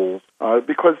schools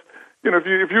because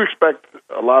if you expect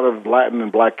a lot of Latin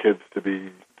and black kids to be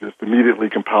just immediately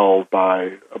compelled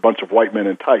by a bunch of white men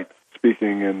in tights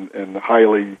speaking in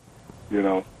highly,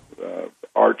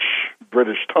 arch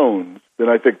British tones, then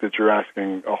I think that you're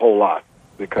asking a whole lot,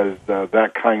 because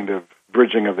that kind of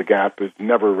bridging of the gap is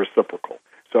never reciprocal.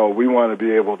 So we want to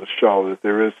be able to show that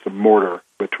there is some mortar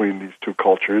between these two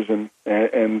cultures, and I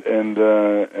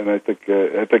think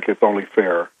it's only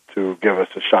fair to give us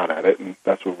a shot at it, and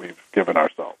that's what we've given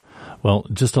ourselves. Well,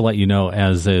 just to let you know,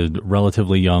 as a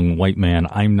relatively young white man,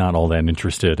 I'm not all that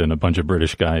interested in a bunch of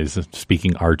British guys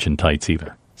speaking arch and tights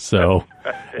either. So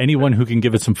anyone who can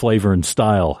give it some flavor and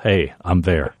style, hey, I'm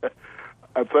there.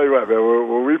 I'll tell you what, man,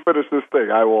 when we finish this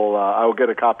thing, I will get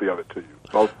a copy of it to you,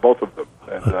 both of them,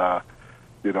 and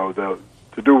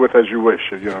to do with as you wish.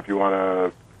 If you want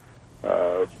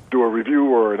to do a review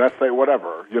or an essay,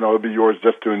 whatever, it'll be yours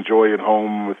just to enjoy at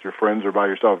home with your friends or by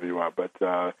yourself if you want. But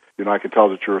I can tell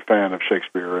that you're a fan of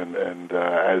Shakespeare, and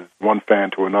as one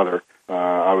fan to another,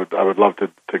 I would love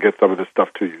to get some of this stuff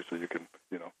to you so you can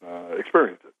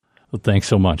experience it. Well, thanks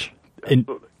so much. And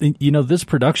this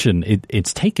production,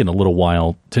 it's taken a little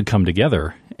while to come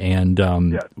together, and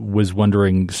was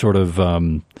wondering sort of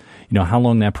how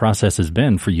long that process has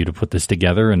been for you to put this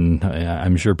together. And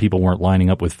I'm sure people weren't lining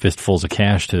up with fistfuls of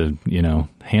cash to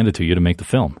hand it to you to make the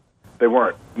film. They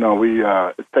weren't. No,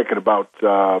 it's taken about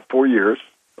 4 years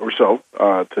or so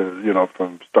to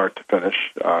from start to finish,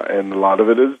 and a lot of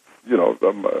it is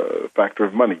a factor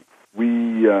of money.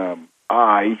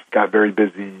 I got very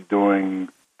busy doing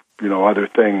other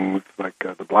things like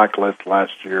The Blacklist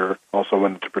last year. Also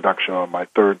went into production on my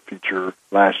third feature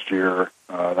last year.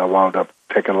 That wound up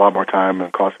taking a lot more time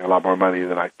and costing a lot more money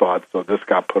than I thought. So this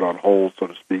got put on hold, so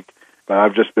to speak. But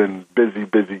I've just been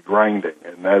busy grinding,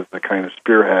 and as the kind of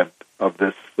spearhead of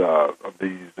this of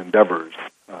these endeavors,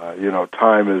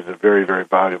 time is a very, very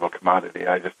valuable commodity.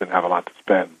 I just didn't have a lot to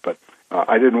spend, but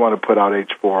I didn't want to put out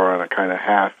H4 in a kind of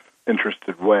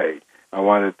half-interested way. I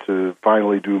wanted to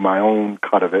finally do my own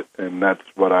cut of it, and that's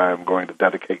what I'm going to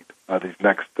dedicate these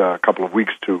next couple of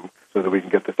weeks to, so that we can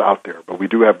get this out there. But we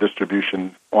do have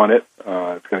distribution on it.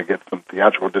 It's going to get some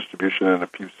theatrical distribution in a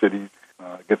few cities,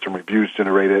 get some reviews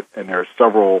generated, and there are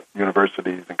several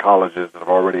universities and colleges that have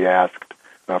already asked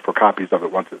for copies of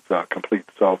it once it's complete.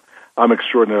 So I'm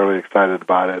extraordinarily excited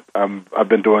about it. I've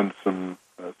been doing some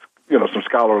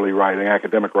scholarly writing,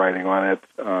 academic writing on it,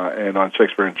 and on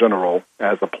Shakespeare in general,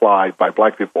 as applied by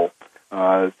black people.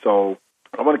 So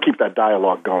I want to keep that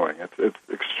dialogue going.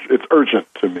 It's urgent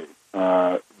to me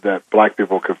that black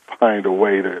people could find a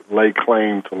way to lay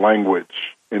claim to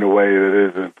language in a way that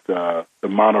isn't the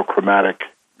monochromatic,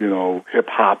 hip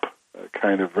hop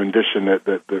kind of rendition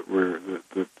that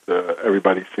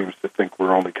everybody seems to think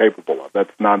we're only capable of.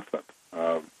 That's nonsense.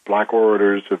 Black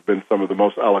orators have been some of the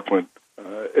most eloquent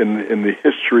in the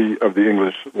history of the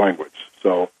English language.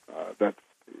 So that's,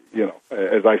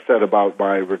 as I said about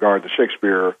my regard to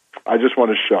Shakespeare, I just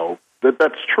want to show that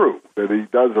that's true, that he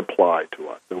does apply to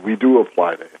us, that we do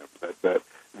apply to him,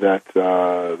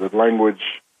 that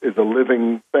language is a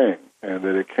living thing, and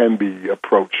that it can be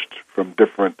approached from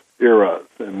different eras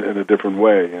and in a different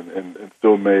way, and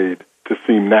still made to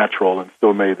seem natural, and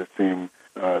still made to seem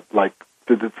like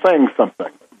that it's saying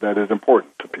something that is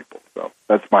important to people. So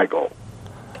that's my goal.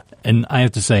 And I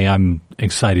have to say, I'm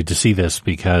excited to see this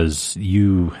because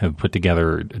you have put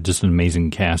together just an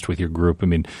amazing cast with your group. I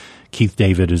mean, Keith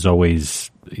David is always,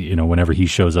 whenever he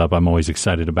shows up, I'm always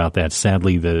excited about that.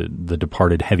 Sadly, the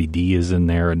departed Heavy D is in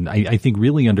there, and I think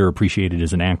really underappreciated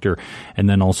as an actor. And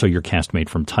then also your castmate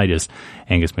from Titus,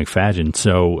 Angus McFadden.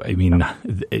 So, I mean,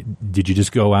 did you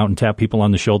just go out and tap people on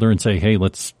the shoulder and say, hey,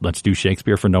 let's do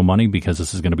Shakespeare for no money because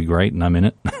this is going to be great and I'm in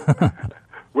it?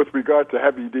 With regard to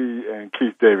Heavy D and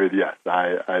Keith David, yes,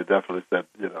 I definitely said,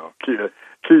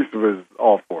 Keith was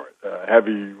all for it.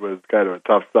 Heavy was kind of a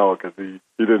tough sell because he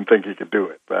didn't think he could do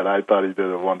it, but I thought he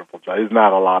did a wonderful job. He's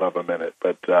not a lot of them in it,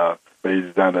 but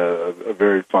he's done a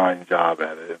very fine job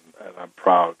at it, and I'm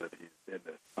proud that he's in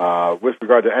it. With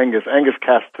regard to Angus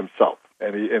cast himself,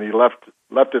 and he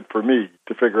left it for me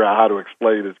to figure out how to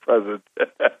explain his presence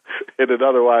in an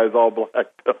otherwise all black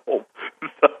film.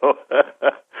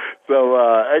 So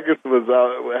Angus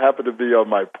happened to be on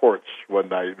my porch one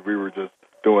night. We were just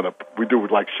we do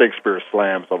like Shakespeare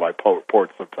slams on my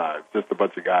porch sometimes, just a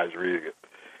bunch of guys reading it.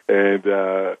 And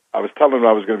I was telling him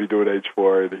I was going to be doing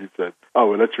H4, and he said, "Oh,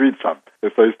 well, let's read some."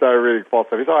 And so he started reading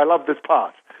Falstaff. He said, "Oh, I love this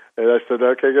part." And I said,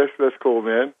 "Okay, that's cool,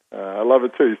 man. I love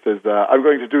it, too." He says, "I'm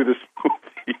going to do this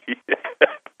movie."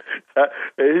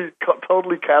 He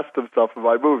totally cast himself in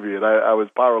my movie, and I was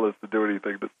powerless to do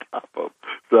anything to stop him.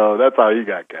 So that's how he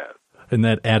got cast. And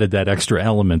that added that extra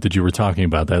element that you were talking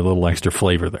about, that little extra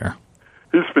flavor there.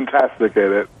 He's fantastic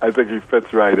at it. I think he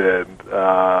fits right in.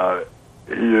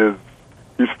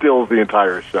 He steals the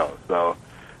entire show. So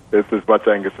it's as much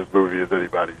Angus's movie as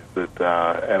anybody's.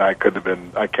 And I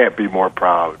can't be more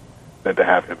proud than to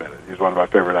have him in it. He's one of my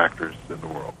favorite actors in the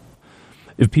world.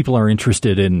 If people are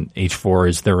interested in H4,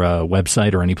 is there a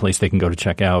website or any place they can go to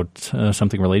check out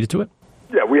something related to it?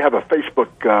 Yeah, we have a Facebook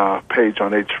page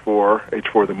on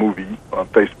H4 the movie on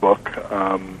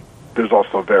Facebook. There's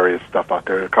also various stuff out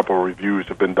there. A couple of reviews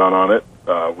have been done on it.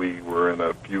 We were in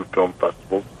a few film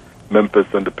festivals. Memphis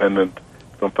Independent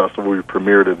Film Festival. We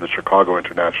premiered in the Chicago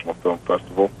International Film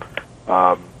Festival.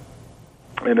 And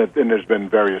there's been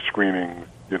various screenings,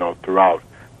 throughout.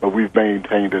 But we've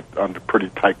maintained it under pretty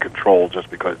tight control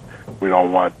just because we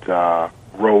don't want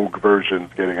rogue versions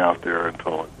getting out there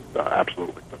until it's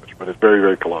absolutely finished. But it's very,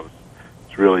 very close.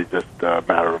 It's really just a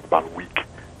matter of about a week,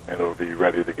 and it'll be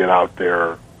ready to get out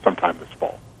there sometime this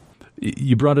fall.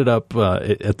 You brought it up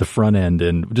at the front end,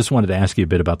 and just wanted to ask you a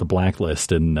bit about the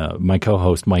Blacklist. And my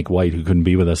co-host, Mike White, who couldn't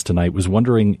be with us tonight, was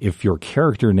wondering if your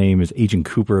character name as Agent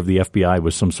Cooper of the FBI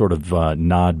was some sort of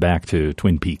nod back to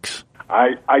Twin Peaks.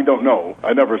 I don't know.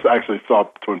 I never actually saw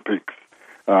Twin Peaks.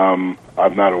 I'm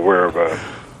not aware of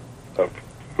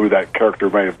who that character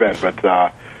may have been,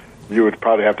 but you would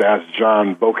probably have to ask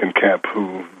John Bokenkamp,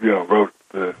 who wrote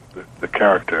the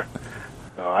character.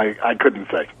 So I couldn't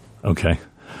say. Okay.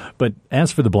 But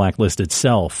as for the Blacklist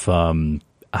itself, how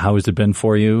has it been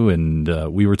for you?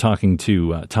 And we were talking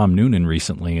to Tom Noonan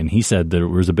recently, and he said that it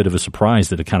was a bit of a surprise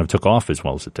that it kind of took off as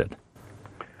well as it did.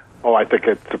 Oh, I think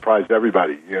it surprised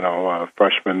everybody.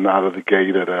 Freshman out of the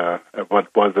gate at what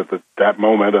was at that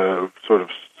moment a sort of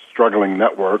struggling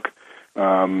network.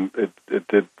 It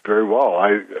did very well.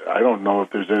 I don't know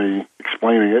if there's any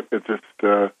explaining it. It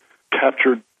just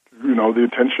captured the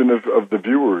attention of the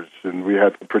viewers, and we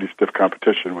had some pretty stiff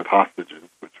competition with Hostages,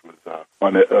 which was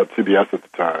on CBS at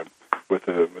the time, with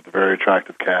a very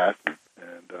attractive cast.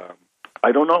 And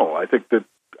I don't know. I think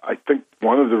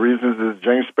one of the reasons is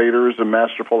James Spader is a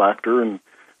masterful actor, and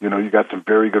you got some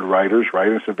very good writers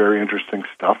writing some very interesting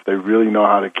stuff. They really know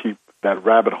how to keep that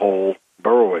rabbit hole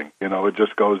burrowing. It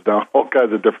just goes down all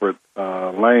kinds of different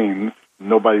lanes.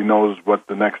 Nobody knows what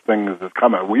the next thing is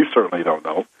coming. We certainly don't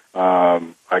know.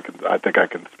 I think I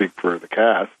can speak for the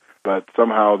cast, but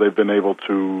somehow they've been able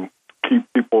to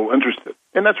keep people interested,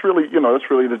 and that's really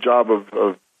the job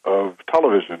of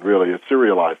television. Really, it's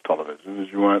serialized television.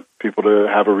 Is you want people to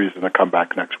have a reason to come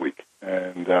back next week,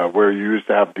 and where you used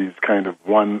to have these kind of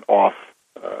one-off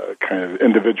kind of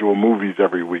individual movies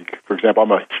every week. For example,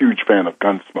 I'm a huge fan of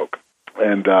Gunsmoke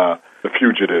and The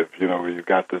Fugitive. Where you've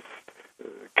got this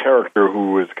character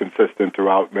who is consistent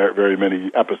throughout very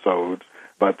many episodes,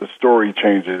 but the story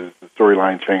changes, the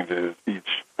storyline changes each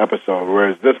episode,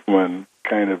 whereas this one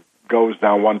kind of goes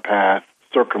down one path,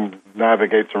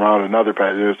 circumnavigates around another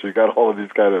path. So you got all of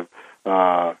these kind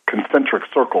of concentric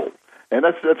circles, and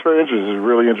that's very interesting. It's a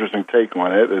really interesting take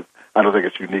on it. I don't think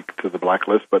it's unique to the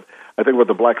Blacklist, but I think what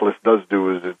the Blacklist does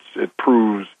do is it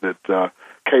proves that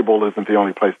cable isn't the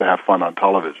only place to have fun on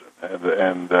television,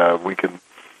 and we can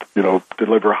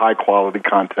deliver high quality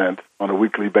content on a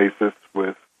weekly basis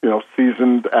with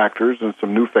seasoned actors and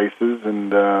some new faces,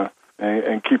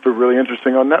 and keep it really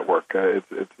interesting on network.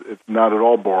 It's not at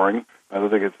all boring. I don't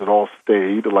think it's at all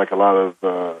staid, like a lot of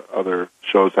other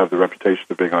shows have the reputation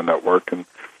of being on network, and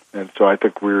so I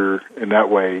think we're in that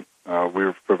way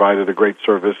we've provided a great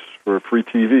service for free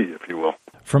TV, if you will.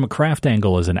 From a craft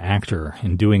angle as an actor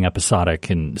and doing episodic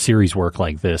and series work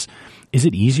like this, is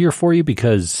it easier for you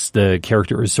because the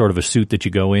character is sort of a suit that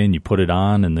you go in, you put it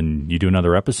on, and then you do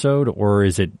another episode, or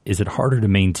is it harder to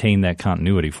maintain that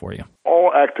continuity for you?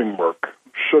 All acting work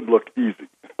should look easy,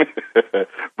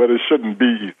 but it shouldn't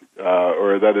be easy.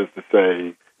 Or that is to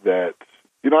say that,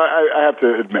 I have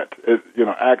to admit,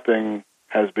 acting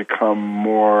has become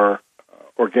more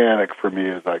organic for me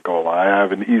as I go along. I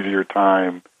have an easier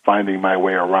time finding my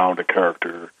way around a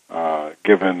character,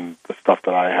 given the stuff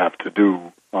that I have to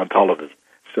do on television.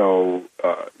 So,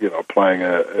 playing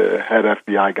a head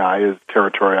FBI guy is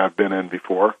territory I've been in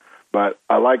before. But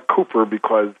I like Cooper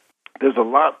because there's a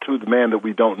lot to the man that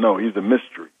we don't know. He's a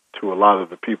mystery to a lot of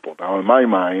the people. Now, in my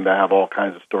mind, I have all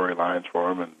kinds of storylines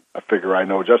for him, and I figure I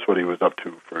know just what he was up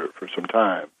to for some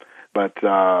time. but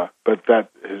that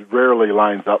rarely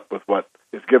lines up with what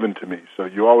is given to me. So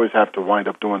you always have to wind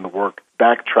up doing the work,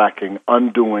 backtracking,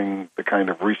 undoing the kind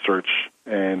of research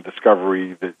and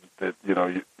discovery that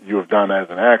you have done as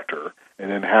an actor,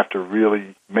 and then have to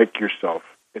really make yourself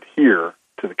adhere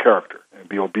to the character and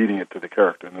be obedient to the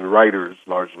character. And the writers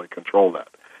largely control that.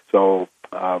 So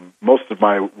most of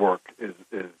my work is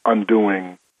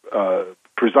undoing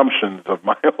presumptions of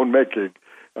my own making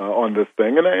on this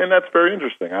thing, and that's very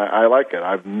interesting. I like it.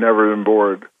 I've never been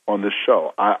bored on this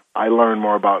show. I learn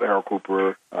more about Harold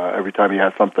Cooper every time he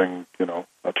has something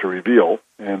to reveal,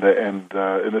 and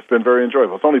it's been very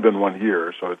enjoyable. It's only been 1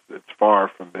 year, so it's far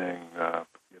from being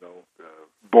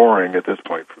boring at this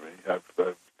point for me.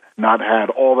 I've not had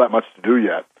all that much to do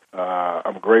yet.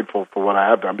 I'm grateful for what I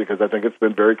have done because I think it's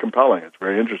been very compelling. It's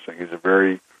very interesting. He's a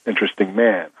very interesting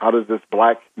man. How does this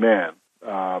black man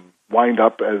wind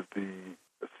up as the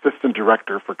assistant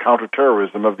director for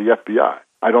counterterrorism of the FBI?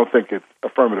 I don't think it's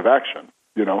affirmative action.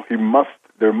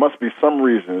 There must be some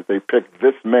reason that they picked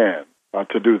this man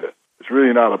to do this. It's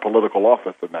really not a political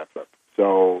office in that sense.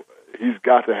 So he's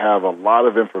got to have a lot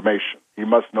of information. He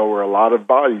must know where a lot of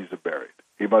bodies are buried.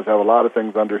 He must have a lot of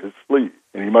things under his sleeve.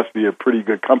 And he must be a pretty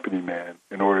good company man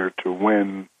in order to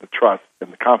win the trust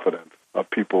and the confidence of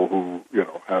people who,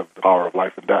 have the power of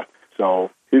life and death.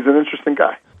 So he's an interesting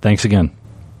guy. Thanks again.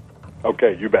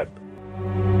 Okay, you bet.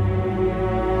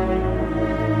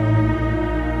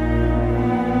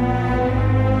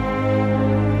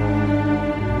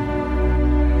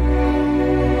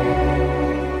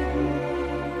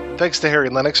 Thanks to Harry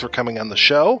Lennox for coming on the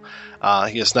show.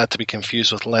 He is not to be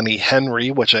confused with Lenny Henry,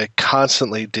 which I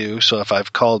constantly do. So if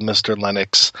I've called Mr.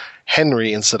 Lennox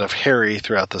Henry instead of Harry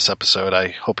throughout this episode, I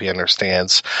hope he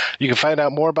understands. You can find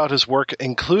out more about his work,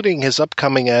 including his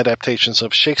upcoming adaptations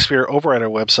of Shakespeare, over at our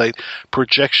website,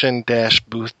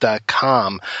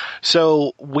 projection-booth.com.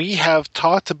 So we have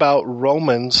talked about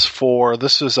Romans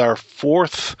this is our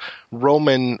fourth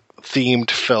Roman themed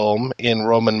film in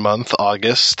Roman month,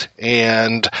 August,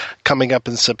 and coming up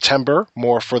in September,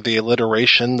 more for the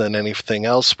alliteration than anything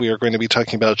else, we are going to be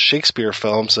talking about Shakespeare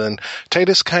films, and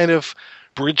Titus kind of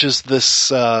bridges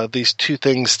these two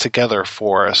things together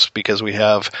for us because we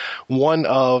have one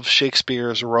of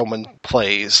Shakespeare's Roman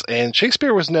plays, and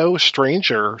Shakespeare was no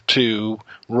stranger to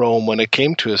Rome when it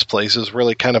came to his plays. It was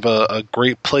really kind of a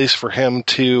great place for him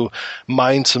to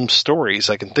mine some stories.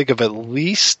 I can think of at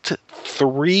least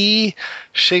 3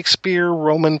 Shakespeare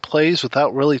Roman plays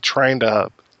without really trying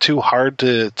too hard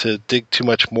to dig too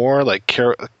much more, like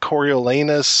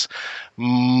Coriolanus,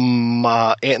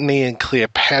 Antony and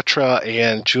Cleopatra,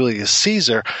 and Julius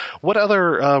Caesar. What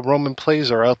other Roman plays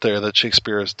are out there that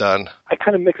Shakespeare has done? I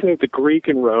kind of mix in with the Greek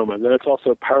and Roman. Then it's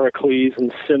also Pericles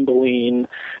and Cymbeline,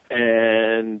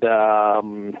 and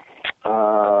there's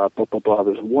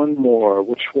one more.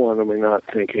 Which one am I not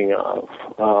thinking of?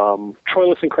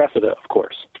 Troilus and Cressida, of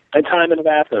course. And Timon of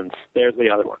Athens. There's the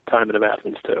other one. Timon of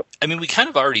Athens, too. I mean, we kind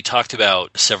of already talked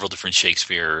about several different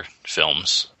Shakespeare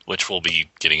films, which we'll be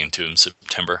getting into in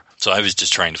September. So I was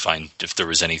just trying to find if there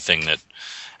was anything that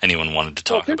anyone wanted to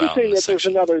talk about. It's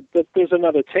interesting that there's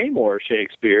another Taymor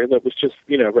Shakespeare that was just,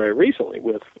 very recently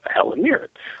with Helen Mirren.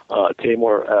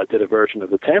 Taymor did a version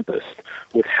of The Tempest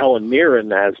with Helen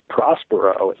Mirren as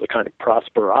Prospero, as a kind of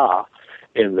Prospera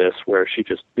in this, where she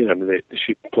just,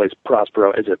 she plays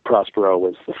Prospero as if Prospero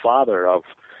was the father of,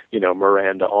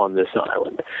 Miranda on this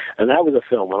island. And that was a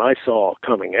film when I saw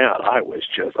coming out, I was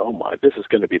just, oh my, this is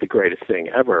going to be the greatest thing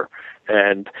ever.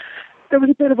 And there was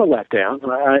a bit of a letdown.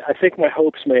 I think my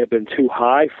hopes may have been too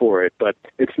high for it, but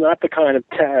it's not the kind of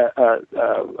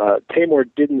Taymor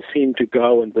didn't seem to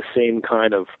go in the same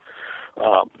kind of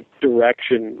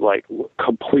direction, like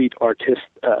complete kind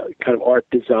of art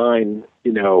design,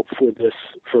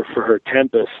 for her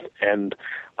Tempest. And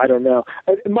I don't know.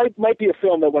 It might be a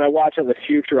film that when I watch in the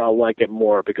future, I'll like it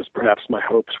more because perhaps my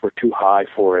hopes were too high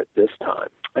for it this time.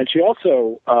 And she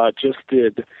also just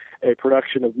did a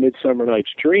production of Midsummer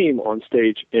Night's Dream on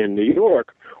stage in New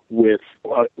York, which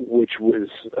was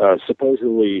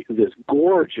supposedly this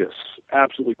gorgeous,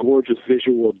 absolutely gorgeous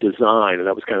visual design, and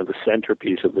that was kind of the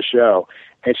centerpiece of the show.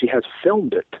 And she has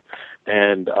filmed it,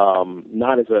 and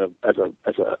not as a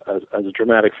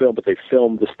dramatic film, but they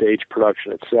filmed the stage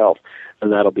production itself,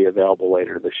 and that'll be available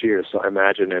later this year. So I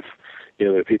imagine if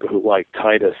there are people who like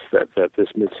Titus, that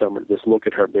this look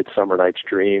at her Midsummer Night's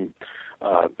Dream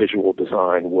visual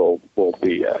design will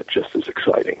be just as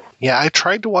exciting. Yeah, I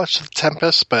tried to watch The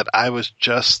Tempest, but I was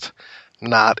just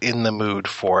not in the mood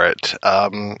for it.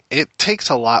 It takes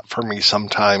a lot for me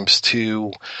sometimes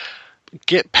to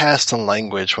get past the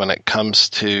language when it comes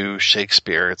to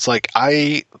Shakespeare. It's like,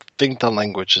 I think the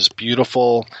language is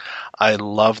beautiful. I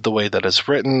love the way that it's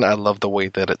written. I love the way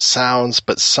that it sounds.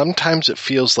 But sometimes it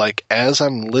feels like as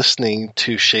I'm listening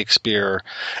to Shakespeare,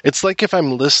 it's like if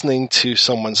I'm listening to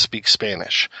someone speak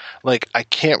Spanish. Like, I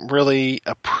can't really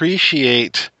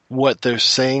appreciate what they're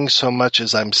saying so much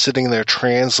as I'm sitting there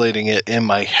translating it in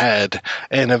my head.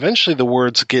 And eventually the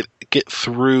words get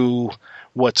through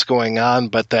what's going on,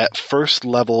 but that first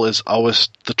level is always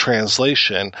the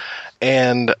translation.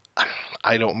 And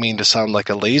I don't mean to sound like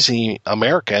a lazy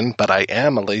American, but I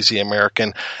am a lazy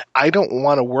American. I don't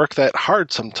want to work that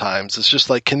hard sometimes. It's just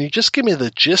like, can you just give me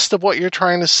the gist of what you're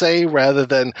trying to say rather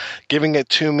than giving it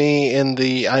to me in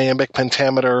the iambic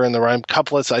pentameter and the rhyme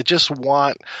couplets? I just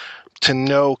want to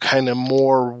know kind of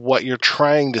more what you're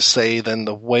trying to say than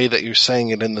the way that you're saying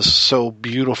it in this so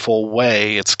beautiful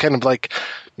way. It's kind of like,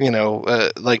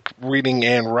 like reading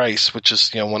Anne Rice, which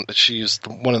is, she's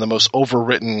one of the most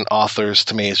overwritten authors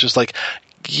to me. It's just like,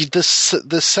 this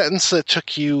sentence that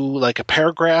took you like a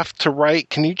paragraph to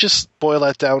write, can you just boil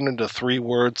that down into 3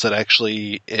 words that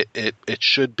actually it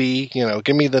should be?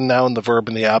 Give me the noun, the verb,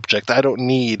 and the object. I don't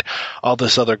need all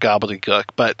this other gobbledygook.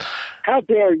 But how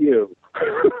dare you?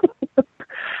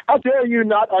 How dare you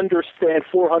not understand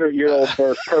 400-year-old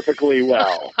verse perfectly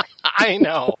well? I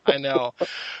know.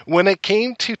 When it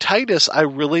came to Titus, I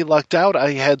really lucked out.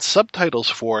 I had subtitles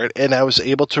for it, and I was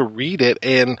able to read it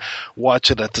and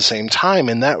watch it at the same time,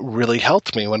 and that really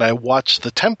helped me. When I watched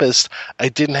The Tempest, I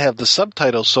didn't have the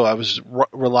subtitles, so I was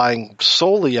relying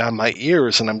solely on my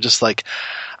ears, and I'm just like,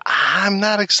 I'm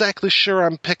not exactly sure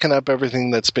I'm picking up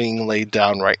everything that's being laid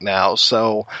down right now.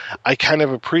 So I kind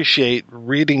of appreciate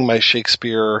reading my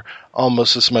Shakespeare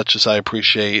almost as much as I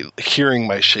appreciate hearing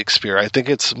my Shakespeare. I think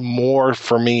it's more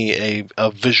for me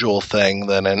a visual thing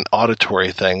than an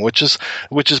auditory thing, which is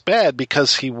bad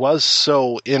because he was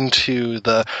so into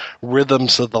the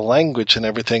rhythms of the language and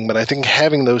everything. But I think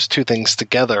having those two things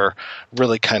together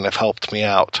really kind of helped me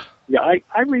out. Yeah,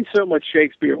 I read so much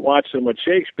Shakespeare, watch so much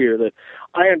Shakespeare that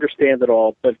I understand it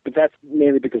all, but that's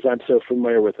mainly because I'm so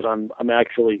familiar with it. I'm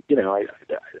actually,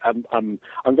 I'm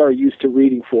very used to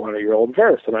reading 400-year-old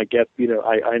verse, and I get,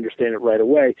 I understand it right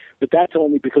away. But that's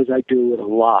only because I do it a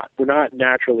lot. We're not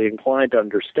naturally inclined to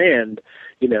understand,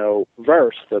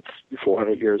 verse that's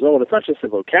 400 years old. It's not just the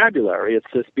vocabulary; it's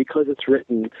just because it's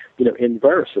written, in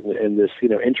verse in this,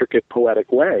 intricate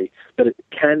poetic way that it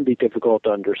can be difficult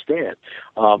to understand.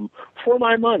 For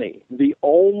my money, the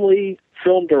only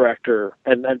film director,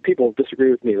 and people disagree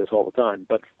with me this all the time,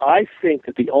 but I think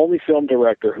that the only film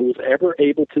director who was ever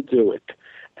able to do it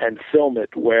and film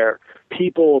it where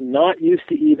people not used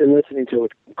to even listening to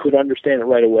it could understand it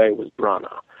right away was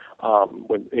Branagh.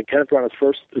 When in Kenneth Branagh's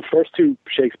the first 2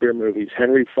 Shakespeare movies,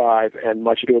 Henry V and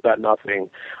Much Ado About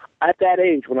Nothing, at that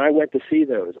age, when I went to see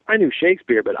those, I knew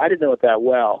Shakespeare, but I didn't know it that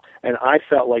well, and I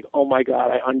felt like, oh my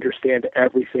God, I understand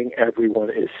everything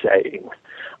everyone is saying.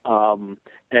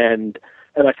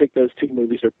 And I think those 2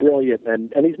 movies are brilliant,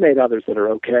 and he's made others that are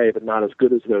okay, but not as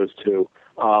good as those 2.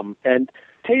 And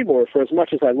Taymor, for as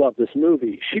much as I love this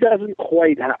movie, she doesn't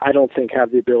quite, I don't think,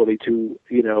 have the ability to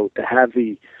have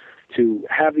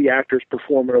the actors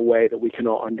perform in a way that we can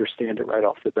all understand it right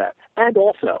off the bat. And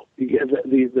also,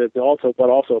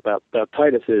 also about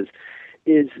Titus is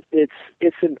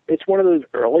it's one of those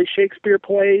early Shakespeare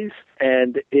plays,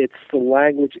 and the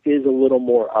language is a little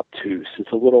more obtuse.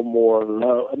 It's a little more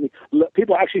low. I mean,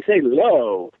 people actually say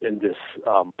low in this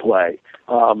play,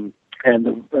 and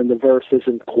the verse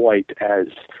isn't quite as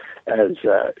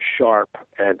sharp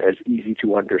and as easy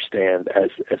to understand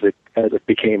as it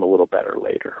became a little better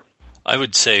later. I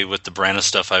would say with the Branagh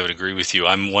stuff, I would agree with you.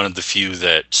 I'm one of the few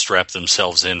that strapped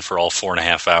themselves in for all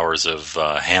 4.5 hours of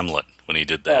Hamlet when he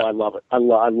did that. Oh, I love it. I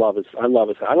love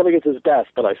it. I don't think it's his best,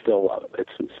 but I still love it.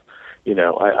 It's his,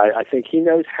 I think he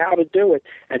knows how to do it,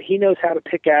 and he knows how to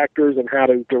pick actors and how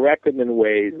to direct them in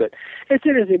ways that it's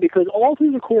interesting because all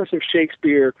through the course of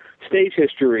Shakespeare stage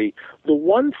history, the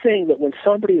one thing that when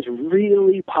somebody is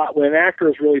really when an actor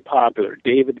is really popular,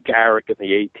 David Garrick in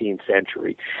the 18th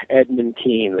century, Edmund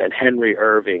Kean and Henry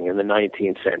Irving in the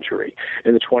 19th century,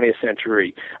 in the 20th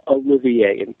century,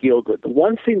 Olivier and Gielgud, the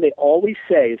one thing they always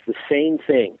say is the same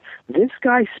thing. This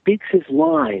guy speaks his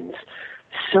lines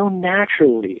so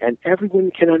naturally, and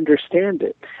everyone can understand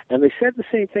it. And they said the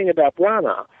same thing about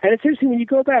Branagh. And it's interesting, when you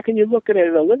go back and you look at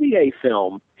an Olivier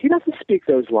film, he doesn't speak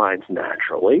those lines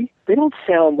naturally. They don't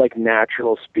sound like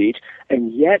natural speech,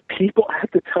 and yet people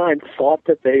at the time thought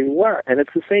that they were. And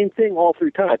it's the same thing all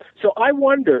through time. So I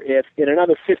wonder if in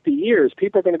another 50 years,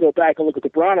 people are going to go back and look at the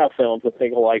Branagh films and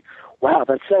think like, wow,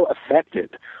 that's so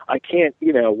affected. I can't,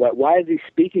 why is he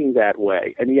speaking that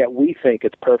way? And yet we think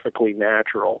it's perfectly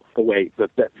natural the way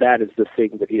that is the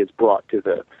thing that he has brought to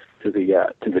the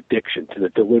diction, to the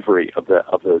delivery of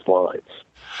those lines.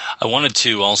 I wanted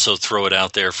to also throw it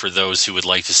out there for those who would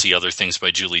like to see other things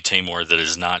by Julie Taymor that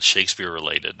is not Shakespeare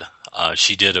related.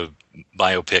 She did a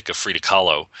biopic of Frida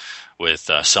Kahlo with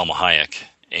Selma Hayek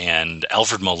and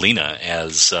Alfred Molina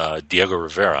as Diego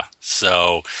Rivera.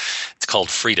 So it's called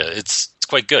Frida. It's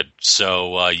quite good.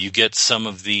 So you get some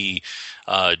of the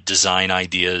design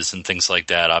ideas and things like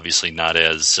that. Obviously not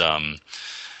as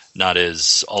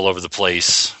all over the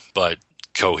place, but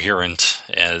coherent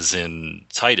as in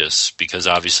Titus, because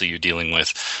obviously you're dealing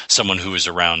with someone who was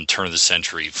around turn of the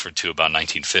century to about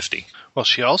 1950. Well,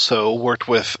 she also worked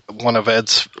with one of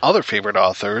Ed's other favorite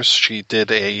authors. She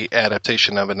did a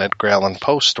adaptation of an Edgar Allan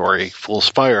Poe story, Fool's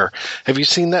Fire. Have you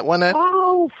seen that one, Ed?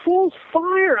 Oh, Fool's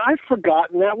Fire! I've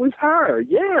forgotten that was her.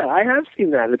 Yeah, I have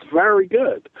seen that. It's very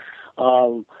good.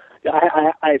 I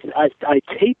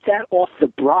taped that off the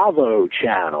Bravo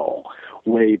channel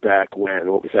way back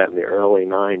when. What was that, in the early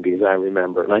 90s, I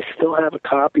remember. And I still have a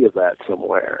copy of that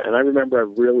somewhere. And I remember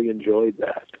I really enjoyed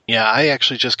that. Yeah, I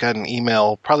actually just got an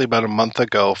email probably about a month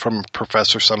ago from a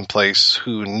professor someplace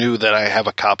who knew that I have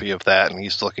a copy of that, and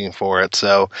he's looking for it.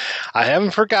 So I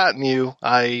haven't forgotten you.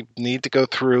 I need to go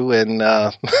through and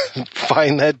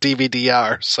find that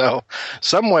DVD-R. So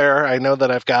somewhere I know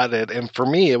that I've got it. And for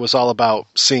me, it was all about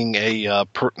seeing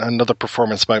another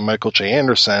performance by Michael J.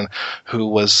 Anderson, who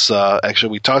was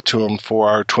actually, we talked to him for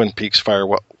our Twin Peaks Fire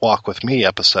Walk with Me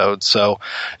episode. So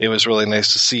it was really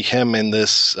nice to see him in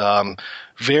this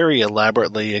very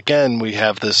elaborately. Again, we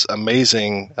have this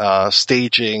amazing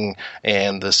staging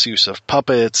and this use of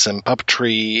puppets and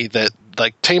puppetry that,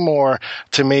 like Taymor,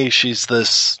 to me, she's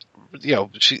this,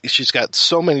 she's got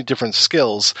so many different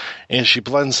skills and she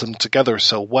blends them together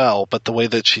so well. But the way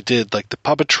that she did, like the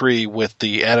puppetry with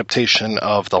the adaptation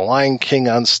of The Lion King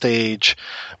on stage,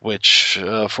 which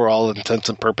for all intents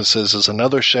and purposes is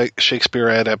another Shakespeare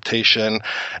adaptation,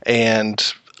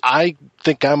 and I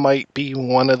think I might be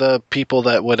one of the people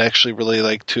that would actually really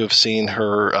like to have seen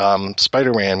her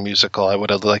Spider-Man musical. I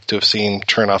would have liked to have seen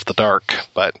Turn Off the Dark,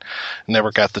 but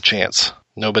never got the chance.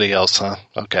 Nobody else, huh?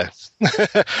 Okay.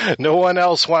 No one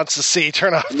else wants to see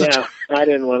Turn Off the Dark. Yeah, I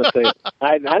didn't want to see.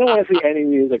 I don't want to see any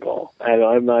musical.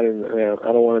 I'm not in. I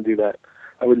don't want to do that.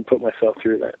 I wouldn't put myself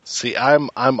through that. See,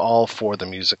 I'm all for the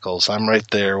musicals. I'm right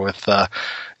there with,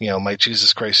 my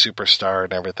Jesus Christ Superstar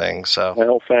and everything. So my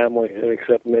whole family,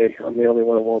 except me. I'm the only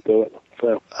one who won't do it.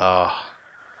 So. Oh.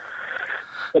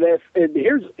 But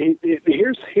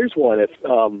here's one.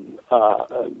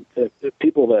 If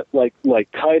people that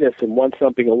like Titus and want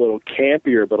something a little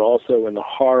campier, but also in the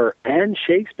horror and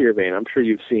Shakespeare vein, I'm sure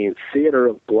you've seen Theater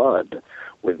of Blood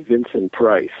with Vincent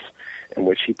Price, in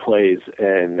which he plays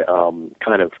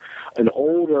kind of an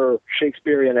older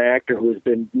Shakespearean actor who has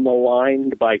been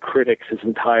maligned by critics his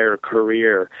entire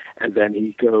career, and then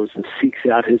he goes and seeks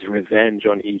out his revenge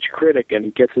on each critic, and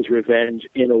he gets his revenge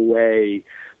in a way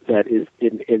that is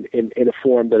in a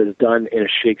form that is done in a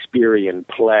Shakespearean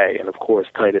play. And of course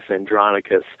Titus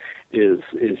Andronicus is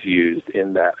used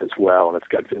in that as well, and it's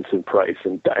got Vincent Price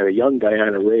and a young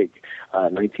Diana Rigg,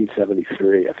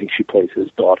 1973. I think she plays his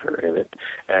daughter in it,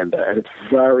 and it's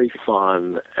very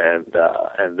fun. And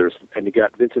you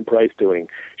got Vincent Price doing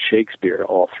Shakespeare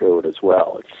all through it as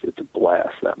well. It's a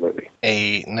blast, that movie.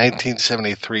 A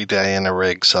 1973 Diana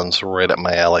Rigg sounds right up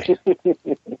my alley.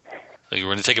 We're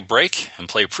going to take a break and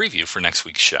play a preview for next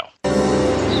week's show.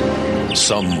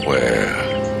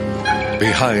 Somewhere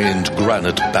behind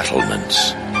granite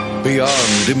battlements,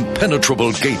 beyond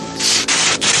impenetrable gates,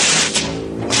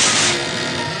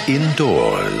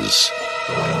 indoors,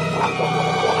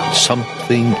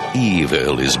 something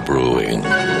evil is brewing,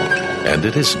 and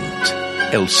it isn't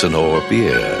Elsinore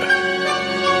beer.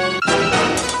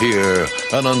 Here,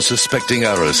 an unsuspecting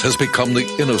heiress has become the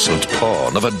innocent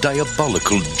pawn of a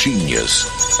diabolical genius.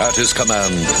 At his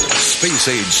command,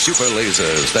 space-age super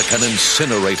lasers that can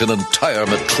incinerate an entire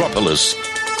metropolis.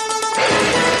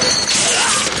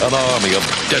 An army of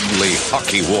deadly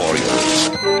hockey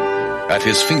warriors. At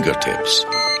his fingertips,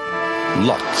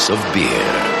 lots of beer.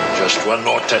 Just one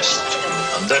more test,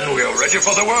 and then we are ready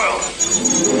for the world.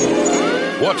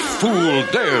 What fool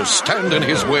dares stand in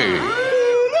his way?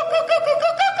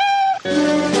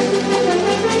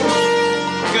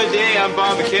 Good day, I'm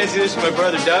Bob McKay. Mackenzie, this is my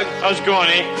brother Doug. How's it going,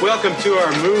 eh? Welcome to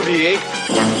our movie, eh?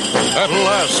 At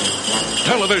last,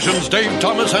 television's Dave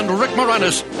Thomas and Rick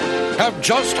Moranis have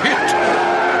just hit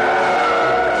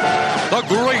the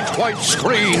great white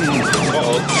screen.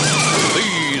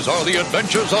 These are the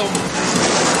adventures of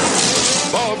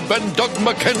Bob and Doug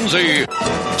Mackenzie,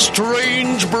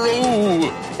 Strange Brew.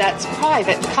 That's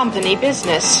private company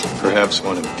business. Perhaps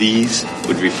one of these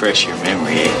would refresh your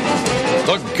memory, eh?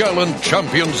 The gallant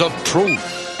champions of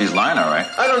truth. He's lying, all right.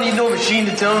 I don't need no machine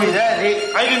to tell me that,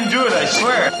 hey. I didn't do it, I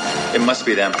swear. It must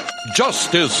be them.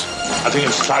 Justice. I think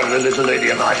it's time the little lady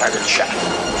and I had a chat.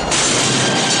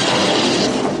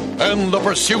 And the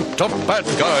pursuit of bad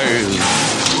guys.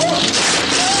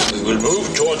 We will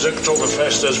move towards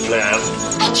Oktoberfest as planned.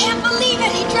 I can't believe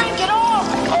it. He drank it all.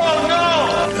 Oh,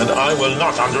 no! And I will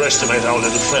not underestimate our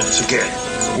little friends again.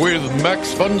 With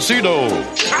Max von Sydow.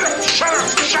 Shut up, shut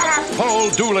up, shut up. Paul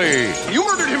Dooley. You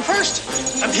murdered him first.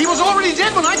 And he was already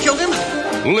dead when I killed him.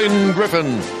 Lynn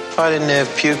Griffin. If I didn't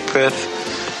have puke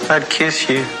breath, I'd kiss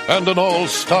you. And an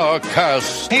all-star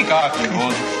cast. Take off, you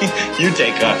boy. You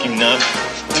take off, you nut.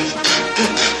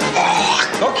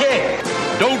 Okay.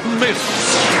 Don't miss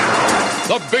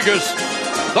the biggest,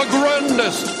 the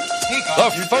grandest, the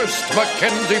first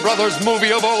Mackenzie Brothers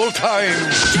movie of all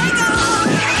time.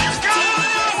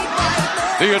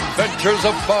 The Adventures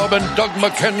of Bob and Doug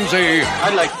Mackenzie.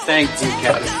 I'd like to thank the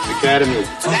Academy.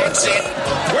 That's it.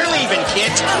 We're leaving,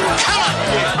 kids. Come on.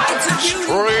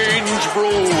 Strange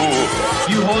Brew.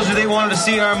 You hoser, they wanted to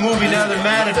see our movie, now they're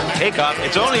mad at us. Hey, Cop,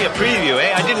 it's only a preview,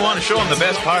 eh? I didn't want to show them the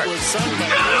best part. Okay,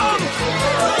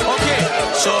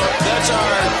 so that's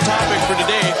our topic for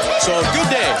today. So, good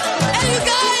day. Hey, you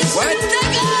guys. What?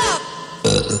 Take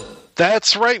up.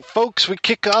 That's right, folks. We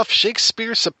kick off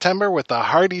Shakespeare September with a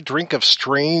hearty drink of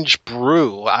Strange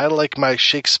Brew. I like my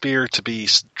Shakespeare to be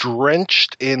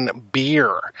drenched in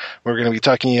beer. We're going to be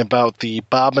talking about the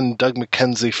Bob and Doug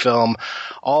Mackenzie film,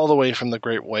 All the Way from the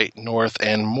Great White North,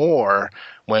 and more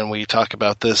when we talk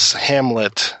about this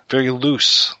Hamlet, very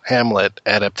loose Hamlet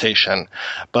adaptation.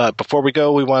 But before we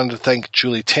go, we wanted to thank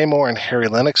Julie Taymor and Harry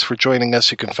Lennox for joining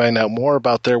us. You can find out more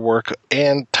about their work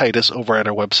and Titus over at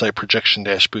our website,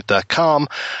 projection-booth.com.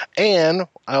 And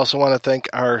I also want to thank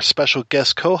our special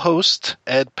guest co-host,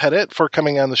 Ed Pettit, for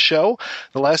coming on the show.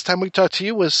 The last time we talked to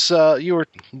you was you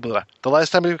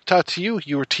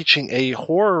were teaching a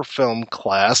horror film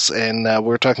class, and we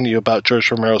were talking to you about George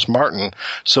Romero's Martin.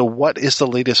 So what is the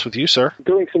latest with you, sir?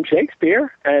 Doing some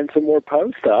Shakespeare and some more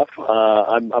Poe stuff.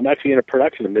 I'm actually in a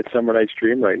production of Midsummer Night's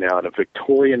Dream right now at a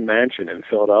Victorian mansion in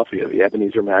Philadelphia, the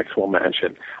Ebenezer Maxwell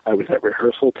Mansion. I was at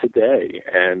rehearsal today,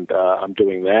 and I'm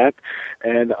doing that.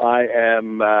 And I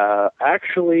am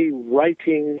actually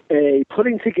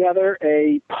putting together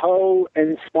a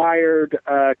Poe-inspired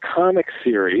comic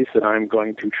series that I'm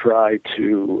going to try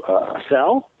to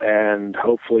sell, and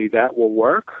hopefully that will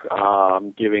work.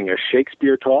 I'm giving a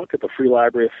Shakespeare talk at the Free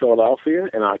Library of Philadelphia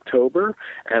in October,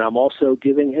 and I'm also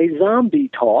giving a zombie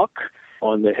talk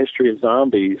on the history of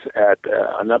zombies at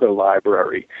another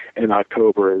library in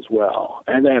October as well.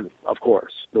 And then, of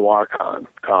course, NoirCon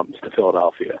comes to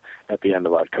Philadelphia at the end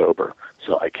of October,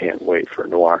 so I can't wait for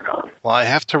NoirCon. Well, I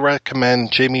have to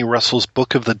recommend Jamie Russell's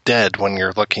Book of the Dead when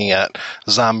you're looking at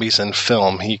zombies in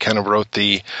film. He kind of wrote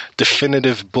the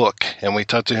definitive book, and we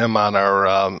talked to him on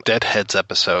our Deadheads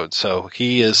episode. So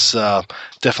he is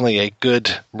definitely a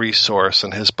good resource,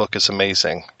 and his book is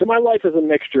amazing. So my life is a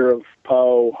mixture of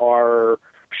Poe, horror,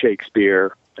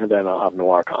 Shakespeare, and then I'll have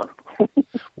NoirCon.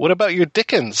 What about your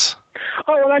Dickens?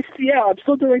 Oh, and I'm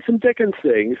still doing some Dickens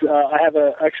things.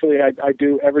 I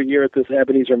do every year at this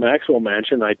Ebenezer Maxwell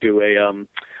Mansion. I do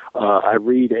I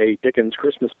read a Dickens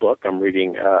Christmas book. I'm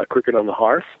reading Cricket on the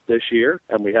Hearth this year,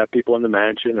 and we have people in the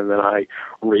mansion, and then I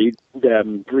read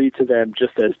to them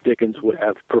just as Dickens would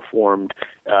have performed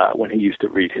when he used to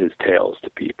read his tales to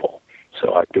people.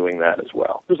 So I'm doing that as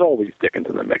well. There's always Dickens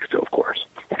in the mix, too, of course.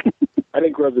 I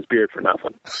didn't grow this beard for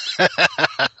nothing.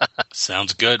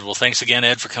 Sounds good. Well, thanks again,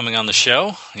 Ed, for coming on the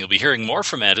show. You'll be hearing more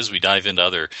from Ed as we dive into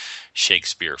other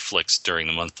Shakespeare flicks during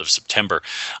the month of September.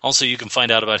 Also, you can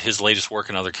find out about his latest work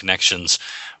and other connections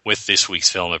with this week's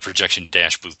film at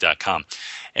projection-booth.com.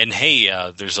 And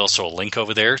hey, there's also a link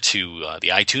over there to the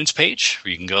iTunes page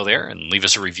where you can go there and leave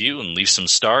us a review and leave some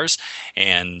stars.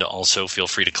 And also feel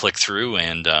free to click through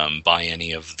and buy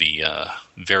any of the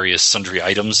various sundry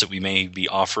items that we may be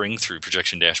offering through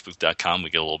projection-booth.com. We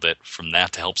get a little bit from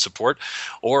that to help support.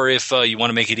 Or if you want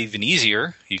to make it even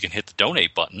easier, you can hit the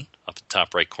donate button up at the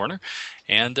top right corner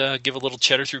and give a little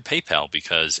cheddar through PayPal,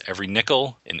 because every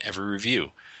nickel in every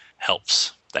review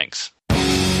helps. Thanks.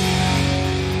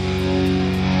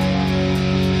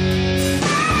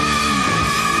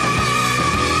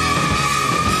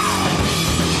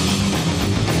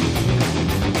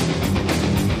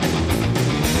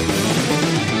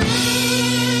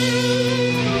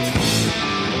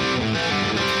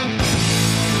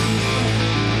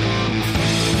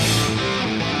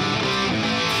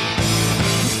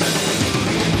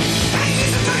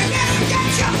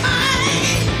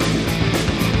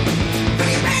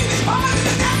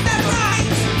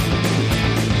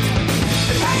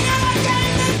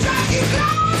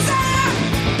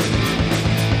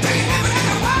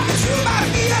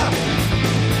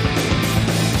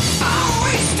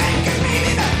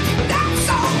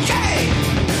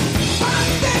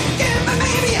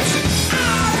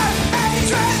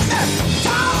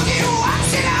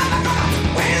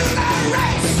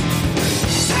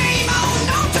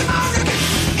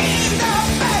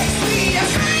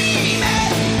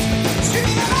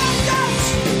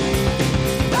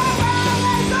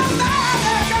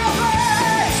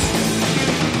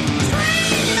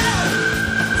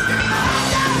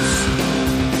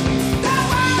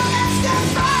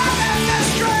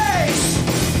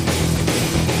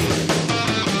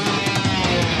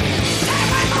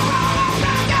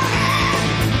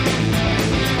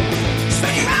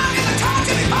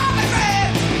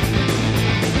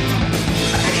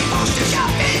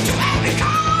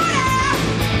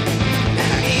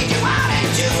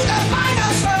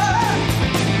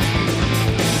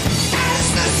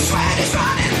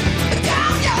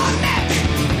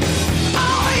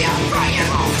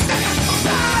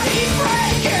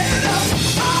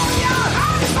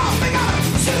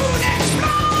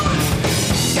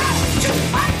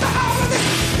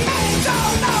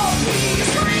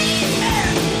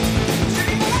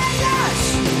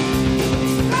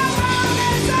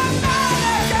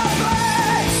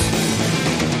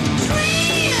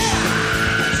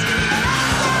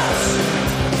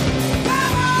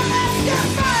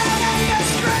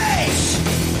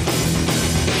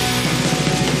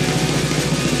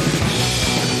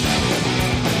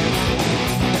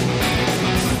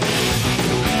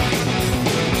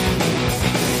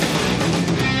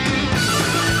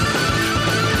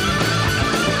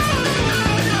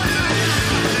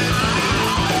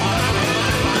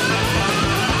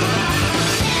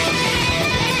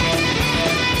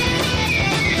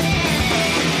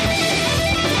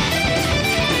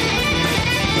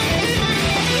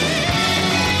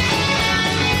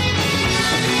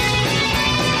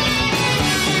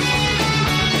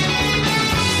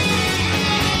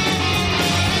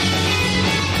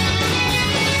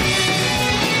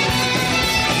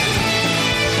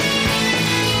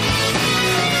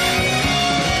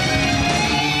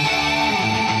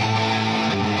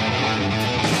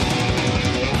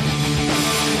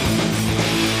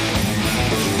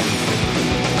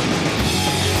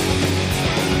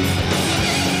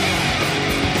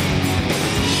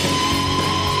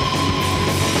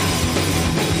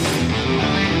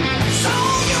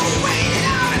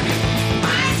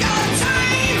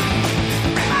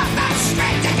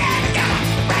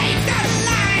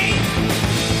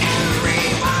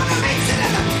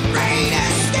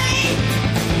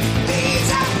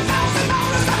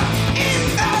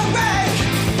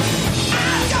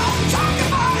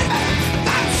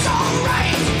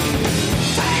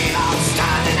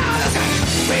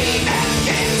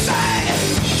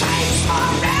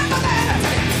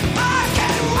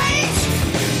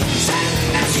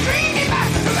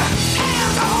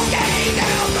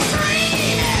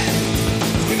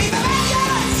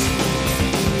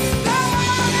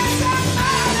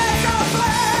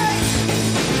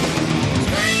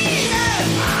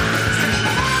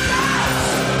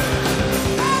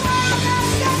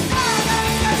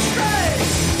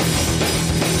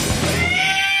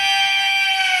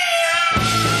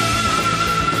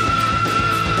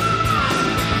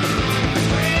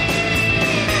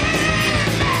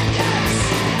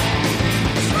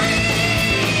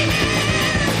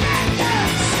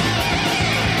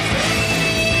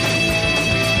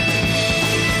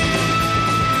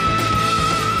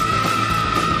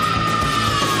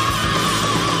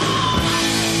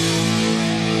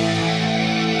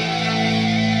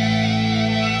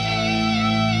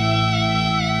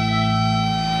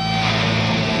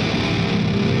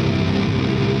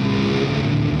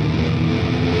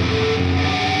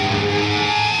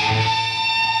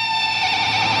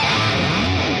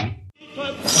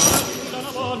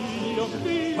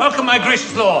 Welcome, my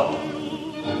gracious lord.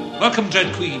 Welcome,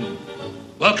 dread queen.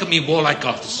 Welcome, ye warlike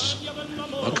Goths.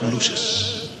 Welcome,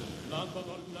 Lucius.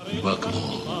 And welcome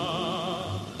all.